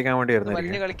ബോൾ പൊട്ടിക്കാൻ വേണ്ടി വലിയ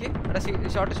വരുന്നത്. കളിക്ക്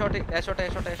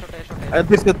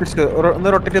ഒന്ന്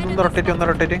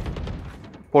റൊട്ടേറ്റ്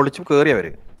പൊളിച്ചു കേറി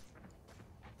അവര്.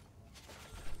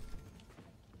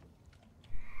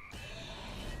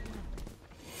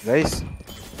 ഗൈസ്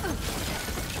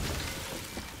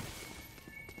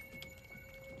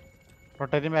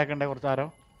റൊട്ടേറ്റിംഗ് ബാക്ക് ഉണ്ട് കുറച്ച് ആരോ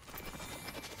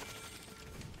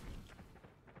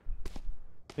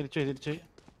തിരിച്ചു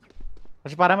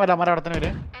പക്ഷെ പറയാൻ പറ്റില്ല അമ്മ അവിടെ തന്നെ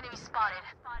വരും.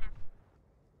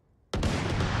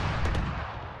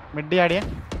 മിഡ് ആടിയ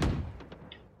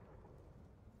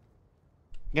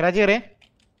ഗരാജ് കയറിയേ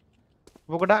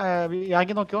പൂക്കട്ട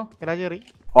യാങ്കി നോക്കിയോ. ഗരാജ് കയറി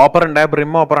ഓപ്പർ ഉണ്ട്.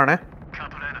 ബ്രിം ഓപ്പർ ആണ്.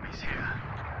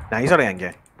 നൈസ് ആണ്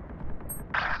യാങ്കി.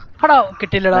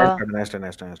 കിട്ടില്ലടാ.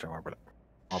 കുഴപ്പമില്ല.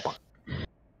 Open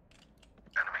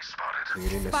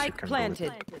Spike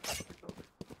planted.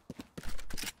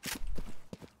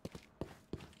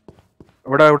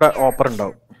 ഇവിടെ ഓപ്പർ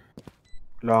ഉണ്ടാവും.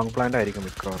 ലോങ് പ്ലാന്റ് ആയിരിക്കും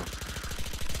മിക്കവാറും.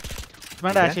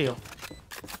 ഡാഷ് ചെയ്യോ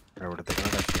എവിടുത്തെ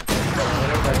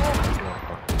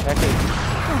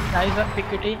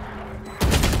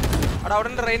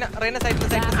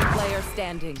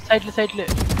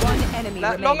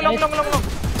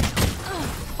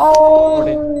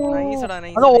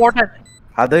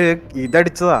അത്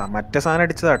ഇതടിച്ചതാ. മറ്റേ സാധനം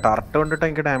അടിച്ചതാ. ടർട്ട് കൊണ്ടിട്ട്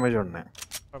എനിക്ക് ഡാമേജ് വന്നേ.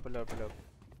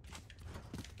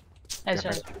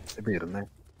 ഇരുന്നേ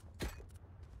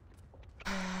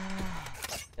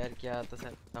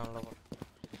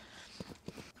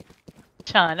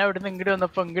ഷാന അവിടുന്ന് ഇങ്ങോട്ട്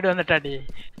വന്നപ്പോ ഇങ്ങോട്ട് വന്നിട്ടാടി.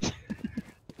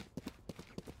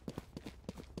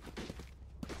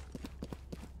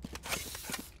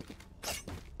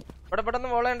 ഇവിടെ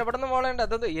വോളയുണ്ട്.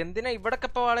 അതത് എന്തിനാ ഇവിടൊക്കെ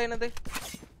ഇപ്പൊ വാളയണത്?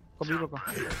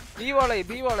 ബി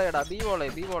വോളയടാ. ബി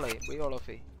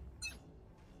വോളഫേ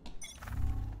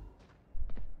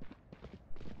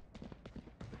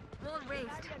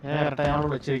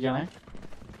വെച്ചിരിക്കണേ.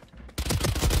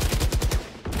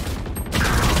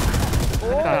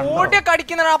 ഓടിയ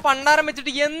കടിക്കുന്ന ആ പണ്ടാരം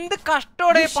വെച്ചിട്ട് എന്ത്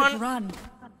കഷ്ടോടെ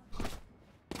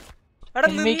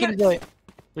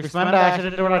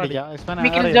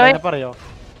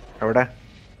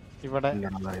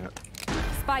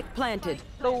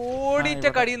ഓടിച്ച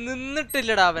കടി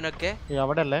നിന്നിട്ടില്ലടാ അവനൊക്കെ.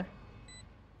 അവിടെ അല്ലേ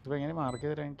ഇപ്പൊ എങ്ങനെ മാർക്ക്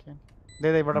ചെയ്ത് എനിക്ക്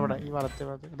ഇവിടെ ഈ വളർച്ച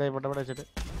ഇവിടെ വെച്ചിട്ട്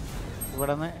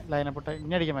ഇവിടെ നിന്ന് ലൈനപ്പെട്ട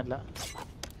ഇനി അടിക്കാൻ പറ്റില്ല.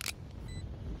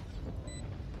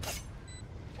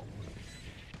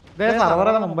 സർവർ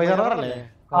മുംബൈ സർവർ അല്ലേ?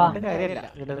 കാര്യമില്ല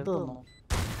ഇതെടുത്ത് തന്നു.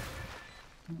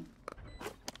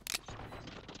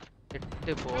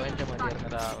 8 പോയിന്റ്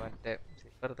മതിയായിരുന്നടാ മറ്റേ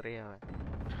സൂപ്പർ 3 അവൻ.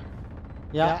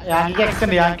 യാങ്കി എക്സ്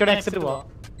ഉണ്ട്. യാങ്കിയുടെ എക്സിറ്റ് പോവാ.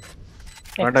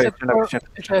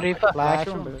 ഫ്ലാഷ്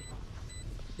ഉണ്ട്.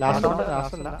 ലാസ്റ്റ് ഉണ്ട്.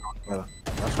 ലാസ്റ്റ്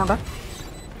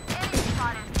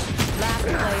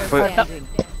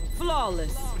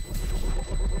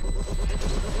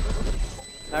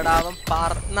അല്ല അവൻ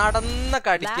നടന്ന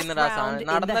കടിക്കുന്നടാ സാധനം.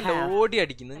 നടന്നല്ല ഓടി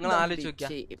അടിക്കുന്നു. നിങ്ങൾ ആലോചിച്ച് നോക്കിയാ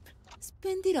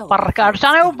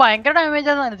ഭയങ്കര ഡാമേജ്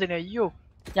ആണ് സാധനത്തിന്. അയ്യോ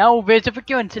ഞാൻ ഉപയോഗിച്ചപ്പോ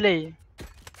മനസ്സിലായി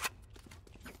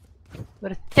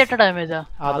വൃത്തിയായിട്ട ഡാമേജാ.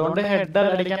 അതുകൊണ്ട് ഹെഡ്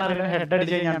അടിക്കാൻ അറിയാം. ഹെഡ്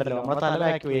അടിച്ച് കഴിഞ്ഞാണ്ടല്ലോ നമ്മളെ തല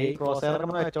ബാക്ക് പോയി. ക്രോസെയർ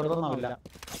വെച്ചോടൊന്നുമില്ല.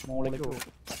 മുകളിലേക്ക് പോകും.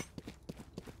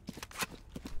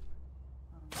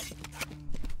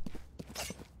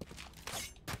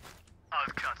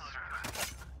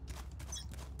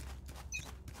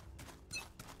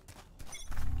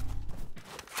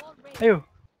 അയ്യോ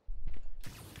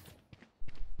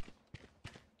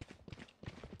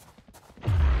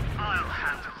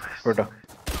കേട്ടോ.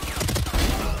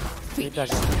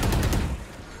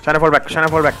 Shana fall back.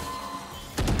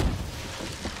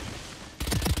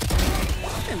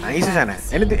 Nice Shana.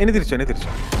 Any തിരിച്ചു.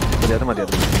 മതി.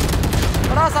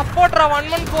 എടാ സപ്പോർട്ടറാ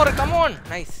 114. Come on.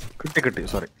 നൈസ്. കിട്ടി.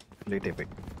 സോറി. ലേറ്റ് ആയി പോയി.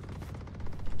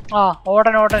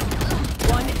 ഓടൻ.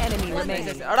 One enemy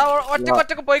remaining. എടാ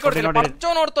ഒറ്റക്കൊറ്റക്ക് പോയി കൊടുക്കല്ലേ.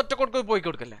 പർച്ചോനോട് ഒറ്റക്കൊറ്റക്ക് പോയി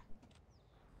കൊടുക്കല്ലേ.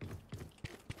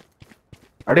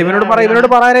 അടി ഇവനോട്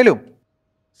പറയാനേലും.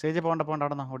 സേജ് പോണ്ട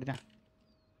അവിടെ ഓടിനാ.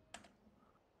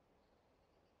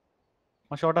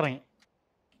 ഷോട്ട് ഇറങ്ങി.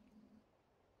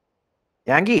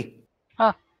 യാങ്കി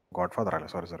ഗോഡ് ഫാദർ അല്ല.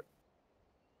 സോറി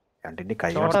രണ്ടിന്റെ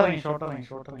കൈ ഷോട്ട്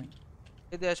ഇറങ്ങി.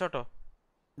 ഇത് ഷോട്ടോ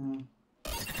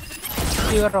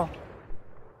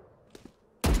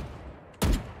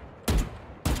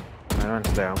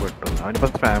മനസ്സിലായി. അവൻ പെട്ടു. അവനിപ്പോ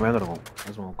സ്പാം ചെയ്യാൻ തുടങ്ങും.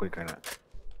 സ്മോക്ക് പോയിക്കാണ്.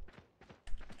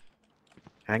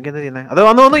 യാങ്കി എന്താ ചെയ്യുന്നേ? അത്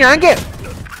വന്നു യാങ്കി.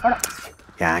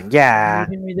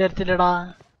 വിചാരിച്ചില്ലടാ.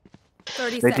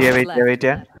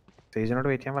 വെയിറ്റ് സേജിനോട്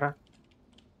വെയിറ്റ് ചെയ്യാൻ പറ.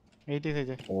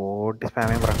 ഓടി സ്പാം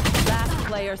ചെയ്യാൻ പറ.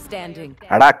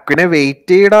 എടാ അക്കുനെ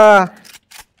വെയിറ്റ് ചെയ്യടാ.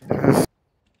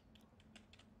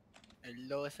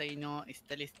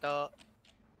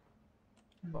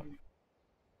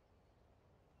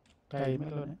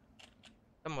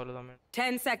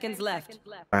 10 seconds left.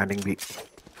 Planning B.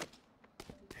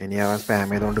 ഇനി അവൻ സ്പാം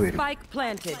ചെയ്തോണ്ട് വരും. Spike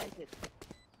planted.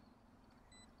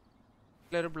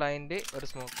 ഒരു ബ്ലൈൻഡ് ഒരു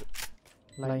സ്മോക്ക്.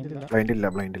 ബ്ലൈൻഡ്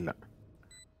ഇല്ല.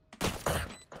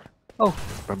 ഓ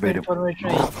വരും.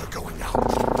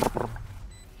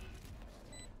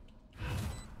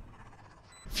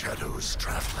 Shadows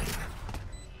traveling.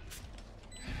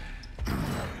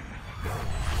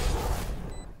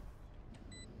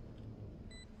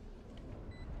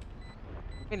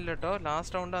 ഇല്ലട്ടോ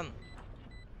ലാസ്റ്റ് റൗണ്ടാണ്.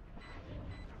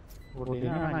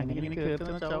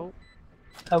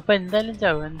 അപ്പൊ എന്തായാലും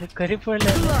ചാവും. എന്തൊക്കെ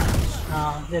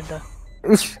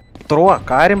ത്രോ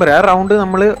കാര്യം പറയാ. ആ റൗണ്ട്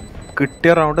നമ്മള്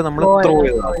കിട്ടിയ റൗണ്ട് നമ്മൾ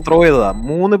ത്രോ ചെയ്തതാ.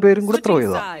 3 പേരും കൂടെ ത്രോ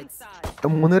ചെയ്തതാ.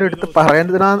 3 പേരും എടുത്ത്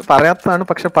പറയാത്തതാണ്,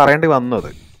 പക്ഷെ പറയേണ്ടി വന്നത്.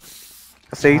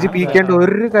 സ്റ്റേജ് പീക്കേണ്ട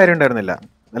ഒരു കാര്യം ഉണ്ടായിരുന്നില്ല.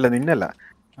 അല്ല നിന്നല്ല,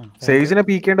 സ്റ്റേജിനെ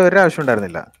പീക്കേണ്ട ഒരു ആവശ്യം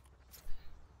ഉണ്ടായിരുന്നില്ല.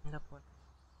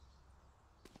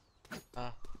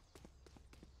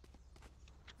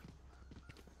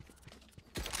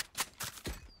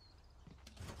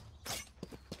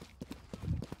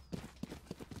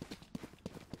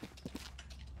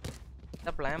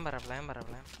 പ്ലാൻ പറ.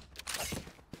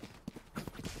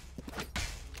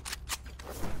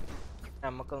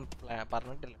 നമുക്കൊന്നും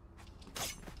പറഞ്ഞിട്ടില്ല.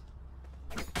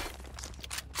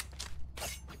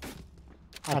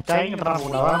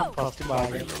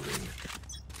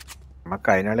 നമുക്ക്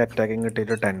അതിനാളി അറ്റാക്കിങ്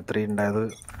കിട്ടിയിട്ട് 10-3 ഉണ്ടായത്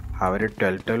അവര്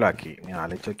 12-12 ആക്കി. നീ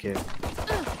ആലോചിച്ച് നോക്കിയേ.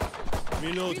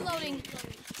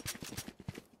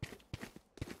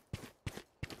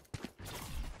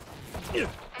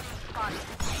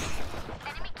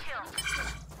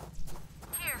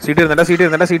 സീറ്റ് ഇരുന്നേ.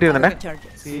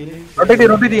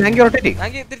 റൊട്ടേറ്റ്.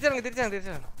 തിരിച്ചിറങ്ങി.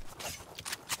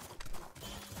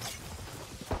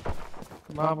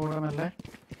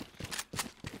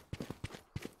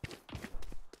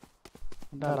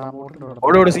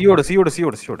 ഓട് സിയോട്.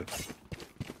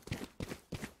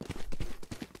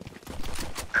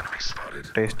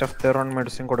 Taste of their own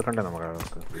medicine കൊടുക്കണ്ടേ നമുക്ക്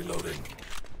അവർക്ക്.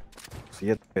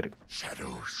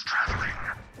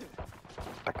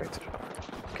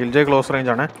 കിൽജോയ് ക്ലോസ്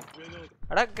റേഞ്ച് ആണ്.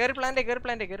 എടാ കേറി പ്ലാന്റ്.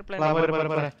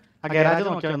 ആ ഗാരേജ്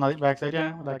നോക്കിയാ മതി. ബാക്ക് സൈഡ് ഞാൻ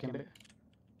ഇതാക്കിണ്ട്.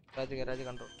 ഗാരേജ്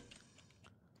കണ്ടോ.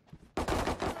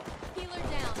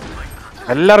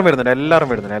 എല്ലാരും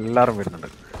വരുന്നുണ്ട്.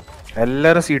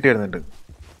 എല്ലാരും സീറ്റ് വരുന്നുണ്ട്.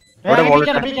 ഇവിടെ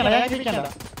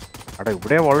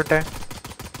വോളട്ടെ.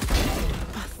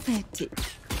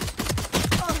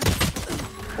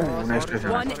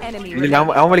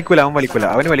 അവൻ വലിക്കൂല.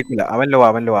 അവന് വലിക്കൂല. അവൻ ലോ.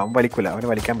 അവൻ വലിക്കൂല. അവന്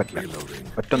വലിക്കാൻ പറ്റില്ല.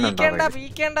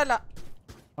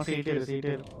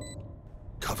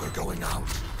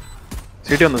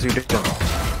 സീറ്റ് വന്നു.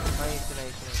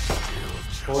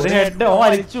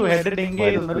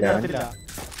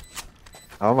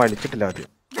 അവൻ വലിച്ചിട്ടില്ല ആദ്യം.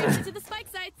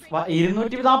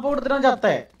 240 കൊടുത്തിട്ടാ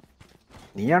ചത്തേ.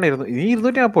 നീ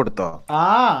 240 കൊടുത്തോ? ആ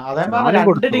അതെ.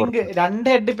 2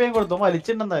 ഹെഡ് പേയും കൊടുത്തു.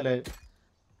 വലിച്ചിട്ടുണ്ടെന്നാലും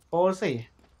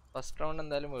ഫസ്റ്റ് റൗണ്ട്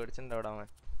എന്തായാലും മേടിച്ചിട്ടുണ്ടാവും.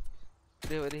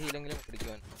 ഒരു ഹീലെങ്കിലും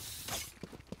പിടിക്കുവാൻ.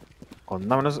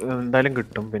 ഒന്നവന് എന്തായാലും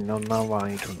കിട്ടും. പിന്നെ ഒന്നാ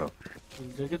വാങ്ങിയിട്ടുണ്ടോ?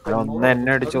 ഒന്ന്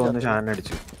എന്നെ അടിച്ചു, ഒന്ന് ഷാനെ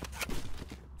അടിച്ചു.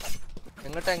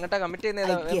 എങ്ങട്ടാ കമ്മിറ്റ്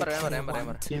ചെയ്യുന്നത്?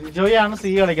 എൻജോയ് ആണ് സി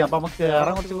കളിക്കാം. അപ്പൊ നമുക്ക്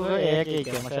കേറാൻ കുറച്ച്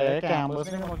പക്ഷേ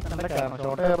ക്യാമ്പസിന്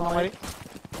ഷോട്ട്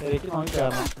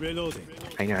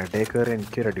അതിനിടയിൽ കയറി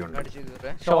എനിക്ക് റെഡിയുണ്ട്.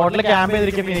 ഷോട്ടില് ക്യാമ്പ്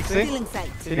ചെയ്തിരിക്കും ഫിനിക്സ്.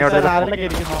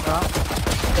 നോക്കാം.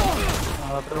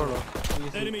 അത്രേ ഉള്ളൂ.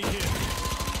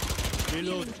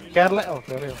 കേരള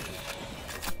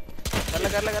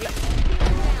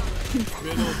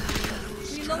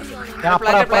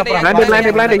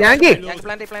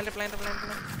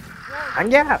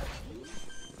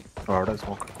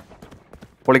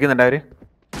പൊളിക്കുന്നുണ്ട് അവര്.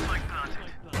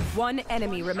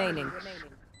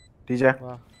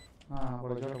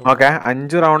 ഓക്കെ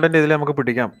 5 റൗണ്ടിന്റെ ഇതിൽ നമുക്ക്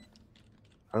പിടിക്കാം.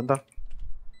 അതെന്താ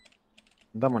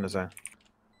മനസ്സേ?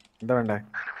 എന്താ വേണ്ടേ?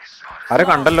 ആരെ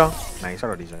കണ്ടല്ലോ.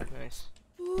 നൈസാണോ ടീച്ചർ?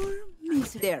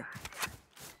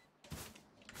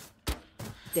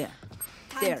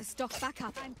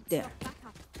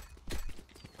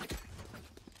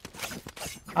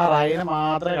 ആ റൈനെ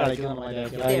മാത്രമേ കളിക്കുന്നുള്ളൂ.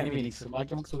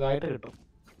 ബാക്കി നമുക്ക് സുഖമായിട്ട് കിട്ടും.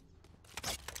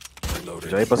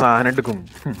 ഇപ്പൊ സാധനം എടുക്കും,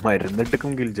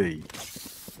 മരുന്നെടുക്കും. കിൽ ജോയി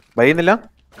ബൈന്നില്ല.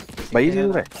 ബൈ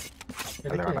ചെയ്തേ.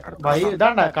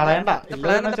 ഇതാണ്ട കളയണ്ട.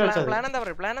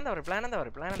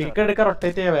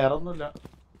 റൊട്ടേറ്റ് ചെയ്യാ. വേറെ ഒന്നുമില്ല.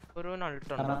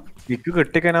 കിക്ക്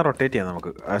കിട്ടിക്കഴിഞ്ഞാൽ റൊട്ടേറ്റ് ചെയ്യാം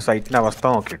നമുക്ക് സൈറ്റിന്റെ അവസ്ഥ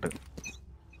നോക്കിയിട്ട്.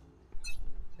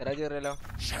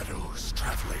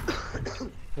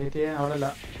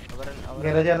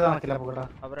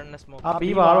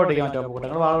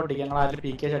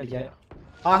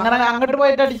 അങ്ങനെ അങ്ങോട്ട്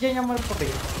പോയിട്ട് അടിച്ചു കഴിഞ്ഞാൽ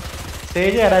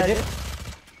സ്റ്റേജ്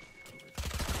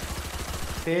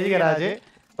ഗരാജ്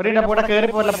ഒരു ഡപ്പോടെ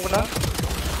കേറി പോലെ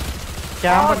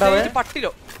ക്യാമ്പ് ഉണ്ടാവേ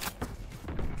പട്ടിലോ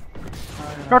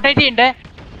റൊട്ടേറ്റ് ചെയ്യണ്ടേ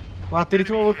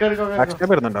തിരിച്ചു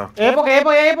വരുന്നുണ്ടോ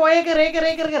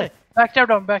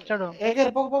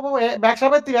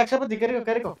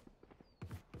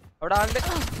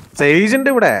സേജ് ഉണ്ട്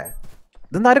ഇവിടെ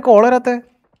ഇതെന്നാരും കോൾ വരാത്തെ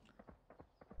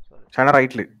ഷാന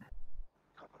റൈറ്റില്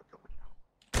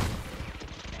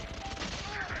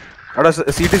അവിടെ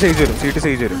സീറ്റ്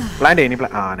സേജ് വരും പ്ലാൻ ചെയ്യും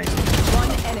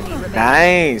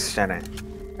നൈസ്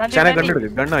ഷാന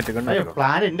ഗണ്ണെടുക്കും ഗണ്ണ്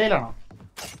പ്ലാൻ ഇന്ത്യയിലാണോ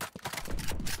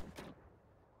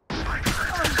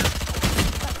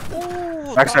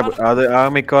അത് ആ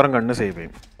മിക്കവാറും കണ്ണ് സേവ്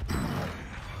ചെയ്യും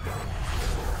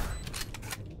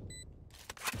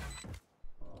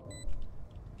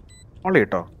ഓൺലി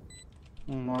കേട്ടോ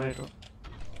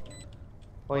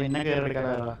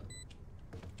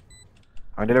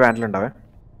അവന്റെ വാൻഡിൽ ഉണ്ടാവേ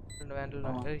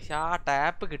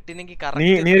ടാപ്പ് കിട്ടിനെങ്കിൽ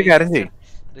നീ ഒരു കാര്യം ചെയ്യ്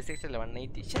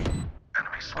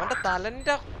അവന്റെ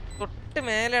തലന്റെ തൊട്ട്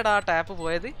മേലെടാ ടാപ്പ്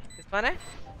പോയത് ഇസ്മാനെ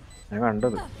ഞാൻ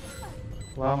കണ്ടത്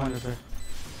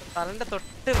തലന്റെ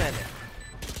തൊട്ട് മേലെ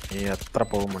നീ എത്ര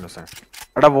പോകും മനസ്സേ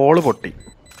എടാ വോള് പൊട്ടി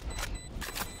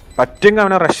പറ്റുമെങ്കിൽ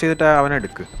അവനെ റഷ് ചെയ്തിട്ട് അവനെ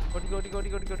എടുക്ക്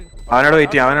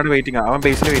അവനോട് വെയിറ്റിംഗ് അവൻ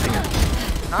ബേസിൽ വെയിറ്റിംഗ്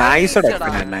നൈസ്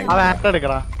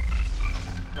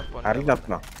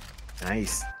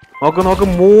നൈസ് നോക്ക്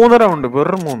 3 റൗണ്ട്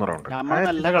വെറും 3 റൗണ്ട്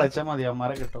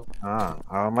ആ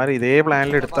അവന്മാര് ഇതേ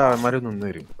പ്ലാനിൽ എടുത്താ അവന്മാര് നിന്ന്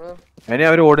വരും ഇനി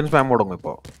അവര് ഓഡിയൻസ് സ്പാം തുടങ്ങും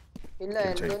ഇപ്പൊ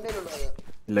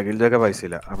ഇല്ല ഗിൽജൊക്കെ പൈസ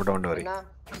ഇല്ല അപ്പൊ ഡോണ്ട് വറി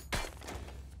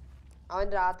അവൻ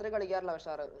രാത്രി കളിക്കാറില്ല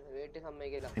പക്ഷേ വീട്ടിൽ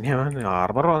സമ്മതിക്കില്ല ഇനി അവൻ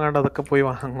ആർമർ വാങ്ങാണ്ട് അതൊക്കെ പോയി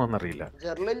വാങ്ങുമെന്നറിയില്ല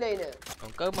ജെർലില്ല അതിന്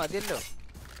നമുക്ക് മതിയല്ലോ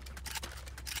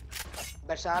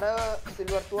ബഷാർ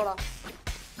സിൽവർ ടൂളാ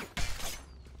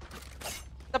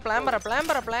പ്ലാൻ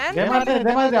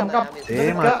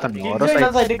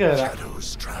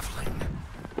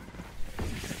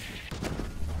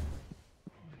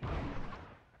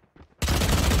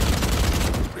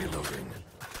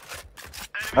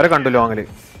അവരെ കണ്ടു ലോങ്ങില്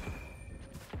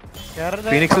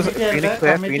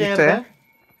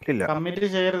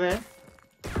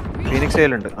ഫീനിക്സ്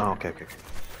ഉണ്ട് ആ ഓക്കെ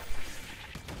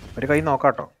ഒരു കൈ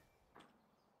നോക്കാട്ടോ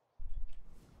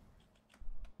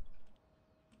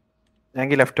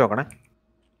ഞാൻ ലെഫ്റ്റ് നോക്കണേ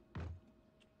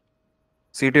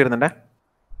സീറ്റ് വരുന്നുണ്ടേ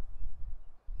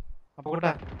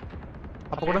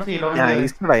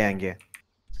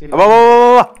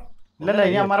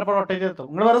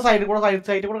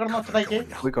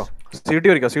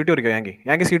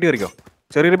സീറ്റ് കയറിക്കോ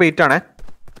ചെറിയൊരു ബെയിറ്റ് ആണേ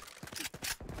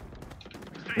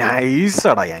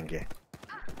നൈസടാ യാങ്കി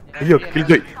അയ്യോ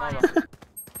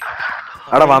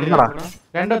അവിടെ വന്നടാ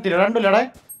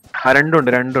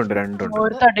രണ്ടുണ്ട്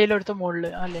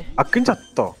അക്കും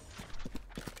ചത്തോ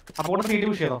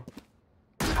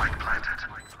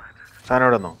സാധനം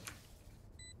വന്നോ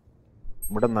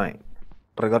ഇവിടെ നിന്നായി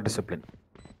ട്രിഗർ ഡിസിപ്ലിൻ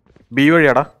ബി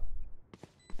വഴിയാടാ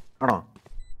ആണോ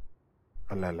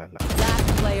അല്ല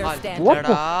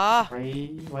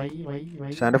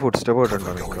ഷാന്റെ ഫുഡ് സ്റ്റെപ്പ്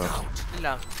പോയിട്ടുണ്ടോ ഇല്ല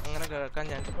അങ്ങനെ കേൾക്കാൻ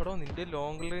ഞാൻ നിന്റെ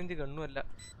ലോങ് റേഞ്ച് കണ്ണുമല്ല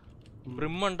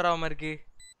ബ്രിം ഉണ്ടോ അവന്മാർക്ക്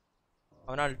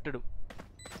അവൻ അൾട്ടിടും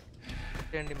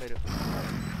വരും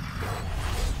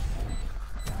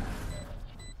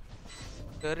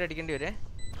കേറി അടിക്കേണ്ടി വരെ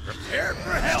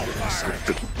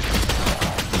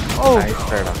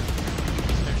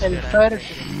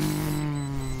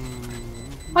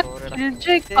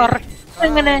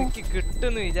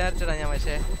കിട്ടുന്ന് വിചാരിച്ചടാ ഞാൻ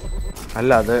പക്ഷേ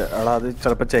അല്ല അത്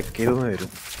ചിലപ്പോ ചെക്ക് ചെയ്തെന്ന്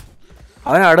വരും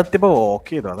അവൻ അടുത്തിപ്പോ വോക്ക്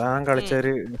ചെയ്തു അതാണ്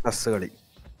കളിച്ചൊരു ബസ് കളി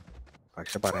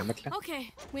പക്ഷെ പറയാൻ പറ്റില്ല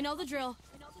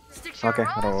ഓക്കെ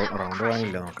റൗണ്ട്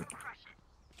വാങ്ങില്ല നമുക്ക്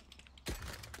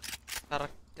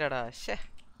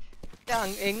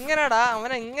എങ്ങനെടാ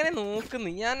അവൻ എങ്ങനെ നോക്കുന്നു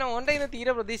ഞാൻ ഓന്റെ കയ്യിൽ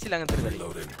തീരെ പ്രതീക്ഷയില്ല അങ്ങനത്തെ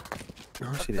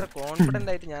കളി കോൺഫിഡന്റ്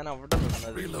ആയിട്ട് ഞാൻ അവിടെ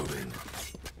നിന്നത്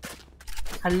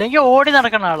അല്ലെങ്കിൽ ഓടി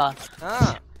നടക്കുന്ന ആളാ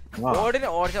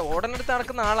ഓടനെടുത്ത്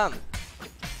നടക്കുന്ന ആളാണ്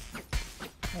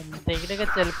എന്തെങ്കിലൊക്കെ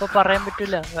ചെലപ്പോ പറയാൻ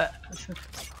പറ്റൂല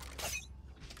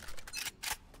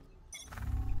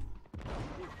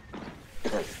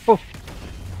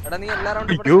എടാ നീ എല്ലാ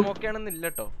റൗണ്ടും നോക്കിയാണെന്നില്ല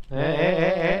കേട്ടോ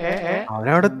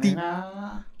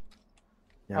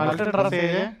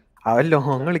അവൻ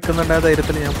ലോങ് കളിക്കുന്നുണ്ടായ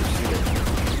ധൈര്യത്തിൽ ഞാൻ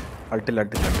അൾട്ടില്ല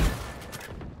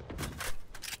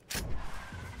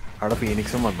അവിടെ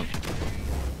ഫീനിക്സും വന്നു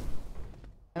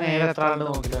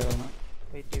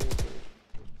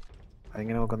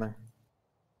അതെങ്ങനെ നോക്കുന്നേ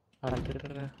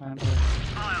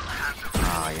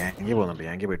യാങ്കി പോകുന്നുണ്ട്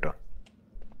യാങ്കി പോയിട്ടോ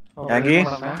യാങ്കി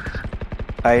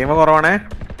ടൈം കുറവാണേ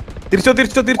തിരിച്ചോ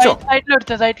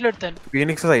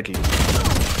ഫീനിക്സ് സൈറ്റിൽ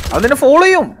അതിനെ ഫോളോ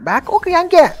ചെയ്യും. Back okay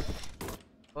Yankee.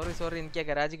 സോറി എനിക്ക്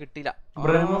ഗരാജ് കിട്ടിയില്ല.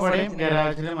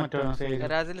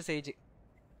 ഗരാജിൽ സേജ്.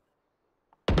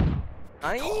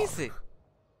 നൈസ്.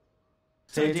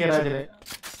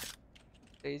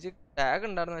 സേജ് ടാഗ്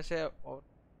ഉണ്ടായിരുന്നു പക്ഷേ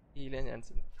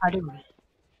ചാൻസ്.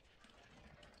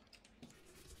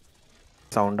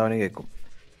 സൗണ്ട് അവന് കേൾക്കും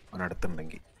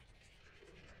അവനടുത്തുണ്ടെങ്കിൽ.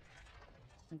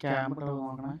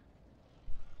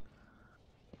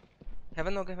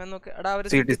 ഹെവൻ നോക്ക് എടാ അവര്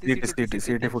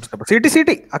സിടി ഫുഡ് സ്റ്റെപ്പ്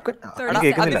സിടി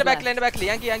അതിന്റെ ബാക്കിൽ എന്റെ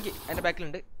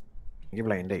ബാക്കിലുണ്ട്. എനിക്ക്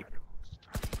ബ്ലൈൻഡ് ആയി.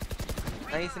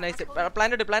 Nice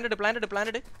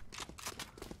planted.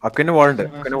 അക്കന് വോളുണ്ട്.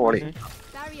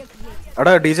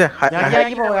 എടാ ഡിജെ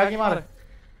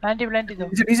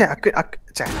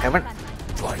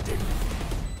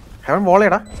ഹെവൻ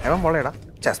വോളേടാ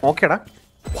സ്മോക്കേടാ.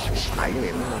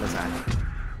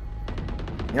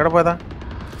 നീ എവിടെ പോയതാ?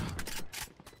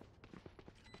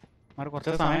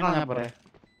 കുറച്ച് സമയം കളഞ്ഞാ പോരെ.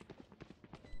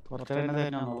 കുറച്ച്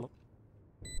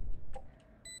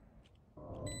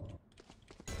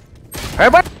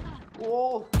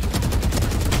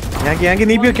യാങ്കി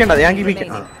നീ വെക്കണ്ട. യാങ്കി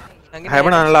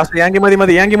ഹെവൻ ആണ് ലാസ്റ്റ്. യാങ്കി മതി.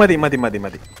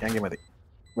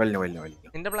 വലിഞ്ഞു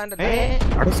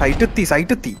അവിടെ സൈറ്റ്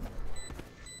എത്തി.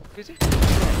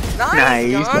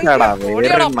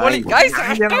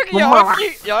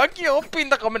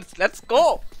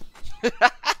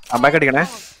 കംബാക്ക്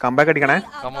അടിക്കണേ.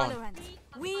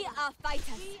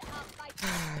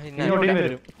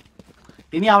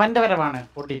 ഇനി അവന്റെ വരവാണ്.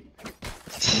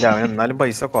 അവൻ എന്നാലും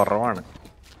പൈസ കുറവാണ്.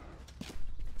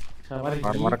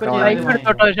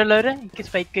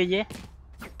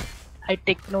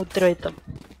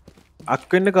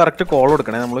 അക്കന് കറക്റ്റ് കോൾ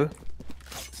കൊടുക്കണേ നമ്മള്.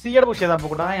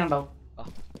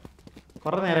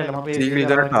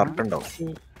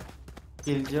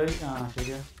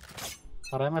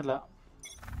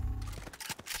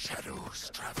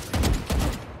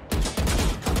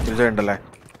 ഉണ്ടല്ലേ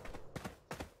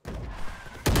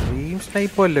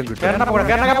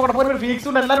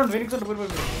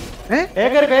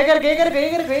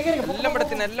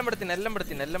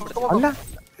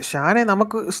ഷാനെ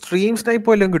നമുക്ക് സ്ട്രീം സ്നൈപ്പ്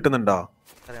വല്ലതും കിട്ടുന്നുണ്ടോ?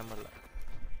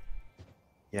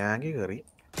 യാങ്കി കേറി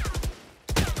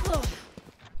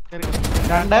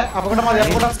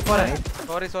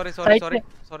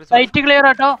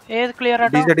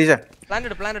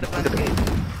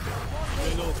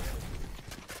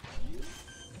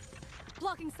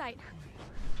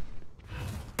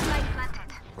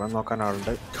നോക്കാൻ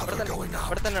ആളുണ്ട്.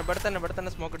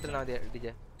 സ്മോക്ക് ഇട്ടിരുന്നാ മതി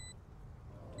ഡിജെ.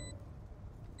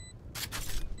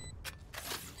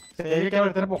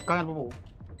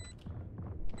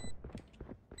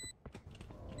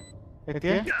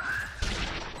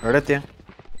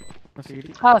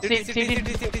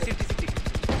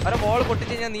 ബോൾ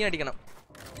പൊട്ടിച്ച് കഴിഞ്ഞാൽ നീ അടിക്കണം.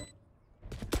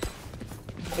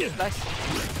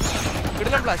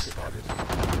 ഫ്ലാഷ്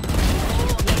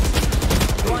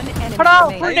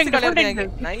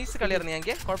നൈസ് കളിയായിരുന്നു ഞാൻ.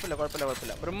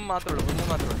 കുഴപ്പമില്ല. ബ്രിം മാത്രമേ ഉള്ളൂ.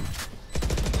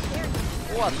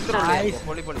 ഓ അത്ര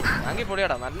പൊളി യാങ്കി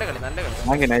പൊളിയാടാ. നല്ല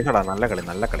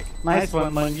കളി.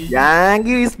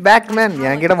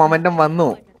 യാങ്കിയുടെ മൊമെന്റം വന്നു.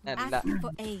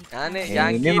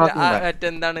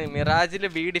 എന്താണ് മിറാജില്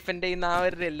ബി ഡിഫെൻഡ് ചെയ്യുന്ന ആ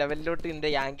ഒരു ലെവലിലോട്ട് എന്റെ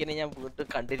യാങ്കിനെ ഞാൻ വീണ്ടും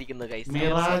കണ്ടിരിക്കുന്നു.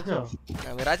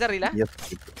 മിറാജ് അറിയില്ല.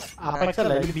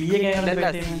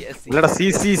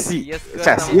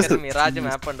 മിറാജ്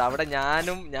മാപ്പ് ഉണ്ട് അവിടെ.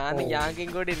 ഞാനും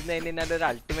യാങ്കിയും കൂടി ഇരുന്ന് കഴിഞ്ഞാൽ ഒരു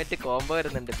അൾട്ടിമേറ്റ് കോംബോ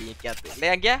വരുന്നുണ്ട് ബിക്കകത്ത്. അല്ലേ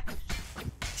യാങ്കിയ?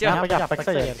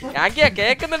 യാങ്കിയ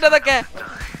കേക്കുന്നുണ്ട് അതൊക്കെ.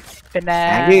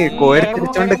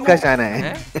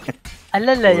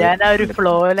 അല്ലല്ല ഞാൻ ആ ഒരു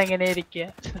ഫ്ലോയിൽ എങ്ങനെ ഇരിക്കുക.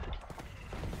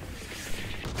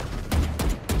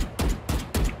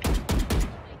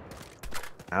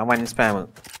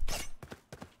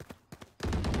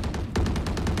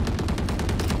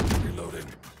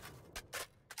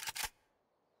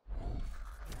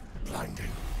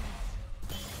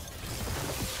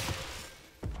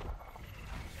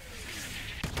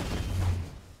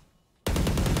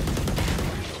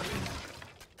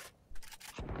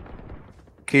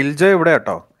 കിൽജോ ഇവിടെ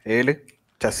കേട്ടോ. ഏല്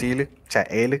ചസീല്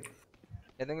ഏല്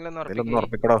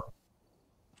ഉറപ്പിക്കടോ.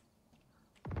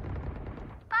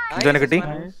 കിൽജോനെ കിട്ടി.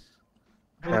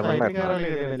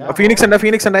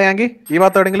 ഫീനിക്സ് ഉണ്ട് യാങ്കി. ഈ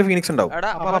ഭാഗത്ത് എവിടെയെങ്കിലും ഫീനിക്സ് ഉണ്ടാവും.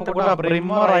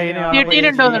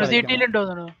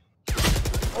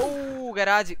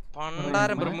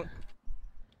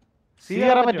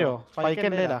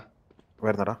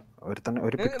 വരുന്നടാ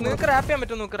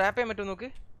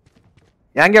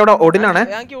യാങ്കി അവിടെ ഓടിനാണ്.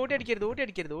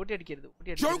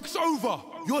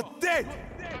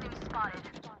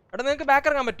 നിങ്ങക്ക് ബാക്ക്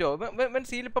ഇറങ്ങാൻ പറ്റുമോ?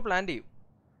 സീൽ ഇപ്പൊ പ്ലാൻ ചെയ്യും.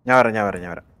 ഞാൻ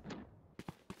വരാം.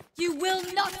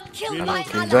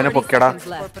 കിൽജോനെ പൊക്കടാ.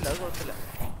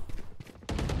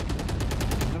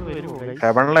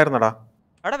 ഹെവണിലായിരുന്നടാ.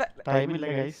 ടൈമില്ല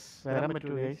ഗൈസ്, വരാൻ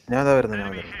പറ്റുമോ ഗൈസ്? ഞാൻ വരുന്നു.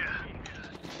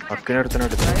 അക്കിനെടുത്തോ.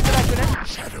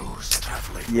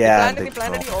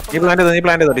 നീ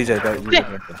പ്ലാൻ ചെയ്തോ ടീച്ചർ?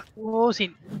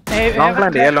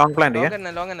 ലോങ് പ്ലാൻ ചെയ്യാ.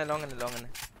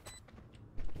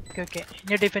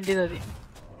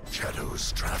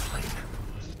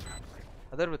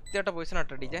 അതൊരു വൃത്തിയായിട്ട പൊസിഷൻ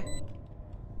ആട്ടോ ഡിജെ.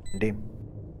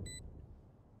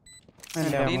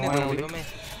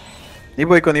 നീ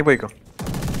പോയിക്കോ.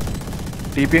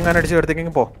 TP എങ്ങാനും അടിച്ച്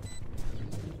എടുത്തേക്കെങ്കിൽ പോ.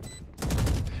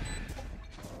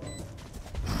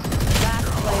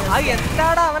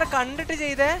 എന്താടാ അവനെ കണ്ടിട്ട്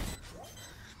ചെയ്തേ?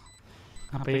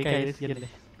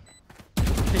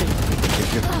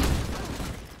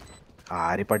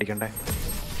 ആര് പഠിക്കണ്ടേ?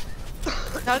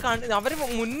 അവര്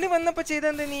മുന്നിൽ വന്നപ്പോ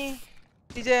ചെയ്തെന്താ നീ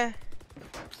ടിജെ?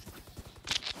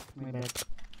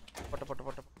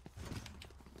 പൊട്ടെ.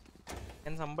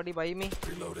 Can somebody buy me?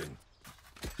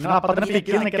 നിങ്ങൾ അപ്പോ തന്നെ പിക്ക്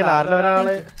ചെയ്ത് നിൽക്കല. ആരെങ്കിലും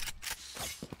ഒരാള്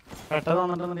പെട്ടെന്ന്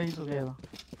വന്നിട്ടുണ്ടെങ്കിൽ സുഖമായിരുന്നു.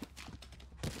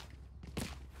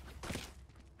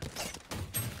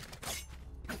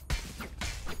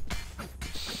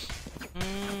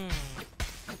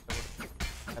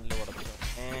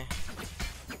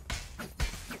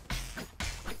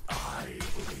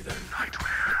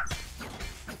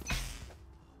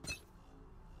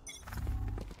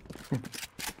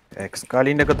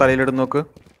 എക്സ്കാലിന്റെ ഒക്കെ തലയിലിടും നോക്ക്.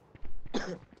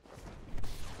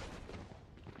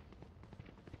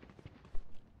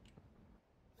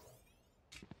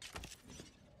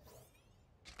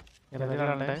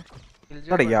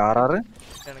 യാറാറ്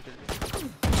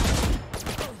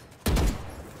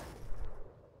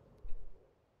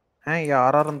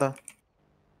എന്താ?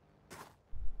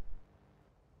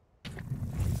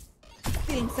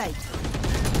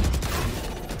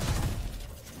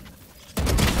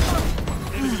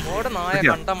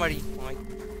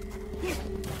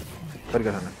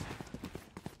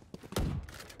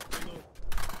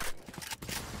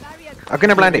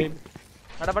 അക്കിനെ പ്ലാൻ ചെയ്യും.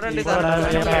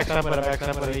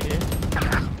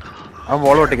 അവൻ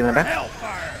ബോൾ പൊട്ടിക്കുന്നുണ്ടേ.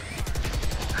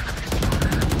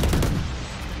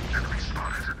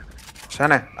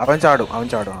 ഷാനെ അവൻ ചാടും.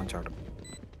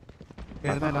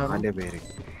 അവന്റെ പേര്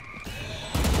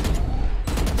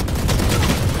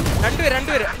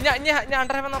രണ്ടുപേര്. ഞാൻ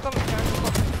അണ്ടർഹെവൻ നോക്കാം.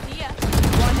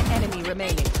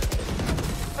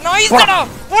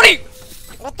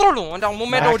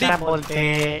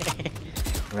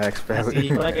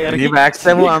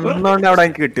 അന്നോണ്ട് അവിടെ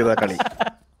എനിക്ക് കിട്ടിയതാ കളി.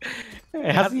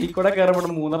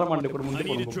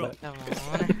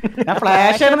 ഞാൻ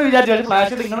ഫ്ലാഷ് ആണെന്ന് വിചാരിച്ചു.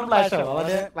 ഫ്ലാഷ് നിങ്ങളും ഫ്ലാഷ് ആണോ?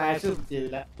 അതെ, ഫ്ലാഷ്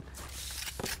ചെയ്തില്ല.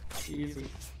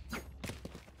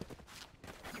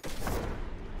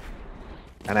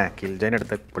 കിൽജൈൻ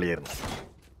എടുത്ത പൊളിയായിരുന്നു.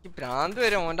 ഭ്രാന്ത്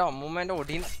വരും ഓന്റെ അമ്മൂമ്മേന്റെ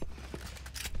ഒടിയിൽ.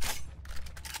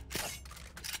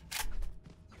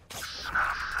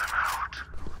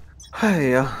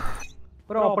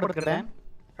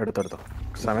 എടുത്തോ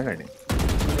സമയം കഴിഞ്ഞു.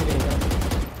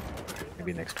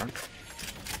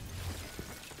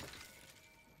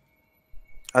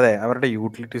 അതെ, അവരുടെ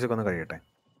യൂട്ടിലിറ്റീസ് ഒക്കെ ഒന്ന് കഴിയട്ടെ.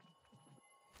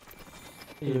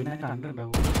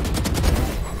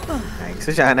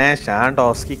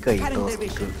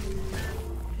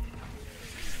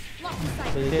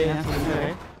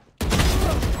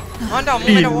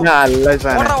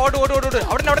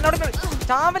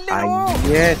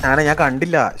 ഞാൻ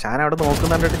കണ്ടില്ല. ഷാൻ അവിടെ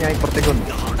നോക്കുന്നുണ്ടിട്ട് ഞാൻ ഇപ്പുറത്തേക്ക് വന്നു.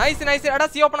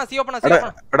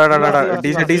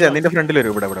 നിന്റെ ഫ്രണ്ടിൽ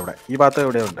വരും. ഇവിടെ ഈ ഭാഗത്ത്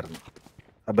എവിടെ ഉണ്ടായിരുന്നു?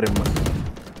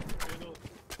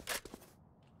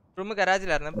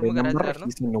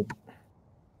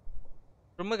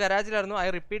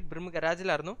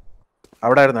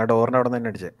 അവിടെ ആയിരുന്നു. ഡോറിന്റെ അവിടെ തന്നെ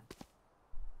അടിച്ചേ.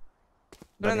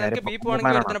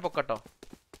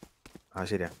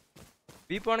 ശരിയാ.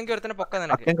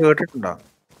 കേട്ടിട്ടുണ്ടോ?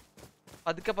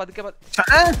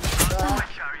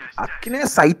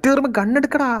 സൈറ്റ് കയറുമ്പോ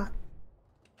ഗണ്ണെടുക്കടാ.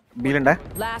 ബീലുണ്ടേ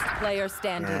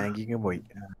പോയി.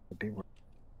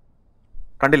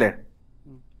 കണ്ടില്ലേ?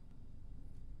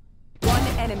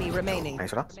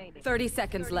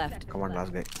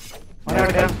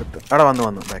 അവിടെ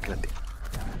വന്നു ബാക്കിലെത്തി.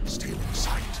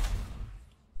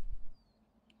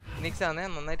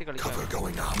 നന്നായിട്ട്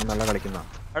നല്ല കളിക്കുന്ന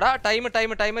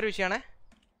timer വിഷയാണേ.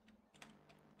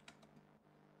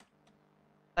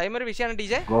 Timer വിഷയാണ്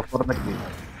DJ.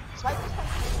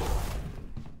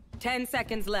 10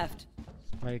 seconds left.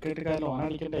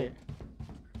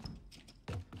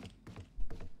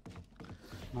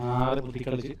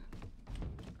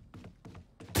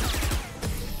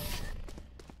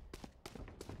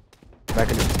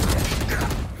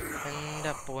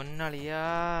 എന്റെ പൊന്നളിയാ.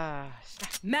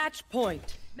 Match point.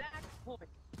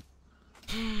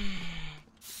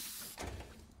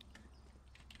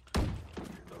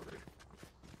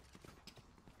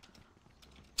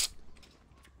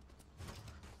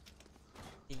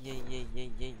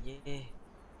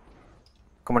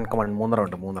 Come on come on 3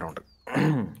 round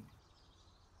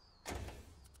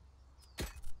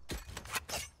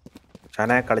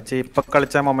ഷാനെ കളിച്ച് ഇപ്പൊ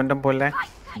കളിച്ച മൊമെന്റം പോലെ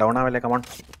ഡൗൺ ആവല്ലേ കമൺ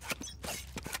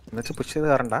എന്നുവെച്ച് പുഷ് ചെയ്ത്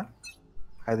കയറണ്ട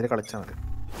അതിൽ കളിച്ചാൽ മതി.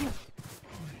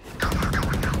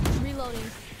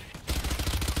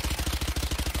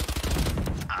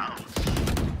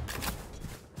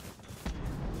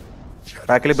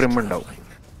 ബാക്കിൽ ബ്രിം ഉണ്ടാവും.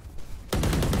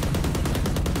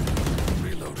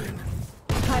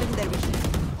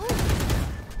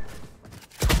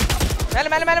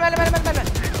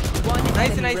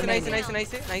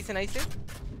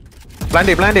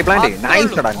 പ്ലാന്റ്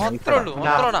നൈസ് എടാ.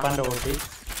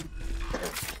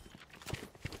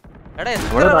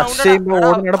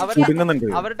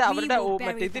 അവരുടെ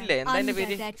മറ്റേ ഇതില്ലേ എന്താ അതിന്റെ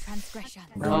പേര്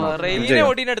റെയിലിനെ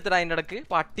ഓടിനെടുത്തിട്ട് അതിന്റെ ഇടക്ക്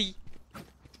പട്ടി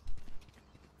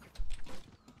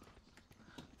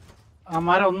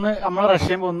അമ്മാരെ ഒന്ന് നമ്മളെ റഷ്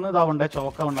ചെയ്യുമ്പോ ഒന്ന് ഇതാവണ്ടേ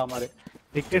ചോക്ക ഉണ്ടാമാര്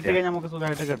ടിക്കറ്റ് കഴിഞ്ഞാൽ നമുക്ക്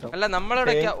സുഖമായിട്ട് കിട്ടും. അല്ല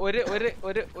നമ്മളിവിടെ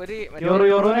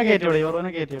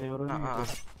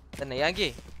തന്നെ യാങ്കി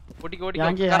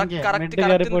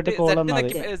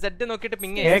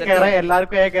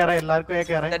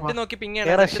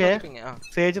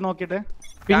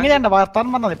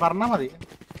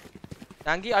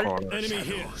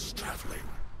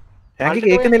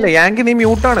കേക്കുന്നില്ല. യാങ്കി നീ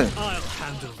മ്യൂട്ടാണ്.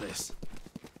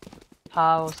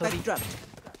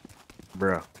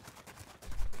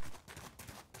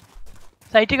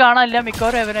 സൈറ്റ് കാണാനില്ല,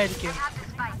 മിക്കവാറും എവനായിരിക്കും.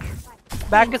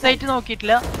 ബാക്ക് സൈറ്റ്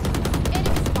നോക്കിയിട്ടില്ല.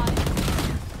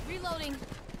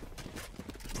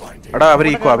 എടാ അവര്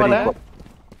ഈക്കോ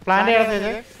പ്ലാൻ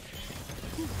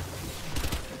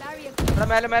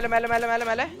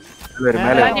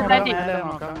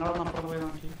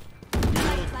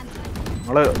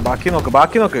നമ്മള്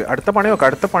ബാക്കി നോക്ക്. അടുത്ത പണി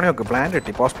നോക്ക്. പ്ലാൻ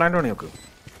കിട്ടി. പോസ്റ്റ് പ്ലാൻ പണി നോക്ക്.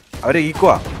 അവര്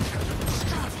ഈക്കോവാ.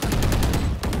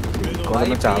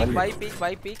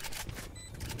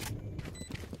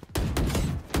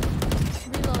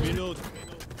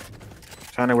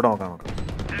 ഇവിടെ നോക്കാം.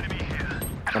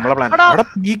 നമ്മളെ പ്ലാൻ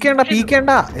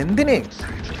പീക്കേണ്ട എന്തിന്?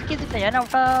 ഞാൻ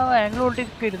ആംഗിൾ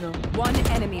ഓട്ടിരിക്കുന്നു.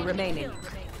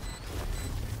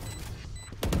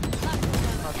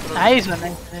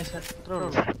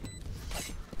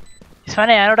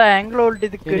 ഞാനിവിടെ ആംഗിൾ ഹോൾഡ്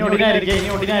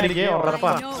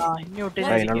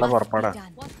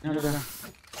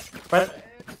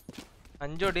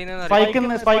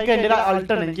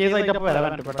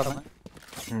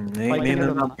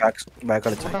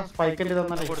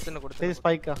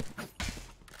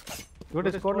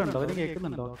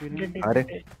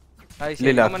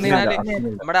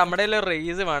നമ്മുടെ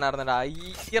റേസ് വേണമായിരുന്നടാ.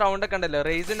 ഈ റൗണ്ട് ഒക്കെ ഉണ്ടല്ലോ,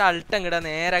 റേസിന്റെ അൾട്ട് അങ്ങോട്ട്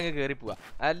നേരെ അങ്ങ് കേറി പോവാ.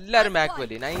 എല്ലാരും ബാക്ക്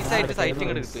പോലെ നൈസായിട്ട് സൈറ്റ്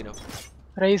ഇങ്ങോട്ട് കിട്ടുന്നു.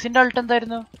 റേസിന്റെ അൾട്ട്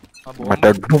എന്തായിരുന്നു?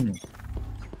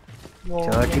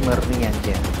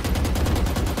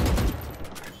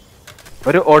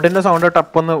 ഒരു ഓടിന്റെ സൗണ്ട്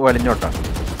ടപ്പൊന്ന് വലിഞ്ഞോട്ടാ.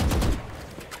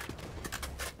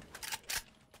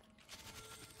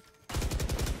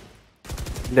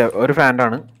 ഇല്ല, ഒരു ഫാൻ്റെ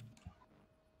ആണ്.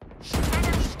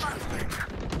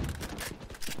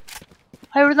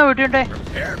 വീട്ടിലുണ്ടേ.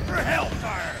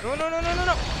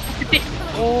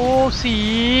 ഓ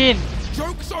സീൻ.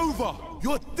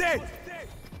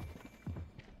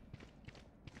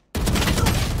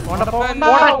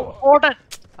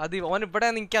 അത് ഓൻ ഇവിടെ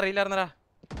എനിക്കറിയില്ലായിരുന്നടാ.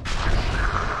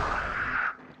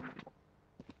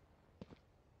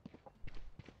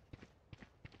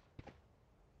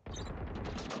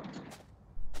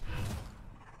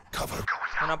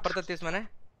 അപ്പുറത്തെത്തി മനെ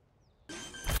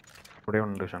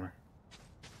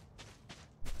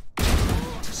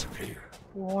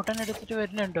ഓട്ടൻ എടുത്തിട്ട്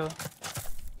വരുന്നുണ്ടോ?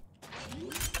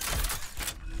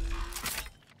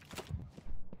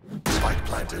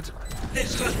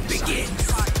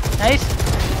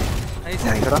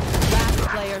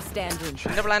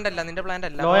 നിന്റെ പ്ലാന്റ് അല്ല, നിന്റെ പ്ലാന്റ്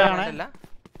അല്ല.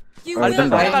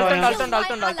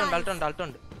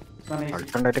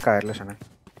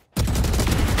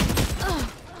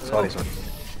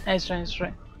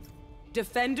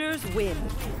 Defenders win.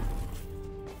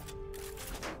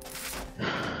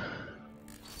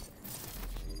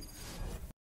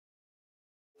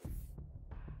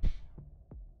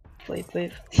 Please.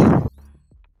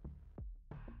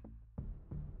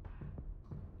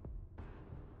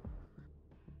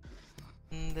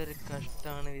 എന്തൊരു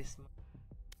കഷ്ടാണ് വിസ്മ.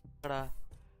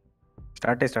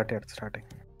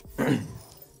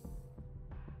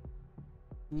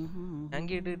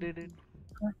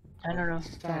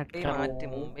 സ്റ്റാർട്ട്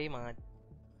മുംബൈ മാറ്റി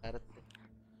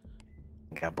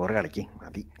കളിക്കും.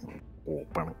 മതി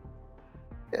ഓപ്പണ്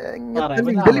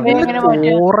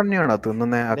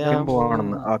തിന്നുന്നേ. അക്കൻ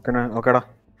പോവാണെന്ന് അക്കന് ഓക്കെടാ.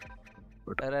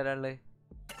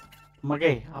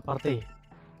 നമുക്കേ അപ്പുറത്തേ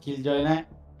കിൽ ജോയിനെ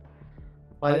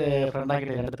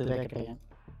ഫ്രണ്ടാക്കിട്ട് അടുത്ത് കളിക്കാൻ.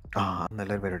 ആ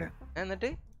നല്ലൊരു പരിപാടിയാണ്. എന്നിട്ട്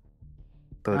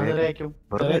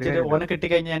ഓനെ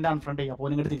കിട്ടിക്കഴിഞ്ഞാൽ എന്റെ അൺഫ്രണ്ട് ചെയ്യും. അപ്പൊ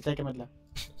ഇങ്ങോട്ട് തിരിച്ചയക്കാൻ പറ്റില്ല.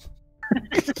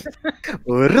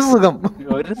 ഒരു സുഖം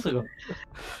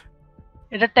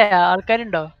ഇടട്ടെ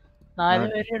ആൾക്കാരുണ്ടോ? 4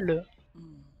 പേരേ ഉള്ളൂ.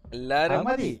 എല്ലാരും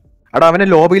മതി. എടാ അവനെ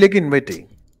ലോബിയിലേക്ക് ഇൻവൈറ്റ് ചെയ്യും.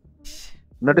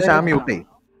 എന്നിട്ട് ഞാൻ മ്യൂട്ട് ചെയ്യും.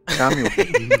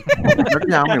 എന്നിട്ട്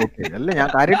ഞാൻ മ്യൂട്ട് ചെയ്യും. അല്ല ഞാൻ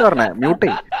കാര്യമായിട്ട് പറഞ്ഞ മ്യൂട്ട്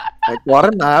ചെയ്യും. കുറെ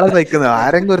നാളെ സഹിക്കുന്നത്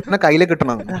ആരെങ്കിലും ഒരുത്തിനെ കയ്യില്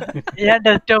കിട്ടണം. ഞാൻ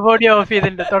ഡെസ്ക്ടോപ്പ് ഓഡിയോ ഓഫ്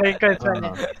ചെയ്തിട്ടുണ്ട്. തുടങ്ങി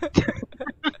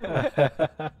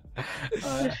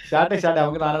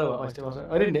നമുക്ക് നാളെ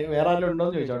വേറെ ആരും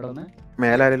ഉണ്ടോന്ന് ചോദിച്ചോട്ടെ.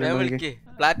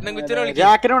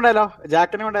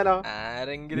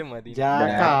 ആരെങ്കിലും മതി.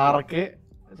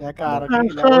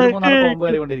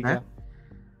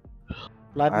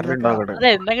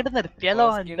 നിർത്തിയാലോ?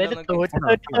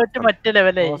 തോറ്റ് മറ്റേ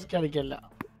ലെവലേ.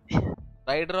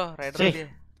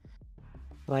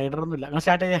 റൈഡറൊന്നുമില്ല.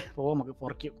 സ്റ്റാർട്ട് ചെയ്യാ പോവാ നമുക്ക്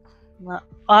പുറക്കും.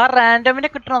 ആ റാൻഡമിനെ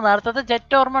കിട്ടണോ? നേരത്തെ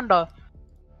ജെറ്റ് ഓർമ്മ ഉണ്ടോ?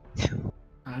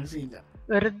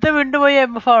 വെറുതെ വീണ്ടുപോയി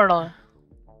MF ആണോ?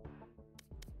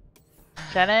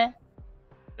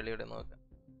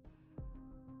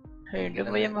 വീണ്ടും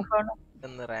പോയി MF ആണോ?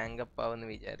 റാങ്ക് അപ്പ് ആവെന്ന്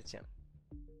വിചാരിച്ചാണ്.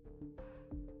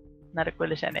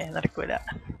 നടക്കൂല ഷാനെ, നടക്കൂല.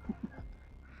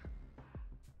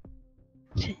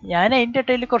 ഞാൻ അതിന്റെ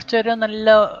ഇടയിൽ കുറച്ചുനേരം നല്ല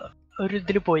ഒരു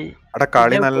ഇതില് പോയി.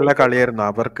 കളി നല്ല കളിയായിരുന്നു.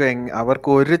 അവർക്ക്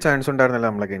ഒരു ചാൻസ് ഉണ്ടായിരുന്നില്ല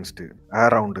നമ്മളെ അഗൈൻസ്റ്റ് ആ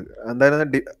റൗണ്ട്. എന്തായാലും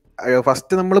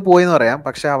ഫസ്റ്റ് നമ്മൾ പോയിന്ന് പറയാം.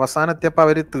 പക്ഷെ അവസാനം എത്തിയപ്പോ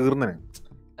അവര് തീർന്നു.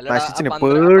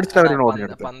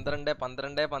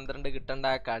 12 കിട്ടേണ്ട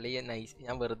ആ കളി നൈസ്.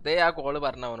 ഞാൻ വെറുതെ ആ കോള്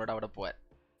പറഞ്ഞ അവനോട് അവിടെ പോവാൻ.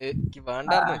 എനിക്ക്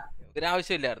വേണ്ടായിരുന്നു,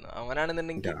 ഒരാവശ്യമില്ലായിരുന്നു.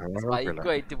 അവനാണെന്നുണ്ടെങ്കിൽ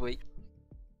സ്പൈക്കുമായിട്ട് പോയി.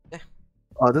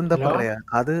 അതെന്താ പറയാ,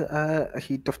 അത്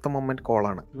ഹീറ്റ് ഓഫ് ദ മൊമെന്റ്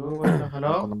കോളാണ്.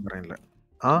 ഒന്നും പറയാനില്ല.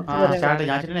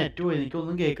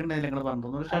 എനിക്കൊന്നും കേൾക്കണ്ടായില്ല.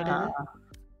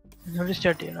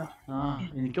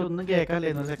 എനിക്കൊന്നും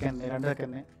കേൾക്കാനില്ല. സെക്കൻഡ് 2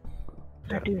 സെക്കൻഡ്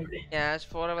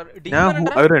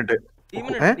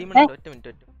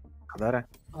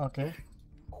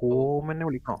ഹൂമനെ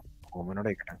വിളിക്കണോ? ഹൂമനോട്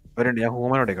ആയിക്കട്ടെ. ഞാൻ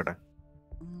ഹൂമനോട് ആയിക്കോട്ടെ.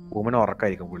 ഹൂമനെ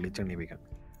ഉറക്കായിരിക്കും, വിളിച്ചെണ്ണീപ്പിക്കാം.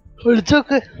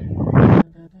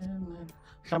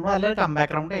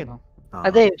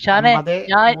 അതെ ഷാനെ,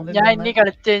 ഞാൻ ഇനി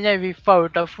കളിച്ചു കഴിഞ്ഞാൽ വിഫ്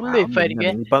ആവട്ടോ. ഫുൾ വിഫ്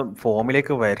ആയിരിക്കും.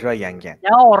 ഫോമിലേക്ക് വരുവാ. ഞാൻ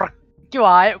ഉറക്കി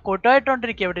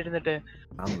കോട്ടുമായിട്ടോണ്ടിരിക്കും ഇവിടെ ഇരുന്നിട്ട്.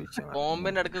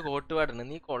 ബോംബിന്റെ അടുക്ക് കോട്ടുപാടുണ്ട്.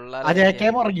 നീ കൊള്ളാം.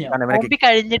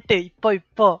 കഴിഞ്ഞിട്ട് ഇപ്പൊ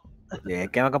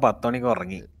 10 മണിക്ക്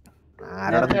ഉറങ്ങി.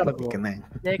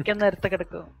 നേരത്തെ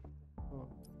കിടക്കും.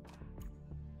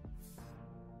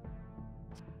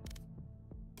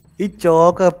 ഈ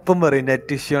ചോക്ക് എപ്പം പറയും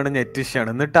നെറ്റ് ഇഷ്യൂ ആണ്, നെറ്റ് ഇഷ്യൂ ആണ്.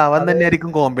 എന്നിട്ട് അവൻ തന്നെ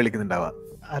ആയിരിക്കും കോമ്പ് കളിക്കുന്നുണ്ടാവാ.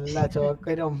 അല്ല, ചോക്ക്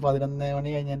 11 മണി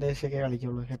കഴിഞ്ഞതിന്റെ ശേഷം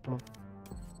കളിക്കുള്ളൂ. എപ്പോഴും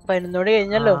 11 മണി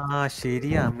കഴിഞ്ഞല്ലോ. ആ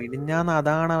ശരിയാ, മിനിഞ്ഞാന്ന്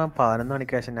അതാണ് അവൻ 11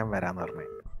 മണിക്ക് ശേഷം ഞാൻ വരാന്ന്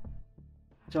പറഞ്ഞത്.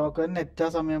 ചോക്ക് നെറ്റ് ആ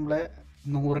സമയം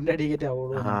 100ന്റെ അടിക്കേറ്റ്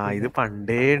ആവുള്ളൂ. ആ ഇത്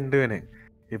പണ്ടേ ഉണ്ട് ഇവന്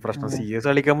ഈ പ്രശ്നം. CS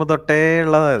കളിക്കുമ്പോ തൊട്ടേ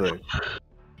ഉള്ളതായത്.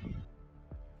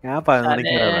 ഞാൻ 11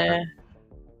 മണിക്ക്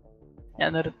ഞാൻ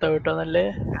നിർത്ത വിട്ടോന്നല്ലേ.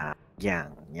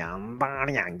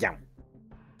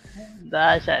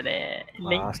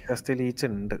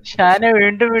 ഷാനെ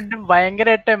വീണ്ടും വീണ്ടും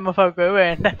ഭയങ്കരമായിട്ട് MF ആക്കുക.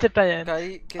 വേണ്ടിട്ടാ ഞാൻ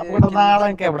നാളെ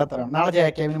എവിടെ തരാം. നാളെ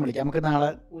JKM വിളിക്കാം. നമുക്ക് നാളെ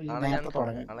നേരത്തെ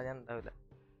തുടങ്ങാം.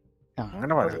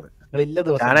 അങ്ങനെ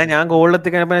പറയുന്നത്. ഞാൻ ഗോളിലെത്തി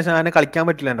കഴിഞ്ഞപ്പോ ഷാനെ കളിക്കാൻ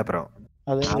പറ്റില്ല എന്റെ പ്രോ.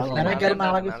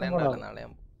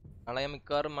 നാളെ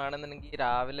മിക്കവാറും ആണെന്നുണ്ടെങ്കിൽ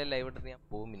രാവിലെ ലൈവ് ഇട്ട് ഞാൻ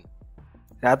പോകും.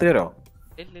 രാത്രി വരോ?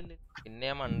 ഇല്ല, പിന്നെ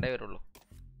ഞാൻ മൺഡേ വരുള്ളൂ.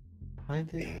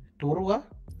 ടൂർ പോവാ?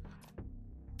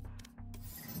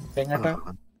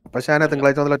 അപ്പൊ ഷാനെ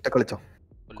തിങ്കളാഴ്ച മുതൽ ഒറ്റ കളിച്ചോ.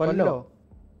 കൊല്ലോ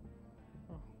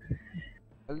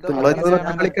തിങ്കളാഴ്ച മുതൽ ഒറ്റ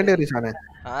കളിക്കേണ്ടി വരും ഷാനെ.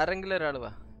 ആരെങ്കിലും ഒരാൾ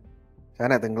വാ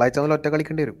ഷാനെ, തിങ്കളാഴ്ച മുതൽ ഒറ്റ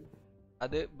കളിക്കേണ്ടി വരും.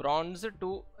 അത് ബ്രോൺസ്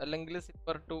 2 അല്ലെങ്കിൽ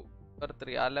സിൽവർ 2 or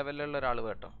 3 ആ ലെവലിലുള്ള ഒരാൾ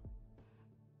കേട്ടോ.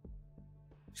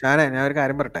 ഷാനെ, ഞാൻ ഒരു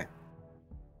കാര്യം പറട്ടെ.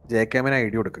 JKM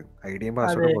ID കൊടുക്ക്. ഐഡിയും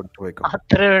പാസ്വേഡും കൊടുത്തു പോയിക്കോ.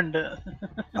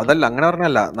 അതല്ല, അങ്ങനെ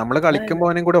പറഞ്ഞല്ല. നമ്മള് കളിക്കുമ്പോ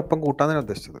അവനും കൂടി ഒപ്പം കൂട്ടാന്നാണ്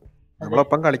ഉദ്ദേശിച്ചത്.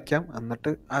 നമ്മളൊപ്പം കളിക്കാം, എന്നിട്ട്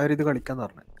ആ ഒരു ഇത് കളിക്കാന്ന്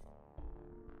പറഞ്ഞു.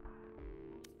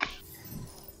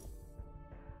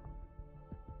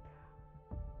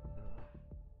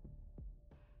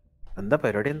 എന്താ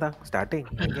പരിപാടി? എന്താ സ്റ്റാർട്ട്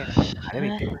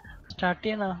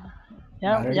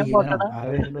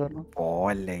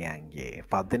പോവല്ലേ?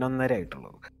 11:30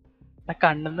 ആയിട്ടുള്ളൂ.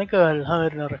 കണ്ണെന്ന് കേൾക്കാൻ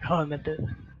വരുന്ന ഉറക്കം വന്നിട്ട്.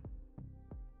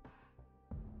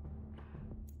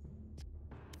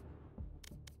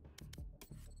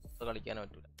 കളിക്കാനോ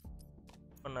പറ്റൂല.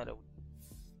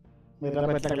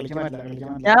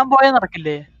 ഞാൻ പോയാ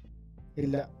നടക്കില്ലേ?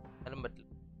 ഇല്ല,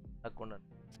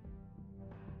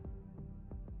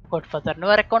 ഗോഡ്ഫാദറിന്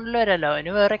വേറെ അക്കൗണ്ടിൽ വരാലോ.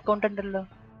 അവന് വേറെ അക്കൗണ്ട് ഉണ്ടല്ലോ.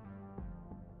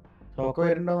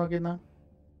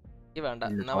 വേണ്ട,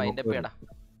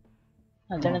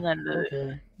 അതാണ് നല്ലത്.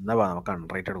 എന്നാ വാ നമുക്ക്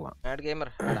അൺറേറ്റഡ് പോവാം. മാഡ് ഗെയിമർ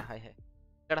എടാ ഹായ് ഹായ്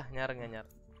എടാ ഞാൻ ഇറങ്ങാം ഞാൻ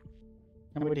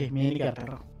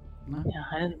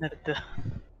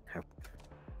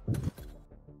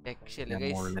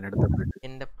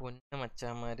എന്റെ പൊന്നു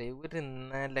മച്ചാമാരെ ഒരു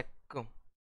നിലക്കും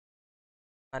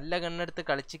നല്ല കണ്ണെടുത്ത്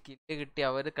കളിച്ച് കില്ല് കിട്ടി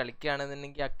അവർ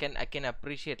കളിക്കുകയാണെന്നുണ്ടെങ്കിൽ ഐ ക്യാൻ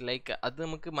അപ്രീഷിയേറ്റ്. ലൈക്ക് അത്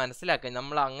നമുക്ക് മനസ്സിലാക്കാം.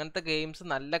 നമ്മൾ അങ്ങനത്തെ ഗെയിംസ്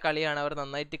നല്ല കളിയാണ് അവർ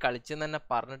നന്നായിട്ട് കളിച്ചെന്ന് തന്നെ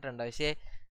പറഞ്ഞിട്ടുണ്ട്. പക്ഷേ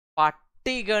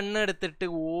പട്ടി ഗണ്ണെടുത്തിട്ട്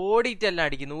ഓടിയിട്ടെല്ലാം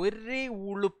അടിക്കുന്നു. ഒരു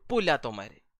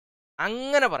ഉളുപ്പില്ലാത്തവന്മാര്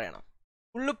അങ്ങനെ പറയണം.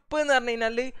 ഉളുപ്പ് എന്ന് പറഞ്ഞു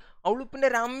കഴിഞ്ഞാല് ഉളുപ്പിന്റെ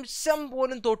ഒരു അംശം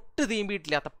പോലും തൊട്ട്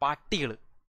തീമ്പിയിട്ടില്ലാത്ത പട്ടികള്.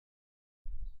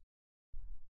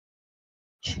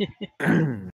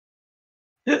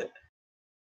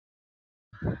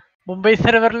 മുംബൈ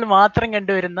സെർവറിൽ മാത്രം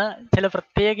കണ്ടുവരുന്ന ചില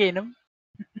പ്രത്യേക ഇനം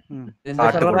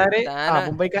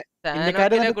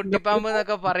കുട്ടിപ്പാമ്പ്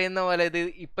എന്നൊക്കെ പറയുന്ന പോലെ ഇത്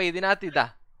ഇപ്പൊ ഇതിനകത്ത് ഇതാ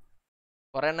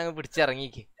കൊറേ എണ്ണം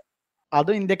പിടിച്ചിറങ്ങിക്ക്.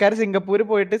 അതും ഇന്ത്യക്കാര് സിംഗപ്പൂര്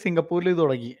പോയിട്ട് സിംഗപ്പൂരിൽ ഇത്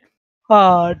തുടങ്ങി.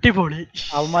 അടിപൊളി.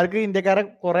 അവന്മാർക്ക് ഇന്ത്യക്കാരെ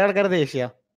കുറെ ആൾക്കാരെ ദേശീയ.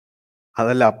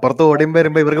 അതല്ല അപ്പുറത്ത് ഓടിയും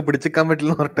വരുമ്പോ ഇവർക്ക് പിടിച്ചിക്കാൻ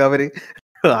പറ്റില്ല പറഞ്ഞിട്ട് അവര്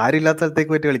ആരില്ലാത്ത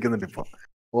സ്ഥലത്തേക്ക് പോയിട്ട് കളിക്കുന്നുണ്ട്. ഇപ്പൊ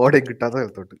ഓടിയും കിട്ടാത്ത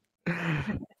സ്ഥലത്തോട്ട്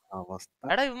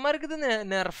എടാ ഇവന്മാർക്ക് ഇത്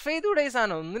നെർഫ് ചെയ്തൂടെ ഈ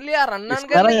സാധനം ഒന്നുമില്ല.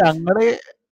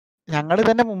 ഞങ്ങള്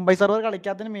തന്നെ മുംബൈ സർവർ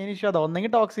കളിക്കാത്തതിന് മെയിൻ ഇഷ്യൂ അതാ.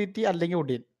 ഒന്നെങ്കിൽ ടോക്സിറ്റി അല്ലെങ്കിൽ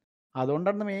ഒടിയൻ.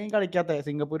 അതുകൊണ്ടാണ് മെയിൻ കളിക്കാത്ത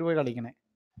സിംഗപ്പൂർ പോയി കളിക്കണേ.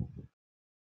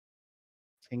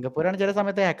 സിംഗപ്പൂരാണ് ചില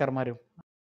സമയത്ത് ഹാക്കർമാരും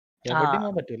എവിടെയും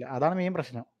പോകാൻ പറ്റൂല. അതാണ് മെയിൻ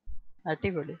പ്രശ്നം.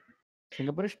 അടിപൊളി.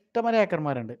 സിംഗപ്പൂർ ഇഷ്ടംപോലെ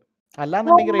ഹാക്കർമാരുണ്ട്.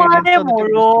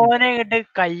 മുഴുവനെ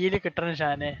കയ്യില് കിട്ടണം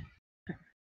ഷാനെ.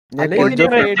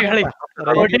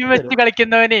 വെച്ച്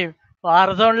കളിക്കുന്നവനെയും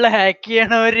വാർസോണില് ഹാക്ക്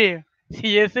ചെയ്യണവര്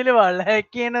CS-ല് വള്ള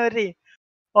ഹാക്ക് ചെയ്യണവര്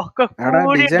ഒക്കെ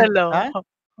കൂടിയുണ്ടല്ലോ.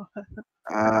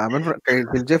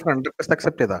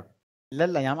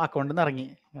 ഇല്ലല്ല ഞാൻ അക്കൗണ്ടിൽ നിന്ന് ഇറങ്ങി.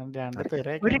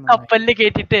 ഒരു കപ്പലില്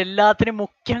കേട്ടിട്ട് എല്ലാത്തിനും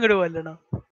മുഖ്യം അങ്ങോട്ട് കൊല്ലണം.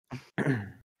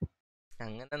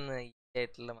 അങ്ങനെ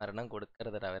ആയിട്ടുള്ള മരണം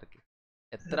കൊടുക്കരുത് അവർക്ക്.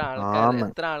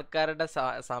 എത്ര ആൾക്കാരുടെ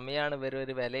സമയമാണ് ഇവർ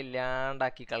ഒരു വില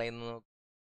ഇല്ലാണ്ടാക്കി കളയുന്നത്.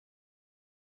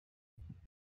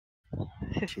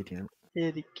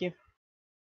 ശരിക്കും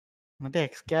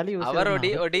അവർ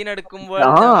ഒടീനെടുക്കുമ്പോൾ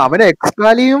അവന്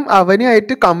എക്സ്കാലിയും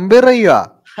അവനുമായിട്ട് കമ്പയർ ചെയ്യുക.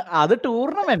 അത്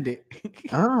ടൂർണമെന്റ്.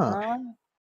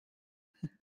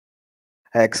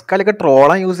 എക്സ്കാലൊക്കെ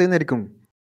ട്രോളാൻ യൂസ് ചെയ്യുന്നതായിരിക്കും.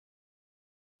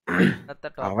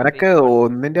 അവനൊക്കെ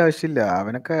ഒന്നിന്റെ ആവശ്യമില്ല.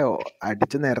 അവനൊക്കെ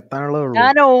അടിച്ചു നിരത്താനുള്ളതേ ഉള്ളൂ.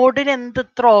 ഞാൻ ഓടിന്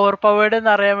എന്തിത്ര ഓവർ പവേർഡ്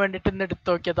എന്ന് അറിയാൻ വേണ്ടിട്ട് ഇന്ന് എടുത്തു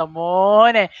നോക്കിയതാ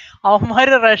മോനെ.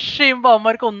 അവന്മാര് റഷ് ചെയ്യുമ്പോ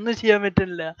അവന്മാർക്ക് ഒന്നും ചെയ്യാൻ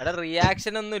പറ്റില്ല.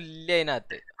 റിയാക്ഷൻ ഒന്നും ഇല്ല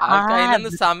അതിനകത്ത്.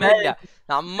 അതിനൊന്നും സമയമില്ല.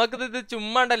 നമ്മക്ക് ഇത്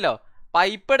ചുമ്മാ ഉണ്ടല്ലോ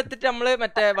പൈപ്പ് എടുത്തിട്ട് നമ്മള്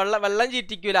മറ്റേ വെള്ളം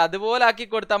ചീറ്റിക്കൂല അതുപോലെ ആക്കി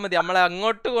കൊടുത്താൽ മതി. നമ്മളെ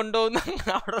അങ്ങോട്ട് കൊണ്ടുപോകുന്ന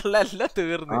അവിടെ ഉള്ള എല്ലാം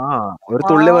തീർന്നു. ഒരു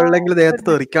തുള്ളി വെള്ളമെങ്കിലും ദേഹത്ത്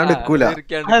തെറിക്കാണ്ട് നിൽക്കൂല.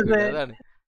 അതാണ്.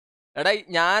 എടാ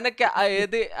ഞാനൊക്കെ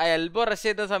ഏത് എൽബോ റഷ്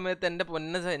ചെയ്ത സമയത്ത്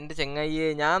എന്റെ ചെങ്ങയ്യെ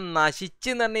ഞാൻ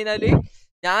നശിച്ചെന്ന് പറഞ്ഞു കഴിഞ്ഞാല്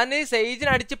ഞാന്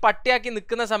സേജിന് അടിച്ച് പട്ടിയാക്കി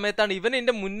നിൽക്കുന്ന സമയത്താണ് ഇവൻ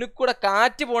എന്റെ മുന്നിൽ കൂടെ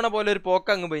കാറ്റ് പോണ പോലെ ഒരു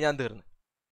പോക്ക് അങ്ങ് പോയി. ഞാൻ തീർന്നു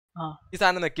ഈ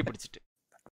സാധനം നെക്കി പിടിച്ചിട്ട്.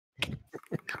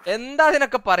 എന്താ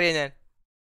അതിനൊക്കെ പറയാ ഞാൻ.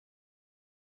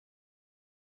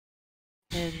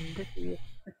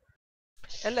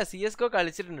 അല്ല CSGO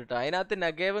കളിച്ചിട്ടുണ്ട് കേട്ടോ. അതിനകത്ത്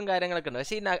നഗേവും കാര്യങ്ങളൊക്കെ ഉണ്ട്.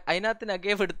 പക്ഷെ അതിനകത്ത്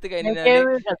നഗേവ് എടുത്ത് കഴിഞ്ഞാൽ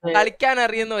കളിക്കാൻ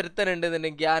അറിയുന്ന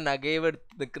ഒരുത്തനുണ്ടെന്നുണ്ടെങ്കിൽ ആ നഗേവ്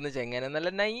എടുത്ത് നിൽക്കുന്ന ചെങ്ങനെ നല്ല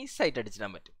നൈസായിട്ട്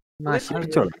അടിച്ചിടാൻ പറ്റും.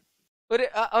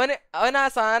 അവൻ ആ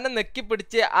സാധനം നെക്കി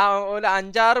പിടിച്ച് ആ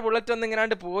 5-6 ബുള്ളറ്റ് ഒന്ന്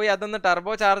ഇങ്ങനാണ്ട് പോയി അതൊന്ന്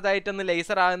ടർബോ ചാർജ് ആയിട്ടൊന്ന്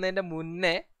ലേസർ ആകുന്നതിന്റെ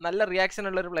മുന്നേ നല്ല റിയാക്ഷൻ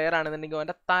ഉള്ള ഒരു പ്ലെയർ ആണെന്നുണ്ടെങ്കിൽ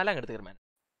അവന്റെ തല അങ്ങോട്ട് തീരുമാനം.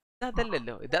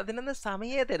 അതല്ലല്ലോ ഇത്. അതിനൊന്നും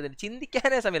സമയമേ തരുന്നില്ല.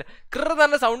 ചിന്തിക്കാനേ സമയമില്ല. ക്ര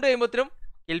തന്നെ സൗണ്ട് കഴിയുമ്പോഴത്തേനും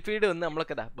കിൽഫീഡ് വന്ന്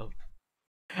നമ്മളൊക്കെ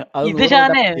ഇത്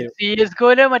ഷാനെ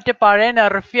CSGO-ല് മറ്റേ പഴയ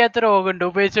നെർഫിയാത്ത രോഗമുണ്ട്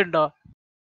ഉപയോഗിച്ചിട്ടുണ്ടോ?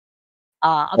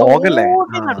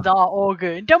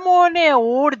 ഓഗ് എന്റെ മോനെ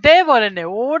ഇതേപോലെ തന്നെ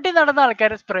ഓടി നടന്ന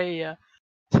ആൾക്കാരെ സ്പ്രേ ചെയ്യാ.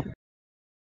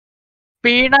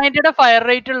 P90 ഫയർ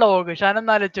റേറ്റ് ഉള്ള ഓഗ്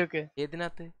ഷാനൊന്ന് ആലോചിച്ചോക്ക്.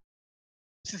 ഏതിനകത്ത്?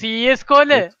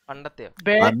 CSGO-ല് പണ്ടത്തെയോ?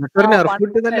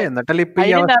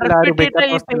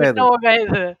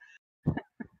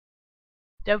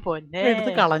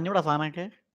 കളഞ്ഞൂടാ സാധനൊക്കെ.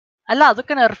 അല്ല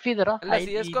അതൊക്കെ നെർഫ് ചെയ്തടാ.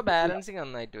 CSGO ബാലൻസിങ്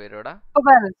നന്നായിട്ട് വരുവാടാ.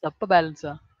 അപ്പൊ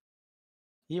ബാലൻസാ.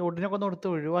 ഈ ഒടിനൊക്കെ ഒന്ന് എടുത്ത്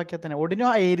ഒഴിവാക്കിയാൽ തന്നെ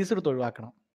ഒടിനോ ഏരീസ് എടുത്ത്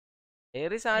ഒഴിവാക്കണം.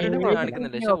 ഏറീസ് ആരും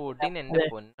കാണിക്കുന്നില്ല. പക്ഷെ ഒടിൻ എന്റെ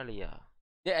പൊന്നളിയാ.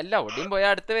 അല്ല ഒടിയും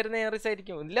പോയാൽ അടുത്ത് വരുന്ന ഏറീസ്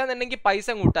ആയിരിക്കും. ഇല്ലാന്നുണ്ടെങ്കിൽ പൈസ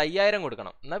കൂട്ടും 5000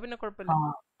 കൊടുക്കണം. എന്നാ പിന്നെ കുഴപ്പമില്ല.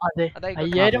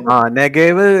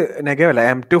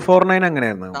 M249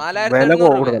 അങ്ങനെയായിരുന്നു.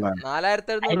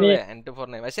 4700 രൂപ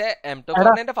M249. പക്ഷെ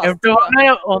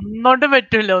M249 ഒന്നോണ്ടും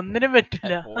പറ്റില്ല. ഒന്നിനും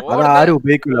പറ്റില്ല.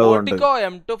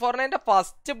 M249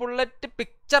 first bullet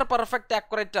picture perfect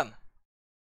accurate ആണ്.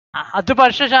 അത്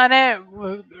പക്ഷെ ഷാനെ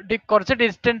കുറച്ച്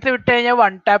ഡിസ്റ്റൻസ് വിട്ട് കഴിഞ്ഞാൽ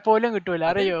 1 ടാപ്പ് പോലും കിട്ടൂല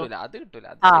അറിയോ? അത് കിട്ടൂല.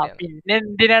 പിന്നെ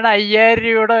എന്തിനാണ് 5000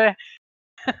 രൂപയുടെ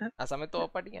ആ സമയത്ത്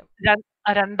ഓപ്പടിക്കാം.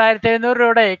 2700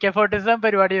 രൂപയുടെ AK-47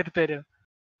 പരിപാടി എടുത്തു തരും.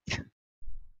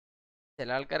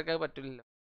 ചില ആൾക്കാർക്ക് അത് പറ്റില്ലല്ലോ.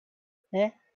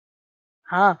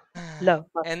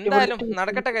 എന്തായാലും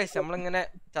നടക്കട്ടെ ഗൈസ്. നമ്മളിങ്ങനെ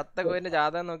ചത്ത കോയിന്റെ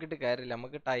ജാതകം നോക്കിയിട്ട് കാര്യമില്ല.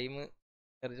 നമുക്ക് ടൈം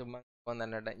ചുമ്മാ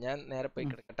തന്നെ. ഞാൻ നേരെ പോയി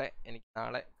കിടക്കട്ടെ. എനിക്ക്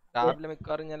നാളെ രാവിലെ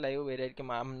മിക്കവാറും ഞാൻ ലൈവ് വരുമായിരിക്കും.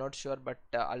 I am not sure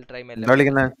but I try my level.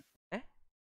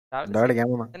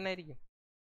 എന്നായിരിക്കും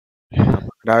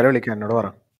രാവിലെ വിളിക്കാം, എന്നോട് പറ,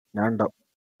 ഞാൻ ഉണ്ടാവും.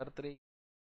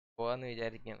 പോവാന്ന്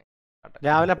വിചാരിക്കാണ്.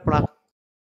 രാവിലെ എപ്പോഴാ?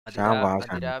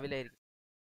 രാവിലെ ആയിരിക്കും.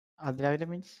 അതിരാവിലെ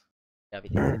മീൻസ്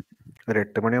ഒരു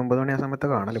 8 മണി 9 മണി ആ സമയത്ത്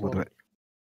കാണല്ലേ പൊതുവെ.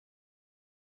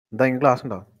 എന്താ ക്ലാസ്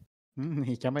ഉണ്ടോ?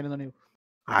 നീക്കാൻ പറ്റുന്ന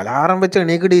അലാറം വെച്ച്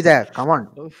എണീക്ക് ഡീജേ, കമോൺ.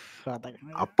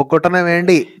 അപ്പുക്കുട്ടനെ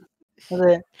വേണ്ടി.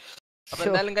 അപ്പൊ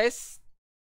എന്തായാലും ഗൈസ്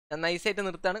ഞാൻ നൈസായിട്ട്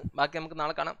നിർത്താണ്. ബാക്കി നമുക്ക്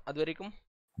നാളെ കാണാം. അതുവരേക്കും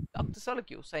DrSoLoQ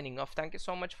signing off. Thank you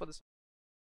so much for this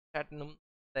ചാറ്റിനും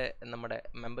നമ്മുടെ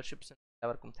മെമ്പർഷിപ്സ്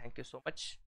എല്ലാവർക്കും താങ്ക് യു സോ മച്ച്.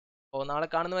 അപ്പോൾ നാളെ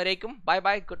കാണുന്നവരേക്കും ബൈ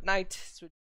ബൈ, ഗുഡ് നൈറ്റ്.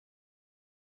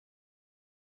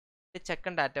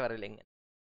 ചെക്കൻ ഡാറ്റ പറയില്ല ഇങ്ങനെ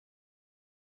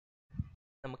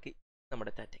നമുക്ക്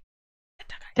നമ്മുടെ ഡാറ്റ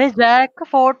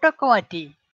ഫോട്ടോ ഒക്കെ മാറ്റി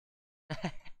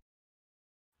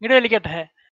ഇങ്ങോട്ട് വിളിക്കട്ടെ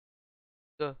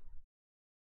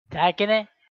ജാക്കിനെ.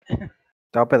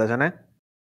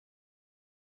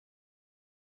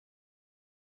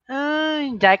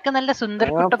 ജാക്ക് നല്ല സുന്ദര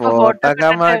ഫോട്ടോ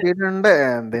മാറ്റിയിട്ടുണ്ട്.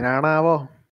 എന്തിനാണാവോ?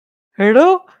 എടോ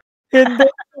എന്താ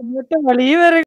വലിയ